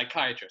seeing a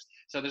psychiatrist.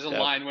 So there's a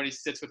line when he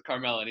sits with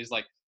Carmela and he's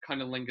like,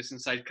 cunnilingus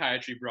and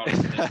psychiatry brought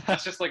us to this.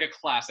 That's just like a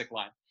classic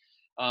line.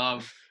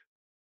 And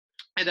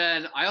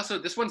then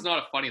this one's not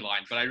a funny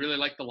line, but I really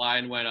like the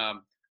line when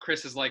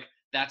Chris is like,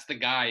 that's the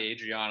guy,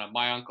 Adriana,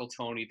 my Uncle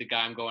Tony, the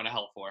guy I'm going to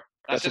hell for.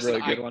 That's a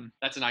really good one.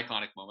 That's an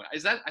iconic moment.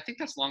 I think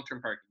that's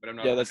long-term parking, but I'm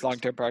not. Yeah, that's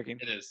long-term parking.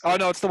 It is. Oh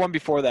no, it's the one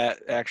before that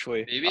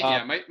actually. Maybe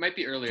might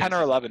be earlier. 10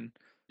 or 11.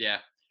 Yeah,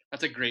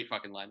 that's a great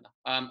fucking line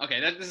though. Okay,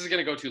 this is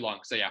gonna go too long.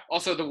 So yeah.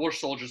 Also the War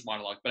Soldiers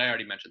monologue, but I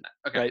already mentioned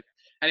that. Okay. Right.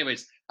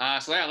 Anyways,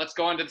 let's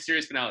go on to the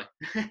series finale.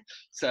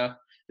 So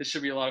this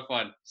should be a lot of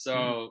fun.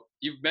 So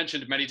you've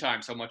mentioned many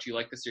times how much you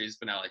like the series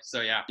finale.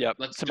 So yeah.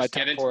 Let's just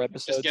get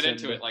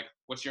into it. Like,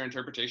 what's your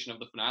interpretation of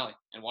the finale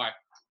and why?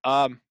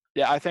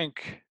 I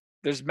think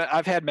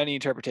I've had many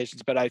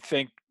interpretations, but I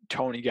think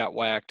Tony got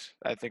whacked.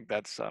 I think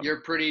that's you're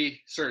pretty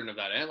certain of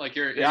that, eh? Like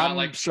you're I'm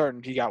not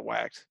certain he got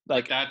whacked.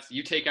 Like that's,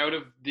 you take out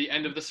of the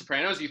end of The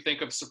Sopranos, you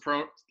think of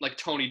like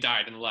Tony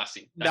died in the last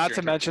scene. Not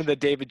to mention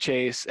that David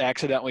Chase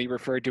accidentally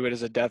referred to it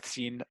as a death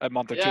scene a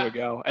month or two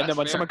ago, and then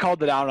when someone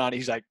called it out on it,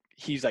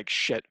 he's like,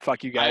 shit,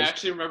 fuck you I guys.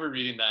 actually remember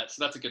reading that,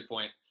 so that's a good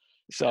point.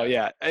 So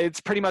yeah, it's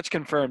pretty much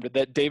confirmed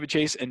that David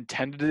Chase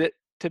intended it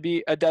to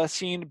be a death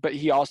scene, but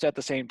he also at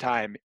the same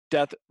time,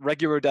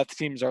 regular death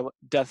scenes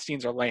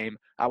are lame.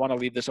 I want to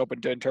leave this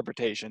open to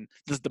interpretation.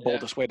 This is the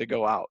boldest way to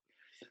go out.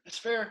 That's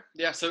fair.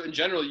 Yeah. So in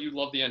general, you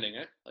love the ending,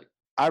 eh? Like,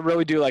 I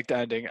really do like the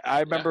ending.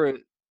 I remember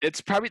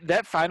it's probably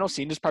that final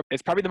scene is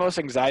probably the most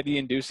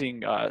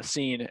anxiety-inducing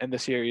scene in the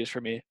series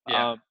for me.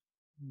 Yeah.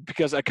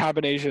 Because a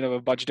combination of a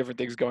bunch of different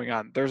things going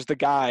on. There's the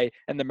guy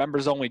in the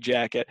members only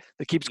jacket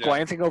that keeps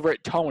glancing over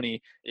at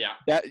Tony. Yeah.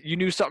 That you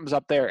knew something's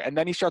up there. And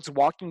then he starts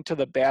walking to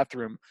the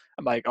bathroom.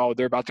 I'm like, oh,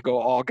 they're about to go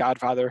all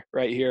Godfather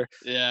right here.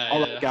 Yeah.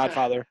 All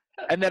Godfather.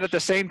 And then at the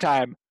same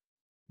time,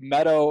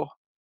 Meadow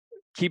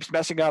keeps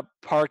messing up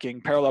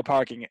parallel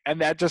parking. And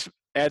that just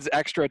adds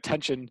extra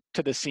attention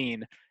to the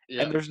scene.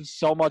 Yeah. And there's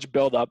so much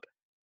buildup.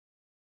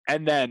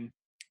 And then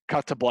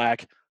cut to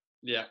black.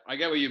 Yeah, I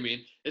get what you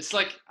mean. It's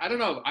like, I don't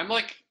know. I'm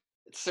like,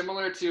 it's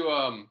similar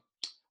to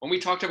when we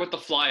talked about the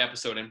Fly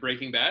episode in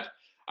Breaking Bad.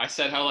 I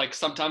said how like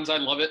sometimes I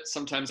love it,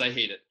 sometimes I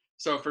hate it.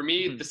 So for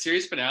me, the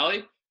series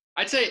finale,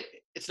 I'd say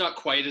it's not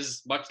quite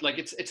as much. Like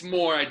it's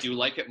more, I do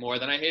like it more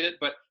than I hate it.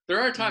 But there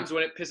are times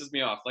when it pisses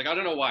me off. Like I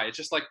don't know why. It's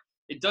just like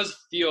it does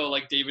feel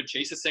like David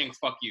Chase is saying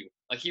 "fuck you."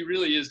 Like he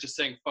really is just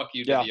saying "fuck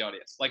you" to the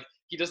audience. Like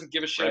he doesn't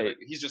give a shit. Right.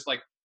 He's just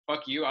like,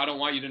 fuck you, I don't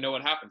want you to know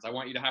what happens. I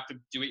want you to have to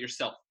do it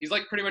yourself. He's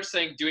like pretty much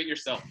saying, do it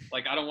yourself.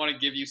 Like, I don't want to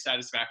give you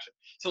satisfaction.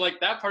 So like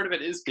that part of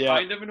it is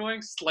kind of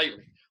annoying,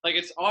 slightly. Like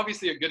it's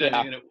obviously a good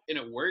ending and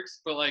it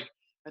works, but like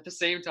at the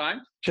same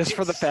time. Just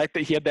for the fact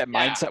that he had that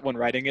mindset when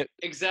writing it.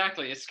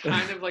 Exactly. It's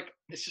kind of like,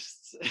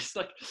 it's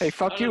like. Hey,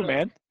 fuck you,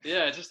 man.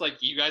 Yeah, it's just like,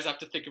 you guys have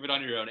to think of it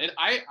on your own. And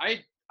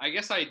I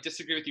guess I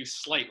disagree with you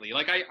slightly.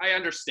 Like I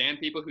understand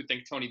people who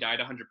think Tony died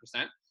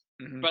 100%,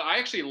 but I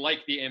actually like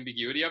the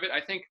ambiguity of it.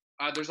 I think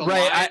there's a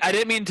right. I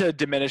didn't mean to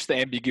diminish the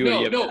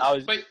ambiguity of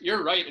it. But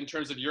you're right in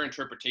terms of your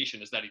interpretation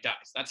is that he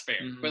dies. That's fair.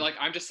 But like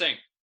I'm just saying,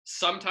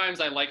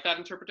 sometimes I like that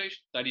interpretation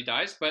that he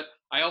dies, but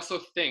I also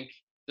think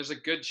there's a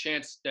good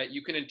chance that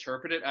you can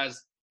interpret it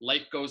as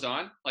life goes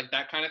on, like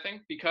that kind of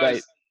thing,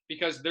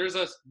 because there's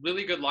a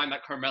really good line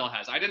that Carmela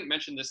has. I didn't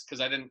mention this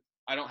because I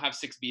don't have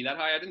 6B that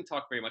high. I didn't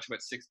talk very much about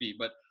 6B,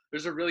 but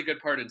there's a really good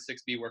part in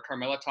 6B where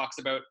Carmela talks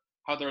about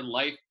how their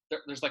life,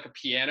 there's like a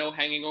piano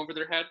hanging over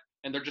their head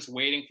and they're just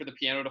waiting for the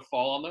piano to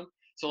fall on them.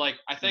 So like,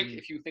 I think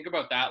if you think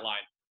about that line,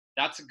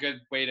 that's a good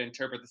way to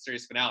interpret the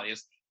series finale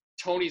is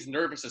Tony's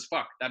nervous as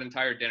fuck that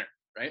entire dinner,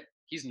 right?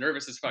 He's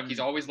nervous as fuck. He's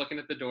always looking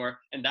at the door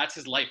and that's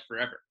his life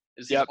forever.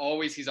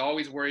 He's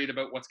always worried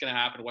about what's going to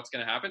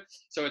happen.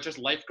 So it's just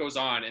life goes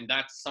on and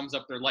that sums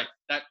up their life.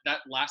 That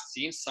last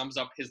scene sums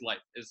up his life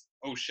is,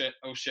 oh shit.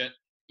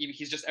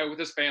 He's just out with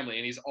his family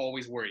and he's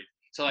always worried.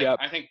 So like,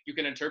 I think you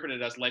can interpret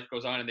it as life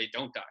goes on and they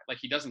don't die. Like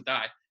he doesn't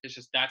die. It's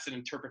just, that's an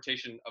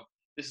interpretation of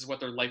this is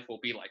what their life will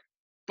be like.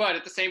 But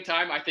at the same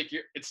time, I think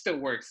it still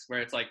works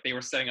where it's like they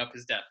were setting up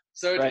his death.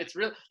 So it's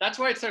real. That's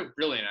why it's so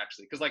brilliant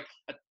actually. Cause like,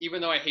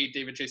 even though I hate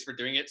David Chase for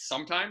doing it,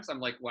 sometimes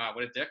I'm like, wow,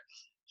 what a dick.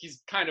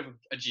 He's kind of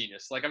a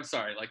genius. Like, I'm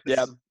sorry. Like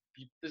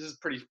this is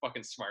pretty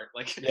fucking smart.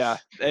 Like,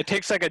 it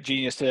takes like a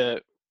genius to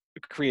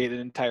create an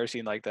entire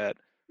scene like that.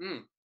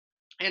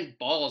 And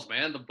balls,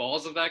 man, the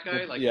balls of that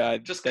guy,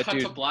 like, just cut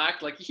to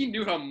black. Like, he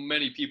knew how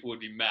many people would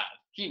be mad.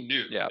 He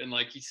knew, and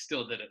like, he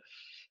still did it.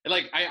 And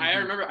like, I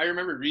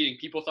remember reading.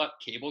 People thought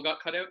Cable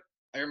got cut out.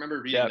 I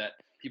remember reading that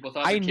people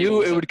thought. I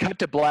knew it would cut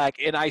to black,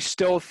 and I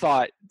still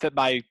thought that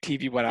my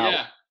TV went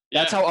out.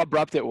 That's how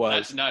abrupt it was.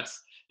 That's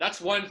nuts.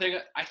 That's one thing.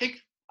 I think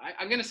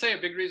I'm gonna say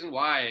a big reason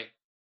why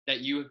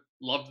that you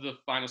loved the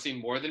final scene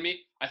more than me.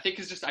 I think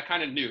is just I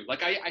kind of knew.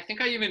 Like I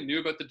think I even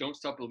knew about the "Don't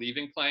Stop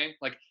Believing" playing.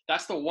 Like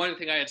that's the one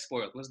thing I had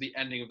spoiled was the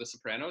ending of The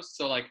Sopranos.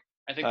 So like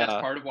I think that's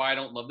part of why I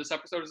don't love this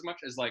episode as much.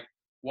 Is like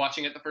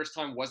watching it the first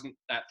time wasn't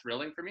that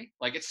thrilling for me.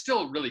 Like it's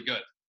still really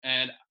good,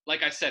 and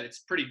like I said, it's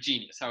pretty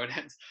genius how it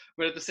ends.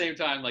 But at the same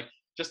time, like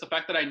just the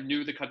fact that I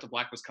knew the cut to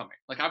black was coming.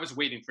 Like I was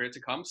waiting for it to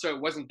come, so it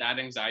wasn't that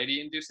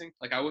anxiety inducing.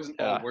 Like I wasn't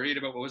all worried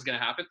about what was going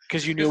to happen.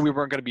 Because you knew we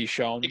weren't going to be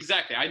shown.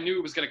 Exactly. I knew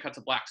it was going to cut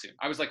to black soon.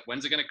 I was like,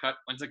 when's it going to cut?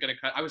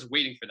 I was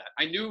waiting for that.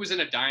 I knew it was in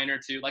a diner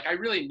too. Like I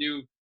really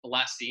knew the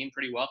last scene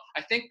pretty well.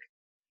 I think,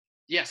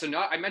 so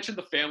now I mentioned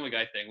the Family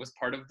Guy thing was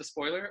part of the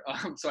spoiler.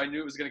 So I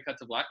knew it was going to cut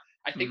to black.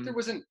 I think there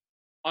was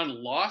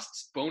on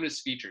Lost's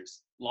bonus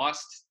features.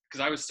 Lost,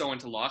 because I was so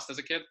into Lost as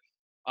a kid.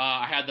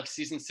 I had the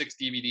season 6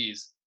 DVDs.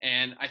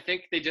 And I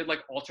think they did like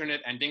alternate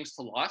endings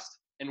to Lost.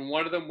 And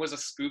one of them was a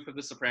spoof of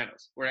The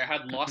Sopranos where it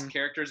had lost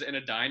characters in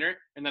a diner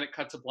and then it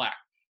cut to black.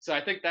 So I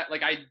think that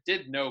like I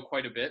did know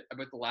quite a bit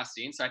about the last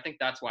scene. So I think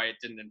that's why it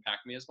didn't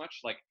impact me as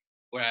much. Like,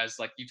 whereas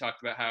like you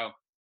talked about how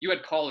you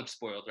had college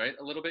spoiled, right?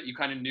 A little bit. You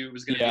kind of knew it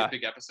was going to be a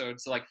big episode.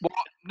 So like, well,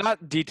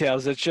 not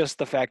details. It's just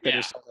the fact that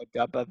it's so like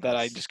that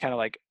I just kind of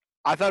like,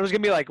 I thought it was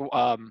going to be like,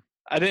 I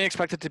didn't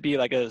expect it to be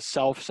like a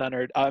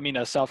self-contained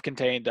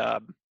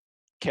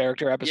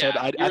character episode.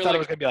 Yeah, you I were thought it like,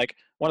 was gonna be like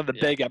one of the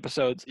yeah, big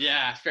episodes.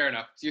 yeah, fair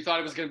enough. So you thought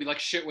it was gonna be like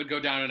shit would go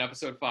down in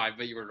episode 5,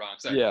 but you were wrong.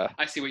 So Yeah.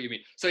 I see what you mean.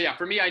 So yeah,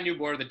 for me, I knew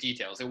more of the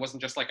details. It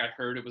wasn't just like I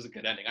heard it was a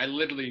good ending. I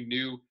literally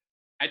knew.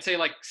 I'd say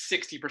like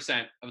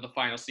 60% of the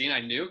final scene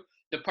I knew.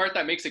 The part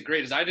that makes it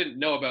great is I didn't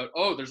know about,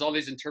 oh, there's all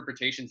these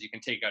interpretations you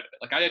can take out of it.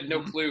 Like I had no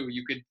Mhm. clue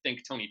you could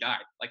think Tony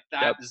died. Like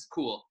Yep. that is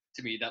cool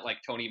to me that like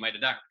Tony might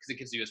have died because it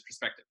gives you his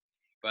perspective.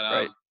 But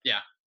Right. yeah,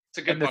 it's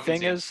a good And the fucking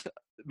thing scene. is,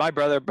 my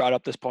brother brought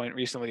up this point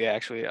recently,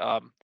 actually.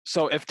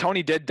 So if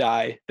Tony did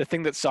die, the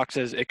thing that sucks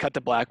is it cut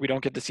to black. We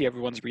don't get to see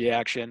everyone's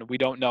reaction. We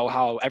don't know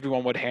how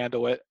everyone would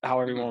handle it, how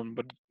Mhm. everyone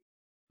would.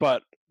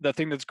 But the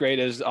thing that's great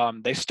is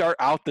they start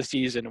out the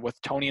season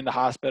with Tony in the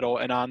hospital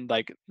and on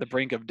like the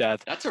brink of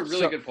death. That's a really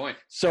So good point.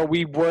 so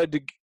we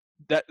would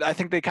that I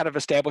think they kind of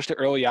established it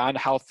early on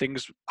how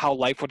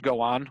life would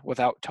go on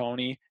without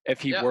Tony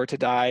if he Yeah, were to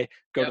die,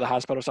 go to yeah. the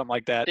hospital or something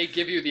like that. They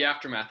give you the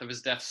aftermath of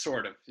his death,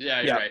 sort of. Yeah,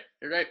 you're Yeah. right.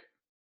 You're right.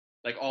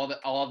 Like all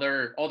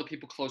the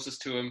people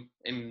closest to him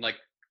in like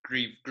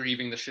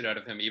grieving the shit out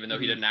of him, even though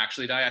he Mhm. didn't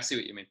actually die. I see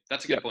what you mean.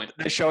 That's a good Yep. point.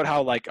 They showed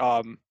how like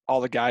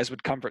all the guys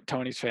would comfort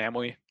Tony's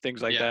family,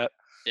 things like Yeah, that.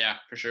 yeah,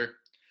 for sure.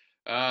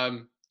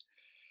 Um,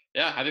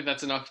 yeah, I think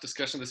that's enough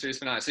discussion of the series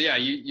finale. So yeah,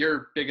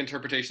 your big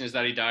interpretation is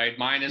that he died.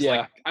 Mine is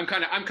like Yeah. I'm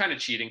kind of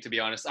cheating, to be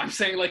honest. I'm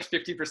saying like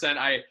 50%.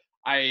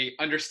 I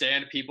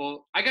understand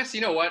people. I guess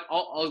you know what?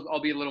 I'll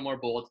be a little more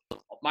bold.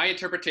 My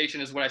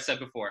interpretation is what I said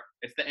before.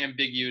 It's the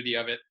ambiguity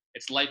of it.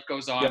 It's life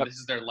goes on. Yep. This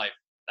is their life.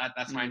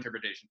 That's my Mhm.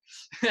 interpretation.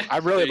 I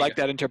There really you like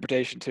go. that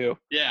interpretation too.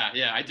 Yeah,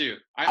 yeah, I do.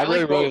 I I really,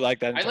 like really both. like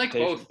that I like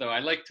both interpretation though. I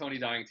like Tony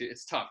dying too.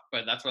 It's tough,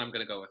 but that's what I'm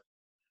gonna go with.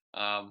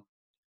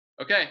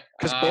 Okay.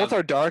 because both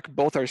are dark,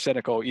 both are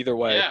cynical. Either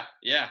way. Yeah,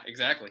 yeah,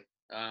 exactly.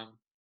 Um,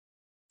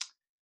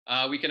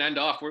 we can end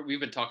off. We've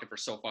been talking for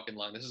so fucking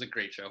long. This is a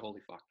great show.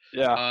 Holy fuck.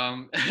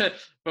 Yeah.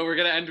 But we're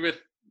gonna end with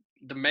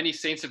the Many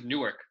Saints of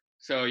Newark.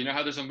 So you know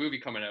how there's a movie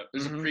coming out.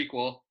 There's a Hmm.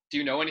 prequel. Do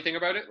you know anything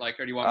about it? Like,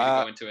 or do you want me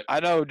to go into it? I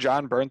know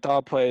John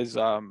Bernthal plays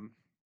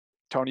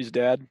Tony's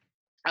dad.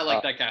 I Uh,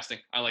 like that casting.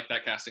 I like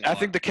that casting a I lot.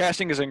 think the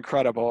casting is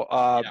incredible.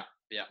 Yeah,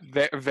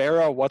 yeah.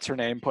 Vera, what's her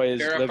name, plays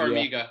Vera Livia.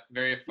 Farmiga.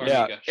 Vera Yeah,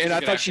 Farmiga. She's and a I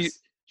good thought actress.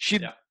 she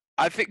Yeah.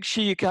 I think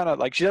she kind of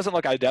like she doesn't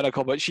look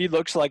identical, but she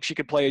looks like she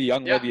could play a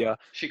young Yeah, Livia.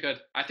 she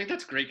could. I think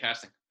that's great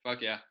casting.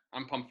 Fuck yeah,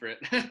 I'm pumped for it.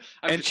 I'm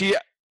And just,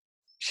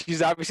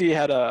 she's obviously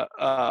had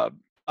a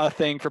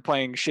thing for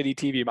playing shitty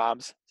TV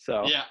moms.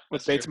 So yeah, with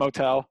that's true. Bates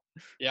Motel.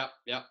 Yeah,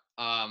 yeah.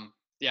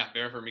 Yeah,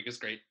 Vera Farmiga's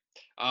great.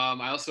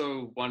 I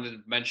also wanted to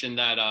mention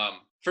that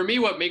for me,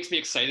 what makes me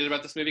excited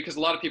about this movie, because a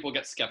lot of people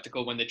get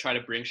skeptical when they try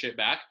to bring shit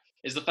back,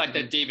 is the fact Mhm.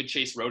 that David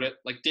Chase wrote it.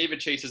 Like David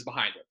Chase is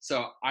behind it,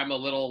 so I'm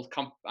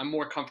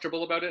more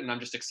comfortable about it, and I'm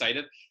just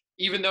excited.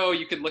 Even though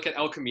you could look at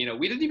El Camino,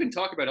 we didn't even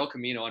talk about El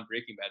Camino on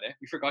Breaking Bad.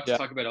 We forgot to Yeah.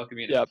 talk about El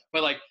Camino. Yep.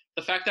 But like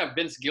the fact that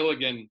Vince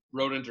Gilligan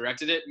wrote and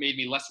directed it made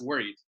me less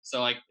worried.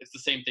 So like it's the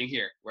same thing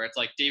here, where it's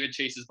like David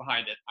Chase is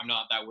behind it. I'm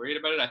not that worried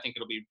about it. I think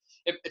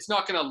it's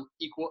not going to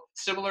equal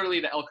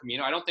similarly to El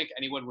Camino. I don't think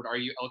anyone would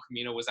argue El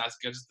Camino was as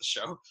good as the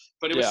show,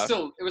 but Yeah.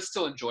 it was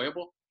still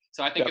enjoyable.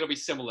 So I think Yep. it'll be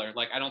similar.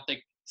 Like I don't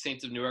think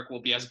Saints of Newark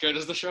will be as good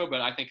as the show, but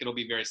I think it'll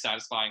be very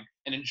satisfying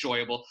and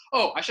enjoyable.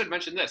 Oh, I should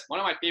mention this. One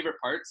of my favorite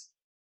parts,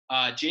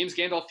 James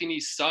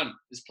Gandolfini's son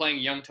is playing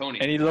young Tony,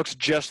 And he looks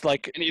just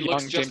like and he young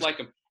looks just James. like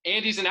him.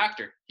 And he's an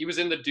actor. He was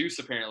in The Deuce,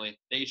 apparently,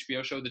 the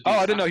HBO show The Deuce. Oh,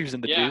 I didn't know he was in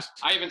The Yeah, Deuce.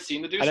 I haven't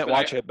seen The Deuce. I didn't but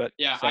watch it, but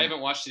yeah, I same.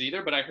 haven't watched it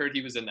either, but I heard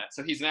he was in that.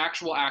 So he's an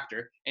actual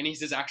actor, and he's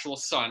his actual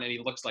son, and he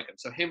looks like him.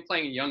 So him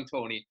playing young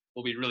Tony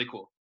will be really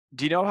cool.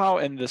 Do you know how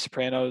in The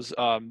Sopranos,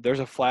 there's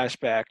a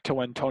flashback to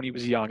when Tony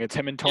was young? It's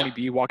him and Tony Yeah.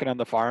 B walking on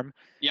the farm.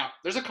 Yeah,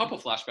 there's a couple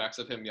flashbacks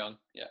of him young.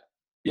 Yeah.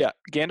 Yeah,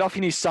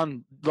 Gandolfini's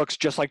son looks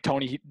just like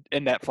Tony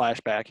in that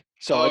flashback,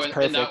 so it's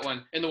perfect. In that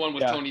one, in the one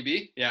with Yeah. Tony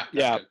B. Yeah,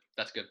 Yeah. good.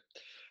 That's good.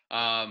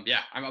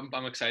 Yeah,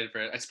 I'm excited for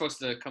it. It's supposed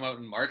to come out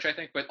in March, I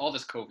think, but all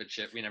this COVID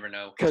shit, we never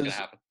know what's gonna 'Cause-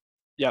 happen.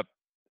 Yep.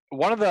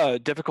 One of the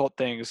difficult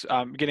things,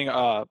 I'm getting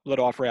a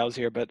little off rails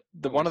here, but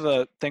one of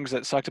the things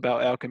that sucked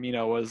about El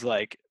Camino was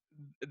like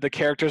the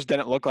characters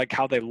didn't look like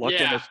how they looked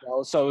in the Yeah.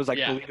 show, so it was like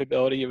Yeah.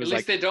 believability. It At was least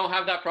like they don't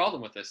have that problem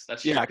with this.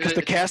 That's true. yeah, because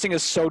the casting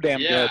is so damn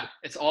yeah, good.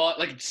 it's all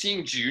like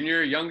seeing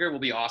Junior younger will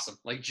be awesome.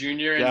 Like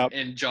Junior and, Yep.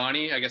 and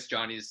Johnny. I guess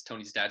Johnny's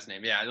Tony's dad's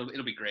name. Yeah,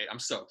 it'll be great. I'm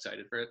so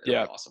excited for it. It'll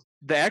Yeah. be awesome.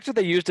 The actor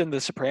they used in The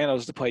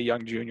Sopranos to play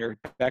young Junior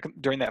back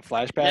during that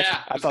flashback,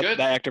 Yeah, it I was thought good.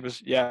 that actor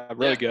was really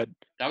Yeah. good.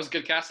 That was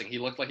good casting. He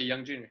looked like a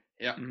young Junior.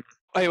 Yeah.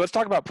 Hey, let's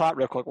talk about plot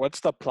real quick.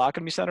 What's the plot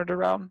gonna be centered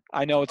around?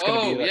 I know it's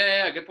gonna Oh, be.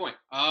 yeah, good point.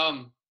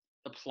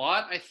 The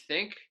plot, I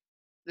think,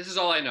 this is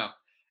all I know.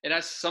 It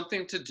has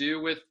something to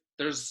do with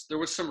there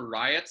was some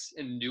riots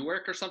in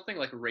Newark or something,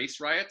 like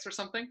race riots or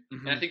something,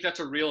 and I Mhm. think that's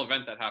a real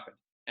event that happened.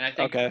 And I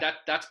think Okay.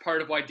 that's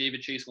part of why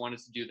David Chase wanted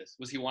to do this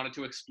was he wanted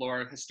to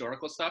explore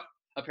historical stuff.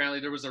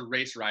 Apparently, there was a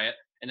race riot,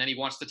 and then he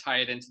wants to tie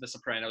it into The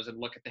Sopranos and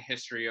look at the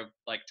history of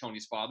like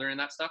Tony's father and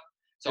that stuff.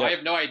 So Yeah. I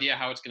have no idea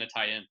how it's going to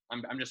tie in.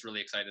 I'm just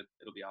really excited.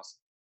 It'll be awesome.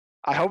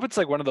 I hope it's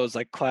like one of those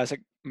like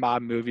classic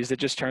mob movies that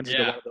just turns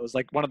into one Yeah. of those,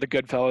 like one of the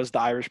Goodfellas, The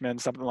Irishman,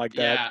 something like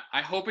that. Yeah,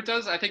 I hope it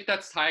does. I think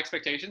that's high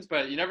expectations,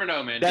 but you never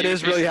know, man. That David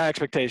is really Chase. high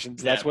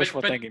expectations. Yeah, That's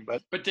wishful thinking,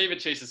 but but David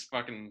Chase is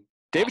fucking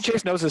David awesome.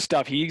 Chase knows his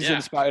stuff. He's Yeah,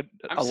 inspired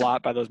I'm a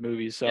lot by those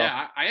movies. So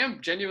yeah, I am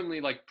genuinely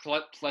like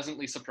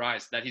pleasantly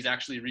surprised that he's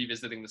actually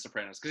revisiting The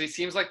Sopranos because he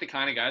seems like the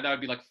kind of guy that would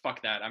be like,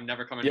 "Fuck that, I'm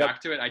never coming yep.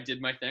 back to it. I did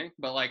my thing."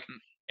 But like,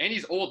 and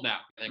he's old now.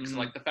 Like, so Mhm.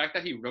 like the fact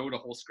that he wrote a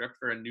whole script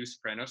for a new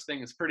Sopranos thing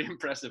is pretty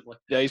impressive. Like,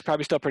 Yeah, he's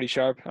probably still pretty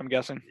sharp, I'm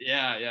guessing.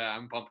 yeah,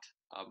 I'm pumped.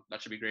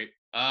 That should be great.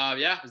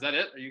 Yeah, is that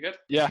it? Are you good?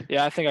 Yeah,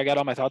 I think I got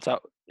all my thoughts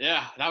out.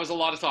 Yeah, that was a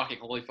lot of talking.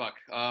 Holy fuck.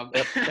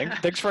 Yep.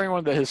 Thanks for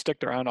anyone that has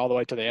stuck around all the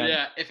way to the end.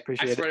 Yeah, I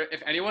Appreciate swear,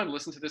 if anyone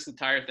listened to this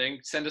entire thing,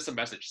 send us a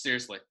message.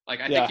 Seriously,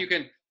 like I Yeah. think you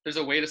can. There's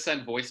a way to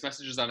send voice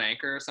messages on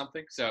Anchor or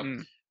something. So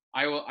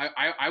I will.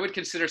 I would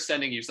consider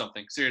sending you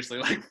something. Seriously,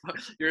 like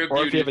you're a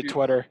Or beauty. if you have a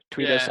Twitter,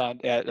 tweet us Yeah, on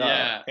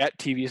yeah. at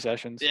TV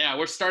Sessions. Yeah,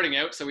 we're starting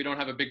out, so we don't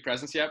have a big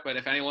presence yet. But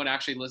if anyone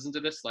actually listened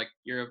to this, like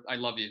I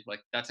love you.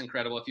 Like that's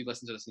incredible. If you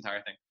listen to this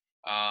entire thing,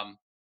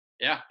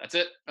 yeah, that's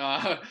it.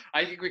 I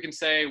think we can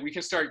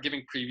start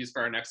giving previews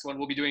for our next one.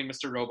 We'll be doing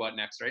Mr. Robot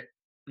next, right?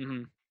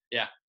 Mm-hmm.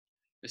 Yeah,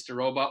 Mr.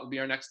 Robot will be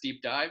our next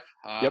deep dive.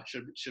 Yep.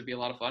 Should be a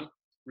lot of fun.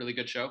 Really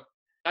good show.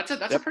 That's a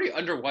Yep. pretty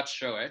underwatched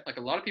show, eh? Like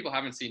a lot of people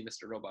haven't seen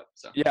Mr. Robot.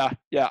 So Yeah.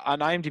 On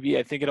IMDb,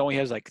 I think it only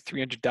has like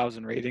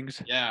 300,000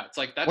 ratings. yeah, it's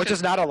like which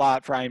is not a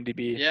lot for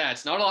IMDb. Yeah,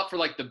 it's not a lot for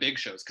like the big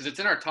shows because it's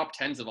in our top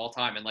tens of all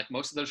time, and like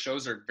most of those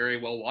shows are very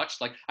well watched.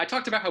 Like I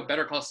talked about how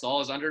Better Call Saul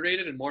is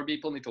underrated and more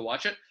people need to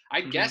watch it. I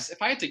guess if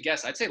I had to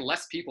guess, I'd say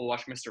less people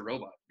watch Mr.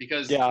 Robot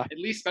because at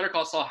least Better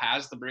Call Saul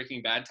has the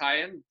Breaking Bad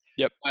tie-in.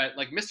 Yep. But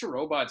like Mr.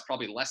 Robot's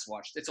probably less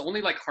watched. It's only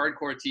like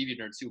hardcore TV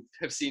nerds who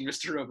have seen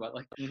Mr. Robot.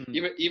 Like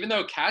even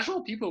though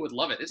casual people would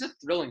love it, it's a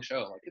thrilling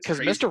show. Like it's because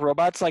Mr.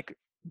 Robot's like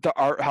the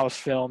art house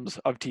films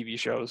of TV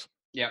shows.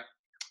 Yeah.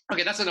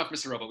 Okay, that's enough,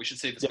 Mr. Robot. We should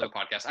save this for the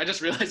podcast. I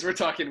just realized we're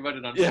talking about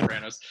it on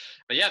Sopranos.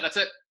 But yeah, that's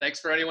it. Thanks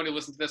for anyone who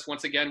listened to this.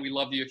 Once again, we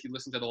love you. If you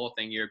listen to the whole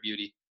thing, you're a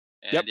beauty.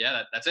 And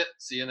yeah, that's it.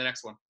 See you in the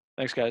next one.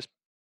 Thanks, guys.